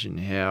imagine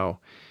how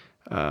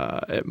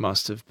it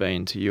must have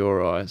been to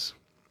your eyes.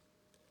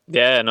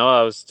 Yeah,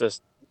 no,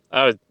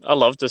 I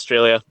loved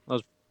Australia. I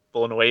was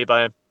blown away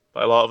by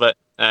a lot of it,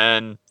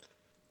 and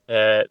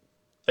the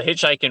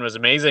hitchhiking was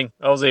amazing.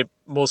 Obviously,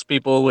 most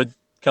people would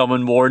come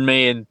and warn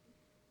me and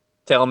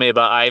tell me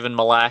about Ivan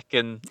Milat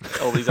and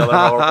all these other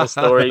horrible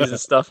stories and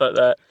stuff like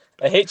that.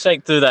 I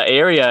hitchhiked through that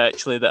area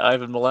actually that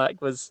Ivan Milat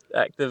was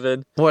active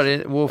in. What,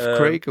 in Wolf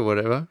Creek or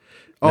whatever?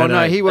 Oh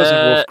no, he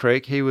wasn't Wolf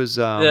Creek. He was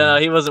yeah,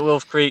 he wasn't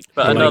Wolf Creek,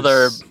 but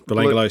another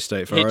Belanglo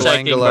State Forest.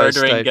 Hitchhiking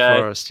State guy.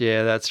 Forest.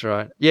 Yeah, that's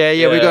right.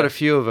 Yeah, we got a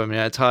few of them.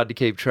 Yeah, it's hard to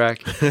keep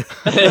track.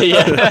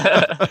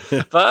 Yeah,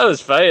 but I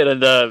was fine,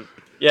 and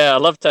yeah, I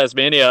love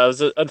Tasmania.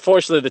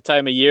 Unfortunately, the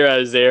time of year I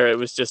was there, it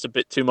was just a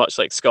bit too much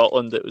like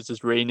Scotland. It was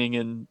just raining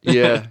and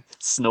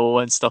snow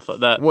and stuff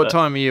like that. What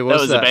time of year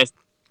was that? That was the best.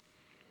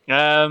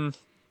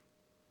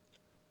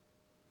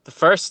 The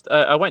first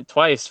I went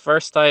twice.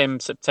 First time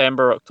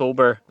September,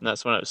 October, and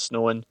that's when it was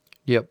snowing.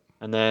 Yep.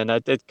 And then I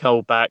did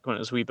go back when it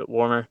was a wee bit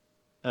warmer.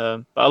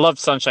 But I loved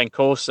Sunshine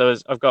Coast.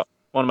 I've got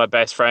one of my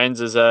best friends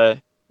he's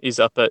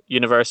up at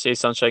University of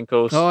Sunshine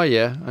Coast. Oh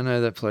yeah, I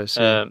know that place.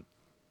 Yeah.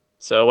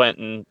 So I went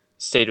and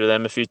stayed with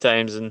him a few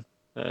times, and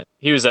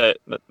he was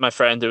my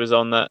friend who was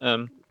on that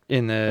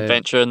in the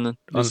adventure in the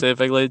Noosa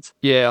Everglades.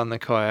 Yeah, on the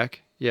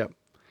kayak. Yep.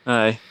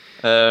 Aye.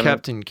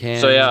 Captain Cam.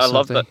 So yeah, I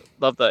love that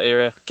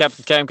area.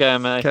 Captain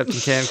Cam. Aye. Captain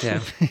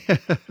Cam.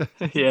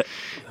 Yeah.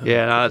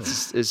 Yeah, no,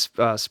 it's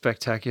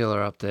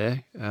spectacular up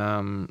there.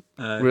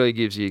 Really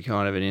gives you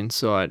kind of an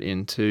insight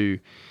into,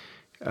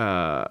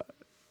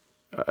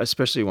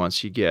 especially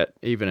once you get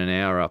even an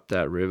hour up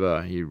that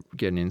river, you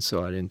get an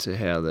insight into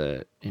how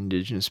the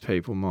Indigenous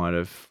people might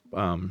have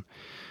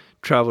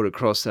travelled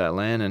across that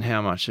land and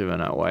how much of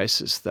an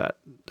oasis that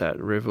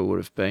river would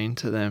have been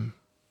to them.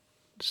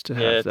 Just to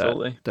have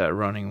that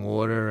running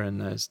water,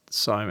 and there's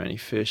so many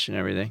fish and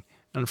everything.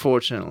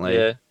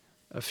 Unfortunately,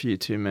 a few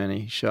too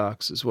many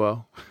sharks as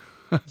well.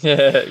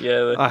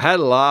 Yeah. I had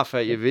a laugh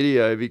at your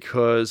video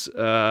because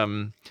at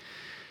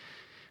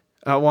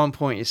one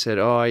point you said,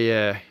 "Oh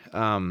yeah,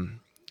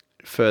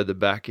 further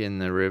back in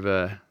the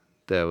river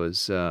there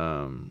was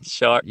bull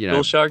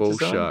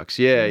sharks.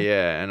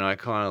 Yeah, and I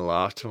kind of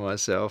laughed to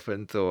myself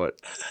and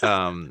thought,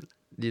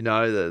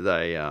 that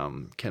they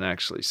can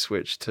actually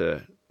switch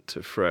to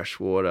fresh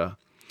water.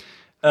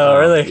 Oh,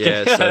 really?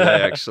 Yeah, so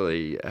they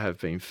actually have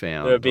been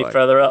found. They're a bit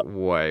further up.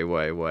 Way,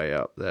 way, way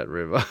up that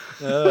river.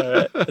 Oh,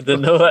 right. I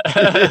didn't know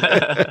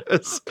that.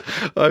 Yes.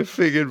 I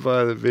figured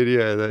by the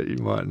video that you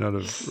might not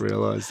have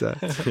realised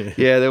that.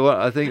 Yeah,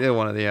 I think they're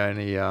one of the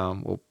only,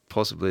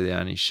 possibly the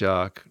only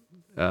shark,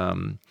 but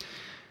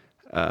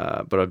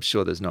I'm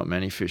sure there's not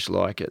many fish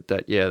like it,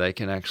 that, they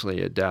can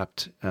actually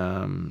adapt,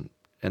 and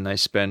they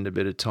spend a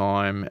bit of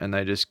time and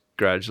they just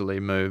gradually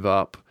move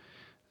up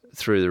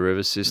through the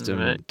river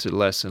system to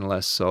less and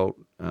less salt,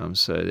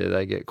 so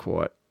they get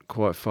quite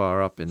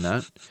far up in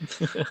that.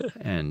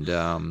 And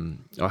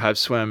I have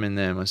swam in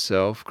there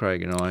myself.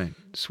 Craig and I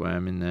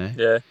swam in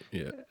there.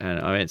 Yeah. And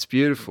I mean, it's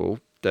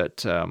beautiful that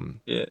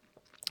the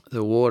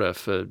water,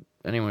 for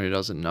anyone who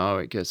doesn't know,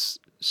 it gets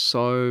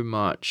so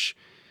much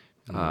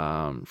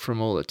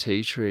from all the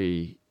tea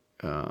tree.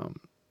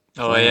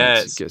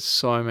 It gets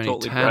so many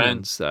totally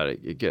tannins that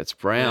it gets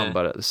brown. Yeah.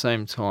 But at the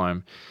same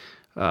time,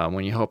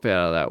 when you hop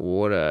out of that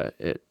water,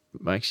 it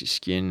makes your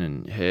skin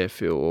and hair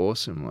feel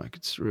awesome. Like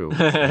it's real.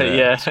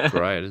 It's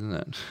great, isn't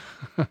it?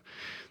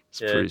 It's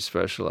pretty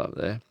special up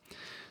there.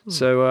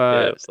 So,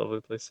 it's a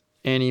lovely place.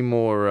 any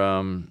more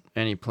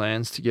any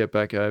plans to get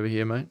back over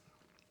here, mate?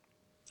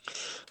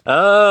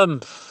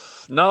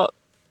 Not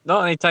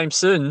anytime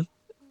soon.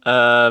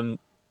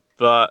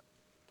 But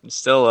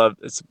still,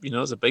 it's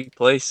a big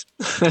place.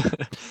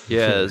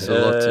 Yeah, there's a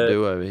lot to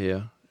do over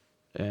here.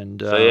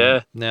 And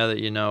now that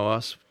you know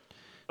us.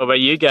 What about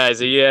you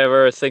guys? Are you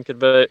ever thinking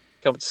about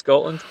coming to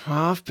Scotland?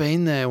 I've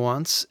been there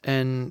once,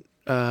 and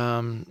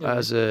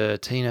as a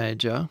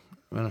teenager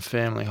on a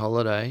family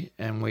holiday,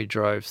 and we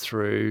drove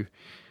through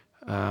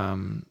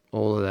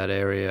all of that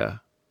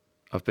area.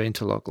 I've been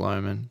to Loch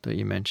Lomond that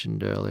you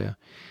mentioned earlier.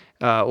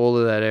 All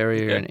of that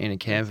area in a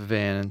camper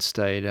van, and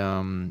stayed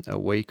a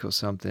week or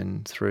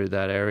something through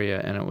that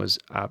area, and it was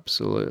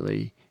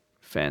absolutely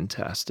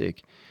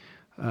fantastic.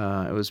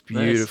 It was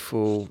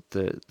beautiful.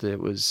 Nice. There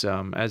was,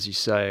 as you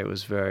say, it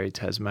was very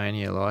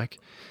Tasmania-like.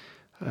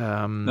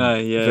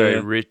 Very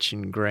rich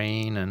and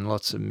green, and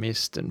lots of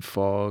mist and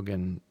fog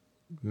and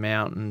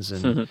mountains,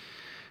 and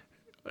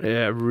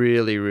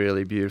really,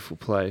 really beautiful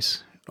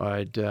place.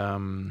 I'd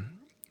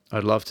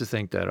love to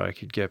think that I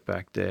could get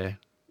back there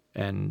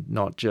and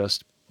not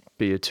just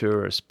be a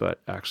tourist,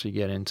 but actually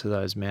get into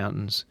those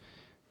mountains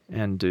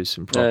and do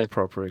some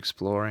proper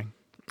exploring.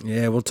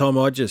 Yeah, well, Tom,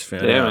 I just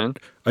found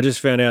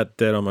out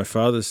that on my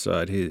father's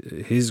side,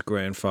 his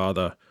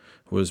grandfather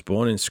was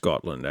born in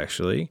Scotland,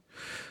 actually.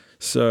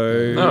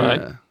 So, all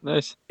right,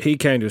 nice. He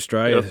came to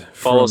Australia.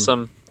 Follow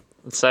some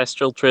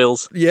ancestral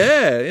trails.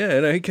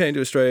 Yeah. He came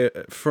to Australia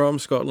from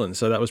Scotland,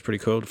 so that was pretty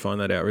cool to find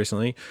that out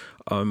recently.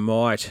 I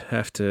might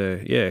have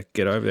to,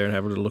 get over there and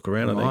have a little look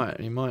around.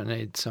 You might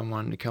need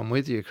someone to come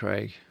with you,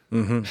 Craig.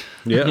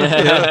 Mm-hmm.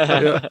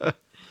 Yeah.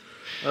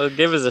 Well,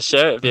 give us a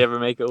shout if you ever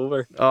make it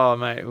over. Oh,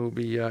 mate, we'll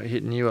be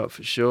hitting you up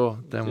for sure.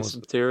 Then we'll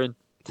some touring.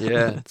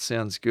 Yeah, it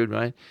sounds good,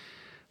 mate.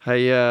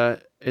 Hey,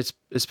 it's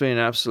been an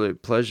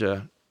absolute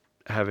pleasure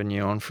having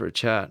you on for a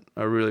chat.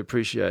 I really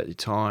appreciate your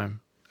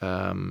time.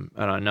 And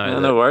I know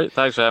no worries.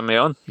 Thanks for having me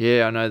on.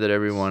 Yeah, I know that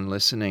everyone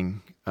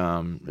listening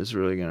is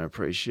really going to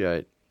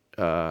appreciate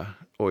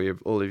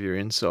all of your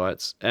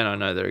insights, and I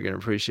know they're going to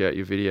appreciate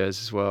your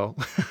videos as well.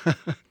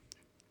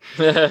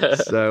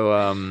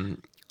 So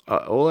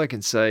all I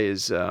can say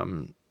is,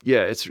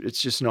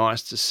 it's just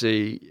nice to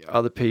see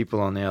other people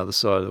on the other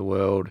side of the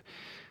world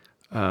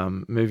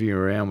moving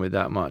around with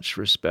that much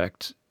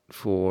respect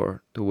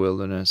for the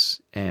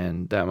wilderness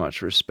and that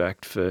much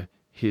respect for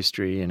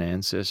history and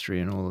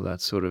ancestry and all of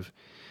that sort of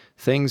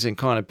things, and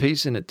kind of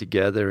piecing it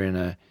together in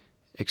a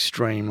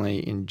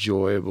extremely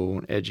enjoyable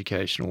and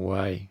educational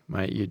way.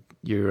 Mate,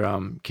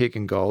 you're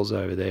kicking goals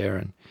over there,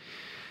 and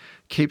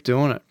keep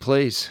doing it,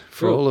 please,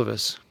 for all of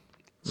us.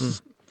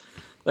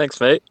 Thanks,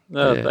 mate.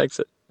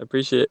 Thanks. I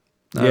appreciate it.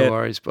 No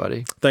worries,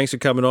 buddy. Thanks for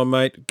coming on,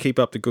 mate. Keep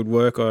up the good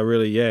work. I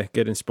really,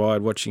 get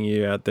inspired watching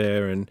you out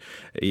there, and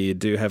you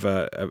do have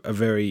a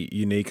very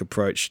unique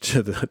approach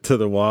to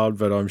the wild.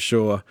 But I'm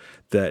sure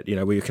that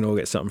we can all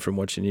get something from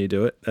watching you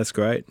do it. That's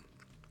great.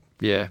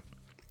 Yeah.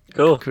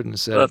 Cool. Couldn't have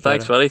said it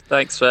thanks, better. buddy.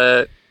 Thanks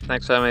for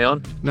having me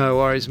on. No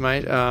worries,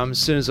 mate. As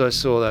soon as I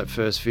saw that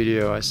first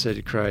video, I said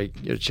to Craig,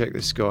 "You got to check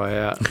this guy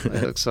out. He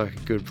looks like a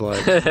good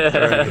bloke.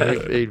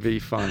 He'd be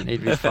fun.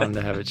 He'd be fun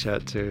to have a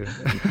chat to."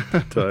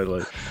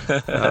 Totally.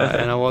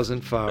 And I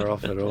wasn't far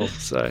off at all.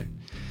 So,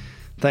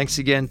 thanks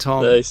again,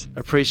 Tom. Nice.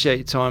 Appreciate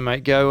your time,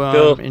 mate.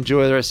 Go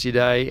enjoy the rest of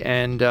your day,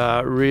 and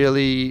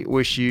really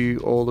wish you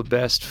all the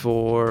best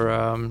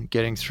for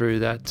getting through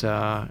that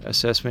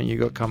assessment you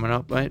got coming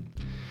up, mate.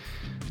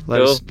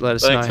 Let us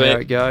Thanks, know mate. how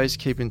it goes.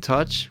 Keep in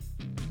touch.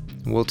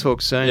 We'll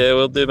talk soon. Yeah,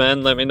 we'll do,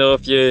 man. Let me know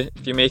if you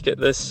make it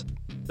this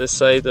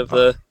side of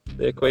the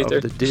equator.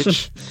 Of the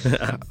ditch.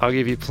 I'll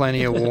give you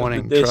plenty of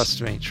warning.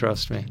 Trust me.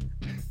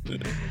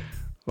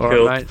 All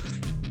Cool. right,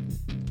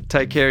 mate.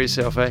 Take care of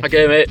yourself, eh?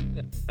 Okay, mate.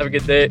 Have a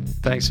good day.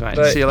 Thanks, mate.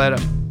 Bye. See you later.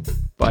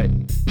 Bye.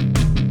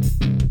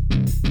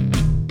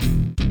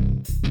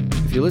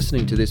 If you're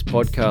listening to this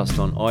podcast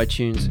on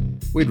iTunes,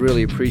 we'd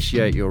really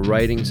appreciate your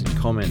ratings and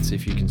comments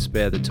if you can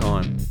spare the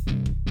time.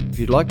 If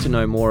you'd like to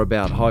know more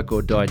about Hike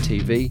or Die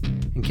TV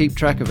and keep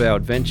track of our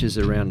adventures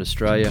around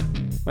Australia,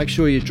 make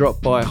sure you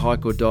drop by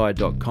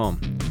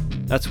hikeordie.com.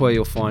 That's where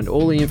you'll find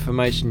all the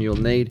information you'll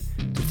need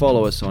to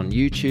follow us on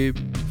YouTube,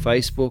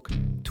 Facebook,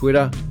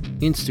 Twitter,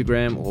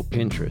 Instagram or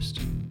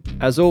Pinterest.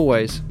 As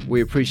always,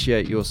 we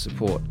appreciate your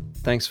support.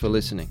 Thanks for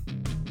listening.